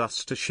enough with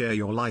us to share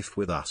your life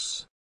with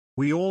us.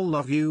 We all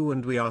love you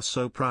and we are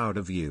so proud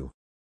of you.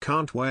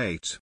 Can't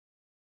wait.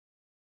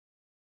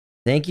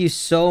 Thank you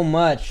so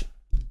much.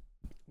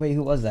 Wait,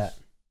 who was that?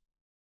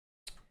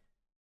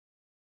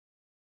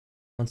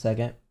 1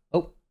 second.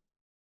 Oh.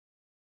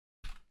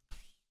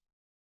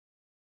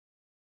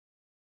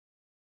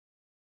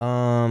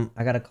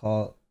 I gotta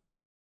call.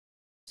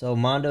 So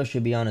Mondo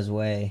should be on his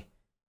way.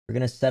 We're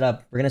gonna set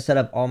up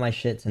all my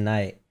shit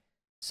tonight.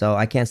 So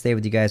I can't stay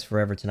with you guys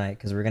forever tonight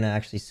because we're gonna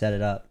actually set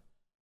it up.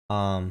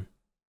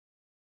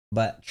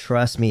 But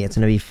trust me, it's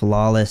gonna be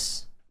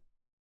flawless.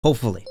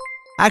 Hopefully.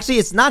 Actually,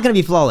 it's not gonna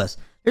be flawless.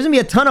 There's gonna be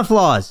a ton of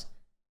flaws.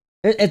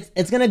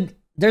 There's gonna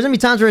be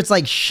times where it's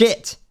like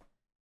shit.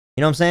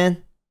 You know what I'm saying?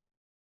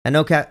 And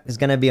no cap is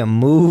gonna be a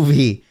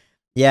movie.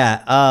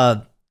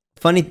 Yeah.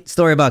 Funny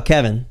story about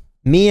Kevin.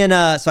 Me and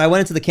so I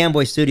went into the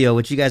Camboy studio,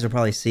 which you guys will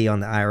probably see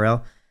on the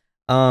IRL.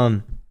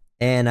 And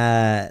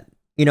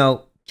you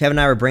know, Kevin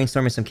and I were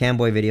brainstorming some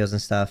Camboy videos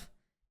and stuff.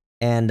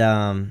 And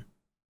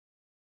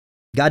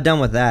got done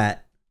with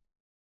that.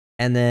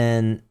 And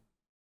then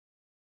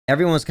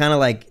everyone was kind of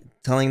like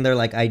telling their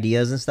like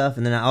ideas and stuff.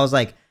 And then I was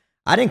like,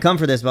 I didn't come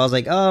for this, but I was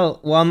like, oh,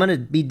 well, I'm gonna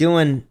be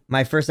doing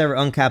my first ever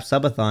uncapped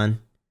subathon.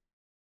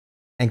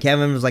 And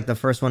Kevin was like the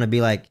first one to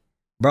be like,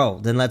 bro,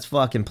 then let's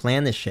fucking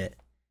plan this shit.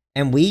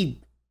 And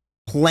we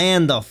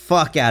planned the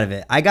fuck out of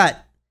it. I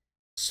got,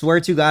 swear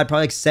to God,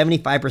 probably like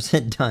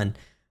 75% done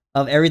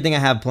of everything I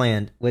have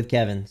planned with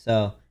Kevin.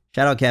 So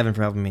shout out Kevin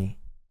for helping me.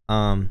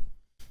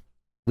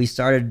 We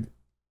started,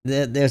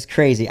 there's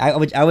crazy.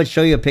 I would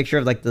show you a picture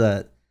of like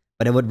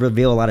but it would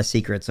reveal a lot of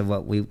secrets of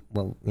what we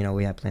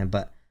had planned.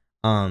 But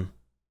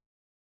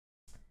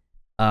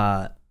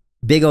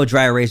big old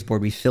dry erase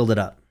board, we filled it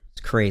up.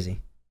 It's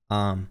crazy.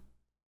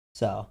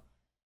 So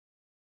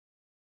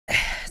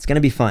it's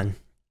gonna be fun.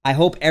 I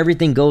hope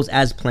everything goes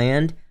as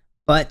planned,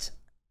 but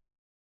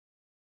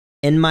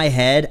in my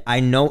head, I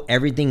know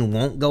everything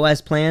won't go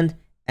as planned,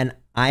 and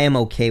I am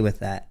okay with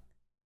that.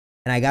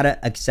 And I gotta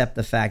accept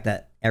the fact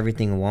that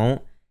everything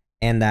won't,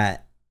 and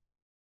that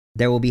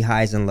there will be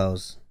highs and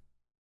lows.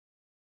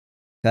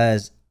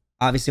 Because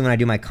obviously when I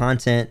do my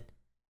content,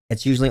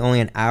 it's usually only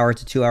an hour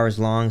to 2 hours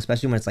long,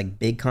 especially when it's like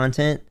big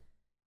content.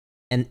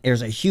 And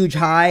there's a huge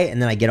high,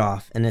 and then I get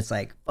off, and it's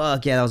like,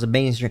 fuck yeah, that was a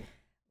banging stream.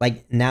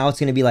 Like now it's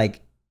gonna be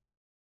like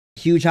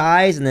huge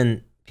highs, and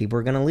then people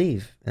are gonna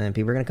leave, and then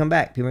people are gonna come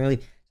back. People are gonna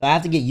leave. So I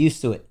have to get used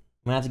to it.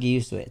 I'm gonna have to get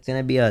used to it. It's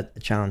gonna be a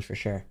challenge for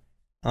sure.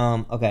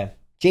 Okay.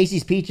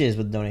 JC's Peaches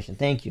with the donation.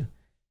 Thank you.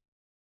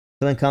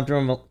 Feeling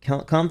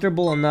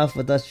comfortable enough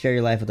with us to share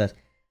your life with us.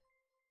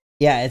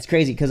 Yeah, it's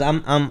crazy because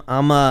I'm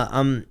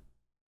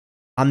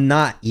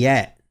not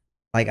yet.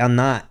 Like I'm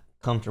not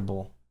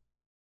comfortable,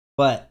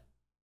 but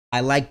I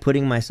like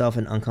putting myself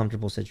in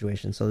uncomfortable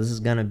situations. So this is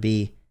gonna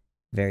be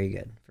very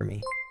good for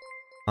me.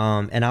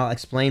 And I'll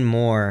explain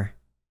more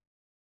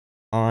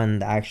on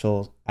the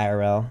actual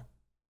IRL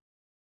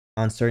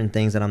on certain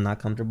things that I'm not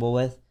comfortable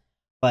with,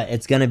 but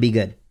it's gonna be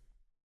good.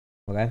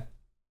 Okay?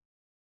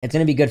 It's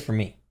gonna be good for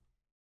me. You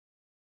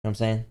know what I'm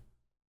saying?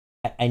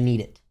 I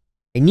need it.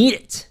 I need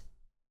it.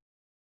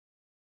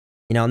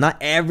 You know, not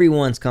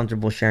everyone's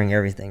comfortable sharing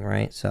everything,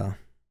 right? So,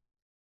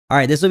 all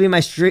right, this will be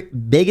my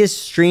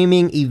biggest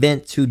streaming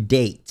event to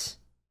date.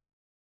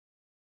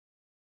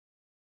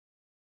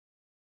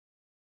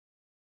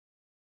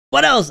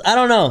 What else? I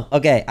don't know.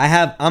 Okay,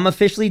 I'm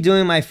officially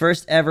doing my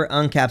first ever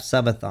uncapped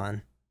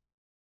subathon.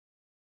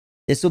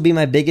 This will be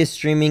my biggest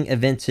streaming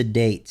event to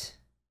date.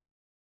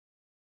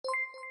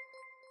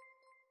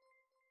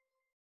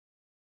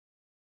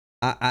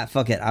 I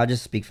fuck it. I'll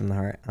just speak from the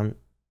heart.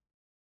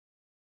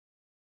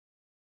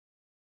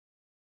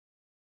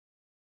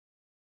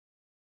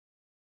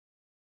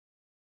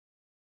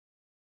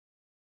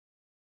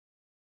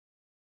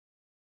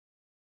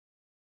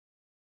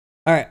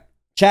 All right,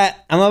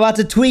 chat. I'm about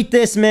to tweet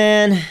this,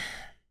 man.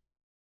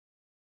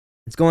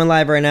 It's going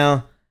live right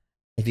now.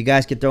 If you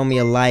guys could throw me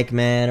a like,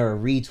 man, or a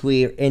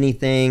retweet or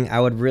anything,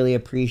 I would really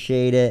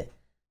appreciate it.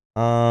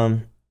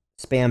 Spam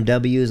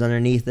W's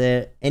underneath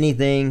it.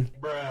 Anything.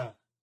 Bruh.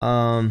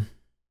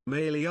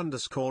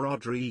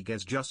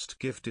 Melee_Rodriguez just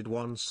gifted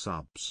 1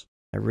 subs.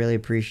 I really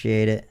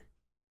appreciate it.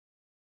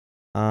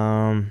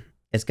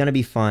 It's gonna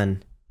be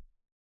fun.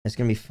 It's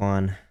gonna be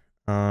fun.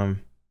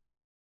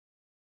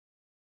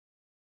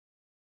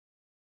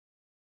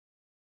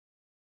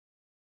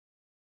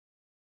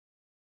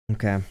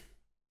 Okay.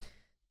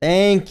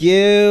 Thank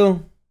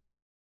you.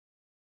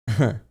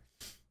 There's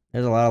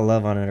a lot of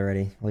love on it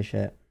already. Holy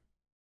shit.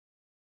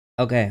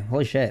 Okay.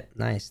 Holy shit.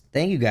 Nice.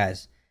 Thank you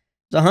guys.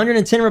 It's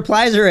 110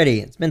 replies already.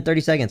 It's been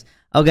 30 seconds.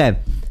 Okay.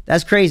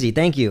 That's crazy.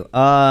 Thank you.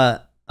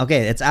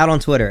 Okay. It's out on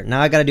Twitter.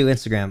 Now I gotta do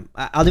Instagram.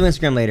 I'll do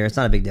Instagram later. It's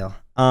not a big deal.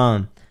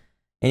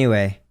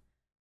 Anyway.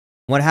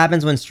 What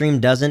happens when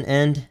stream doesn't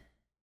end?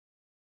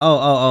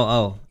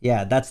 Oh.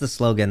 Yeah, that's the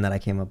slogan that I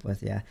came up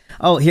with, yeah.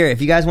 Oh, here, if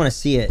you guys want to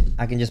see it,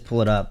 I can just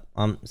pull it up.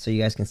 So you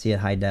guys can see it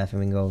high def and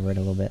we can go over it a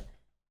little bit.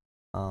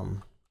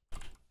 Now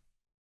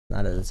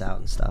that it's out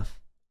and stuff.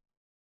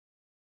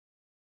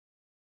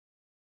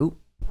 Ooh.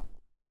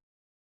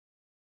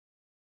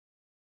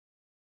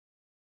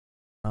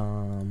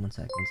 One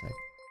sec.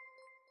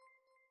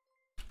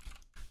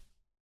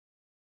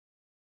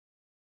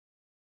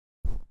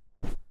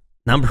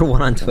 Number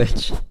 1 on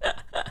Twitch.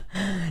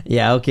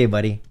 Yeah, okay,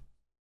 buddy.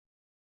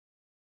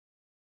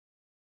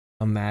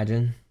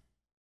 Imagine.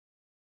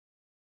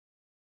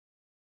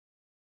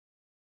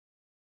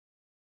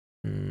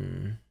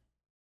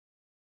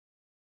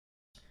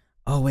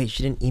 Oh wait,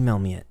 she didn't email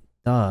me it.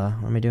 Duh.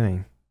 What am I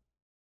doing?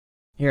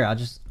 Here, I'll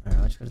just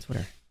go to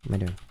Twitter. What am I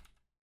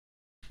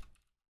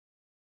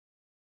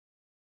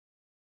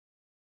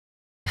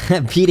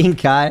doing? Beating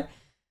Kai.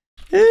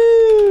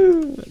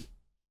 Ooh.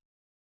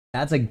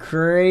 That's a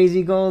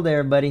crazy goal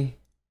there, buddy.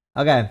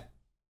 Okay.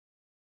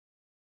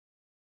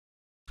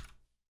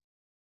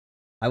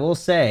 I will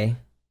say,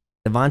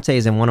 Devontae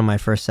is in one of my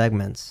first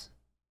segments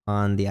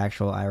on the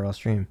actual IRL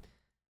stream.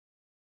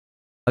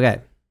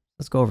 Okay,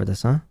 let's go over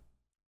this, huh?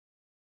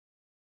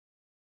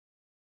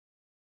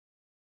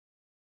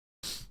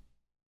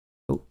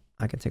 Oh,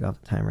 I can take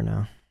off the timer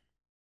now.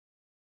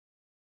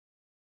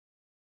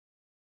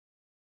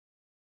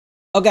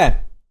 Okay.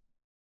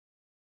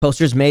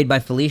 Posters made by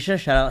Felicia.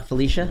 Shout out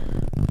Felicia.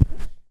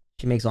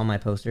 She makes all my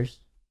posters.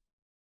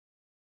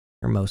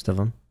 Or most of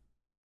them.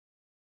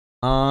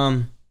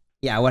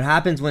 Yeah, what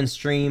happens when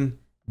stream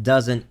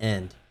doesn't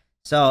end?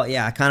 So,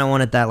 yeah, I kind of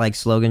wanted that, like,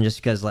 slogan just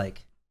because,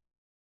 like,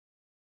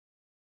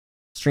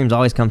 streams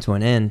always come to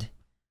an end.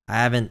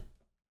 My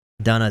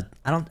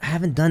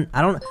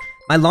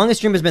longest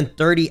stream has been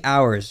 30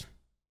 hours.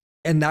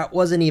 And that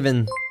wasn't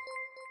even,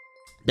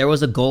 there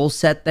was a goal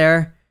set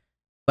there.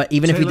 But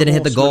even if we didn't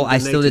hit the goal, I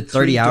still did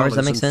 30 hours.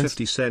 That makes sense?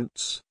 50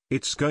 cents.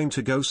 It's going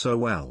to go so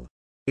well.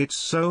 It's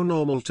so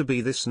normal to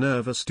be this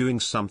nervous doing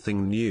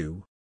something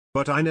new.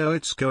 But I know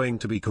it's going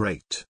to be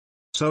great.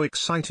 So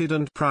excited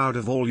and proud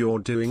of all you're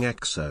doing,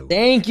 EXO.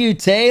 Thank you,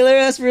 Taylor.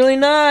 That's really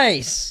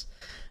nice.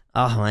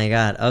 Oh my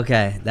god.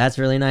 Okay, that's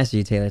really nice of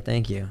you, Taylor.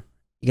 Thank you.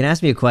 You can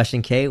ask me a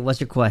question, Kate. What's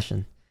your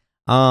question?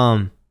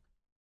 So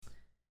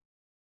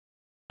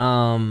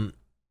I'm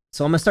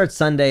gonna start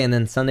Sunday, and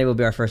then Sunday will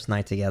be our first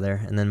night together,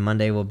 and then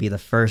Monday will be the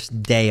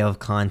first day of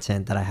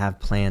content that I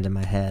have planned in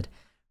my head,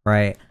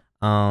 right?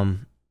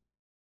 And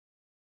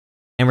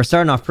we're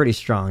starting off pretty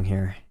strong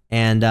here,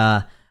 and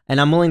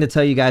I'm willing to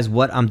tell you guys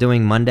what I'm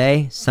doing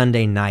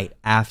Sunday night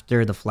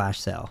after the flash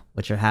sale,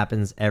 which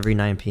happens every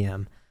 9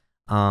 p.m.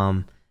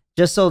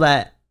 Just so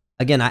that,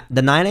 again,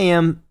 the 9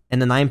 a.m.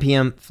 and the 9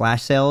 p.m.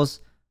 flash sales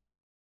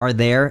are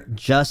there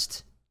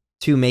just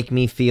to make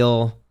me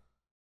feel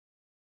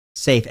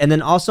safe. And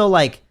then also,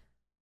 like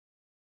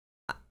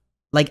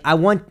I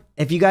want,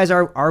 if you guys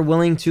are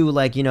willing to,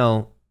 like, you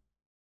know,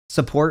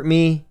 support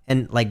me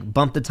and, like,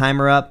 bump the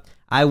timer up,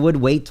 I would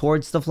wait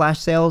towards the flash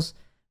sales,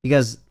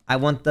 because I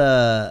want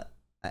the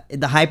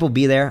hype will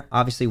be there,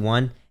 obviously,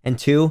 1, and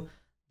 2,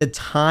 the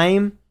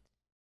time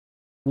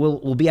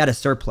will be at a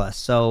surplus.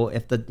 So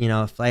if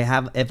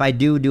I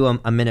do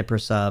a minute per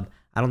sub,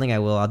 I don't think I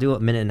will. I'll do a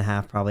minute and a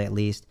half probably at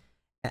least.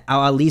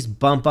 I'll at least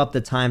bump up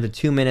the time to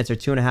 2 minutes or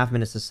 2.5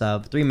 minutes to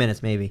sub, 3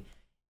 minutes maybe,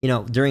 you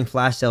know, during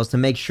flash sales to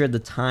make sure the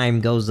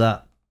time goes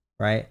up,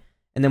 right?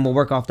 And then we'll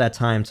work off that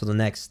time till the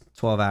next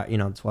 12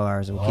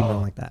 hours, and we'll keep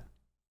going like that.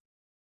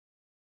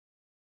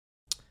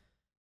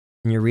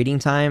 And your reading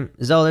time,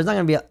 Zoe, there's not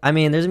gonna be,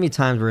 there's gonna be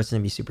times where it's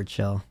gonna be super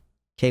chill.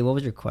 Okay, what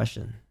was your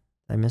question?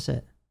 Did I miss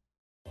it?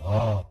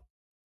 You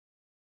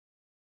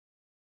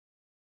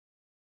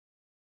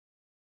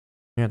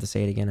have to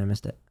say it again. I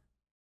missed it.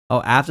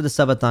 Oh, after the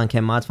subathon,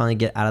 can mods finally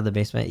get out of the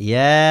basement?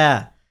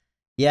 Yeah.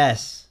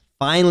 Yes.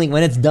 Finally,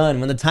 when it's done,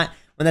 when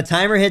the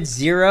timer hits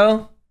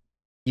 0,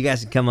 you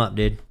guys can come up,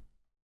 dude.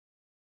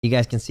 You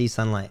guys can see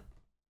sunlight.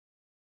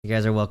 You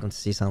guys are welcome to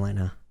see sunlight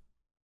now.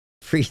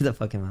 Free the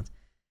fucking mountains.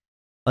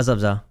 What's up,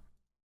 Zoe?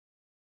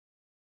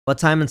 What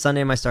time on Sunday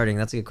am I starting?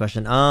 That's a good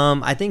question.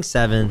 I think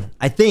 7.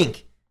 I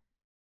think.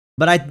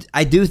 But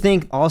I do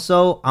think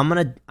also I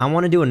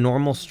want to do a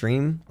normal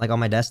stream like on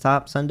my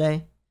desktop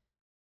Sunday.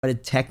 But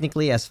it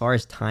technically, as far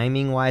as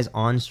timing wise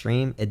on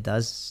stream, it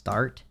does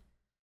start.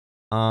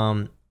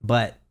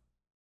 But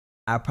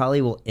I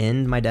probably will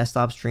end my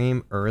desktop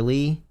stream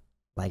early,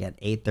 like at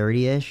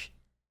 8:30ish.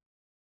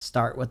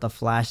 Start with the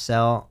flash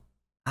sale.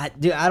 I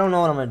don't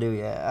know what I'm gonna do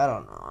yet. I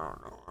don't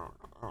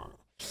know.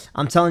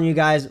 I'm telling you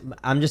guys.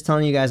 I'm just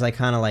telling you guys like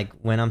kind of like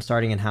when I'm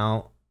starting and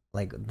how,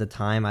 like the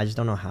time. I just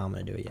don't know how I'm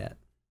gonna do it yet.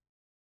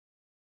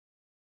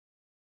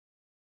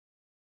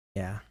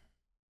 Yeah.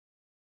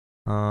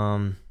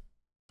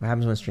 What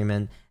happens when stream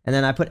end? And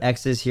then I put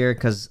X's here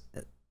because,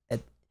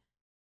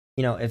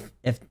 you know, if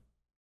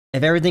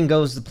everything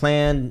goes to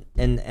plan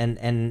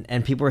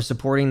and people are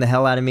supporting the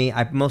hell out of me,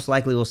 I most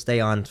likely will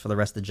stay on for the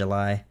rest of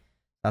July.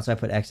 That's why I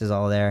put X's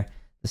all there.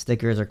 The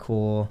stickers are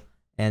cool,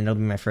 and it'll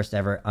be my first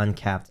ever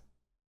uncapped.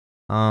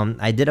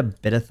 I did a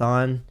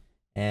bit-a-thon,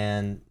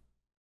 and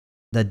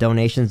the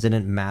donations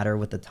didn't matter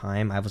with the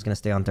time. I was gonna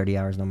stay on 30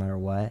 hours no matter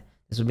what.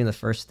 This would be the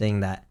first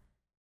thing that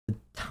the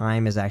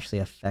time is actually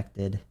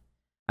affected.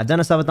 I've done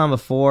a subathon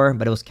before,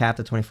 but it was capped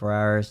at 24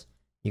 hours.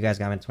 You guys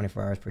got me at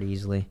 24 hours pretty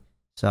easily.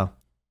 So,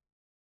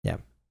 yeah.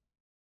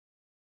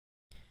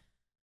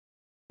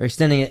 We're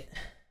extending it.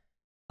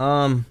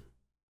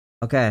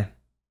 Okay.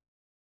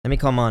 Let me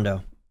call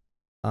Mondo.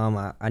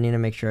 I need to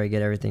make sure I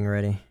get everything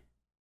ready.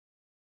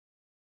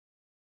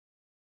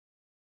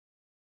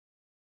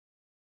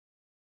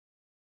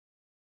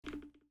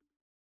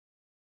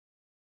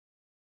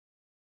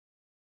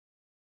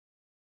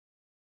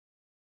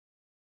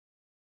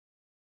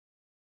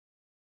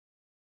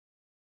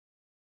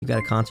 You got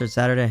a concert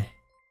Saturday?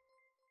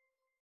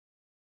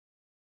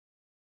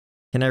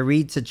 Can I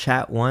read to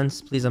chat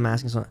once? Please, I'm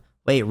asking someone.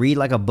 Wait, read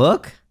like a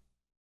book?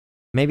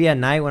 Maybe at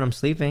night when I'm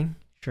sleeping.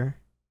 Sure.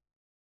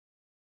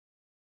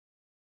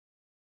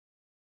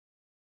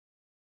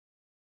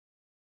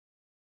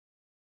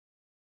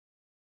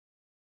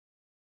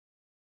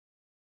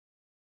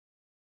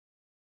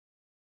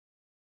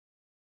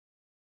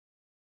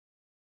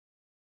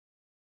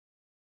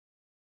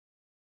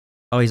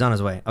 Oh, he's on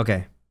his way.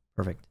 Okay,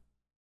 perfect.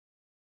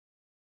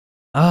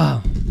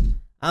 Oh,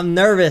 I'm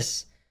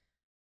nervous.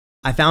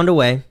 I found a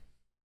way.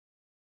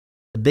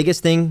 The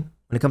biggest thing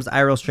when it comes to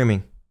IRL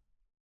streaming,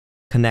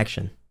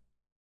 connection.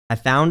 I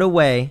found a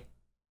way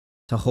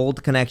to hold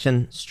the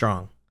connection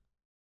strong.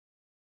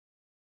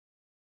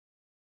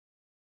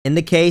 In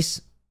the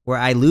case where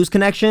I lose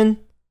connection,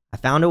 I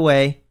found a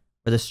way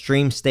where the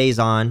stream stays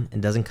on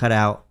and doesn't cut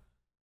out.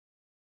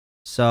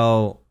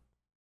 So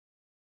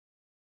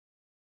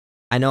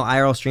I know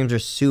IRL streams are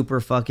super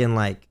fucking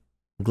like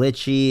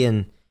glitchy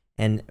and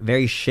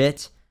very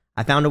shit.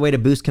 I found a way to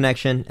boost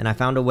connection, and I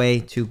found a way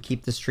to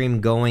keep the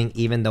stream going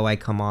even though I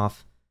come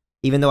off.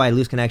 Even though I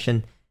lose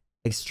connection,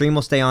 the stream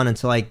will stay on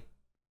until I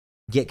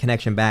get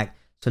connection back.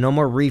 So no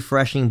more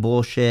refreshing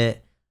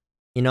bullshit.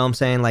 You know what I'm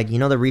saying? Like, you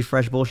know the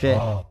refresh bullshit?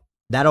 Oh.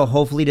 That'll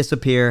hopefully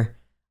disappear.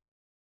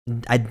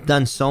 I've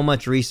done so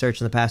much research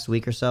in the past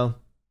week or so.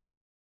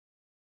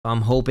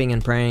 I'm hoping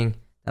and praying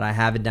that I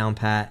have it down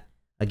pat.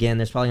 Again,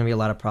 there's probably gonna be a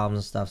lot of problems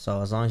and stuff.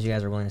 So as long as you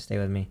guys are willing to stay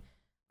with me,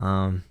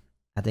 I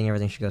think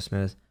everything should go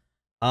smooth.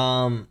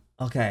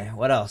 Okay,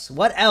 what else?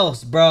 What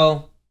else,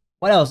 bro?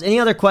 What else? Any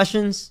other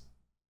questions?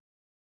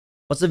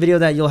 What's the video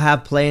that you'll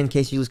have play in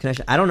case you lose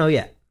connection? I don't know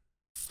yet.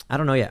 I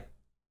don't know yet.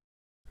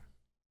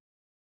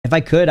 If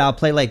I could, I'll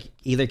play like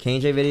either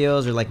KJ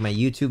videos or like my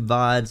YouTube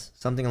VODs,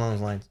 something along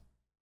those lines.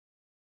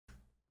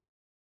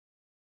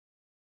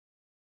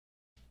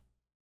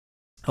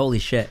 Holy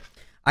shit.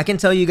 I can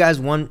tell you guys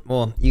one,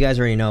 well, you guys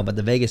already know, but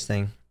the Vegas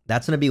thing,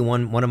 that's going to be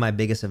one of my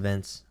biggest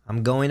events.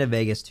 I'm going to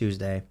Vegas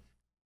Tuesday.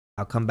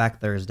 I'll come back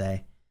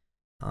Thursday.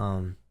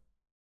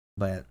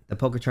 But the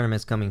poker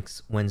tournament's coming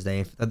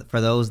Wednesday.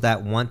 For those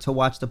that want to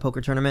watch the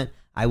poker tournament,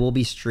 I will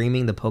be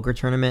streaming the poker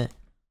tournament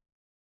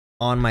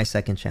on my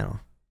second channel.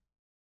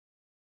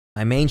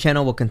 My main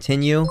channel will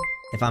continue.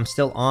 If I'm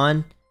still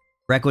on,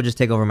 Rec will just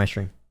take over my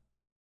stream.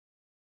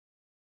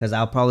 Because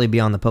I'll probably be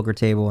on the poker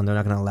table and they're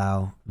not going to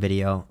allow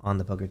video on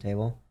the poker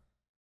table.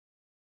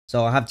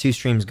 So I'll have 2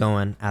 streams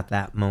going at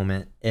that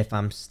moment if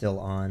I'm still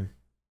on.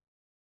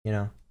 You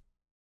know?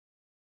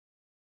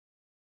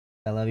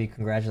 I love you.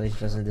 Congratulations,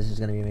 Justin. This is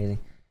going to be amazing.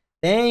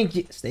 Thank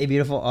you. Stay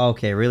beautiful. Oh,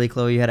 okay, really,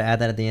 Chloe? You had to add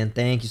that at the end.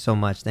 Thank you so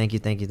much. Thank you,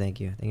 thank you, thank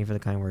you. Thank you for the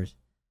kind words.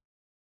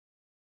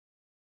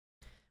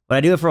 Would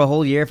I do it for a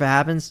whole year if it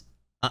happens?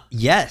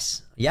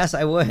 Yes. Yes,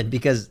 I would.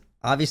 Because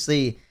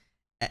obviously,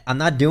 I'm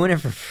not doing it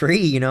for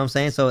free. You know what I'm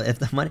saying? So if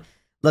the money...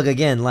 Look,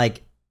 again,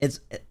 like,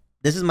 this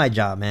is my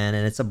job, man,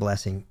 and it's a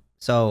blessing.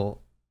 So,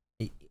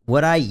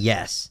 would I?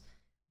 Yes.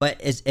 But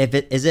is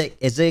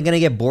it gonna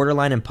get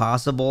borderline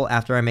impossible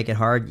after I make it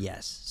hard?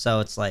 Yes.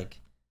 So it's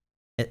like,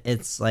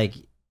 it's like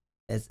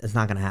it's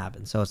not gonna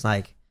happen. So it's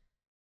like,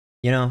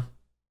 you know,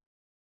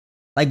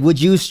 like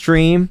would you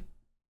stream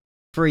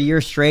for a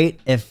year straight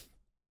if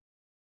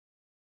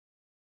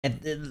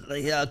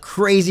like, a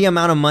crazy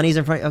amount of money's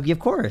in front of you? Of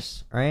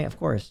course, right? Of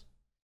course.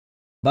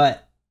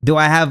 But do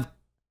I have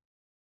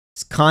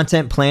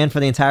content planned for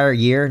the entire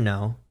year?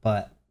 No,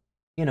 but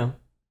you know,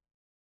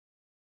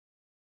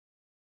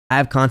 I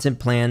have content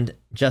planned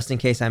just in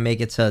case I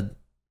make it to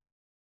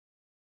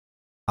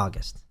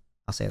August.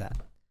 I'll say that.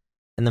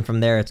 And then from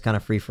there, it's kind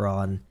of free for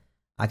all, and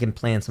I can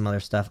plan some other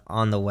stuff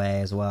on the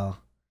way as well.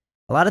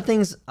 A lot of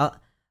things,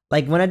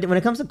 like when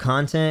it comes to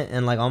content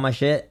and like all my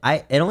shit,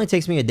 it only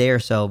takes me a day or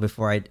so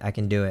before I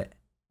can do it,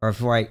 or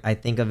before I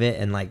think of it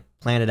and like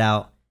plan it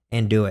out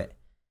and do it.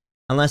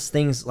 Unless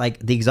things like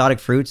the exotic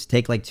fruits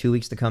take like 2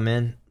 weeks to come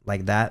in,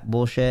 like that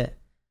bullshit.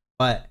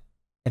 But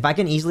if I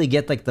can easily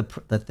get like the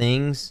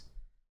things,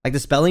 like the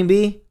spelling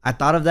bee, I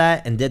thought of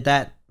that and did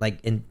that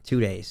like in 2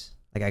 days.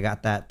 Like I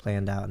got that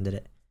planned out and did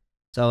it.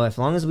 So as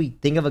long as we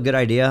think of a good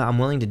idea, I'm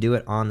willing to do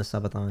it on the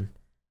subathon.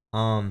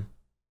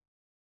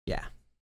 Yeah.